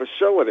from that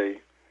facility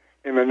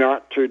in the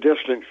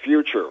not-too-distant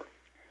future.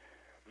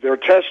 They're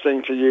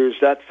testing to use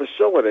that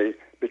facility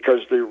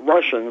because the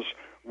Russians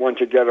want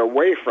to get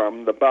away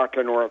from the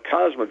Baikonur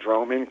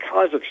Cosmodrome in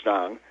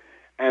Kazakhstan,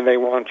 and they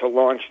want to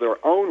launch their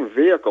own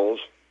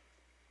vehicles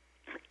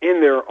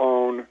in their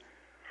own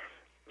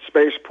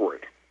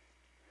spaceport.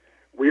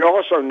 We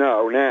also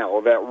know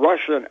now that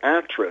Russian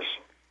actress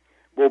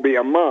will be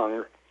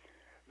among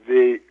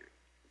the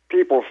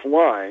people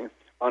flying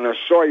on a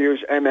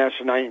Soyuz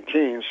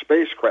MS-19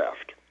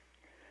 spacecraft.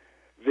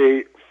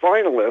 The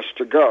finalists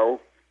to go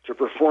to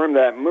perform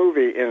that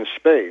movie in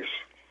space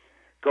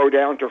go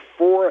down to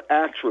 4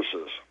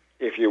 actresses,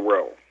 if you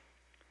will.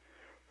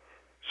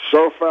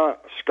 Sofa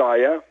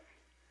Skaya,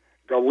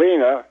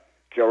 Galina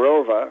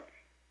Kirova,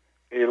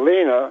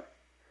 Elena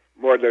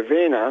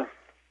Mordavina,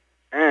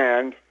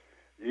 and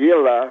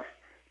Yila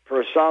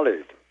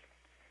Persalid.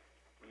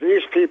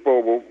 These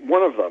people,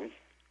 one of them,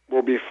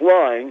 will be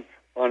flying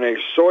on a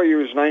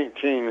Soyuz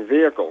 19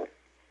 vehicle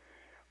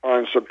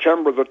on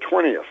September the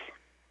 20th.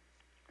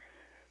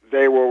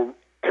 They will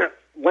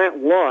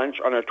launch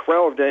on a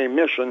 12-day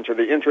mission to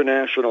the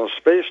International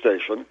Space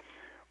Station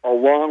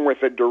along with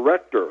the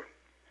director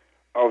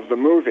of the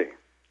movie.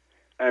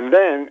 And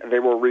then they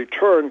will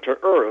return to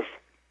Earth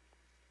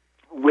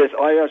with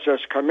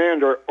ISS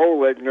Commander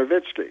Oleg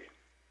Novitsky.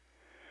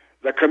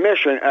 The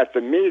commission at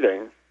the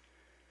meeting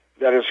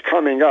that is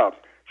coming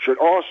up should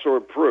also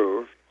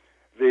approve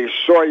the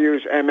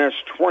Soyuz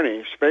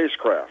MS-20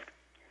 spacecraft.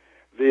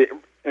 The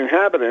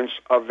inhabitants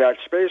of that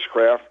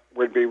spacecraft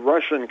would be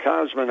Russian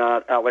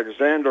cosmonaut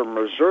Alexander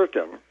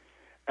Mazurkin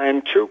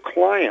and two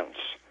clients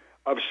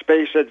of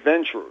Space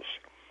Adventures,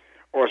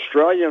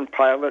 Australian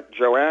pilot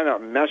Joanna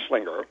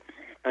Messlinger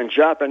and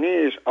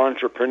Japanese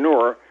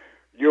entrepreneur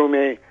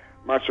Yumi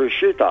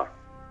Matsushita.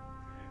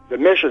 The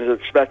mission is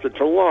expected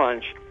to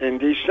launch in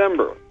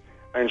December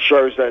and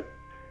shows that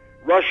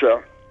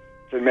Russia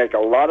can make a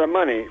lot of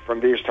money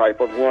from these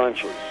type of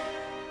launches.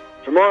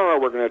 Tomorrow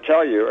we're going to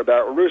tell you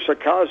about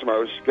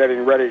Rusacosmos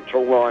getting ready to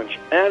launch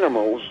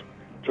animals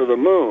to the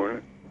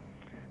moon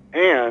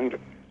and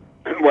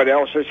what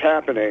else is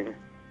happening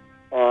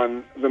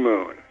on the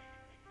moon.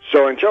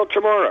 So until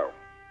tomorrow,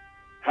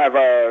 have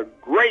a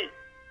great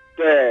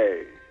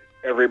day,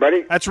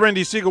 everybody. That's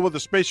Randy Segal with the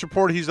Space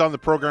Report. He's on the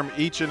program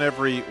each and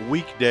every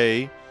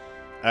weekday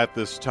at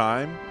this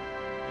time.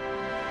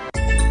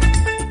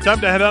 Time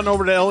to head on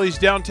over to Ellie's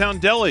Downtown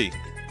Deli,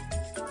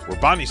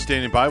 where Bonnie's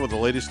standing by with the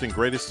latest and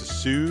greatest to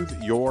soothe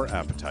your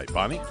appetite.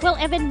 Bonnie? Well,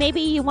 Evan, maybe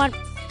you want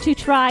to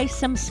try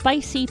some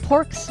spicy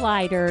pork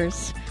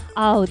sliders.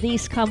 Oh,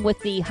 these come with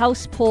the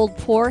house-pulled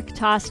pork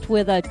tossed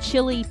with a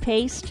chili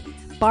paste,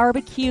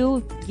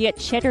 barbecue, get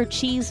cheddar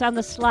cheese on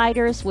the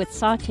sliders with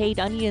sautéed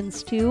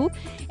onions too,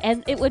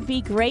 and it would be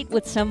great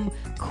with some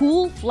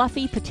cool,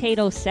 fluffy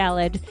potato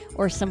salad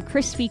or some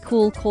crispy,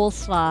 cool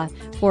coleslaw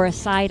for a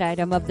side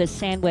item of this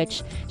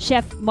sandwich.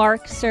 Chef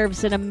Mark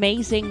serves an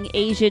amazing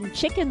Asian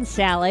chicken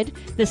salad,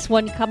 this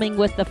one coming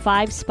with the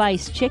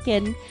 5-spice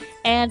chicken,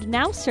 and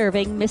now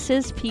serving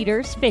Mrs.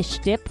 Peters fish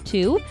dip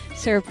too,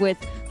 served with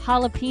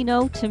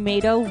jalapeno,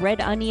 tomato, red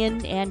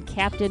onion, and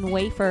Captain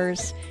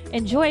wafers.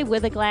 Enjoy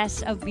with a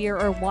glass of beer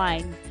or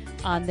wine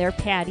on their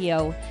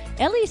patio.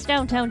 Ellie's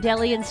Downtown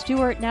Deli in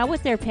Stuart now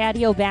with their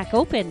patio back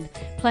open.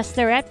 Plus,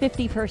 they're at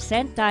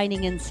 50%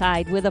 dining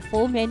inside with a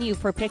full menu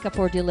for pickup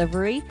or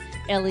delivery.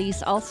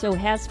 Ellie's also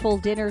has full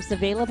dinners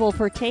available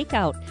for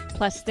takeout,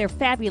 plus their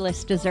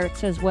fabulous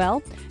desserts as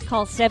well.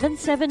 Call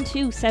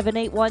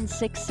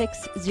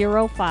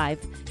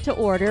 772-781-6605 to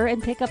order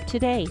and pick up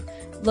today.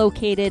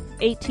 Located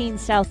 18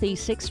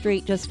 Southeast 6th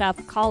Street, just off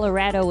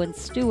Colorado and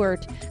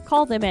Stewart.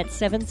 Call them at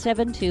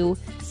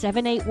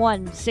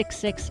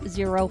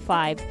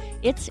 772-781-6605.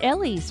 It's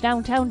Ellie's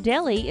Downtown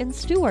Deli in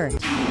Stewart.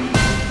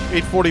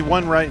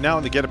 8:41 right now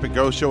on the Get Up and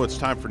Go show. It's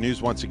time for news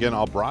once again,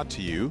 all brought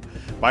to you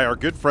by our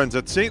good friends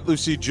at St.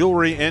 Lucie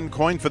Jewelry and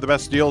Coin. For the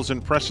best deals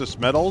in precious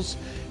metals,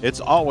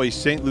 it's always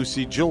St.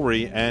 Lucie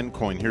Jewelry and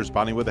Coin. Here's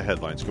Bonnie with the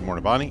headlines. Good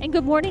morning, Bonnie. And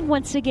good morning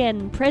once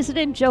again.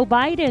 President Joe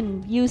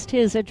Biden used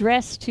his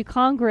address to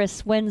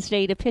Congress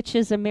Wednesday to pitch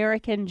his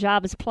American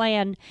Jobs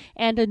Plan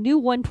and a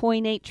new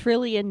 $1.8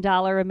 trillion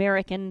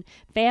American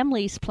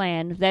Families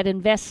Plan that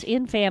invests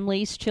in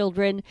families,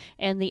 children,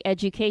 and the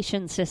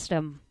education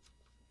system.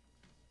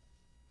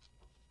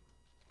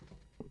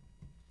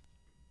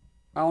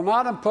 I will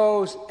not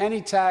impose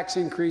any tax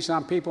increase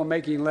on people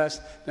making less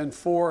than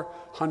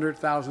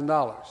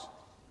 $400,000.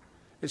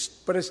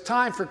 But it's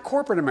time for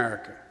corporate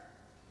America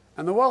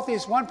and the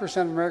wealthiest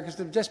 1% of Americans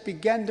to just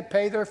begin to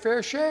pay their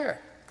fair share.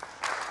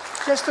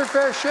 Just their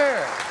fair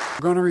share.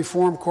 We're going to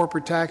reform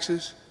corporate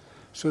taxes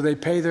so they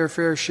pay their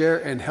fair share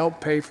and help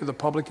pay for the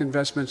public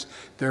investments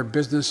their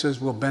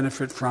businesses will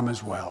benefit from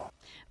as well.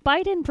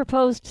 Biden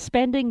proposed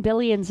spending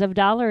billions of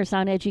dollars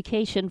on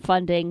education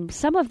funding.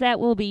 Some of that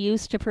will be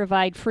used to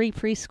provide free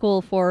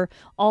preschool for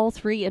all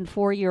 3- and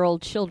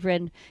 4-year-old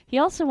children. He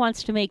also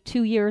wants to make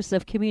 2 years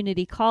of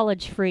community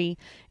college free.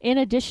 In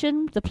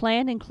addition, the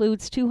plan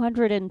includes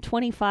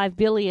 $225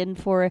 billion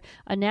for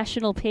a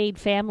national paid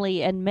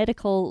family and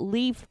medical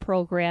leave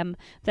program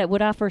that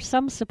would offer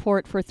some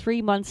support for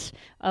 3 months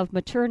of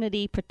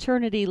maternity,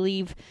 paternity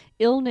leave,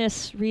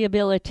 illness,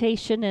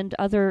 rehabilitation, and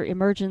other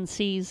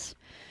emergencies.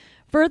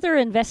 Further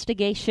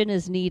investigation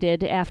is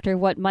needed after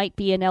what might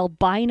be an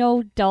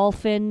albino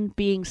dolphin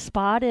being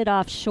spotted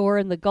offshore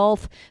in the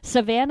Gulf.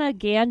 Savannah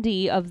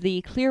Gandy of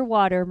the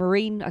Clearwater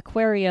Marine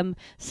Aquarium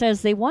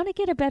says they want to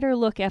get a better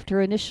look after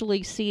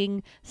initially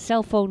seeing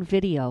cell phone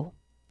video.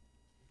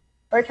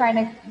 We're trying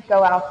to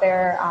go out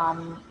there,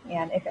 and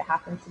if it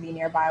happens to be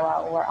nearby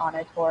while we're on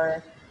a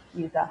tour,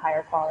 use a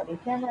higher quality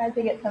camera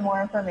to get some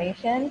more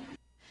information.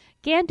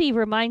 Gandy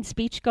reminds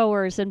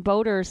beachgoers and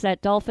boaters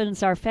that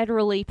dolphins are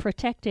federally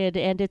protected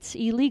and it's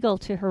illegal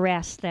to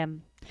harass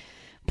them.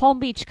 Palm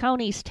Beach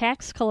County's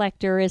tax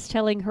collector is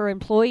telling her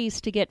employees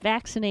to get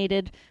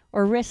vaccinated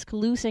or risk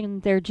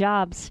losing their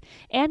jobs.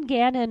 Ann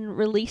Gannon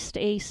released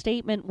a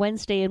statement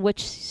Wednesday in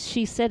which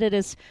she said it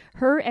is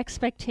her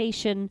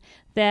expectation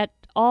that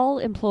all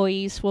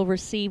employees will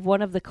receive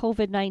one of the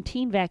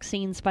COVID-19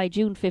 vaccines by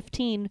June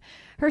 15.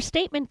 Her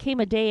statement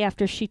came a day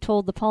after she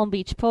told the Palm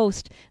Beach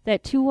Post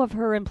that 2 of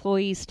her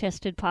employees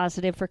tested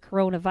positive for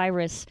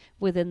coronavirus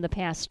within the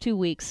past 2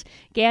 weeks.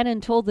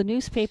 Gannon told the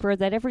newspaper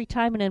that every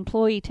time an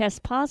employee tests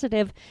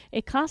positive,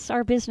 it costs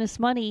our business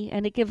money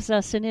and it gives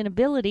us an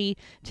inability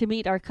to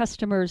meet our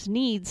customers'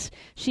 needs.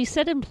 She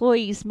said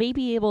employees may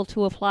be able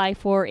to apply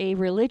for a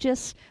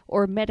religious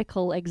or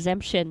medical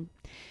exemption.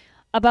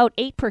 About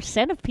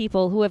 8% of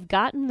people who have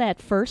gotten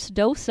that first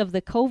dose of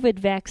the COVID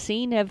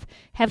vaccine have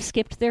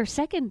skipped their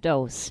second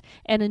dose.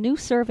 And a new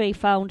survey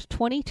found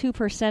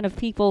 22% of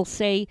people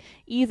say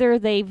either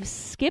they've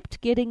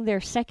skipped getting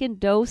their second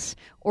dose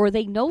or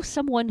they know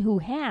someone who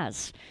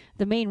has.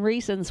 The main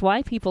reasons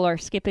why people are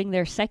skipping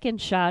their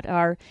second shot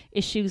are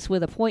issues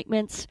with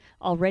appointments,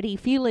 already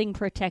feeling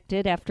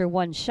protected after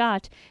one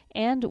shot,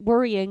 and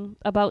worrying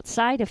about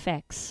side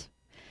effects.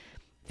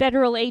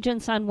 Federal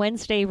agents on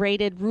Wednesday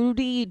raided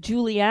Rudy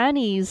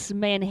Giuliani's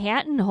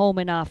Manhattan home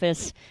and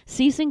office,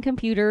 seizing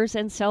computers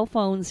and cell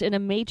phones in a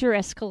major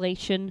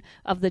escalation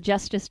of the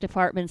Justice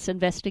Department's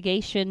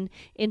investigation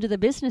into the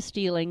business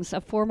dealings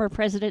of former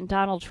President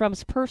Donald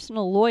Trump's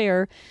personal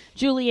lawyer.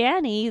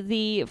 Giuliani,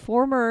 the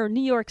former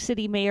New York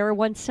City mayor,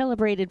 once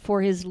celebrated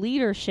for his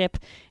leadership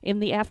in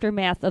the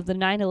aftermath of the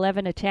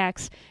 9/11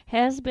 attacks,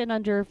 has been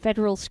under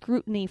federal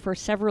scrutiny for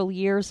several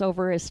years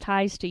over his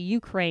ties to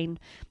Ukraine.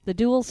 The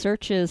dual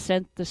searches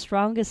sent the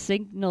strongest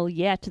signal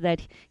yet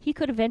that he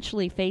could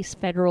eventually face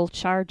federal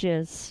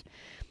charges.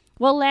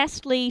 Well,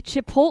 lastly,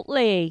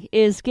 Chipotle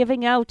is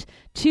giving out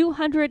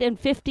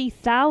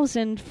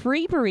 250,000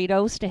 free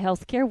burritos to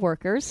healthcare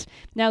workers.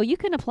 Now, you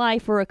can apply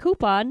for a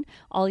coupon.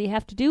 All you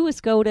have to do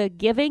is go to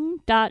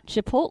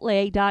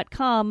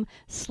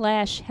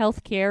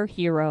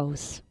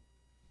giving.chipotle.com/healthcareheroes.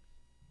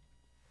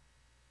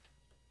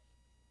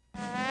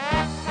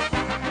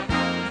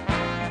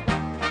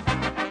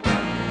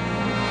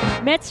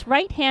 Mets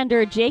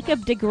right-hander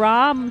Jacob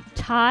deGrom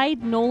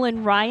tied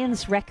Nolan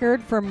Ryan's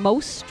record for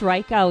most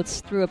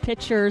strikeouts through a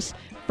pitcher's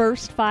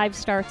first 5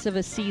 starts of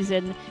a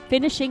season,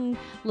 finishing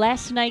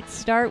last night's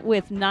start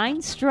with 9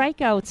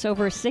 strikeouts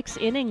over 6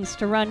 innings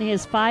to run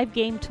his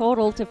 5-game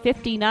total to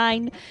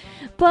 59.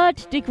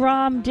 But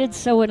deGrom did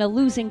so in a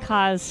losing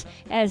cause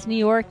as New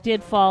York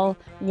did fall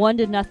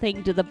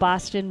 1-0 to the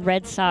Boston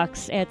Red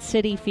Sox at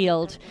Citi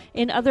Field.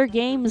 In other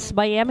games,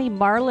 Miami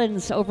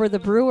Marlins over the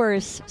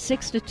Brewers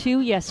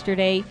 6-2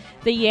 yesterday.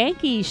 The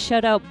Yankees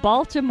shut out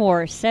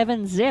Baltimore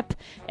 7-0.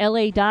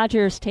 LA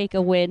Dodgers take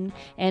a win,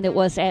 and it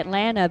was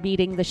Atlanta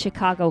beating the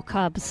Chicago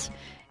Cubs.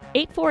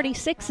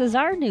 8:46 is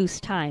our news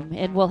time,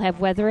 and we'll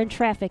have weather and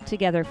traffic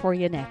together for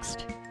you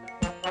next.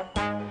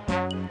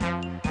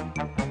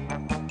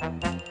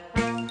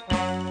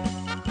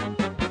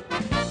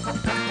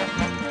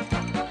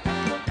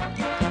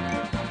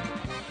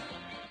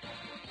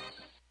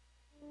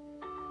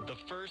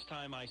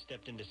 I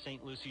stepped into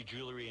St. Lucie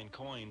Jewelry and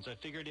Coins, I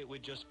figured it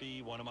would just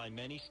be one of my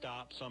many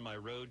stops on my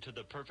road to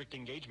the perfect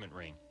engagement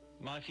ring.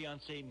 My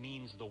fiancée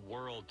means the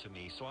world to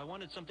me, so I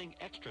wanted something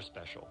extra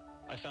special.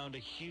 I found a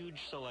huge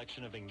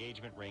selection of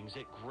engagement rings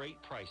at great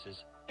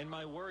prices, and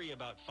my worry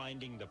about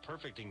finding the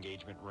perfect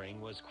engagement ring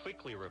was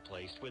quickly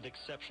replaced with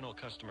exceptional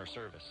customer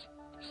service.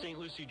 St.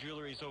 Lucie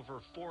Jewelry's over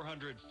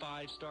 400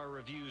 5-star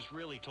reviews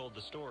really told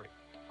the story.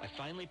 I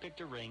finally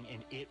picked a ring,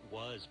 and it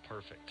was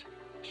perfect.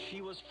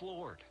 She was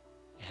floored.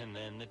 And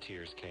then the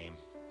tears came.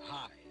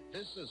 Hi,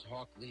 this is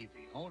Hawk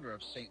Levy, owner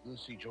of St.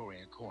 Lucie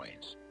Jewelry and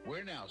Coins.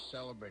 We're now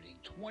celebrating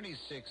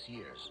 26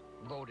 years.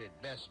 Voted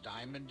best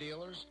diamond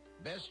dealers,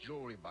 best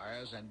jewelry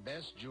buyers, and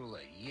best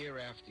jeweler year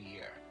after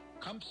year.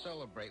 Come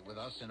celebrate with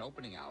us in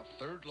opening our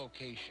 3rd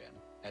location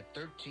at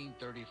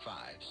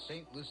 1335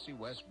 St. Lucie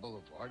West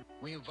Boulevard.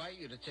 We invite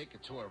you to take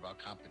a tour of our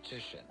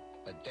competition,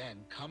 but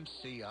then come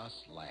see us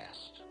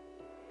last.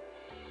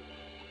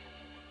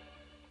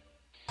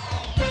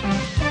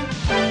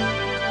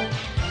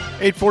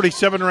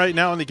 8:47 right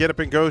now on the Get Up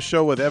and Go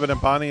show with Evan and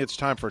Bonnie. It's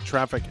time for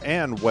traffic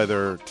and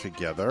weather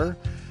together.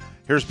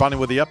 Here's Bonnie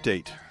with the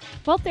update.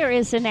 Well, there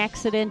is an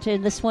accident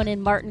in this one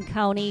in Martin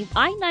County.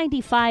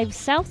 I-95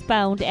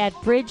 southbound at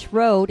Bridge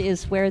Road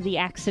is where the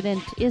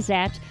accident is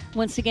at.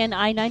 Once again,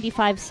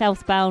 I-95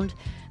 southbound,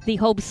 the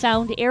Hobe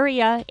Sound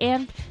area,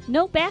 and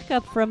no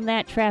backup from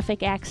that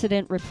traffic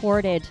accident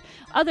reported.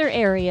 Other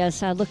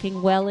areas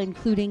looking well,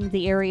 including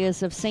the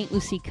areas of St.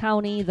 Lucie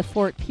County, the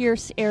Fort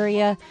Pierce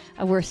area.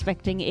 We're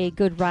expecting a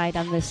good ride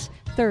on this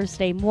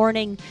Thursday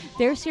morning.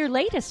 There's your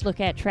latest look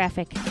at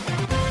traffic.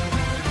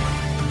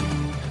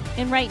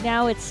 And right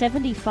now it's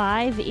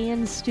 75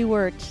 in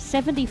Stuart,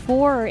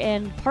 74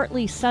 and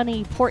partly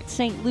sunny Port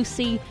St.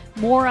 Lucie.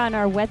 More on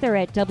our weather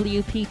at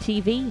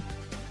WPTV.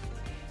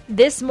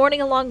 This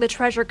morning along the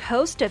Treasure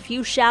Coast, a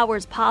few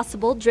showers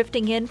possible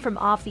drifting in from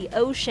off the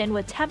ocean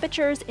with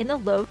temperatures in the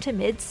low to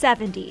mid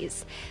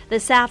 70s.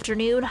 This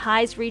afternoon,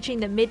 highs reaching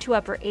the mid to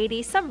upper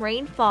 80s. Some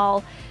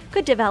rainfall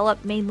could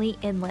develop mainly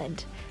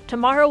inland.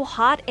 Tomorrow,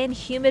 hot and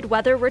humid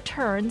weather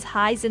returns,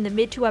 highs in the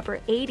mid to upper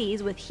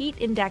 80s with heat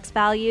index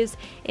values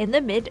in the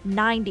mid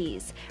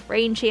 90s.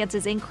 Rain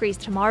chances increase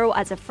tomorrow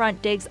as a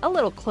front digs a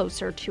little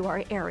closer to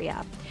our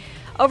area.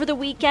 Over the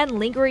weekend,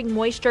 lingering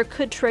moisture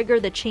could trigger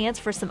the chance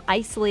for some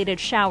isolated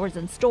showers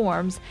and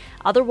storms.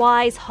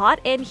 Otherwise,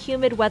 hot and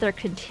humid weather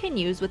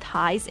continues with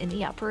highs in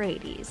the upper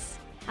 80s.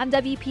 I'm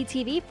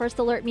WPTV First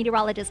Alert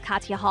meteorologist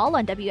Katya Hall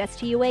on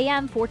WSTU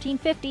AM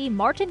 1450,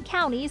 Martin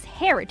County's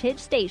Heritage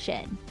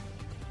Station.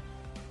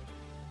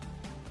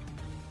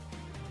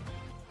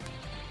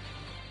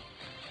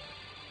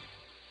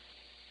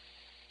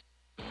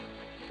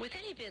 With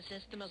any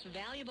business, the most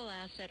valuable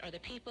asset are the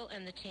people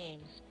and the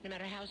teams, no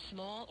matter how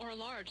small or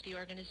large the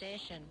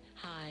organization.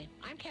 Hi,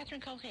 I'm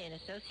Catherine Colhane,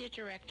 Associate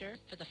Director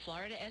for the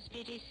Florida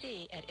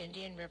SBDC at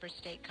Indian River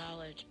State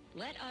College.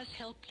 Let us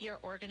help your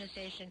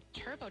organization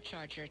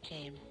turbocharge your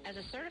team. As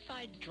a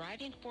certified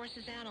driving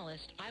forces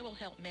analyst, I will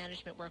help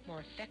management work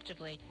more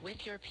effectively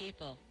with your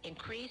people,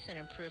 increase and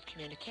improve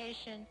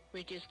communication,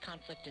 reduce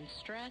conflict and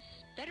stress,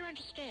 better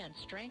understand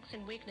strengths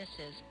and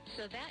weaknesses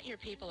so that your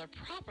people are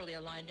properly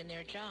aligned in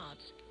their jobs.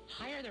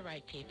 Hire the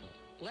right people.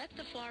 Let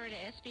the Florida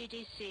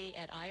SBDC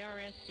at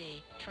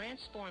IRSC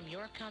transform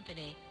your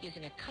company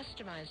using a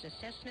customized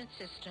assessment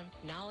system,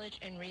 knowledge,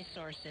 and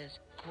resources.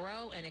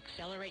 Grow and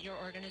accelerate your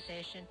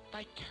organization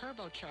by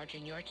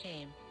turbocharging your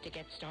team. To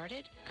get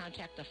started,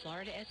 contact the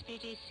Florida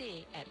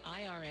SBDC at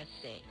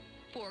IRSC.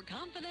 For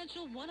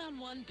confidential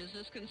one-on-one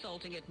business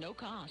consulting at no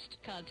cost,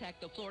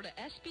 contact the Florida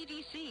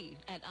SBDC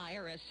at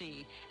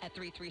IRSC at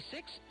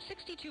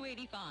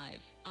 336-6285.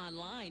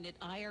 Online at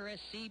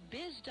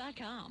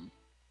irscbiz.com.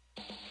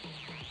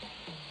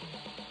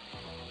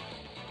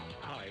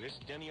 Hi, this is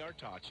Denny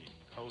Artachi,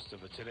 host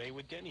of the Today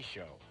with Denny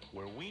show,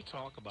 where we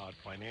talk about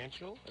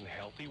financial and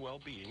healthy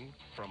well-being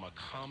from a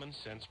common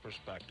sense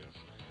perspective.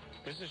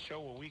 This is a show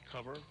where we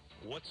cover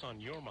what's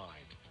on your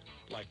mind,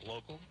 like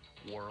local,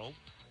 world,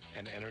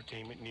 and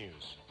entertainment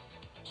news.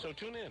 So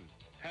tune in,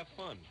 have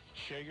fun,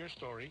 share your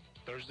story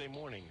Thursday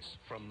mornings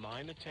from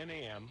 9 to 10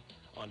 a.m.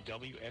 on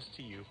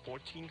WSTU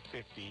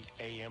 1450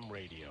 AM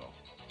radio.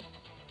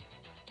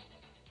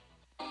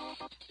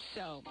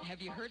 So, have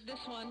you heard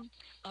this one?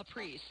 A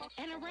priest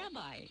and a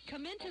rabbi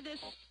come into this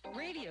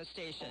radio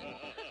station.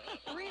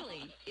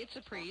 Really, it's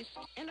a priest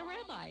and a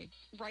rabbi.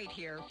 Right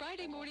here,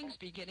 Friday mornings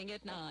beginning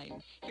at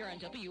 9. Here on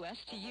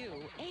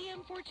WSTU,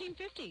 AM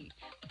 1450.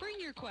 Bring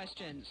your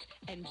questions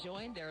and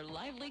join their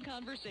lively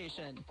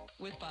conversation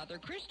with Father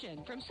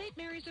Christian from St.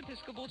 Mary's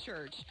Episcopal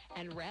Church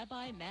and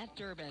Rabbi Matt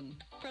Durbin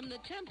from the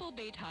Temple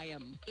Beit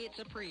Hayim. It's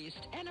a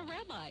priest and a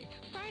rabbi.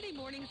 Friday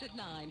mornings at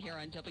 9 here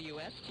on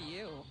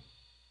WSTU.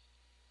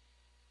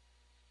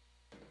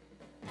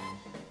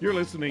 You're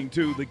listening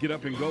to the Get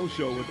Up and Go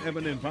Show with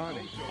Evan and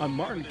Bonnie on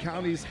Martin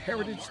County's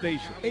Heritage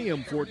Station,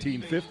 AM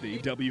 1450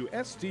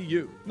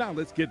 WSTU. Now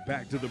let's get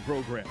back to the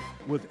program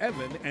with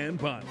Evan and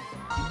Bonnie.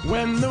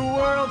 When the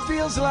world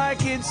feels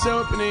like it's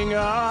opening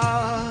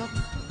up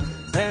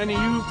and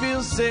you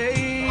feel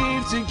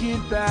safe to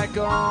get back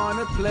on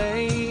a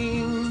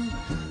plane,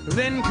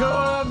 then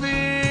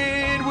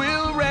COVID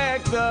will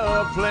wreck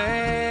the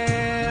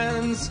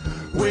plans.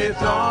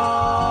 With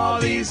all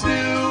these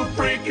new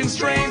freaking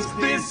strains,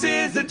 this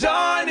is the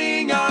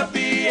dawning of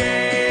the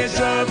age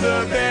of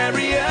the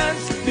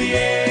variants, the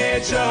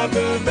age of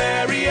the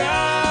variants,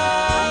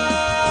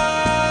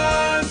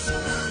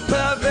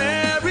 the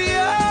variants,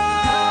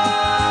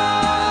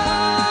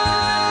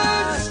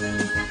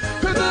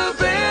 the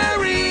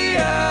variants.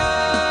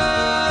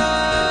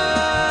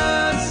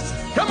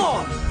 Come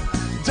on!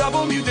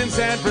 Double mutant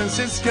San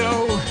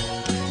Francisco,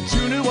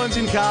 2 new ones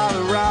in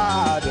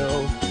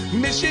Colorado.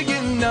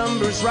 Michigan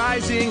numbers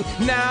rising,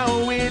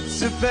 now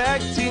it's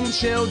affecting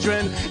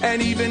children.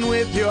 And even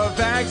with your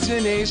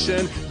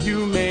vaccination,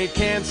 you may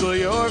cancel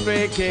your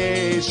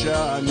vacation.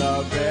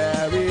 The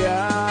variants,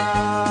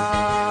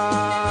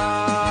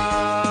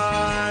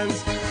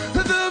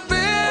 the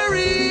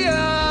variants.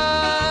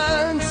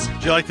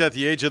 Did you like that,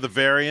 the age of the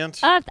variant?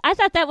 I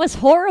thought that was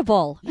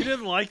horrible. You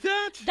didn't like that?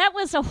 That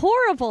was a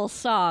horrible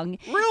song.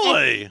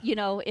 Really? And, you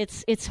know,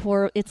 it's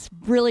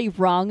really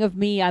wrong of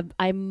me.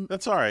 I'm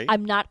That's all right.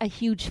 I'm not a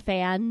huge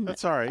fan.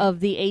 That's all right. Of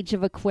the Age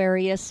of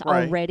Aquarius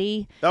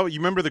already. You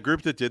remember the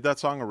group that did that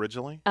song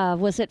originally?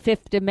 Was it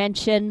Fifth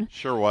Dimension?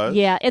 Sure was.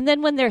 Yeah, and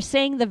then when they're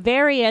saying the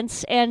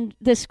variants and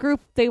this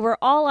group, they were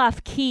all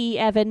off key,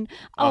 Evan.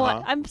 Oh,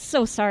 I'm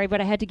so sorry,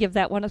 but I had to give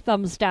that one a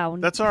thumbs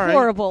down. That's all right.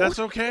 Horrible. That's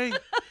okay.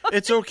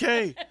 It's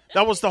okay.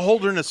 That was the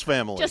Holderness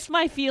family. Just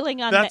my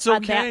feeling on That's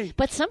on okay. that.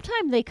 But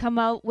sometimes they come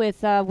out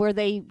with where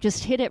they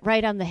just hit it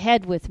right on the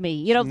head with me.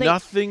 You know,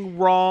 nothing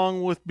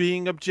wrong with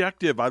being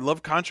objective. I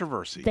love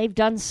controversy. They've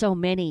done so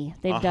many.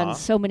 They've done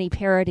so many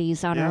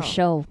parodies on our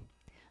show.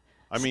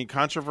 I mean,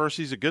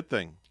 controversy is a good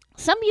thing.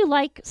 Some you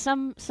like,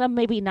 some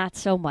maybe not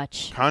so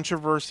much.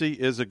 Controversy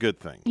is a good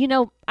thing. You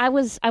know, I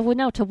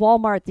went out to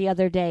Walmart the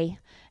other day,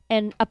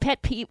 and a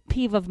pet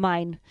peeve of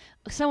mine.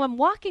 So I'm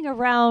walking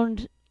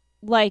around,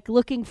 like,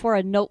 looking for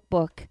a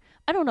notebook.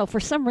 I don't know, for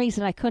some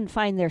reason I couldn't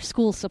find their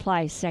school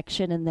supplies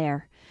section in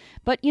there.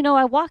 But, you know,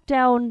 I walked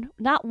down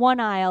not one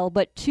aisle,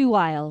 but 2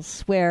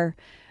 aisles where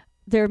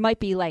there might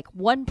be like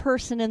one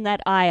person in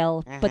that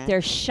aisle, but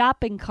their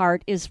shopping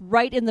cart is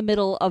right in the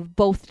middle of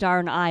both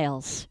darn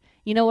aisles.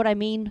 You know what I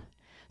mean?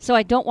 So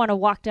I don't want to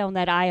walk down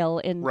that aisle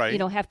and, you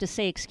know, have to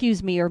say,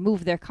 excuse me, or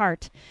move their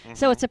cart.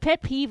 So it's a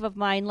pet peeve of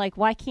mine. Like,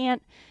 why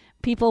can't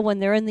people, when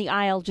they're in the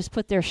aisle, just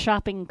put their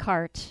shopping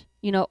cart,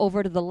 you know,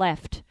 over to the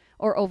left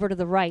or over to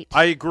the right?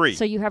 I agree.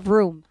 So you have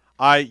room.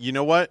 You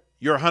know what?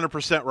 You're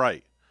 100%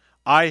 right.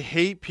 I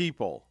hate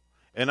people,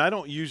 and I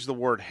don't use the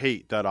word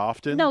hate that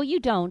often. No, you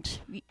don't.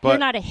 You're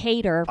not a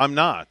hater. I'm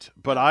not,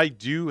 but I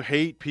do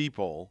hate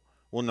people.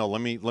 Well, no, let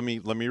me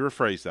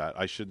rephrase that.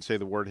 I shouldn't say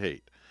the word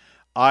hate.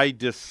 I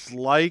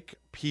dislike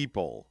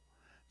people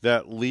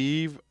that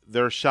leave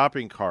their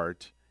shopping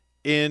cart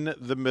in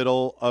the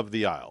middle of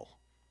the aisle.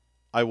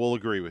 I will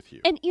agree with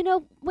you. And, you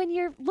know, when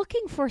you're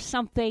looking for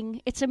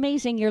something, it's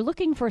amazing. You're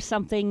looking for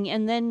something,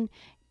 and then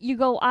you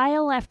go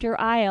aisle after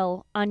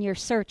aisle on your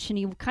search, and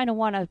you kind of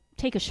want to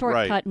take a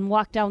shortcut and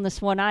walk down this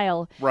one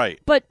aisle. Right.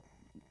 But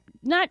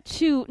not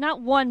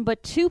one,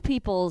 but 2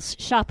 people's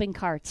shopping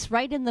carts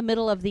right in the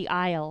middle of the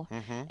aisle.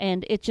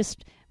 And it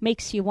just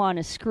makes you want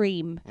to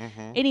scream.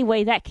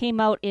 Anyway, that came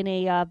out in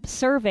a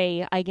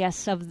survey, I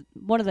guess, of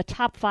one of the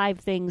top 5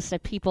 things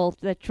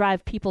that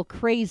drive people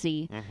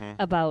crazy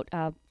about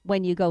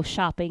when you go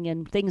shopping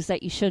and things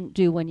that you shouldn't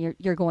do when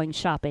you're going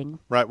shopping.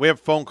 Right. We have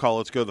a phone call.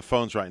 Let's go to the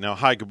phones right now.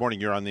 Hi, good morning.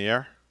 You're on the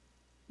air.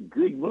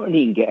 Good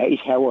morning, guys.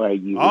 How are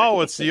you?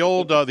 Oh, it's the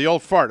old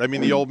fart. I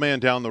mean, the old man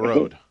down the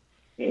road.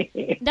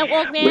 No,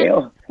 old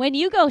man. When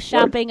you go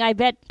shopping, I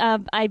bet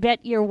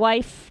your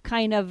wife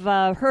kind of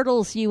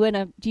hurdles you in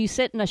a. Do you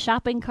sit in a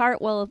shopping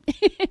cart? Well,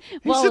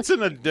 he sits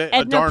in a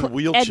darn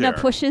wheelchair. Edna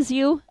pushes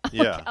you.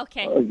 Yeah.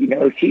 Okay. Oh, you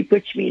know, she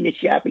puts me in a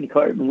shopping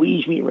cart and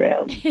wheels me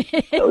around.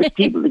 Those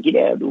people to get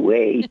out of the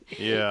way.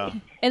 Yeah.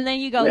 And then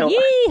you go,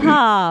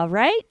 yee-haw,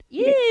 right?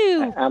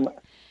 You.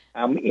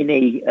 I'm in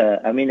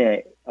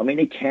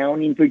a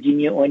town in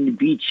Virginia on the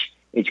beach.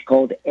 It's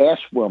called Ass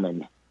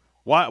Woman.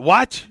 What?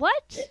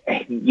 What?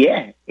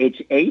 Yeah, it's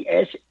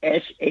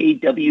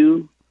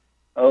ASSAWOMAN.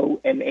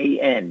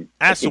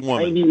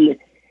 Asswoman.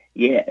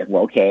 Yeah,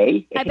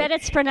 okay. I bet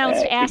it's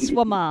pronounced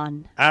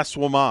Asswoman.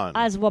 Asswoman.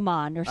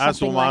 Asswoman or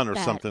something like that. Or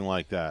something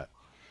like that.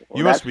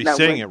 You must be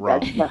saying it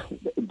wrong.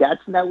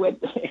 That's not what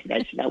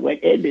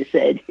Edna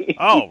said.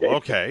 Oh,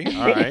 okay.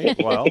 All right.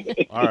 Well,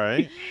 all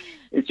right.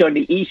 It's on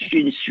the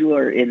eastern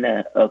shore in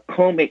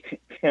Comic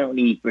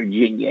County,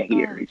 Virginia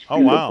here. It's beautiful. Oh,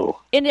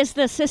 wow. And is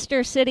the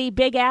sister city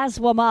Big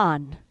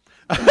Asswoman?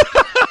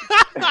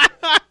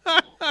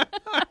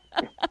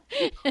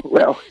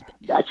 Well,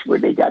 that's where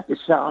they got the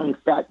song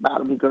Fat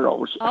Bottom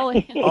Girls. Oh,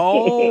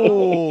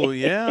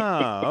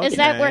 yeah. Okay. Is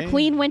that where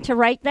Queen went to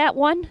write that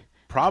one?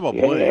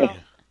 Probably.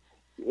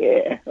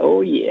 Yeah. Oh,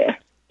 yeah.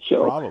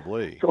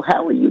 Probably. So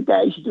how are you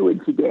guys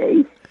doing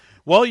today?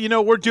 Well, you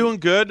know, we're doing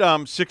good.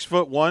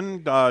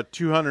 6'1",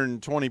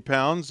 220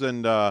 pounds,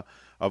 and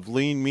of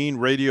lean, mean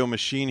radio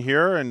machine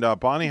here. And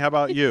Bonnie, how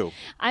about you?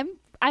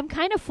 I'm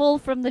kind of full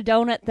from the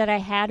donut that I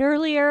had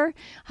earlier.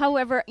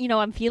 However, you know,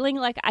 I'm feeling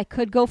like I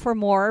could go for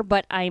more,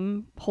 but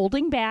I'm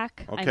holding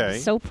back. Okay. I'm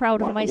so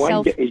proud of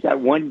myself. Is that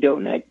one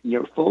donut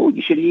you're full?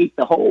 You should have eaten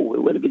the whole.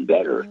 It would have been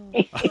better.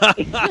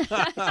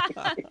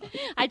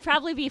 I'd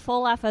probably be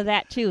full off of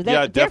that, too.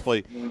 Yeah,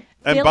 definitely.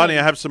 And Bonnie,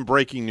 I have some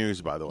breaking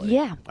news, by the way.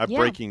 Yeah. I have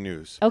breaking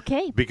news.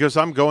 Okay. Because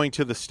I'm going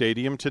to the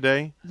stadium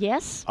today.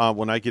 Yes.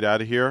 When I get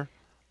out of here,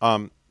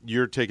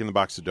 you're taking the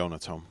box of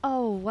donuts home.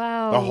 Oh,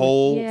 wow. The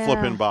whole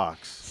flipping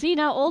box. See,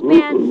 now, old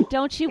man,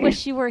 don't you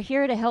wish you were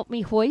here to help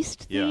me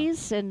hoist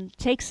these and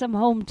take some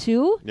home,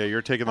 too? Yeah,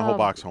 you're taking the whole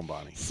box home,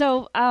 Bonnie.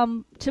 So,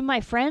 to my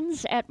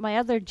friends at my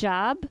other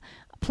job,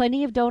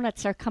 plenty of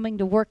donuts are coming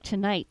to work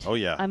tonight. Oh,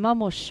 yeah. I'm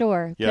almost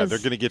sure. Yeah, they're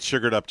going to get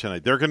sugared up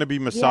tonight. They're going to be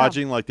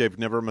massaging like they've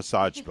never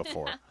massaged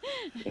before.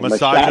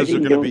 Massages are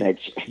going to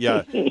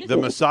be, the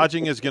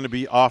massaging is going to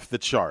be off the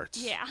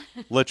charts. Yeah.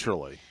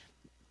 Literally.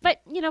 But,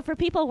 you know, for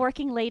people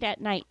working late at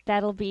night,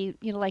 that'll be,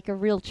 you know, like a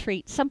real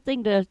treat.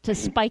 Something to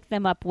spike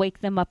them up, wake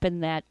them up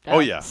in that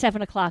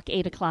 7 o'clock,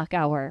 8 o'clock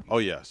hour. Oh,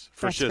 yes.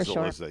 For shizzle,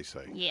 sure. as they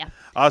say. Yeah.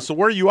 So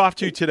where are you off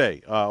to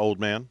today, old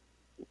man?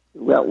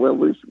 Well,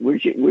 we're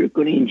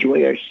going to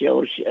enjoy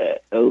ourselves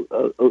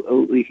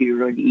over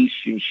here on the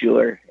Eastern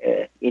Shore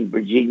in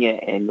Virginia,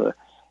 and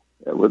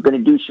we're going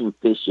to do some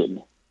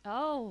fishing.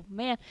 Oh,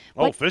 man.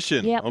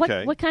 Fishing. Yeah.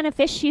 Okay. What kind of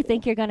fish do you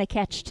think you're going to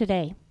catch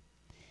today?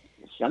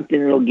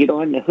 Something that'll get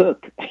on the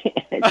hook.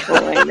 That's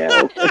all I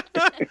know.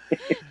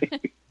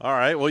 All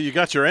right. Well, you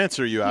got your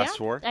answer you asked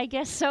for. I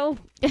guess so.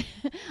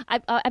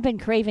 I've been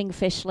craving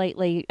fish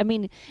lately. I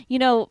mean, you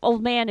know,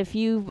 old man, if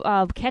you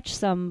catch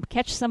some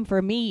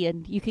for me,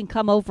 and you can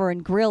come over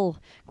and grill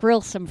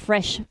some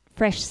fresh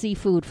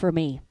seafood for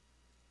me.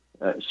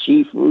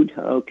 Seafood,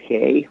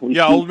 okay.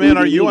 Old man,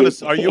 are you on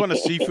a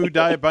seafood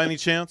diet by any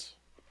chance?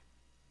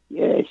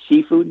 Yeah,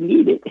 seafood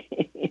needed.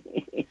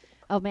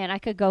 Oh man, I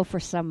could go for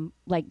some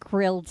like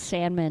grilled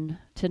salmon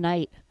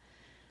tonight.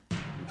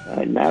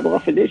 Not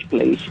off of this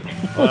place.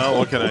 Well,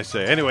 what can I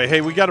say? Anyway,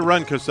 hey, we got to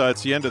run because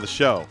it's the end of the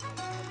show.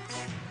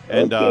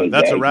 And okay,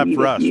 that's guys, a wrap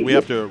for us. We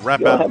have to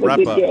wrap up.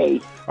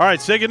 Day. All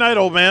right, say goodnight,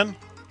 old man.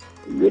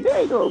 Good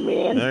night, old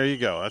man. There you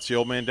go. That's the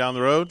old man down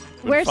the road.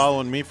 Been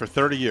following me for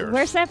 30 years.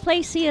 Where's that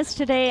place he is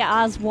today?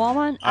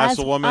 Oswalman?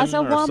 Oswalman or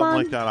something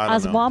like that. I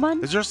don't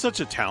know. Is there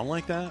such a town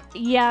like that?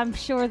 Yeah, I'm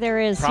sure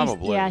there is.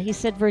 Probably. He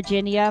said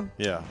Virginia.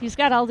 Yeah. He's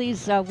got all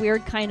these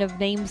weird kind of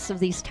names of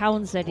these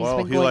towns that he's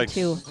been going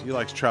to. He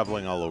likes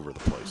traveling all over the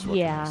place. What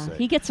yeah, can I say?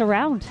 He gets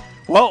around.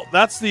 Well,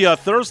 that's the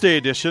Thursday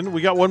edition.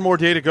 We got one more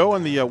day to go,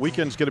 and the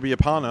weekend's going to be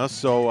upon us.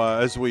 So,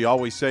 as we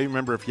always say,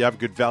 remember, if you have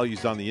good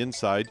values on the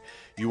inside,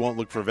 you won't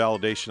look for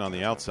validation on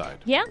the outside.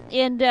 Yeah,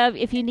 and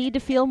if you need to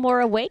feel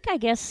more awake, I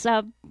guess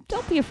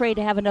don't be afraid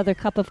to have another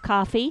cup of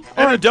coffee.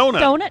 And a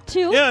donut. Donut,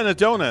 too. Yeah, and a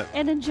donut.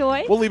 And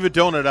enjoy. We'll leave a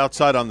donut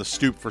outside on the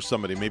stoop for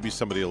somebody. Maybe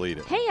somebody will eat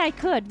it. Hey, I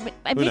could.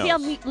 Maybe I'll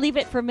leave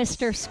it for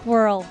Mr.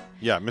 Squirrel.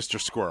 Yeah, Mr.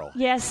 Squirrel.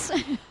 Yes.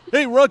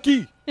 Hey,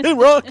 Rocky. Hey,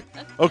 Rock.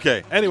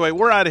 Okay, anyway,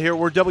 we're out of here.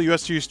 We're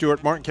WSTU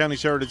Stuart, Martin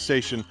County's Heritage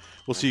Station.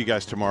 We'll see you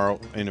guys tomorrow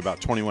in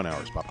about 21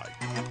 hours. Bye-bye.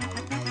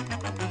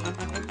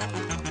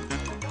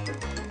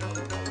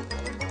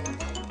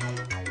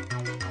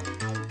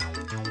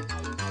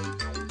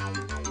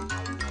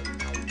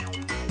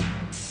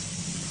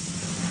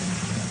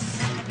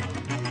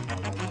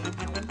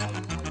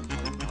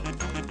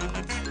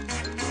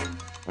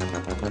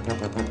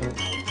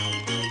 Thank you.